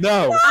 No!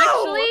 No!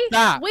 Actually,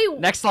 Stop. wait.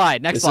 Next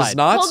slide. Next This slide. is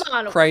not Hold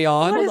on.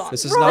 crayon. Hold on.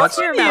 This is What's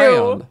not your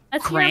crayon. mouth?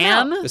 Let's hear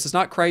Crayon? him out. This is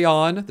not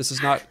crayon. This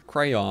is not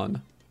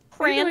crayon.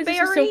 Cranberry. This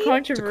is Cranberry? so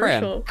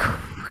controversial.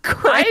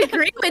 Crayon. I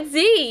agree with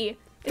Z.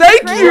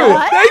 Thank you!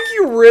 Thank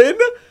you, Rin!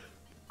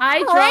 I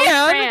draw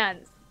Crayon?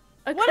 crayons.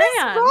 A What is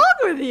crayon. wrong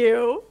with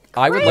you?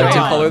 I would like to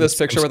Crayon. color this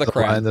picture with a It's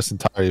fine crayon. this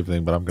entire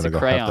evening, but I'm gonna It's a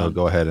have to crayon.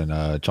 go ahead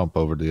and jump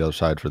over to the other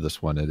side for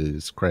this one. It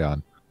is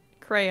crayon.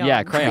 Crayon.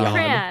 Yeah, crayon.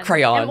 Crayon.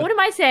 Crayon. And what am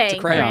I saying?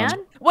 crayon.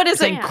 Crayon? What is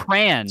Saying it?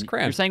 crayon.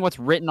 crayon. You're saying what's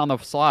written on the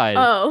slide.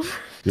 Oh.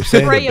 You're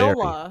saying the berry.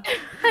 Crayola.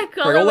 I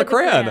call Crayola it with a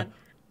crayon.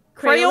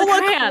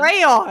 Crayola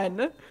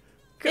crayon.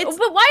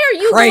 But why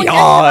are you Crayon.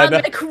 going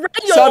after crayon?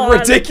 Sound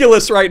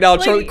ridiculous right now,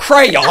 Charlie.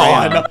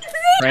 Crayon!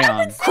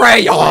 Crayon.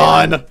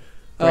 Crayon!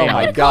 Oh my I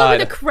call it with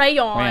god. a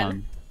crayon.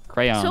 Crayon.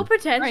 Crayon. So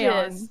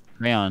pretentious.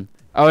 Crayon.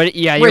 Oh,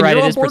 yeah, you're Rin, right. you're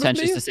It on is board with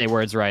pretentious me? to say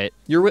words right.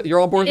 You're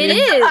on board with It me?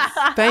 is.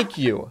 Thank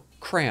you.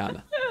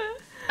 Crayon.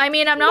 I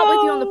mean, I'm not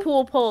with you on the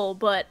pool pole,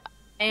 but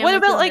I am What with you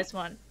about on like this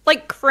one.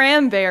 Like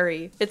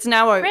cranberry. It's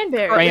now a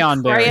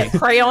Crayonberry.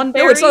 Crayonberry.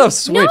 No, it's not a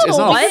switch. it's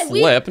not what? a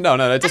flip. No,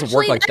 it doesn't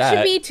work like that that.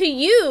 should be to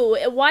you.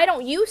 Why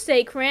don't you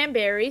say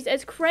cranberries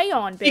as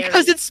crayon berries?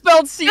 Because it's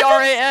spelled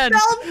C-R-A-N.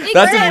 That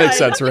doesn't make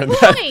sense, Rin.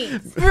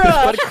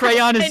 But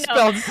crayon is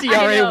spelled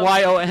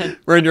C-R-A-Y-O-N.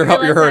 Rin, you're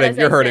hurting.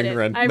 You're hurting,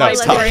 Rin. No,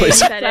 stop,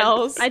 please.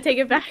 I take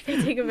it back.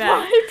 I take it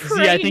back.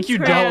 See, I think you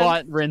don't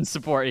want Rin's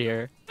support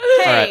here.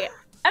 Hey,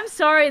 I'm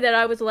sorry that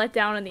I was let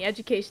down in the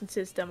education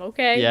system,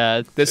 okay?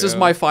 Yeah, this is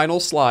my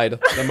final slide,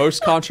 the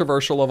most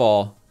controversial of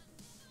all.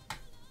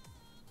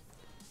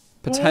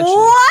 Potentially.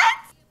 What?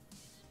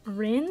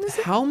 Rins?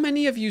 How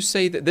many of you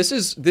say that this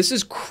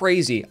is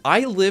crazy?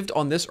 I lived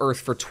on this earth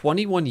for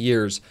 21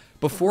 years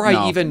before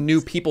I even knew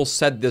people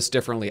said this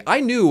differently. I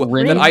knew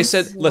that I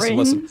said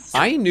listen.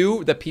 I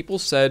knew that people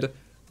said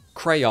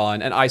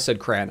crayon and I said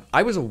crayon.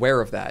 I was aware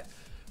of that.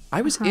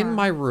 I was in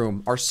my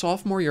room our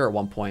sophomore year at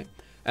one point,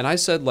 and I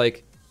said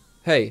like,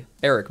 "Hey,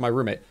 Eric, my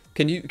roommate,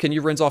 can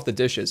you rinse off the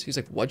dishes?" He's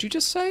like, "What'd you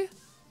just say?" I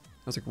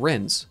was like,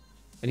 "Rinse."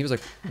 And he was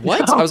like,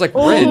 "What?" I was like,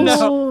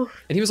 "Rinse."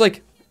 And he was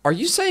like, "Are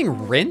you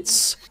saying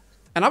rinse?"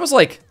 And I was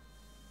like,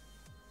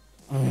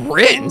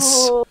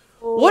 "Rinse?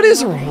 What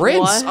is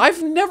rinse?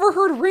 I've never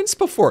heard rinse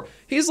before."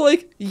 He's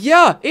like,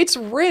 "Yeah, it's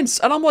rinse."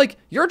 And I'm like,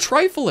 "You're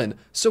trifling."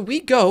 So we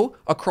go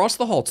across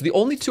the hall to the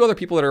only two other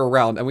people that are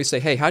around, and we say,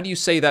 "Hey, how do you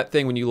say that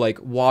thing when you like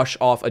wash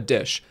off a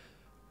dish?"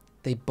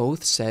 They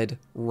both said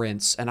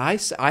rinse, and I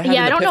had an epiphany.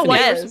 I don't know why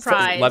you're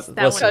surprised.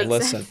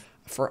 Listen.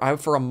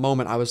 For a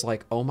moment, I was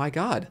like, "Oh my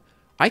god,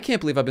 I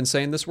can't believe I've been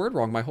saying this word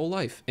wrong my whole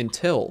life."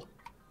 Until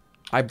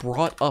I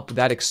brought up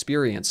that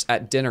experience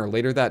at dinner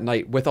later that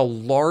night with a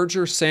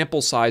larger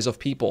sample size of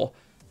people.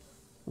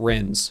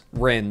 Rinse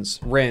down the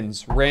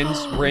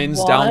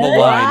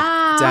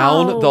line.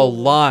 Down the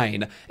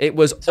line. It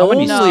was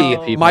only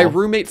my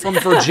roommate from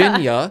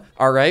Virginia,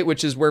 all right,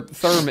 which is where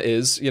Therm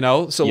is, you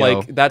know? So,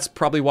 like, that's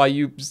probably why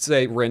you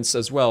say rinse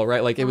as well,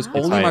 right? Like, it was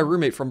only my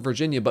roommate from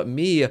Virginia, but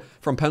me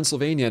from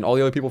Pennsylvania and all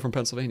the other people from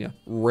Pennsylvania.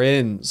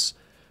 Rinse,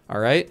 all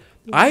right?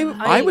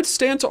 I would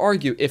stand to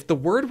argue if the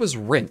word was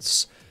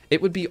rinse,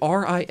 it would be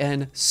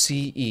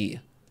R-I-N-C-E.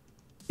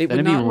 It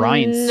would be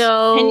rinse.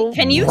 No.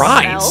 Can you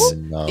rinse? spell?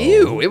 No.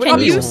 Ew, it would not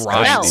be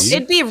rinse.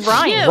 It'd be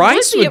rinse.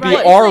 Rinse would be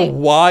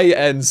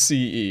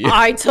R-Y-N-C-E.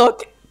 I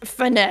took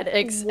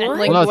phonetics and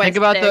linguistics. Well, no, think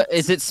about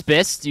is it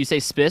spice? Do you say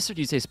spice or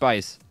do you say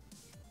spice?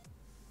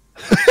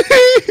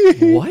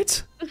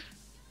 What?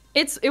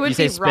 It would you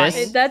say be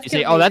rinse. You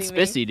say, oh, that's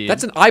spicey, dude.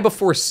 That's an I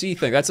before C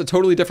thing. That's a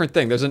totally different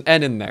thing. There's an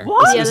N in there.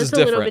 What? This is a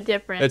little bit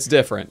different. It's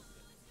different.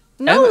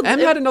 No, M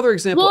had another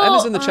example. M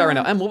is in the chat right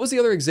now. M, what was the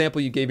other example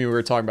you gave me when we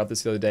were talking about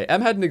this the other day?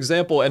 M had an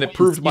example, and it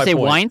proved my point. You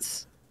say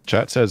wince?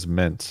 Chat says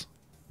mince.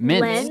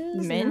 Mince?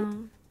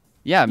 Mint?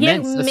 Yeah,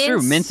 mince. That's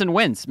true. Mince and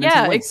wince. Mince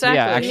yeah, and wince.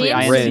 exactly. Yeah, actually,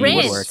 INC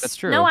would work. That's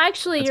true. No,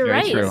 actually, That's you're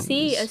very right. True. A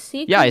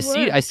C yeah, I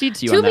could see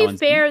to you to on that be one.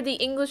 fair, the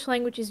English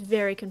language is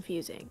very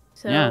confusing.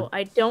 So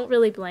I don't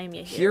really blame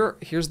you here.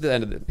 Here's the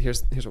end of it.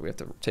 Here's what we have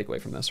to take away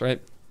from this, right?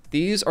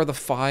 These are the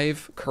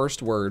 5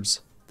 cursed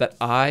words that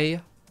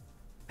I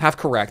have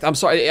correct. I'm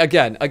sorry.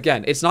 Again,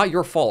 it's not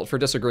your fault for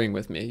disagreeing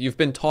with me. You've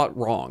been taught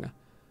wrong.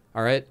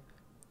 All right?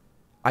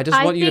 I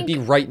just want you to be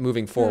right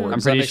moving forward. I'm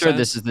pretty sure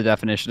this is the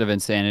definition of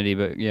insanity,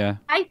 but yeah.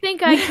 I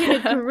think I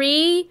can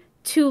agree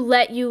to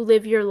let you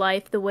live your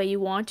life the way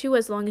you want to,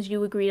 as long as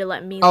you agree to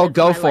let me live Oh,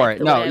 go my for life it.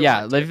 the No, way I yeah,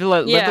 want live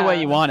the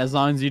way you want, as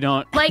long as you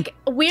don't like take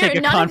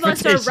a none of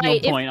us are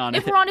right. point on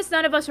If it. we're honest,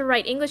 none of us are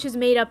right. English is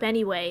made up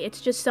anyway.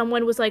 It's just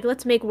someone was like,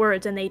 let's make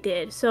words, and they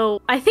did.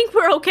 So I think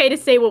we're okay to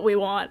say what we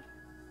want.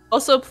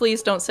 Also,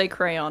 please don't say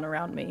crayon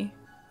around me,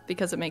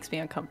 because it makes me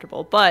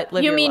uncomfortable. But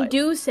live you your mean life.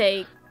 do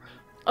say?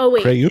 Oh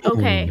wait, Crayon.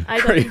 okay, I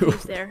got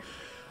confused there.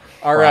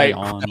 All right.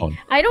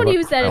 I don't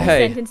use that in a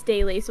sentence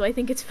daily, so I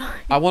think it's fine.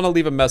 I want to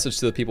leave a message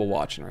to the people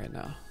watching right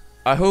now.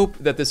 I hope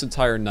that this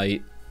entire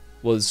night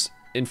was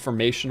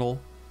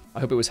informational. I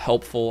hope it was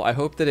helpful. I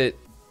hope that it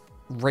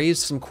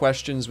raised some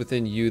questions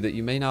within you that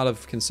you may not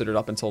have considered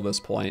up until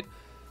this point.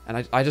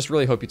 And I just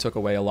really hope you took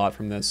away a lot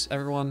from this.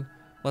 Everyone,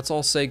 let's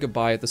all say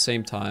goodbye at the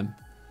same time.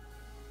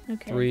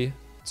 Okay. 3,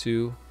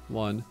 2,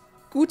 1.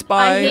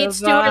 Goodbye. I hate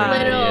Stuart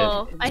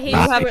Little. I hate You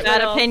have Stuart bad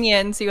Little.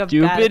 opinions. You have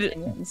bad Stupid,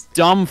 opinions.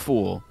 dumb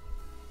fool.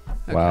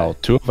 Okay. Wow,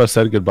 2 of us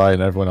said goodbye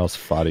and everyone else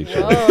fought each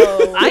other.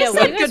 I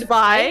said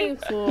goodbye.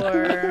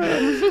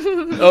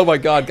 Oh my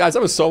god, guys,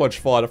 that was so much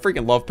fun. I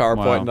freaking love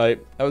PowerPoint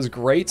night. That was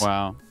great.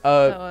 Wow.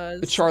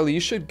 Charlie, you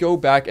should go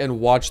back and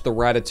watch the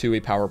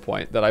Ratatouille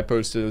PowerPoint that I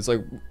posted. It's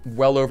like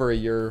well over a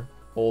year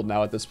old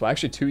now at this point.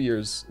 Actually, 2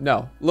 years. No,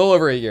 a little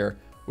over a year.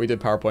 We did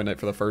PowerPoint night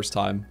for the first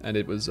time, and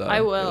it was,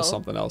 I will. It was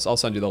something else. I'll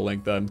send you the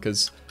link then,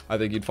 because I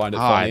think you'd find it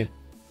funny.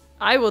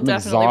 I will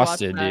definitely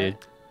exhausted, watch that. dude.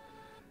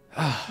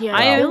 Yeah,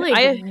 I feel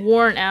like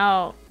worn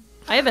out.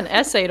 I have an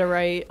essay to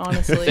write,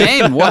 honestly.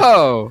 Same.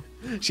 Whoa.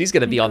 She's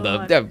gonna be on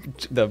the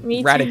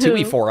Me Ratatouille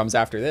too. forums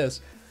after this.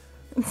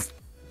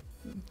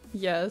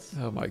 Yes.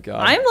 Oh my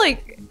god. I'm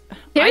like,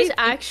 There's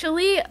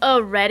actually a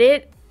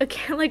Reddit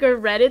like a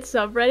Reddit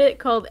subreddit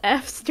called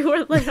F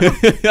Stuart Little,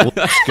 and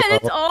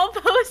it's all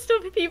posts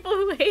of people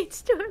who hate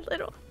Stuart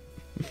Little.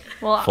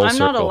 Well, Full I'm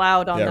not circle.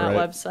 allowed on Yeah, that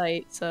right.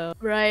 website, so.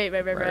 Right.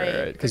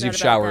 Because you've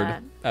Forgot about showered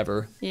that.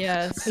 ever.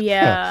 Yes.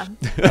 Yeah.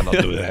 I don't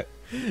do that.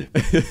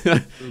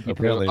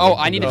 Apparently, Oh,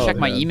 I need to Oh, check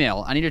my man.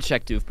 email. I need to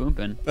check Doof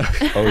Boomkin.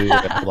 Oh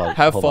yeah. Hold on,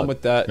 Have hold fun on.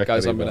 with that, Check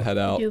guys. that I'm gonna email. head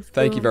out. Doof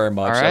Thank you boom. very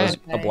much. All That was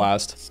right. a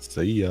blast.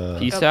 See ya.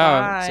 Peace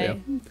out. Bye. See ya.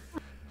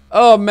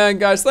 Oh man,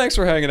 guys, thanks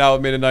for hanging out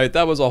with me tonight.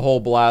 That was a whole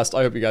blast.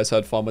 I hope you guys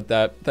had fun with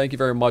that. Thank you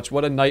very much.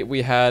 What a night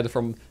we had,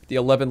 from the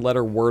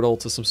 11-letter Wordle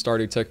to some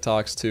starting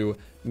TikToks to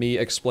me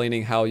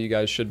explaining how you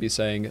guys should be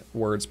saying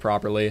words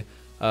properly.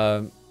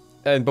 And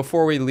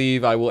before we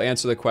leave, I will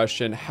answer the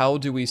question, how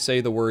do we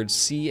say the word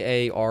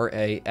C-A-R-A-M-E-L?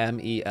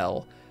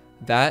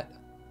 That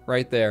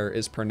right there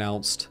is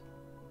pronounced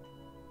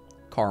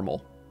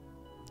caramel.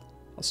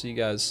 I'll see you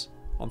guys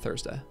on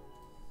Thursday.